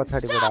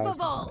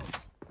unstoppable.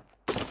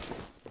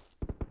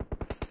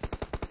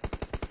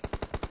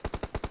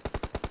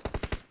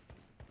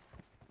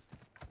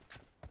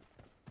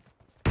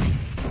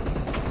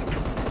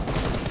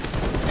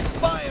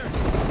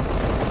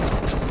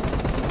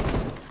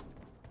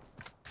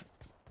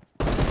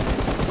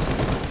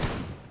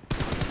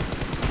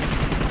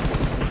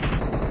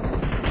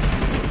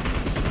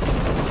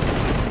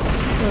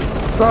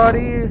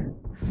 Sorry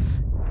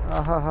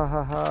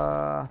आहाहाहा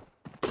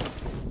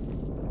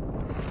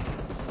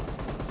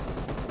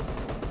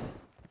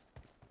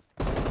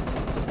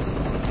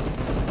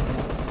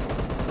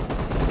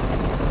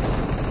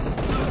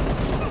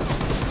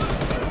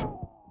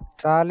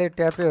साले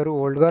ट्यापेहरु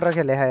होल्ड गरेर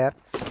खेले यार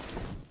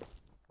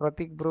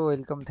प्रतीक bro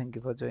welcome thank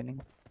you for joining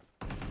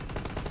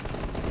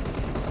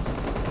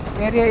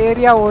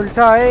area hold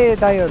छ है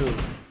दाइहरु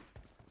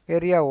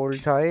एरिया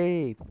होल्ड छ है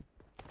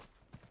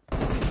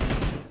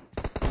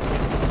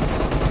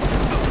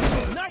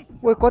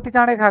ओइ कति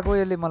चाँडै खाएको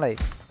यसले मलाई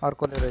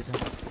अर्कोले रहेछ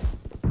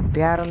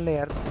प्यारलले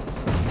यार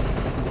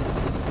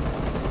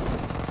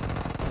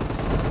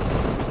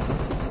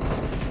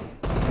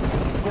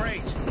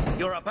Great.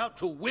 You're about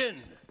to win.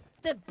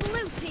 The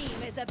blue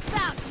team is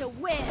about to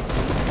win.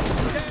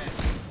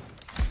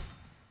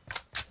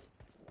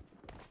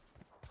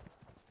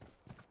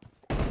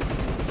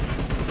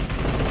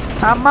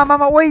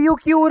 आम्मा ओइ यो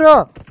के हो र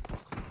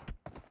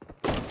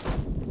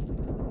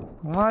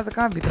म त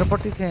कहाँ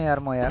भित्रपट्टि थिएँ यार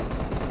म यार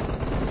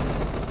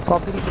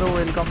Kapil bro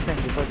welcome thank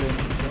you for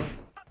joining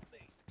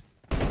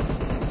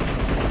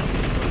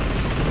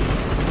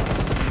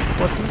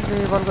कति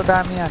लेभलको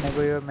दामी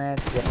हानेको यो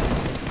म्याच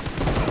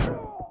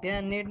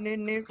त्यहाँ नेट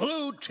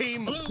Blue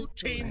team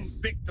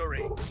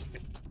victory.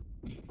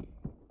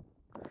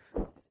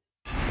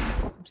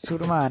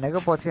 सुरुमा हानेको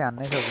पछि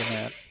हान्नै सकिन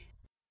यार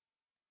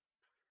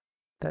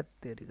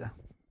त्यतिका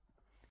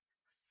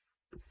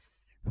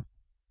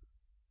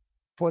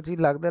पछि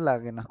लाग्दै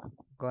लागेन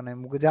गनै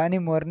मुख जानी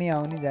मर्नी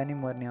आउनी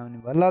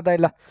भयो ल दाइ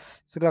ल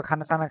सुरु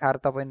खाना साना खाएर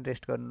तपाईँ नि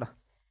रेस्ट गर्नु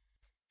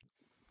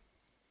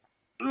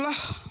ल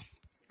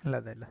ल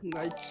दाइ ल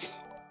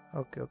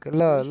ओके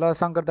ल ल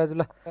शंकर दाजु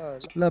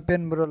ल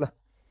पेन ब्रो ल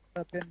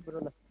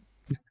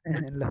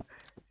ल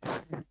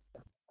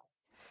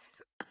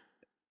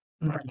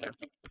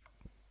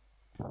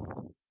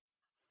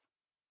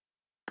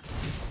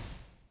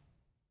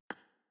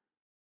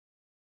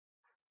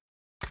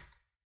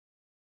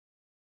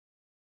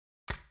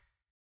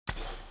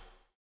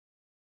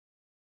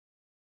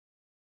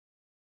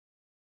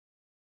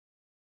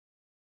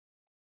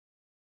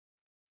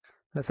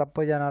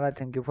सबैजनालाई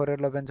thank you for your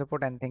love and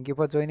support and thank you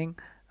for joining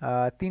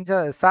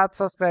 7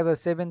 subscriber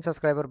 7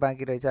 subscriber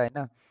बाँकी रहेछ होइन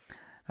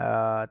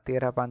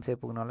 13,500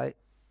 पुग्नलाई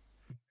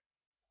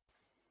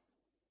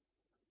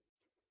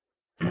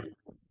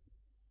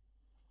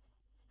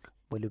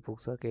भोलि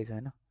पुग्छ केही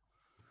छैन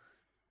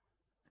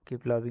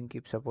किप लभिङ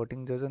किप सपोर्टिङ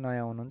जो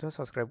नयाँ हुनुहुन्छ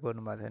सब्सक्राइब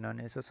गर्नुभएको छैन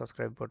भने यसो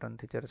सब्सक्राइब बटन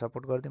थिचेर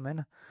सपोर्ट गरिदिउँ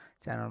होइन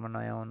च्यानलमा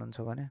नयाँ हुनुहुन्छ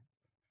भने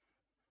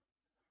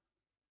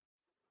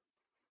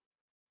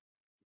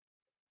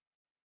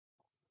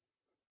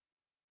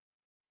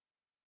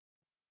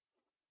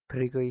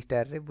फ्रीको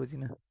स्टार रे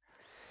बुझिन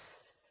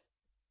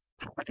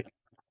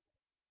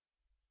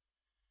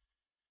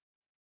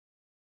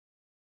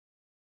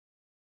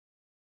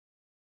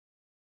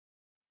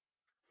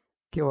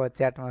के भयो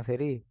च्याटमा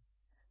फेरि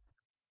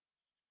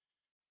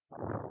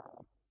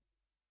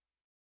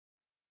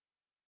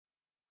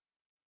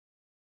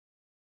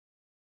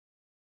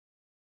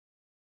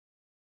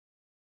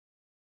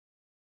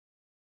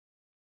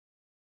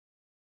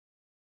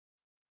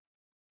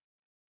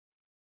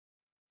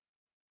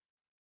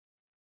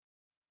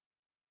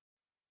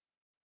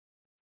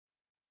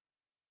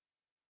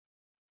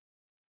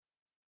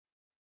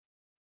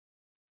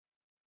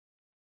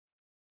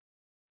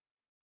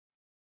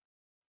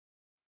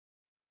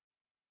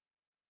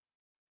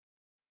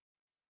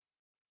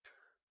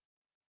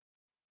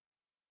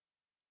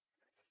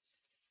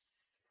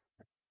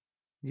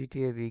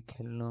GTA भी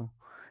खेल्नु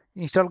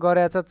इन्स्टल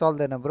गरेछ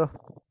चल्दैन ब्रो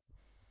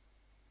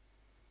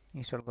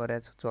इन्स्टल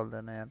गरेछ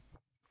चल्दैन यार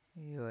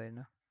यो हैन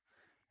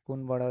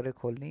कुनबाट रे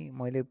खोल्नी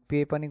मैले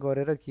पे पनि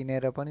गरेर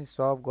किनेर पनि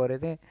सब गरे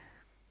थिए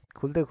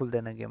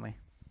खुल्दैन गेमै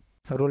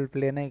रोल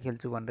प्ले नै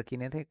खेल्छु भनेर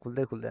किने थिए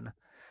खुल्दैन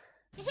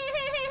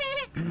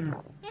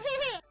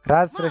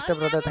राज Shrestha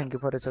brother thank you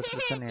for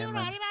subscription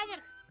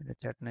मेरो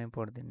च्याट नै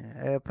पढ्दिने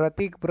ए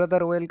प्रतीक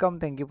brother welcome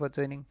thank you for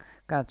joining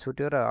कहाँ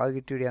छुट्यो र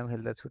अघि टिडिएम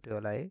खेल्दा छुट्यो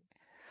होला है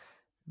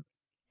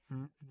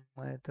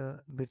मैले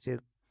त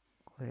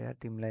बिर्सेको यार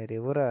तिमीलाई रे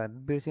हो र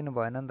बिर्सिनु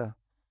भएन नि त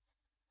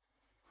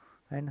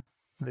हैन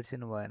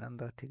बिर्सिनु भएन नि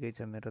त ठिकै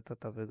छ मेरो त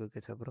तपाईको के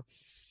छ ब्रो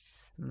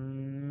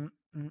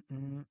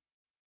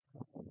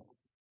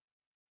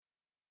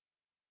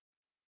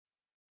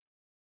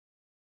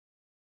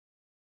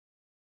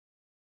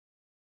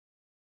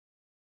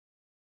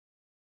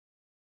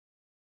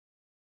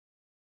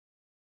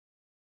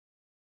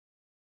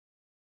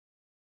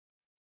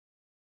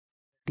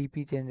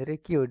डीपी चेन्ज रे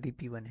के हो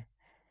डीपी भने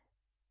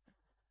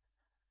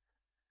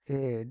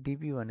ए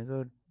डीपी भनेको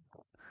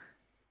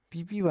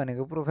पीपी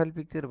भनेको प्रोफाइल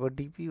पिक्चर भयो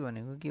डीपी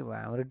भनेको के भयो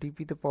हाम्रो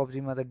डीपी त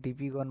पबजीमा त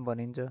डीपी गन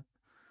भनिन्छ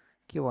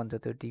के भन्छ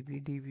त्यो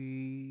डीपी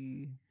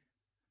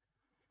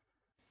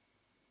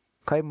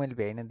खै मैले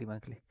भ्याइन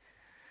दिमागले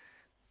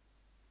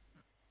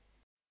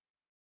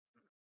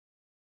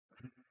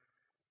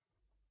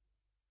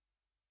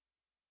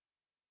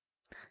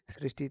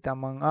सृष्टि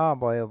तामाङ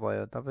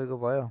भयो तपाईको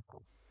भयो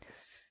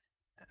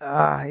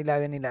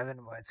 11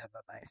 भएछ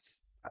ल नाइस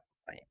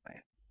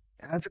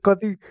आज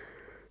कति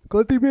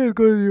कति बेर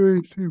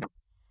गरियो स्ट्रिम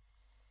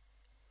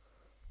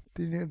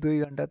 2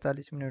 घन्टा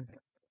 40 मिनट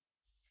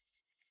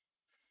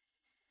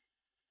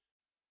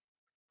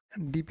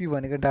डिपी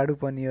भनेको डाडु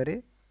पनि अरे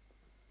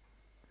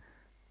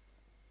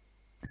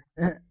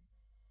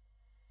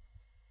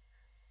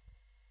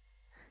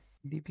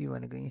डिपी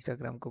भनेको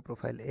इन्स्टाग्रामको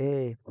प्रोफाइल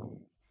ए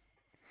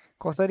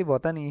कसरी भयो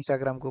त नि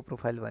इन्स्टाग्रामको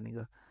प्रोफाइल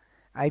भनेको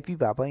आइपी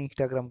भए पनि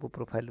इन्स्टाग्रामको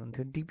प्रोफाइल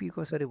हुन्थ्यो डिपी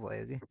कसरी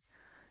भयो कि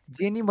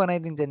जे नि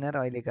बनाइदिन्छ नि यार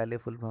अहिलेकाले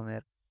फुल फर्म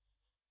यार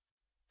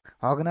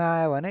हग्न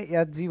आयो भने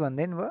एचजी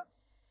भन्दै नि भयो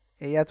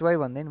ए एचवाई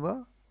भन्दै नि भयो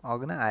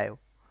हग्न आयो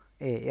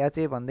ए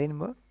एचए भन्दै नि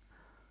भयो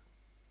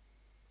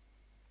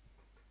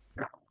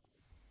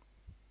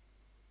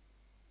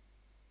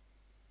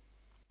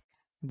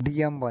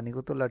डिएम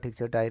भनेको त ल ठिक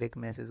छ डाइरेक्ट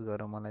मेसेज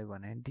गर मलाई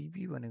भने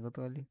डिपी भनेको त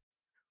अलि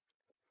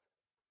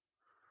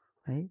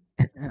है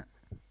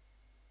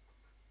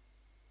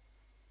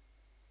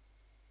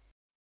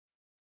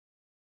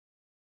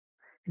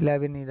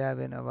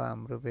 11 अब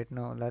हाम्रो भेट्न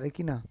होला रे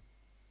किन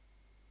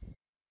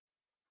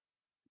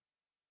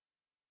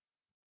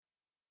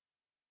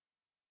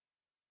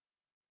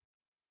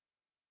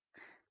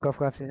गफ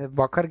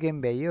भर्खर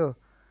गेम भ्याइयो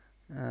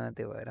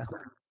त्यो भएर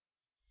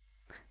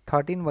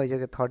 13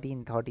 भइसक्यो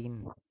 13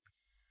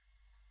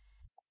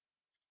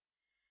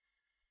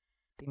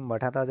 तिम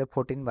भटा त अझै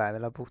 14 भए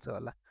बेला पुग्छ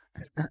होला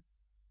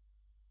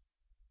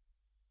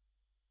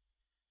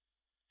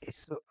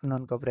यसो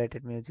नन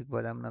कपीराइटेड म्युजिक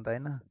बजाउन त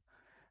हैन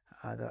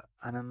आज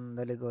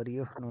आनन्दले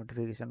गरियो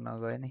नोटिफिकेसन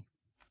नगए नि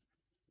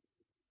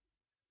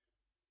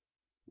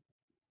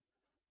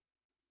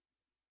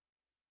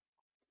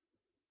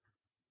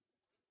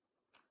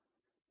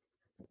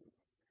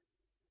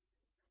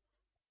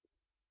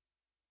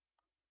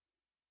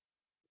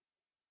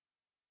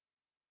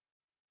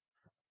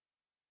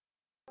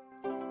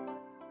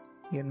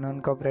यो नन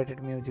कपीराइटेड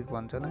म्युजिक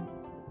भन्छ न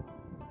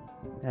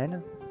हैन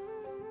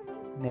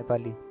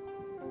नेपाली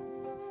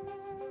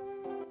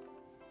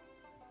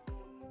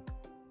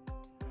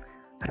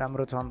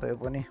राम्रो छ नि त यो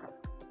पनि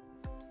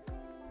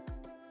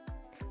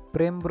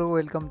प्रेम bro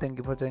welcome thank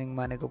you for joining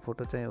मानेको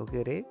फोटो चाहिँ हो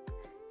के रे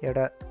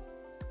एउटा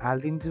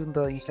हालिदिन्छु नि त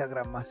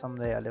इन्स्टाग्राममा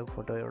सम्झाइहाल्यो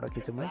फोटो एउटा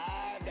खिचौँ है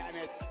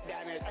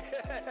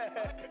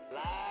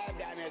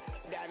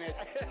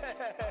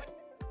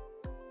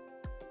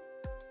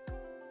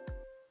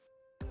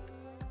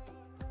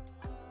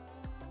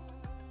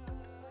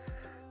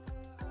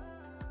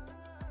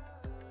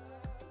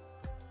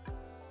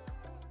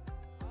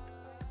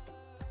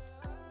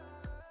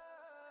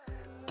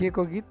के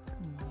को गीत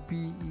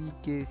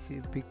बीईकेसी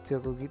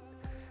पिक्चरको गीत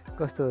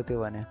कस्तो हो त्यो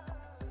भने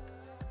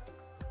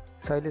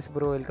Shailesh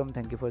bro welcome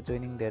thank you for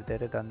joining धेरै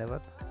धेरै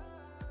धन्यवाद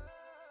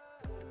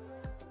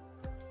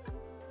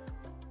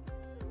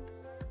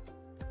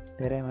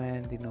धेरै माया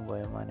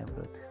दिनुभयो माने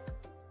ब्रो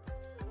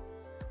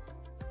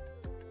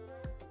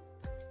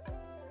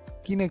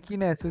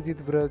किन सुजित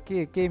ब्रो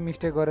के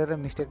मिस्टेक गरेर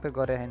मिस्टेक त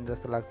गरे हैन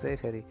जस्तो लाग्छ है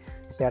फेरि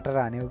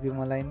स्याटर हान्यो कि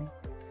मलाई नि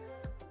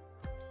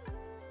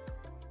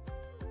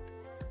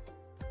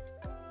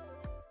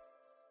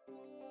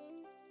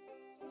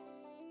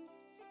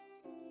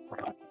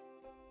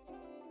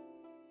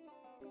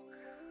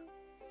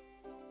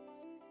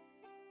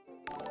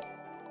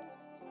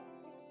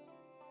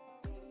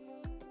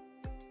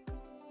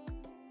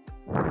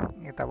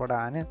यताबाट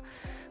हान्यो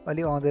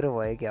अलि अँधेरो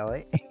भयो क्या हो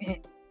है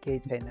केही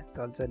छैन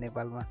चल्छ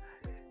नेपालमा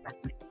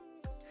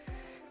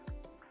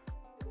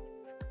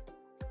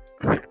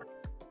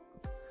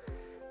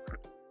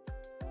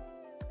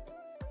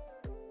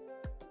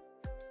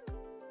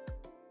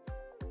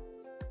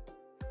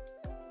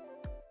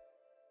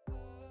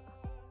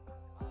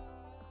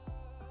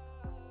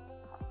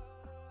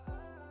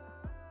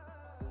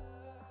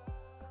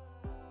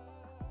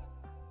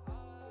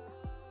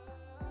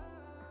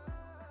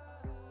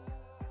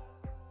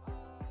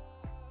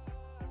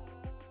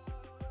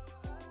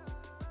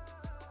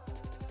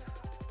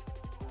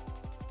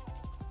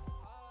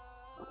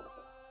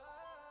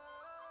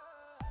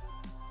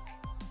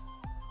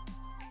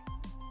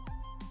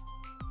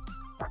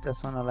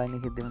चस्मा नलाइने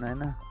खिच्दिउँ न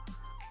हैन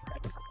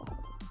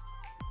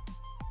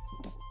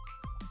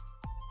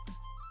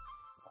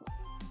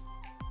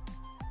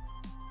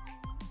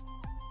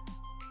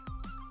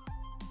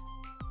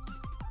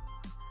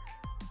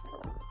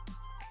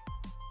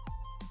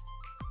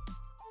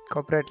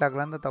कपीराइट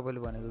लाग्ला नि त तपाईले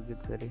भनेको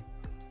गीत फेरि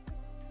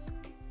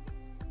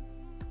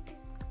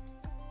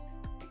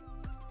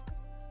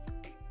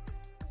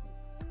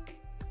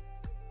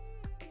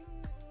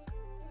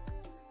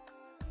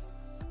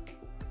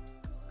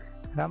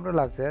राम्रो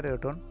लाग्छ यार यो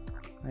टोन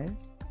है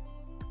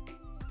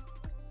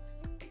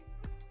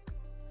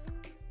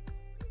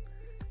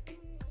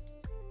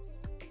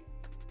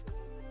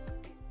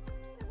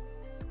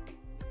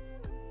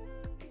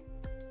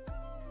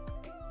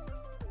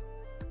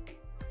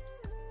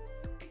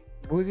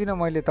बुझिनँ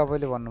मैले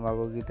तपाईले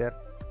भन्नुभएको गीत यार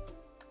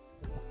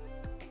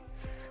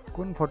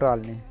कुन फोटो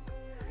हाल्ने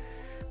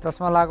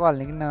चस्मा लाको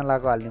हाल्ने कि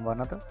नलाको हाल्ने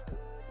भन त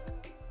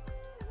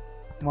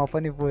म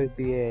पनि पोस्ट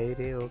दिएँ है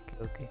रे ओके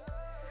ओके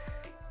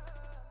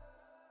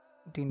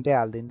तिनटै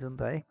हालिदिन्छु नि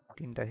त है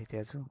तिनटा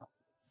खिचेको छु म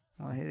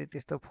फेरि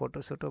त्यस्तो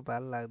फोटो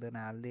भाल लाग्दैन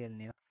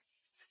हालिदिइहाल्ने हो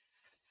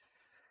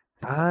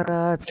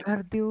तारा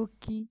छाड्दियो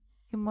कि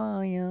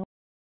माया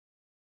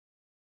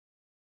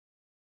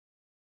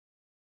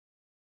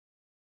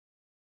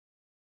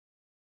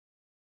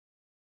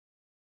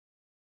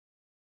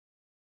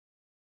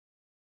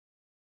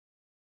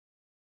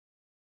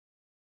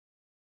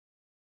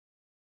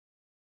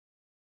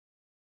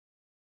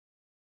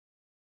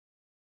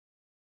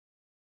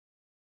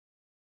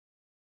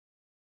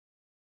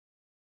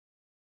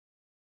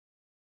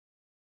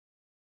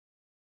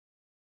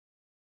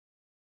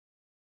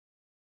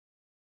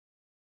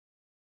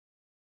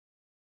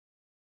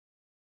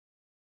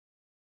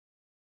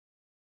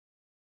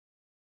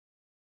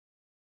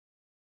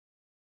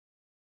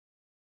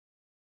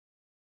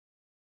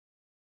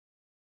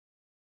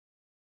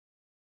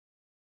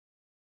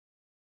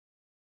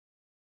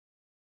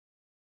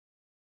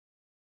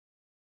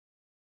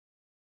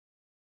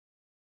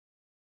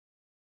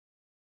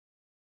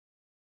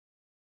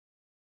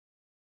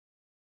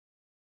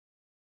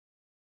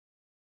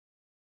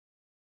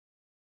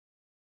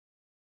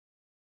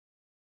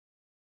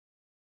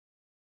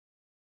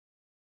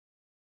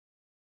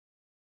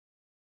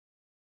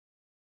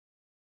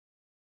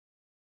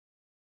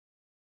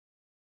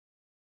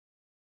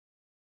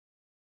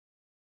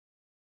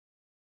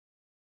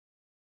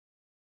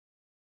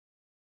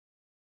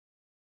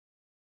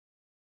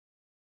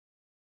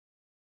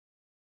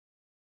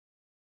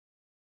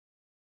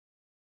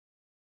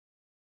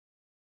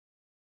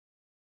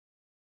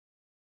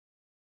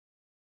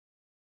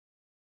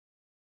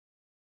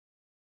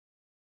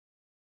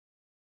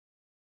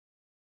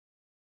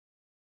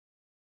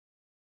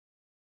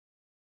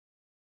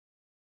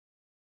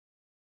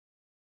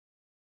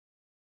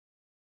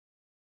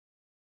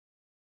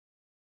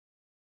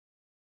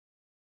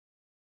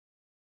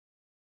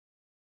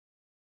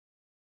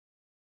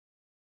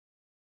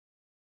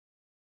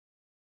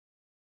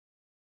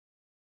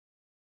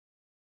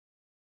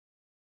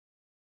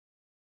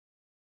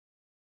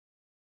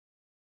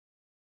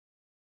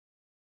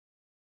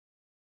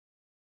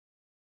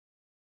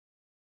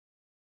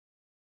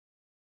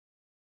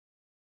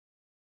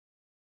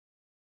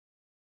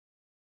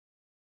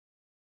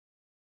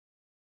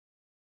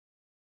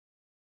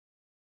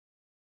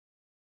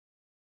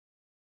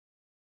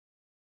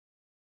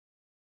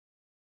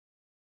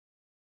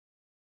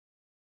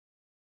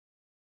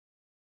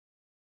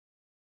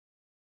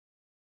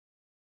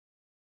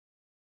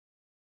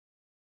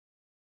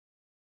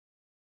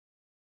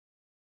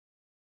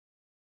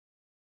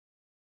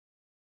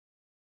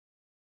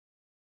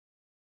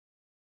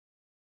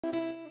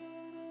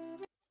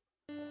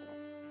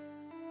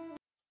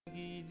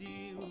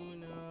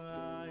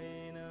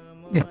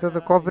यस्तो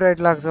त कपिराइट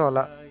लाग्छ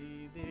होला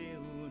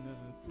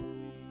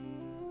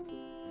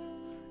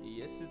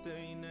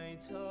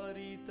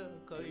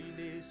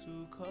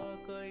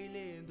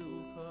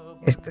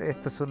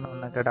यस्तो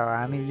सुन्नुहुन्न केटा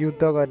हामी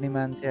युद्ध गर्ने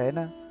मान्छे हैन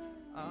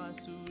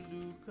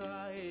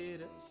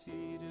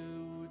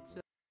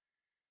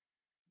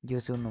यो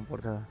सुन्नु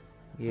पर्छ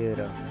यो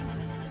र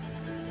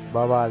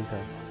बवाल छ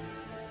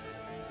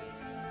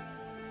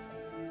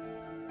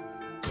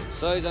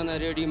 100 जना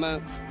रेडीमा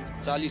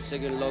 40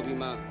 सेकेन्ड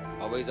लबीमा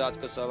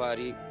हवाईजहाजको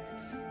सवारी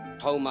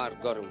ठाउँ मार्क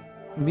गरौँ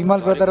Bimal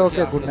brother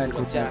okay good night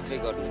good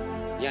night गर्ने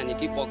यानी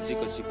कि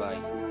पक्जीको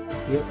सिपाही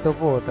यस्तो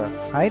पो हो त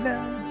हैन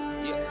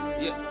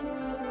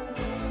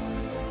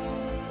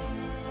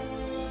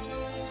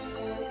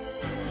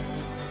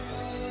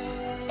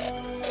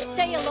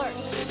Stay alert.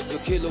 यो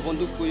खेलो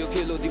बन्दुकको यो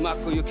खेलो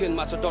दिमागको यो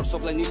खेलमा छ डर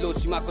सबलाई निलो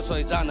सीमाको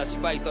 100 जना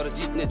सिपाही तर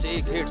जित्ने चाहिँ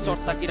एक हेड शट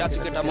ताकि राजु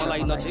केटा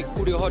मलाई नजिक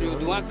उड्यो हर्यो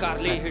धुवा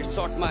कारले हेड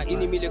शटमा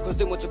इनिमीले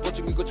खोज्दै म चाहिँ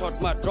पचुकीको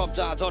छटमा ड्रप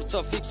जहाँ झर्छ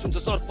फिक्स हुन्छ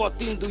सर्प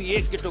 3 2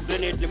 1 केटो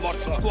ग्रेनेडले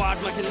मर्छ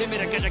स्क्वाडमा खेल्ने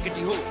मेरा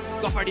केटाकेटी हो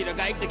गफाडी र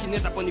गायकदेखि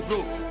नेता पनि ब्रो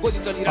गोली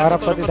चलिरहेछ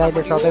तर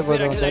कतापट्टि सधैँ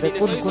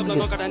बोल्नु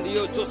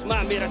नकाटान्दियो जोसमा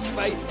मेरा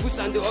सिपाही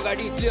गुसान्दियो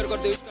अगाडि क्लियर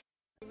गर्दै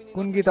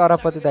कुन गीत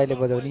अरबपति दाइले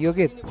बजाउने यो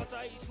गीत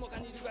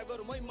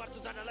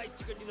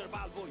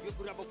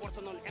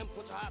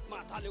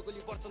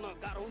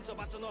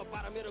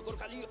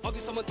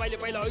अघिसम्म पाइले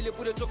पहिला अहिले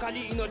पुरै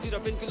चोखाली इनर्जी र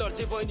पेनकिलर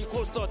जे बहिनी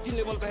खोज त 3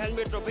 लेभलको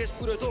हेलमेट र भेस्ट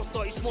पुरै दोस्त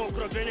स्मोक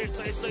र ग्रेनेड छ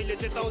यसैले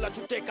चेताउला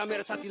छुट्टेका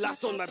मेरा साथी लास्ट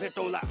जोनमा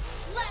भेटौला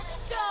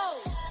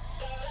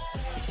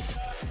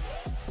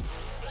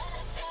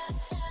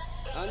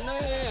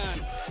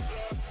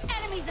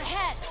Enemies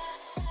ahead.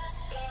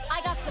 I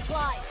got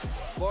supplies.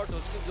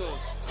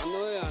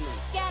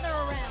 Gather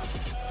around.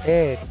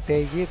 Hey,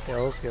 take it.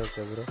 Okay,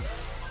 bro.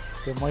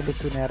 So मैले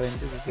सुनेर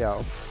हिँड्छु कि क्या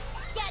हो?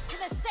 Get to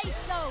the safe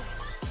zone.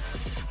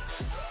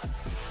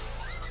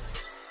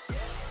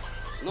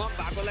 न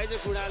भागोलाई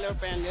चाहिँ खुडाले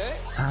प्यान है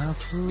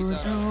आफ्नो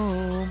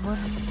मन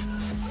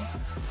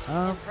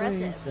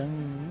आफैसँग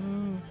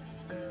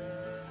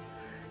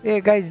ए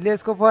guys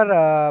let's go for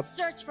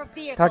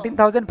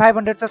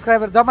 13500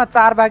 subscriber जम्मा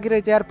 4 बाँकी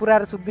रहेछ यार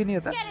पुराएर सुत्दिनी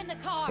हो त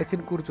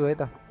एकछिन कुर्छु है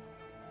त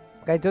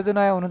गाइज जो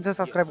नयाँ हुनुहुन्छ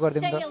सब्स्क्राइब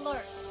गरिदिनु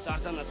त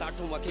चारजना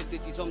चारठाउँमा खेल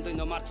त्यति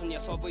जम्दैन मार्छन्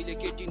यहाँ सबैले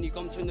केटी नि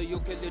कम छैन यो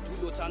खेलले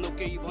ठुलो सानो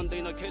केही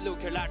भन्दैन खेल्यो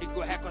खेलाडीको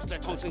ह्याकर्सलाई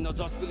ठाउँ छैन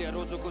जज प्लेयर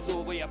रोजोको जो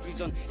या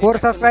prison 4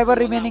 subscriber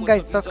remaining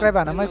guys subscribe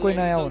हानमै कोही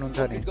नयाँ हुनुहुन्छ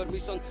नि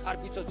मिसन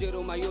आरपी छ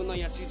जेरोमा यो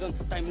नयाँ सिजन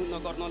टाइम हुन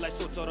गर्नलाई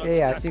सोच र ए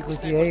हाँसी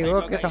खुसी है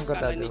ओके शंकर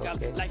दाजु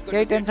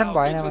केही टेन्सन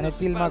भएन भने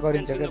चिलमा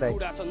गरिन्छ के दाइ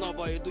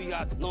नभए दुई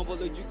हात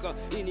नबोलै चुक्क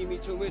इनिमी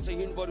छेउमै छ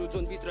हिँड बरु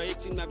जोन भित्र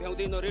एकछिनमा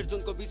भ्याउँदैन रेड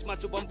जोनको बीचमा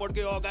छु बम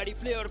पड्क्यो अगाडि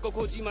फ्लेयरको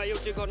खोजीमा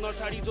एउटै घर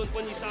नछाडी जोन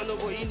पनि सानो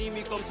भयो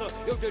इनिमी कम छ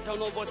एउटै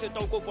ठाउँमा बसे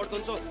टाउको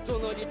पड्कन्छ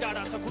जोन अलि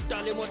टाढा छ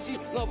खुट्टाले मच्ची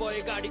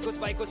नभए गाडीको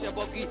बाइकको स्या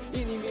बक्की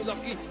इनिमी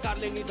लक्की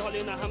कारले नि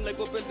ढलेन हामीलाई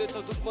पोपेल्दैछ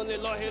दुश्मनले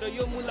लहेर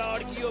यो मुला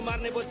अड्कियो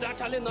मार्ने बो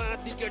जाठाले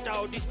नआत्ती केटा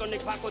हो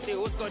डिस्कनेक्ट भएको त्यो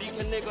होस गरी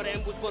खेल्ने गरे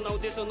एम्बुस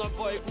बनाउँदैछ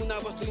नभए कुना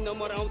बस्तु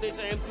नम्बर आउँदैछ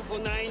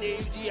M249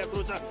 युजी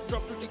एप्रोचा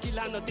ड्रप टु टिकी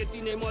लान त्यति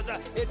नै मजा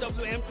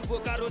AWM24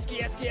 कारोस कि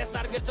एसकेएस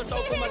टार्गेट छ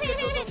टाउकोमा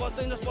केटो त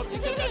बस्दैन पछि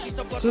खेल्दा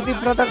डिस्टर्ब गर्छ Sudeep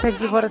brother thank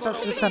you for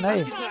subscription है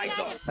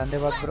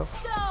धन्यवाद ब्रो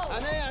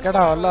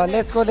केटा हो ल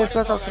लेट्स गो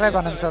सब्स्क्राइब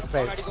भन्न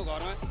subscribe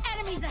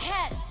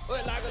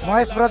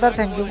Mahesh brother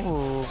thank you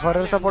for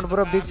support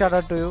bro big shout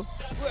out to you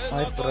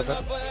Mahesh brother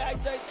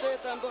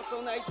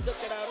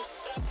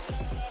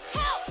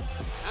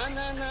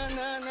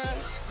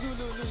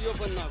yo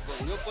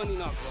पनि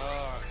नगो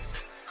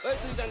ओइ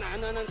दुईजना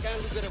आनन्द कहाँ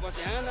लुकेर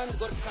बसे आनन्द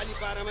गोर्ख खाली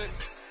पारामा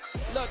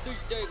ल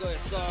दुईटै गयो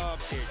सब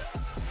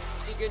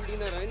चिकन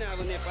डिनर होइन अब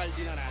नेपाल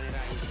डिनर हालेर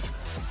आइन्छ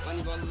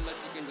अनि बल्ल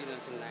चिकन डिनर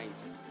खेल्न आइन्छ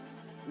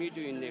meet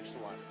you in next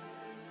one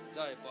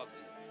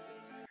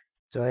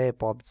Jay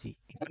PUBG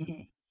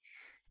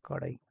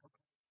कडाई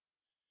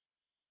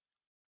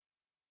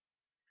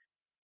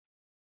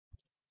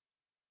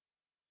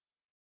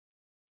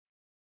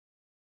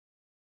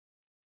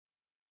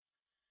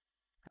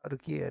अरु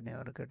के हेर्ने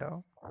अरु केटा हो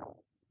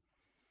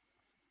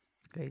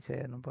केही छ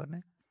हेर्नु पर्ने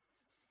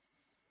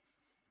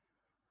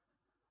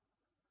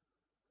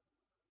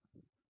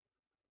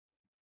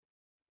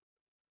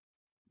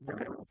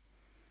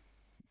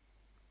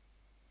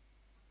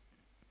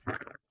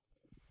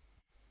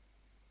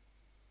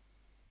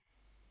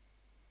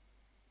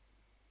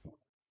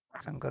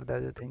शंकर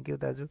दाजु थ्यांक यू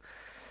दाजु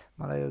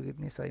मलाई यो गीत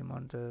नि सही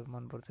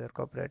मन पर्छ यार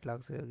कपिराइट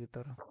लाग्छ यो गीत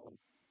तर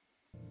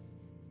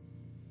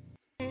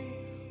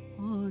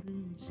और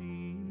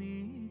जीने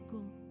को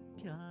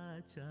क्या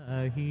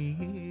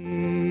चाहिए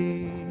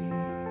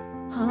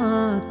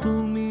हाँ तू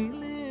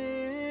मिले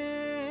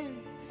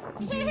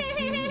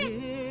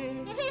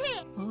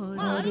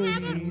और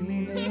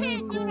जीने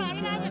को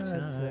क्या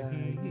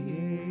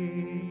चाहिए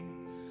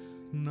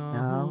ना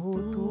हो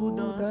तू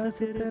उदास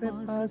तेरे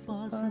पास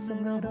पास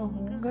मैं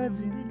रहूंगा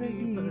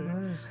जिंदगी भर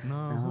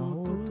ना हो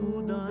तू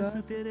उदास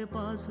तेरे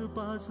पास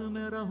पास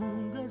मैं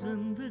रहूंगा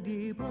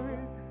जिंदगी भर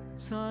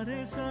सारे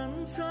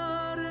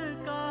संसार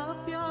का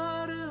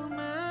प्यार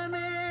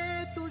मैंने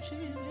तुझे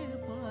में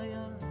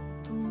पाया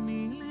तू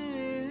मिले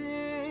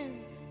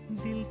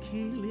दिल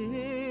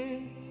खिले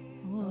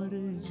और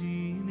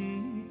जीने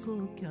को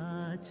क्या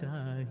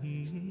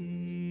चाहिए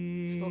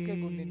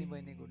ओके गुड नाइट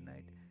बहिनी गुड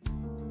नाइट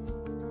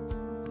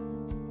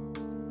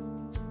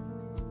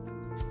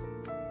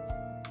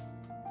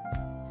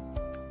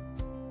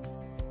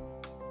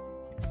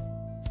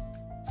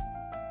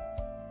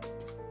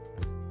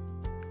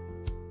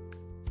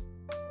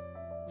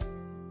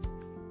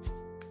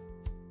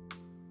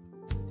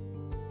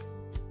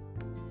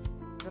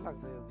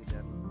लाग्छ यो गीत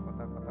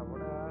कता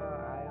कताबाट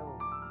आयो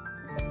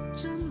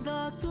चंदा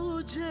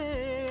तुझे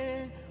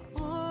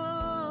ओ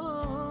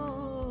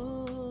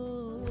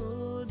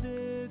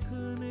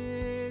देखने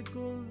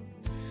को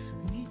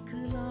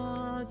निकला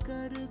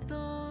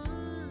करता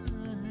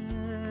है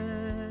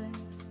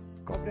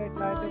कॉपीराइट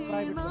लाए तो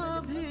प्राइवेट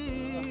भी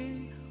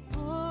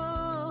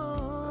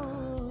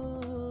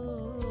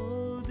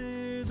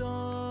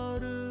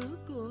दीदार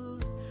को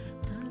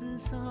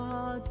तरसा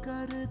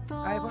करता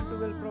iPhone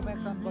 12 Pro Max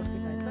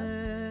unboxing है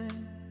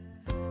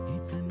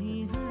इतनी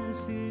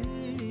हंसी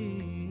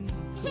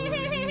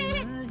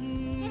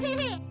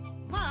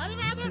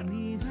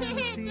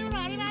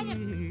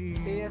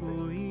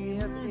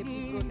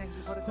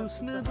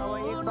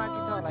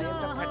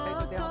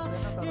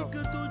एक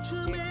तुझ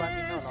में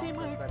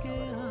सिमट के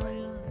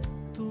आया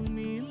तू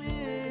मिले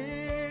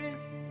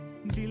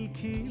दिल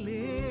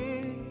खिले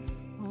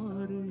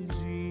और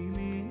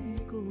जीने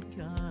को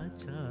क्या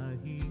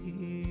चाहिए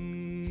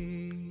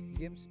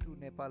Games 2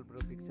 Nepal bro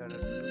big shout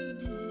out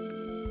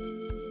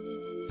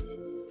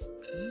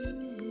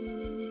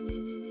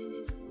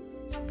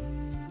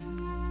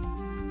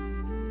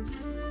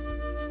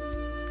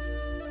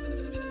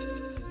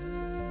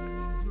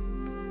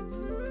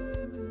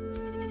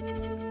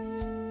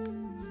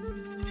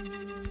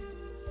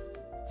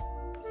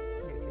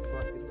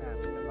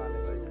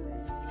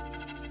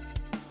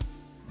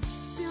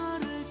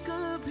प्यार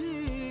कभी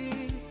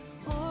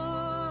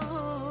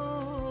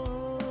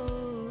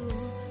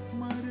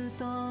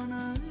मरता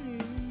नहीं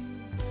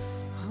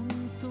हम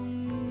तुम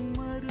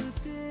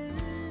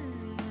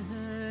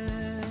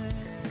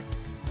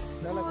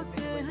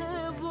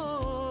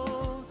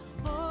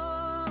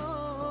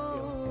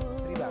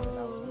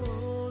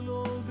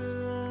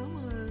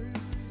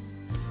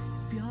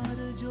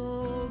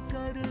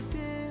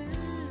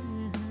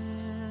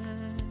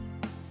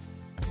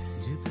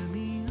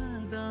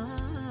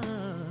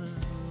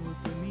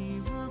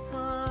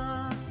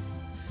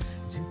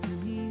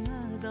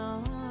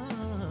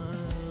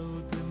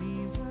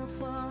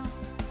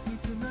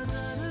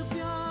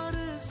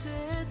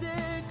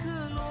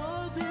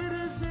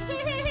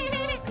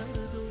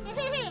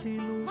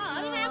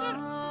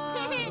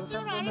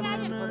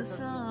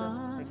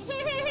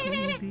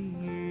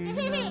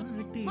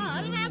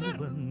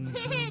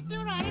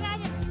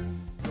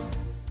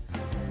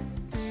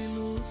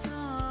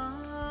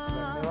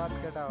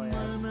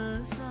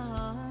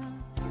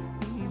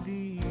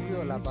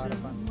ला 12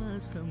 జన్మ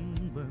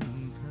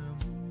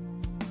సంబంధము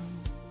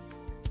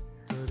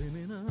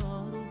తరిమిన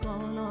ఆరు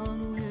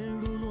కాలాలు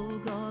ఏడు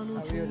లోకాలు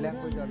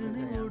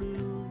చూడలేనోడు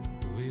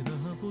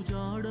విరహపు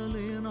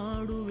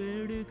జాడలేనాడు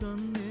వేడి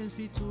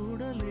కన్నేసి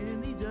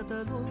చూడలేని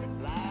జతలో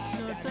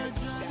శత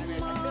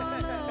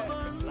జన్మాల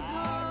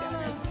బంధాల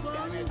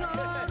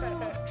బంగారు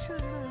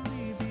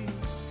క్షణమిది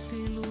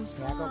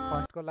తెలుసా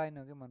फर्स्ट को लाइन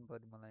हो कि मन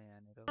पर्यो मलाई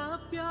यहाँनिर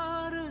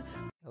प्यार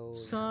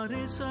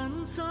सारे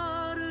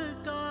संसार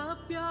का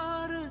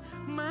प्यार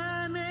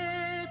मैंने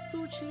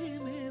तुझे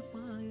में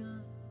पाया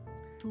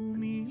तू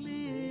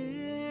मिले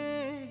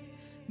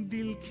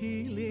दिल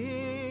खिले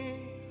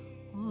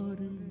और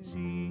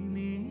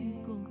जीने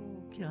को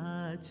क्या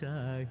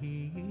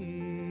चाहिए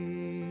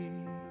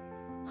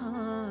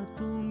हाँ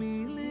तू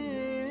मिले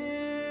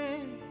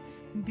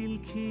दिल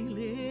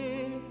खिले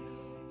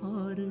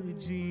और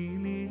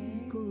जीने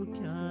को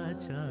क्या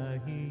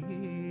चाहिए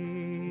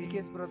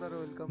ब्रदर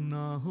वेलकम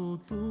ना हो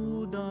तू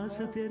दास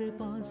तेरे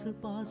पास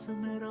पास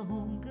मैं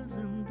रहूंगा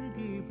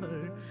जिंदगी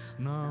भर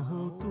ना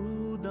हो तू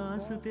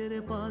दास तेरे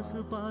पास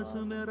पास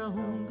मैं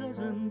रहूंगा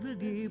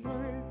जिंदगी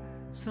भर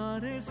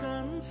सारे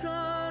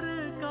संसार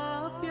का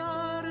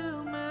प्यार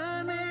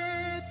मैंने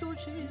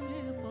तुझे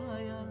में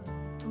पाया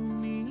तू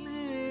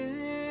मिले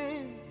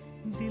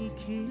दिल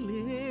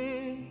खिले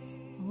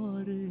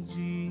और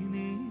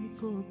जीने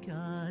को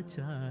क्या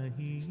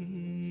चाहिए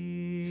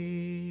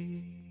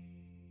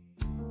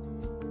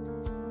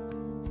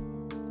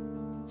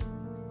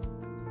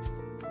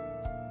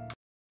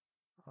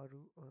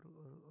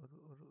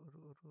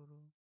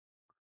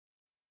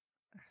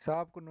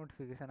सबको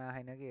नोटिफिकेसन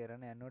आएन कि हेर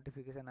न यहाँ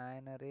नोटिफिकेसन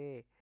आएन रे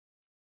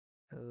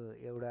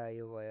एउटा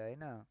यो भयो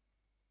हैन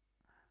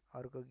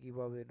अर्को गिभ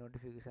अवे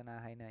नोटिफिकेसन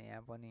आएन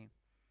यहाँ पनि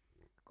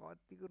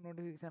कतिको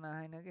नोटिफिकेसन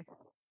आएन के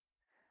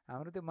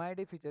हाम्रो त्यो माई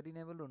डे फिचर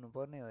इनेबल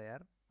हुनुपर्ने हो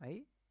यार है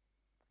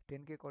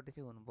 10K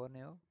कटेपछि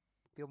हुनुपर्ने हो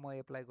त्यो म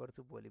एप्लाई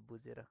गर्छु भोलि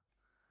बुझेर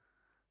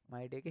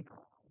माई डे के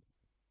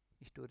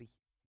स्टोरी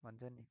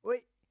भन्छ नि ओइ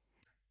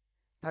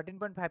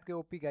 13.5K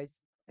OP guys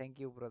thank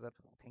you brother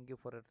thank you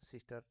for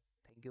sister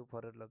thank you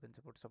for love and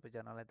support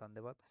सबैजनालाई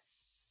धन्यवाद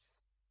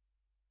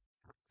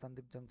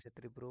सन्दीप जङ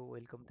Chhetri bro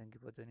welcome thank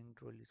you for joining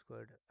troll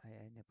squad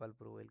I Nepal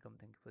bro welcome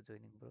thank you for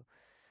joining bro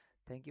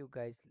thank you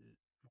guys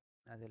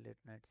आज late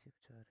night shift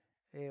छ अरे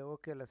ए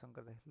okay ल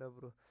शङ्कर दाइ ल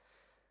bro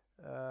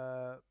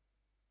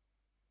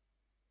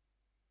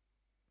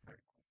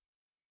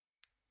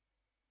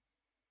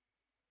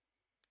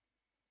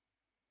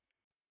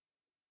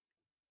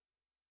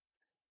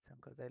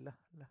Shankar दाइ ल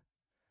ल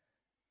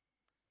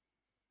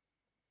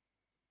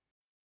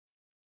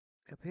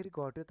फेरि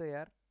घट्यो त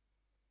यार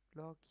ल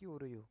के हो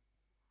र यो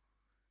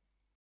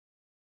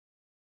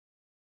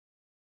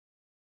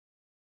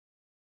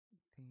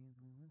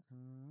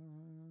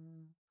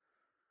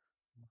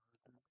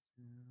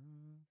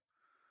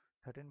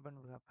थर्टिन पोइन्ट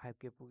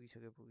 5K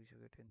पुगिसक्यो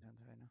टेन्सन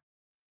छैन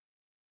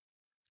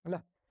ल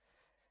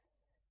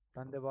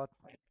धन्यवाद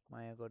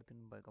माया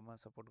गरिदिनु भएकोमा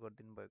सपोर्ट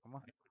गरिदिनु भएकोमा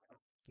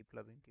किप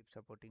लभिङ किप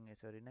सपोर्टिङ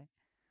यसरी नै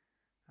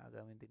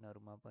आगामी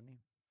दिनहरूमा पनि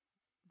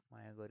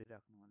माया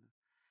गरिराख्नु होला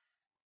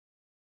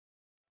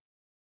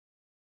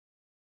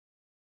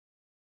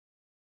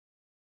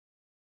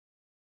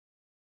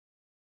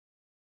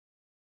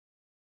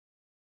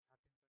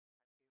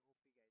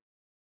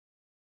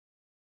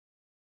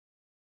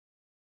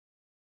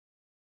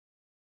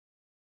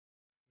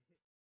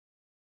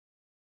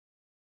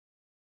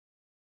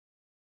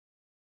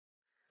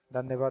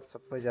धन्यवाद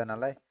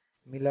सबैजनालाई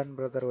मिलन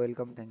brother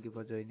welcome thank you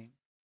for joining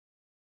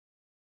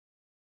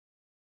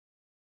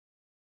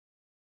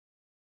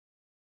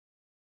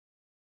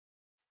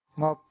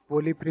म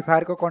भोलि फ्री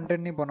फायरको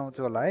कन्टेन्ट नै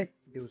बनाउँछु होला है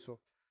दिउँसो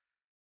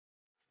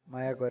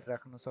माया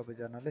गरिराख्नु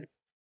सबैजनाले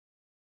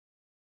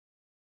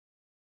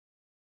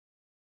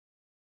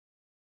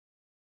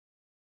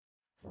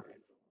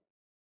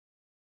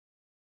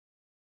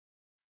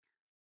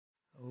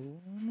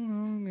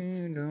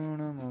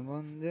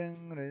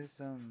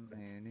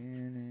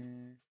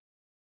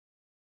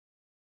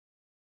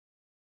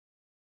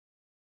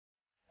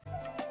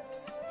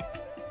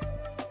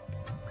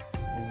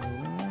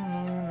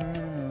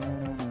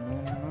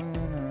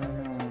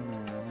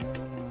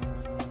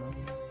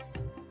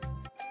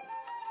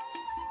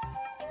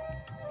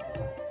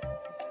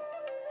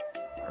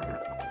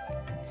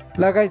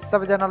ल गाइस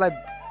सबैजनालाई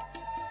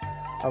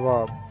अब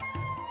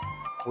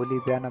भोलि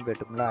बिहान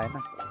भेटौँला हैन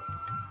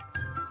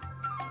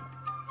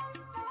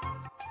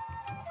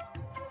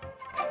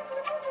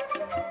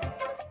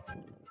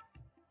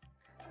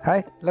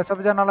हाई ल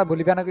सबैजनालाई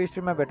भोलि बिहानको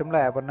स्ट्रिममा भेटौँला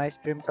हेभ अ नाइस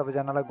स्ट्रिम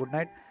सबैजनालाई गुड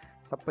नाइट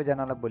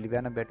सबैजनालाई भोलि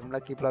बिहान भेटौँला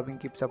किप लभिङ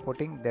किप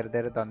सपोर्टिङ धेरै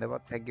धेरै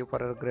धन्यवाद thank you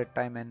for great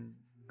time and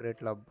great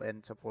love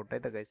and support है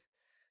त गाइस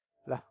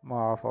ल म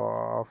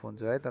अफ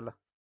हुन्छु है त ल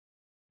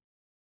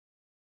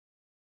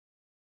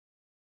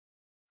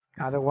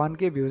आज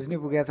 1K भ्युज नै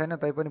पुगेको छैन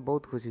तै पनि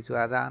बहुत खुसी छु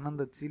आज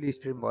आनन्द चिल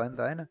स्ट्रिम भयो नि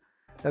त हैन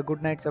ल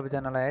गुड नाइट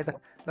सबैजनालाई है त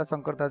ल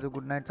शङ्कर दाजु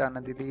गुड नाइट चाहना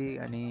दिदी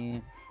अनि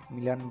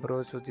मिलन ब्रो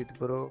सुजित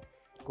ब्रो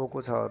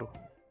को छ अरू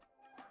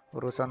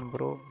रोशन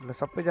ब्रो ल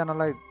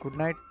सबैजनालाई गुड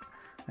नाइट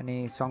अनि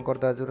शङ्कर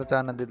दाजु र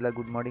चाना दिदीलाई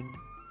गुड मर्निङ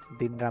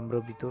दिन राम्रो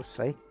बितोस्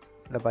है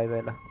ल बाई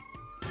बाई ल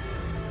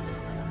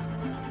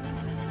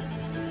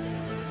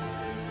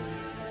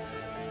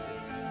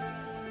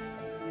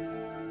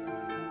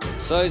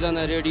 100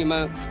 जना रेडीमा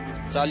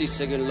 40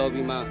 सेकेन्ड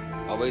लबीमा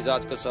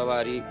हवाईजहाजको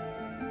सवारी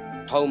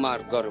ठाउँ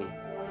मार्क गरौँ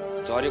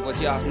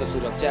झरेपछि आफ्नो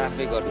सुरक्षा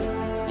आफै गर्ने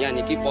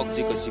यानि कि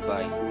पक्जीको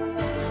सिपाही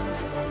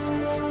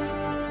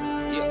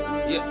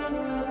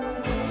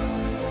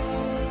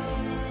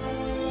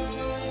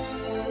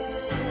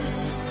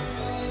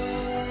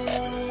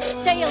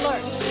Stay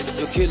alert.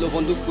 यो खेलो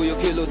बन्दुकको यो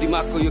खेलो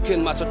दिमागको यो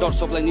खेलमा छ डर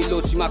सबलाई निलो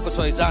सीमाको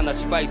छ जना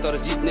सिपाही तर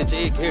जित्ने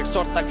चाहिँ एक हेड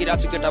सर्ट ताकि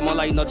राजु केटा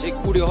मलाई नजिक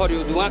उड्यो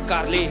हरियो धुवा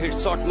कारले हेड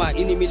सर्टमा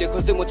इनिमीले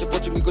खोज्दै म चाहिँ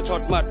पचुकीको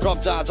छटमा ड्रप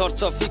जहाँ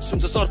झर्छ फिक्स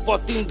हुन्छ सर्प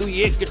 3 2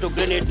 1 केटो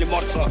ग्रेनेडले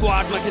मर्छ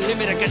स्क्वाडमा खेल्ने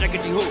मेरा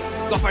केटाकेटी हो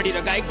गफाडी र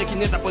गायकदेखि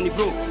नेता पनि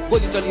ब्रो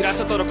गोली चलिरहेछ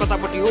तर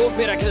कतापट्टि हो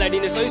मेरा खेलाडी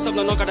नै सही शब्द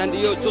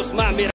नकाटान्दियो जोसमा मेरा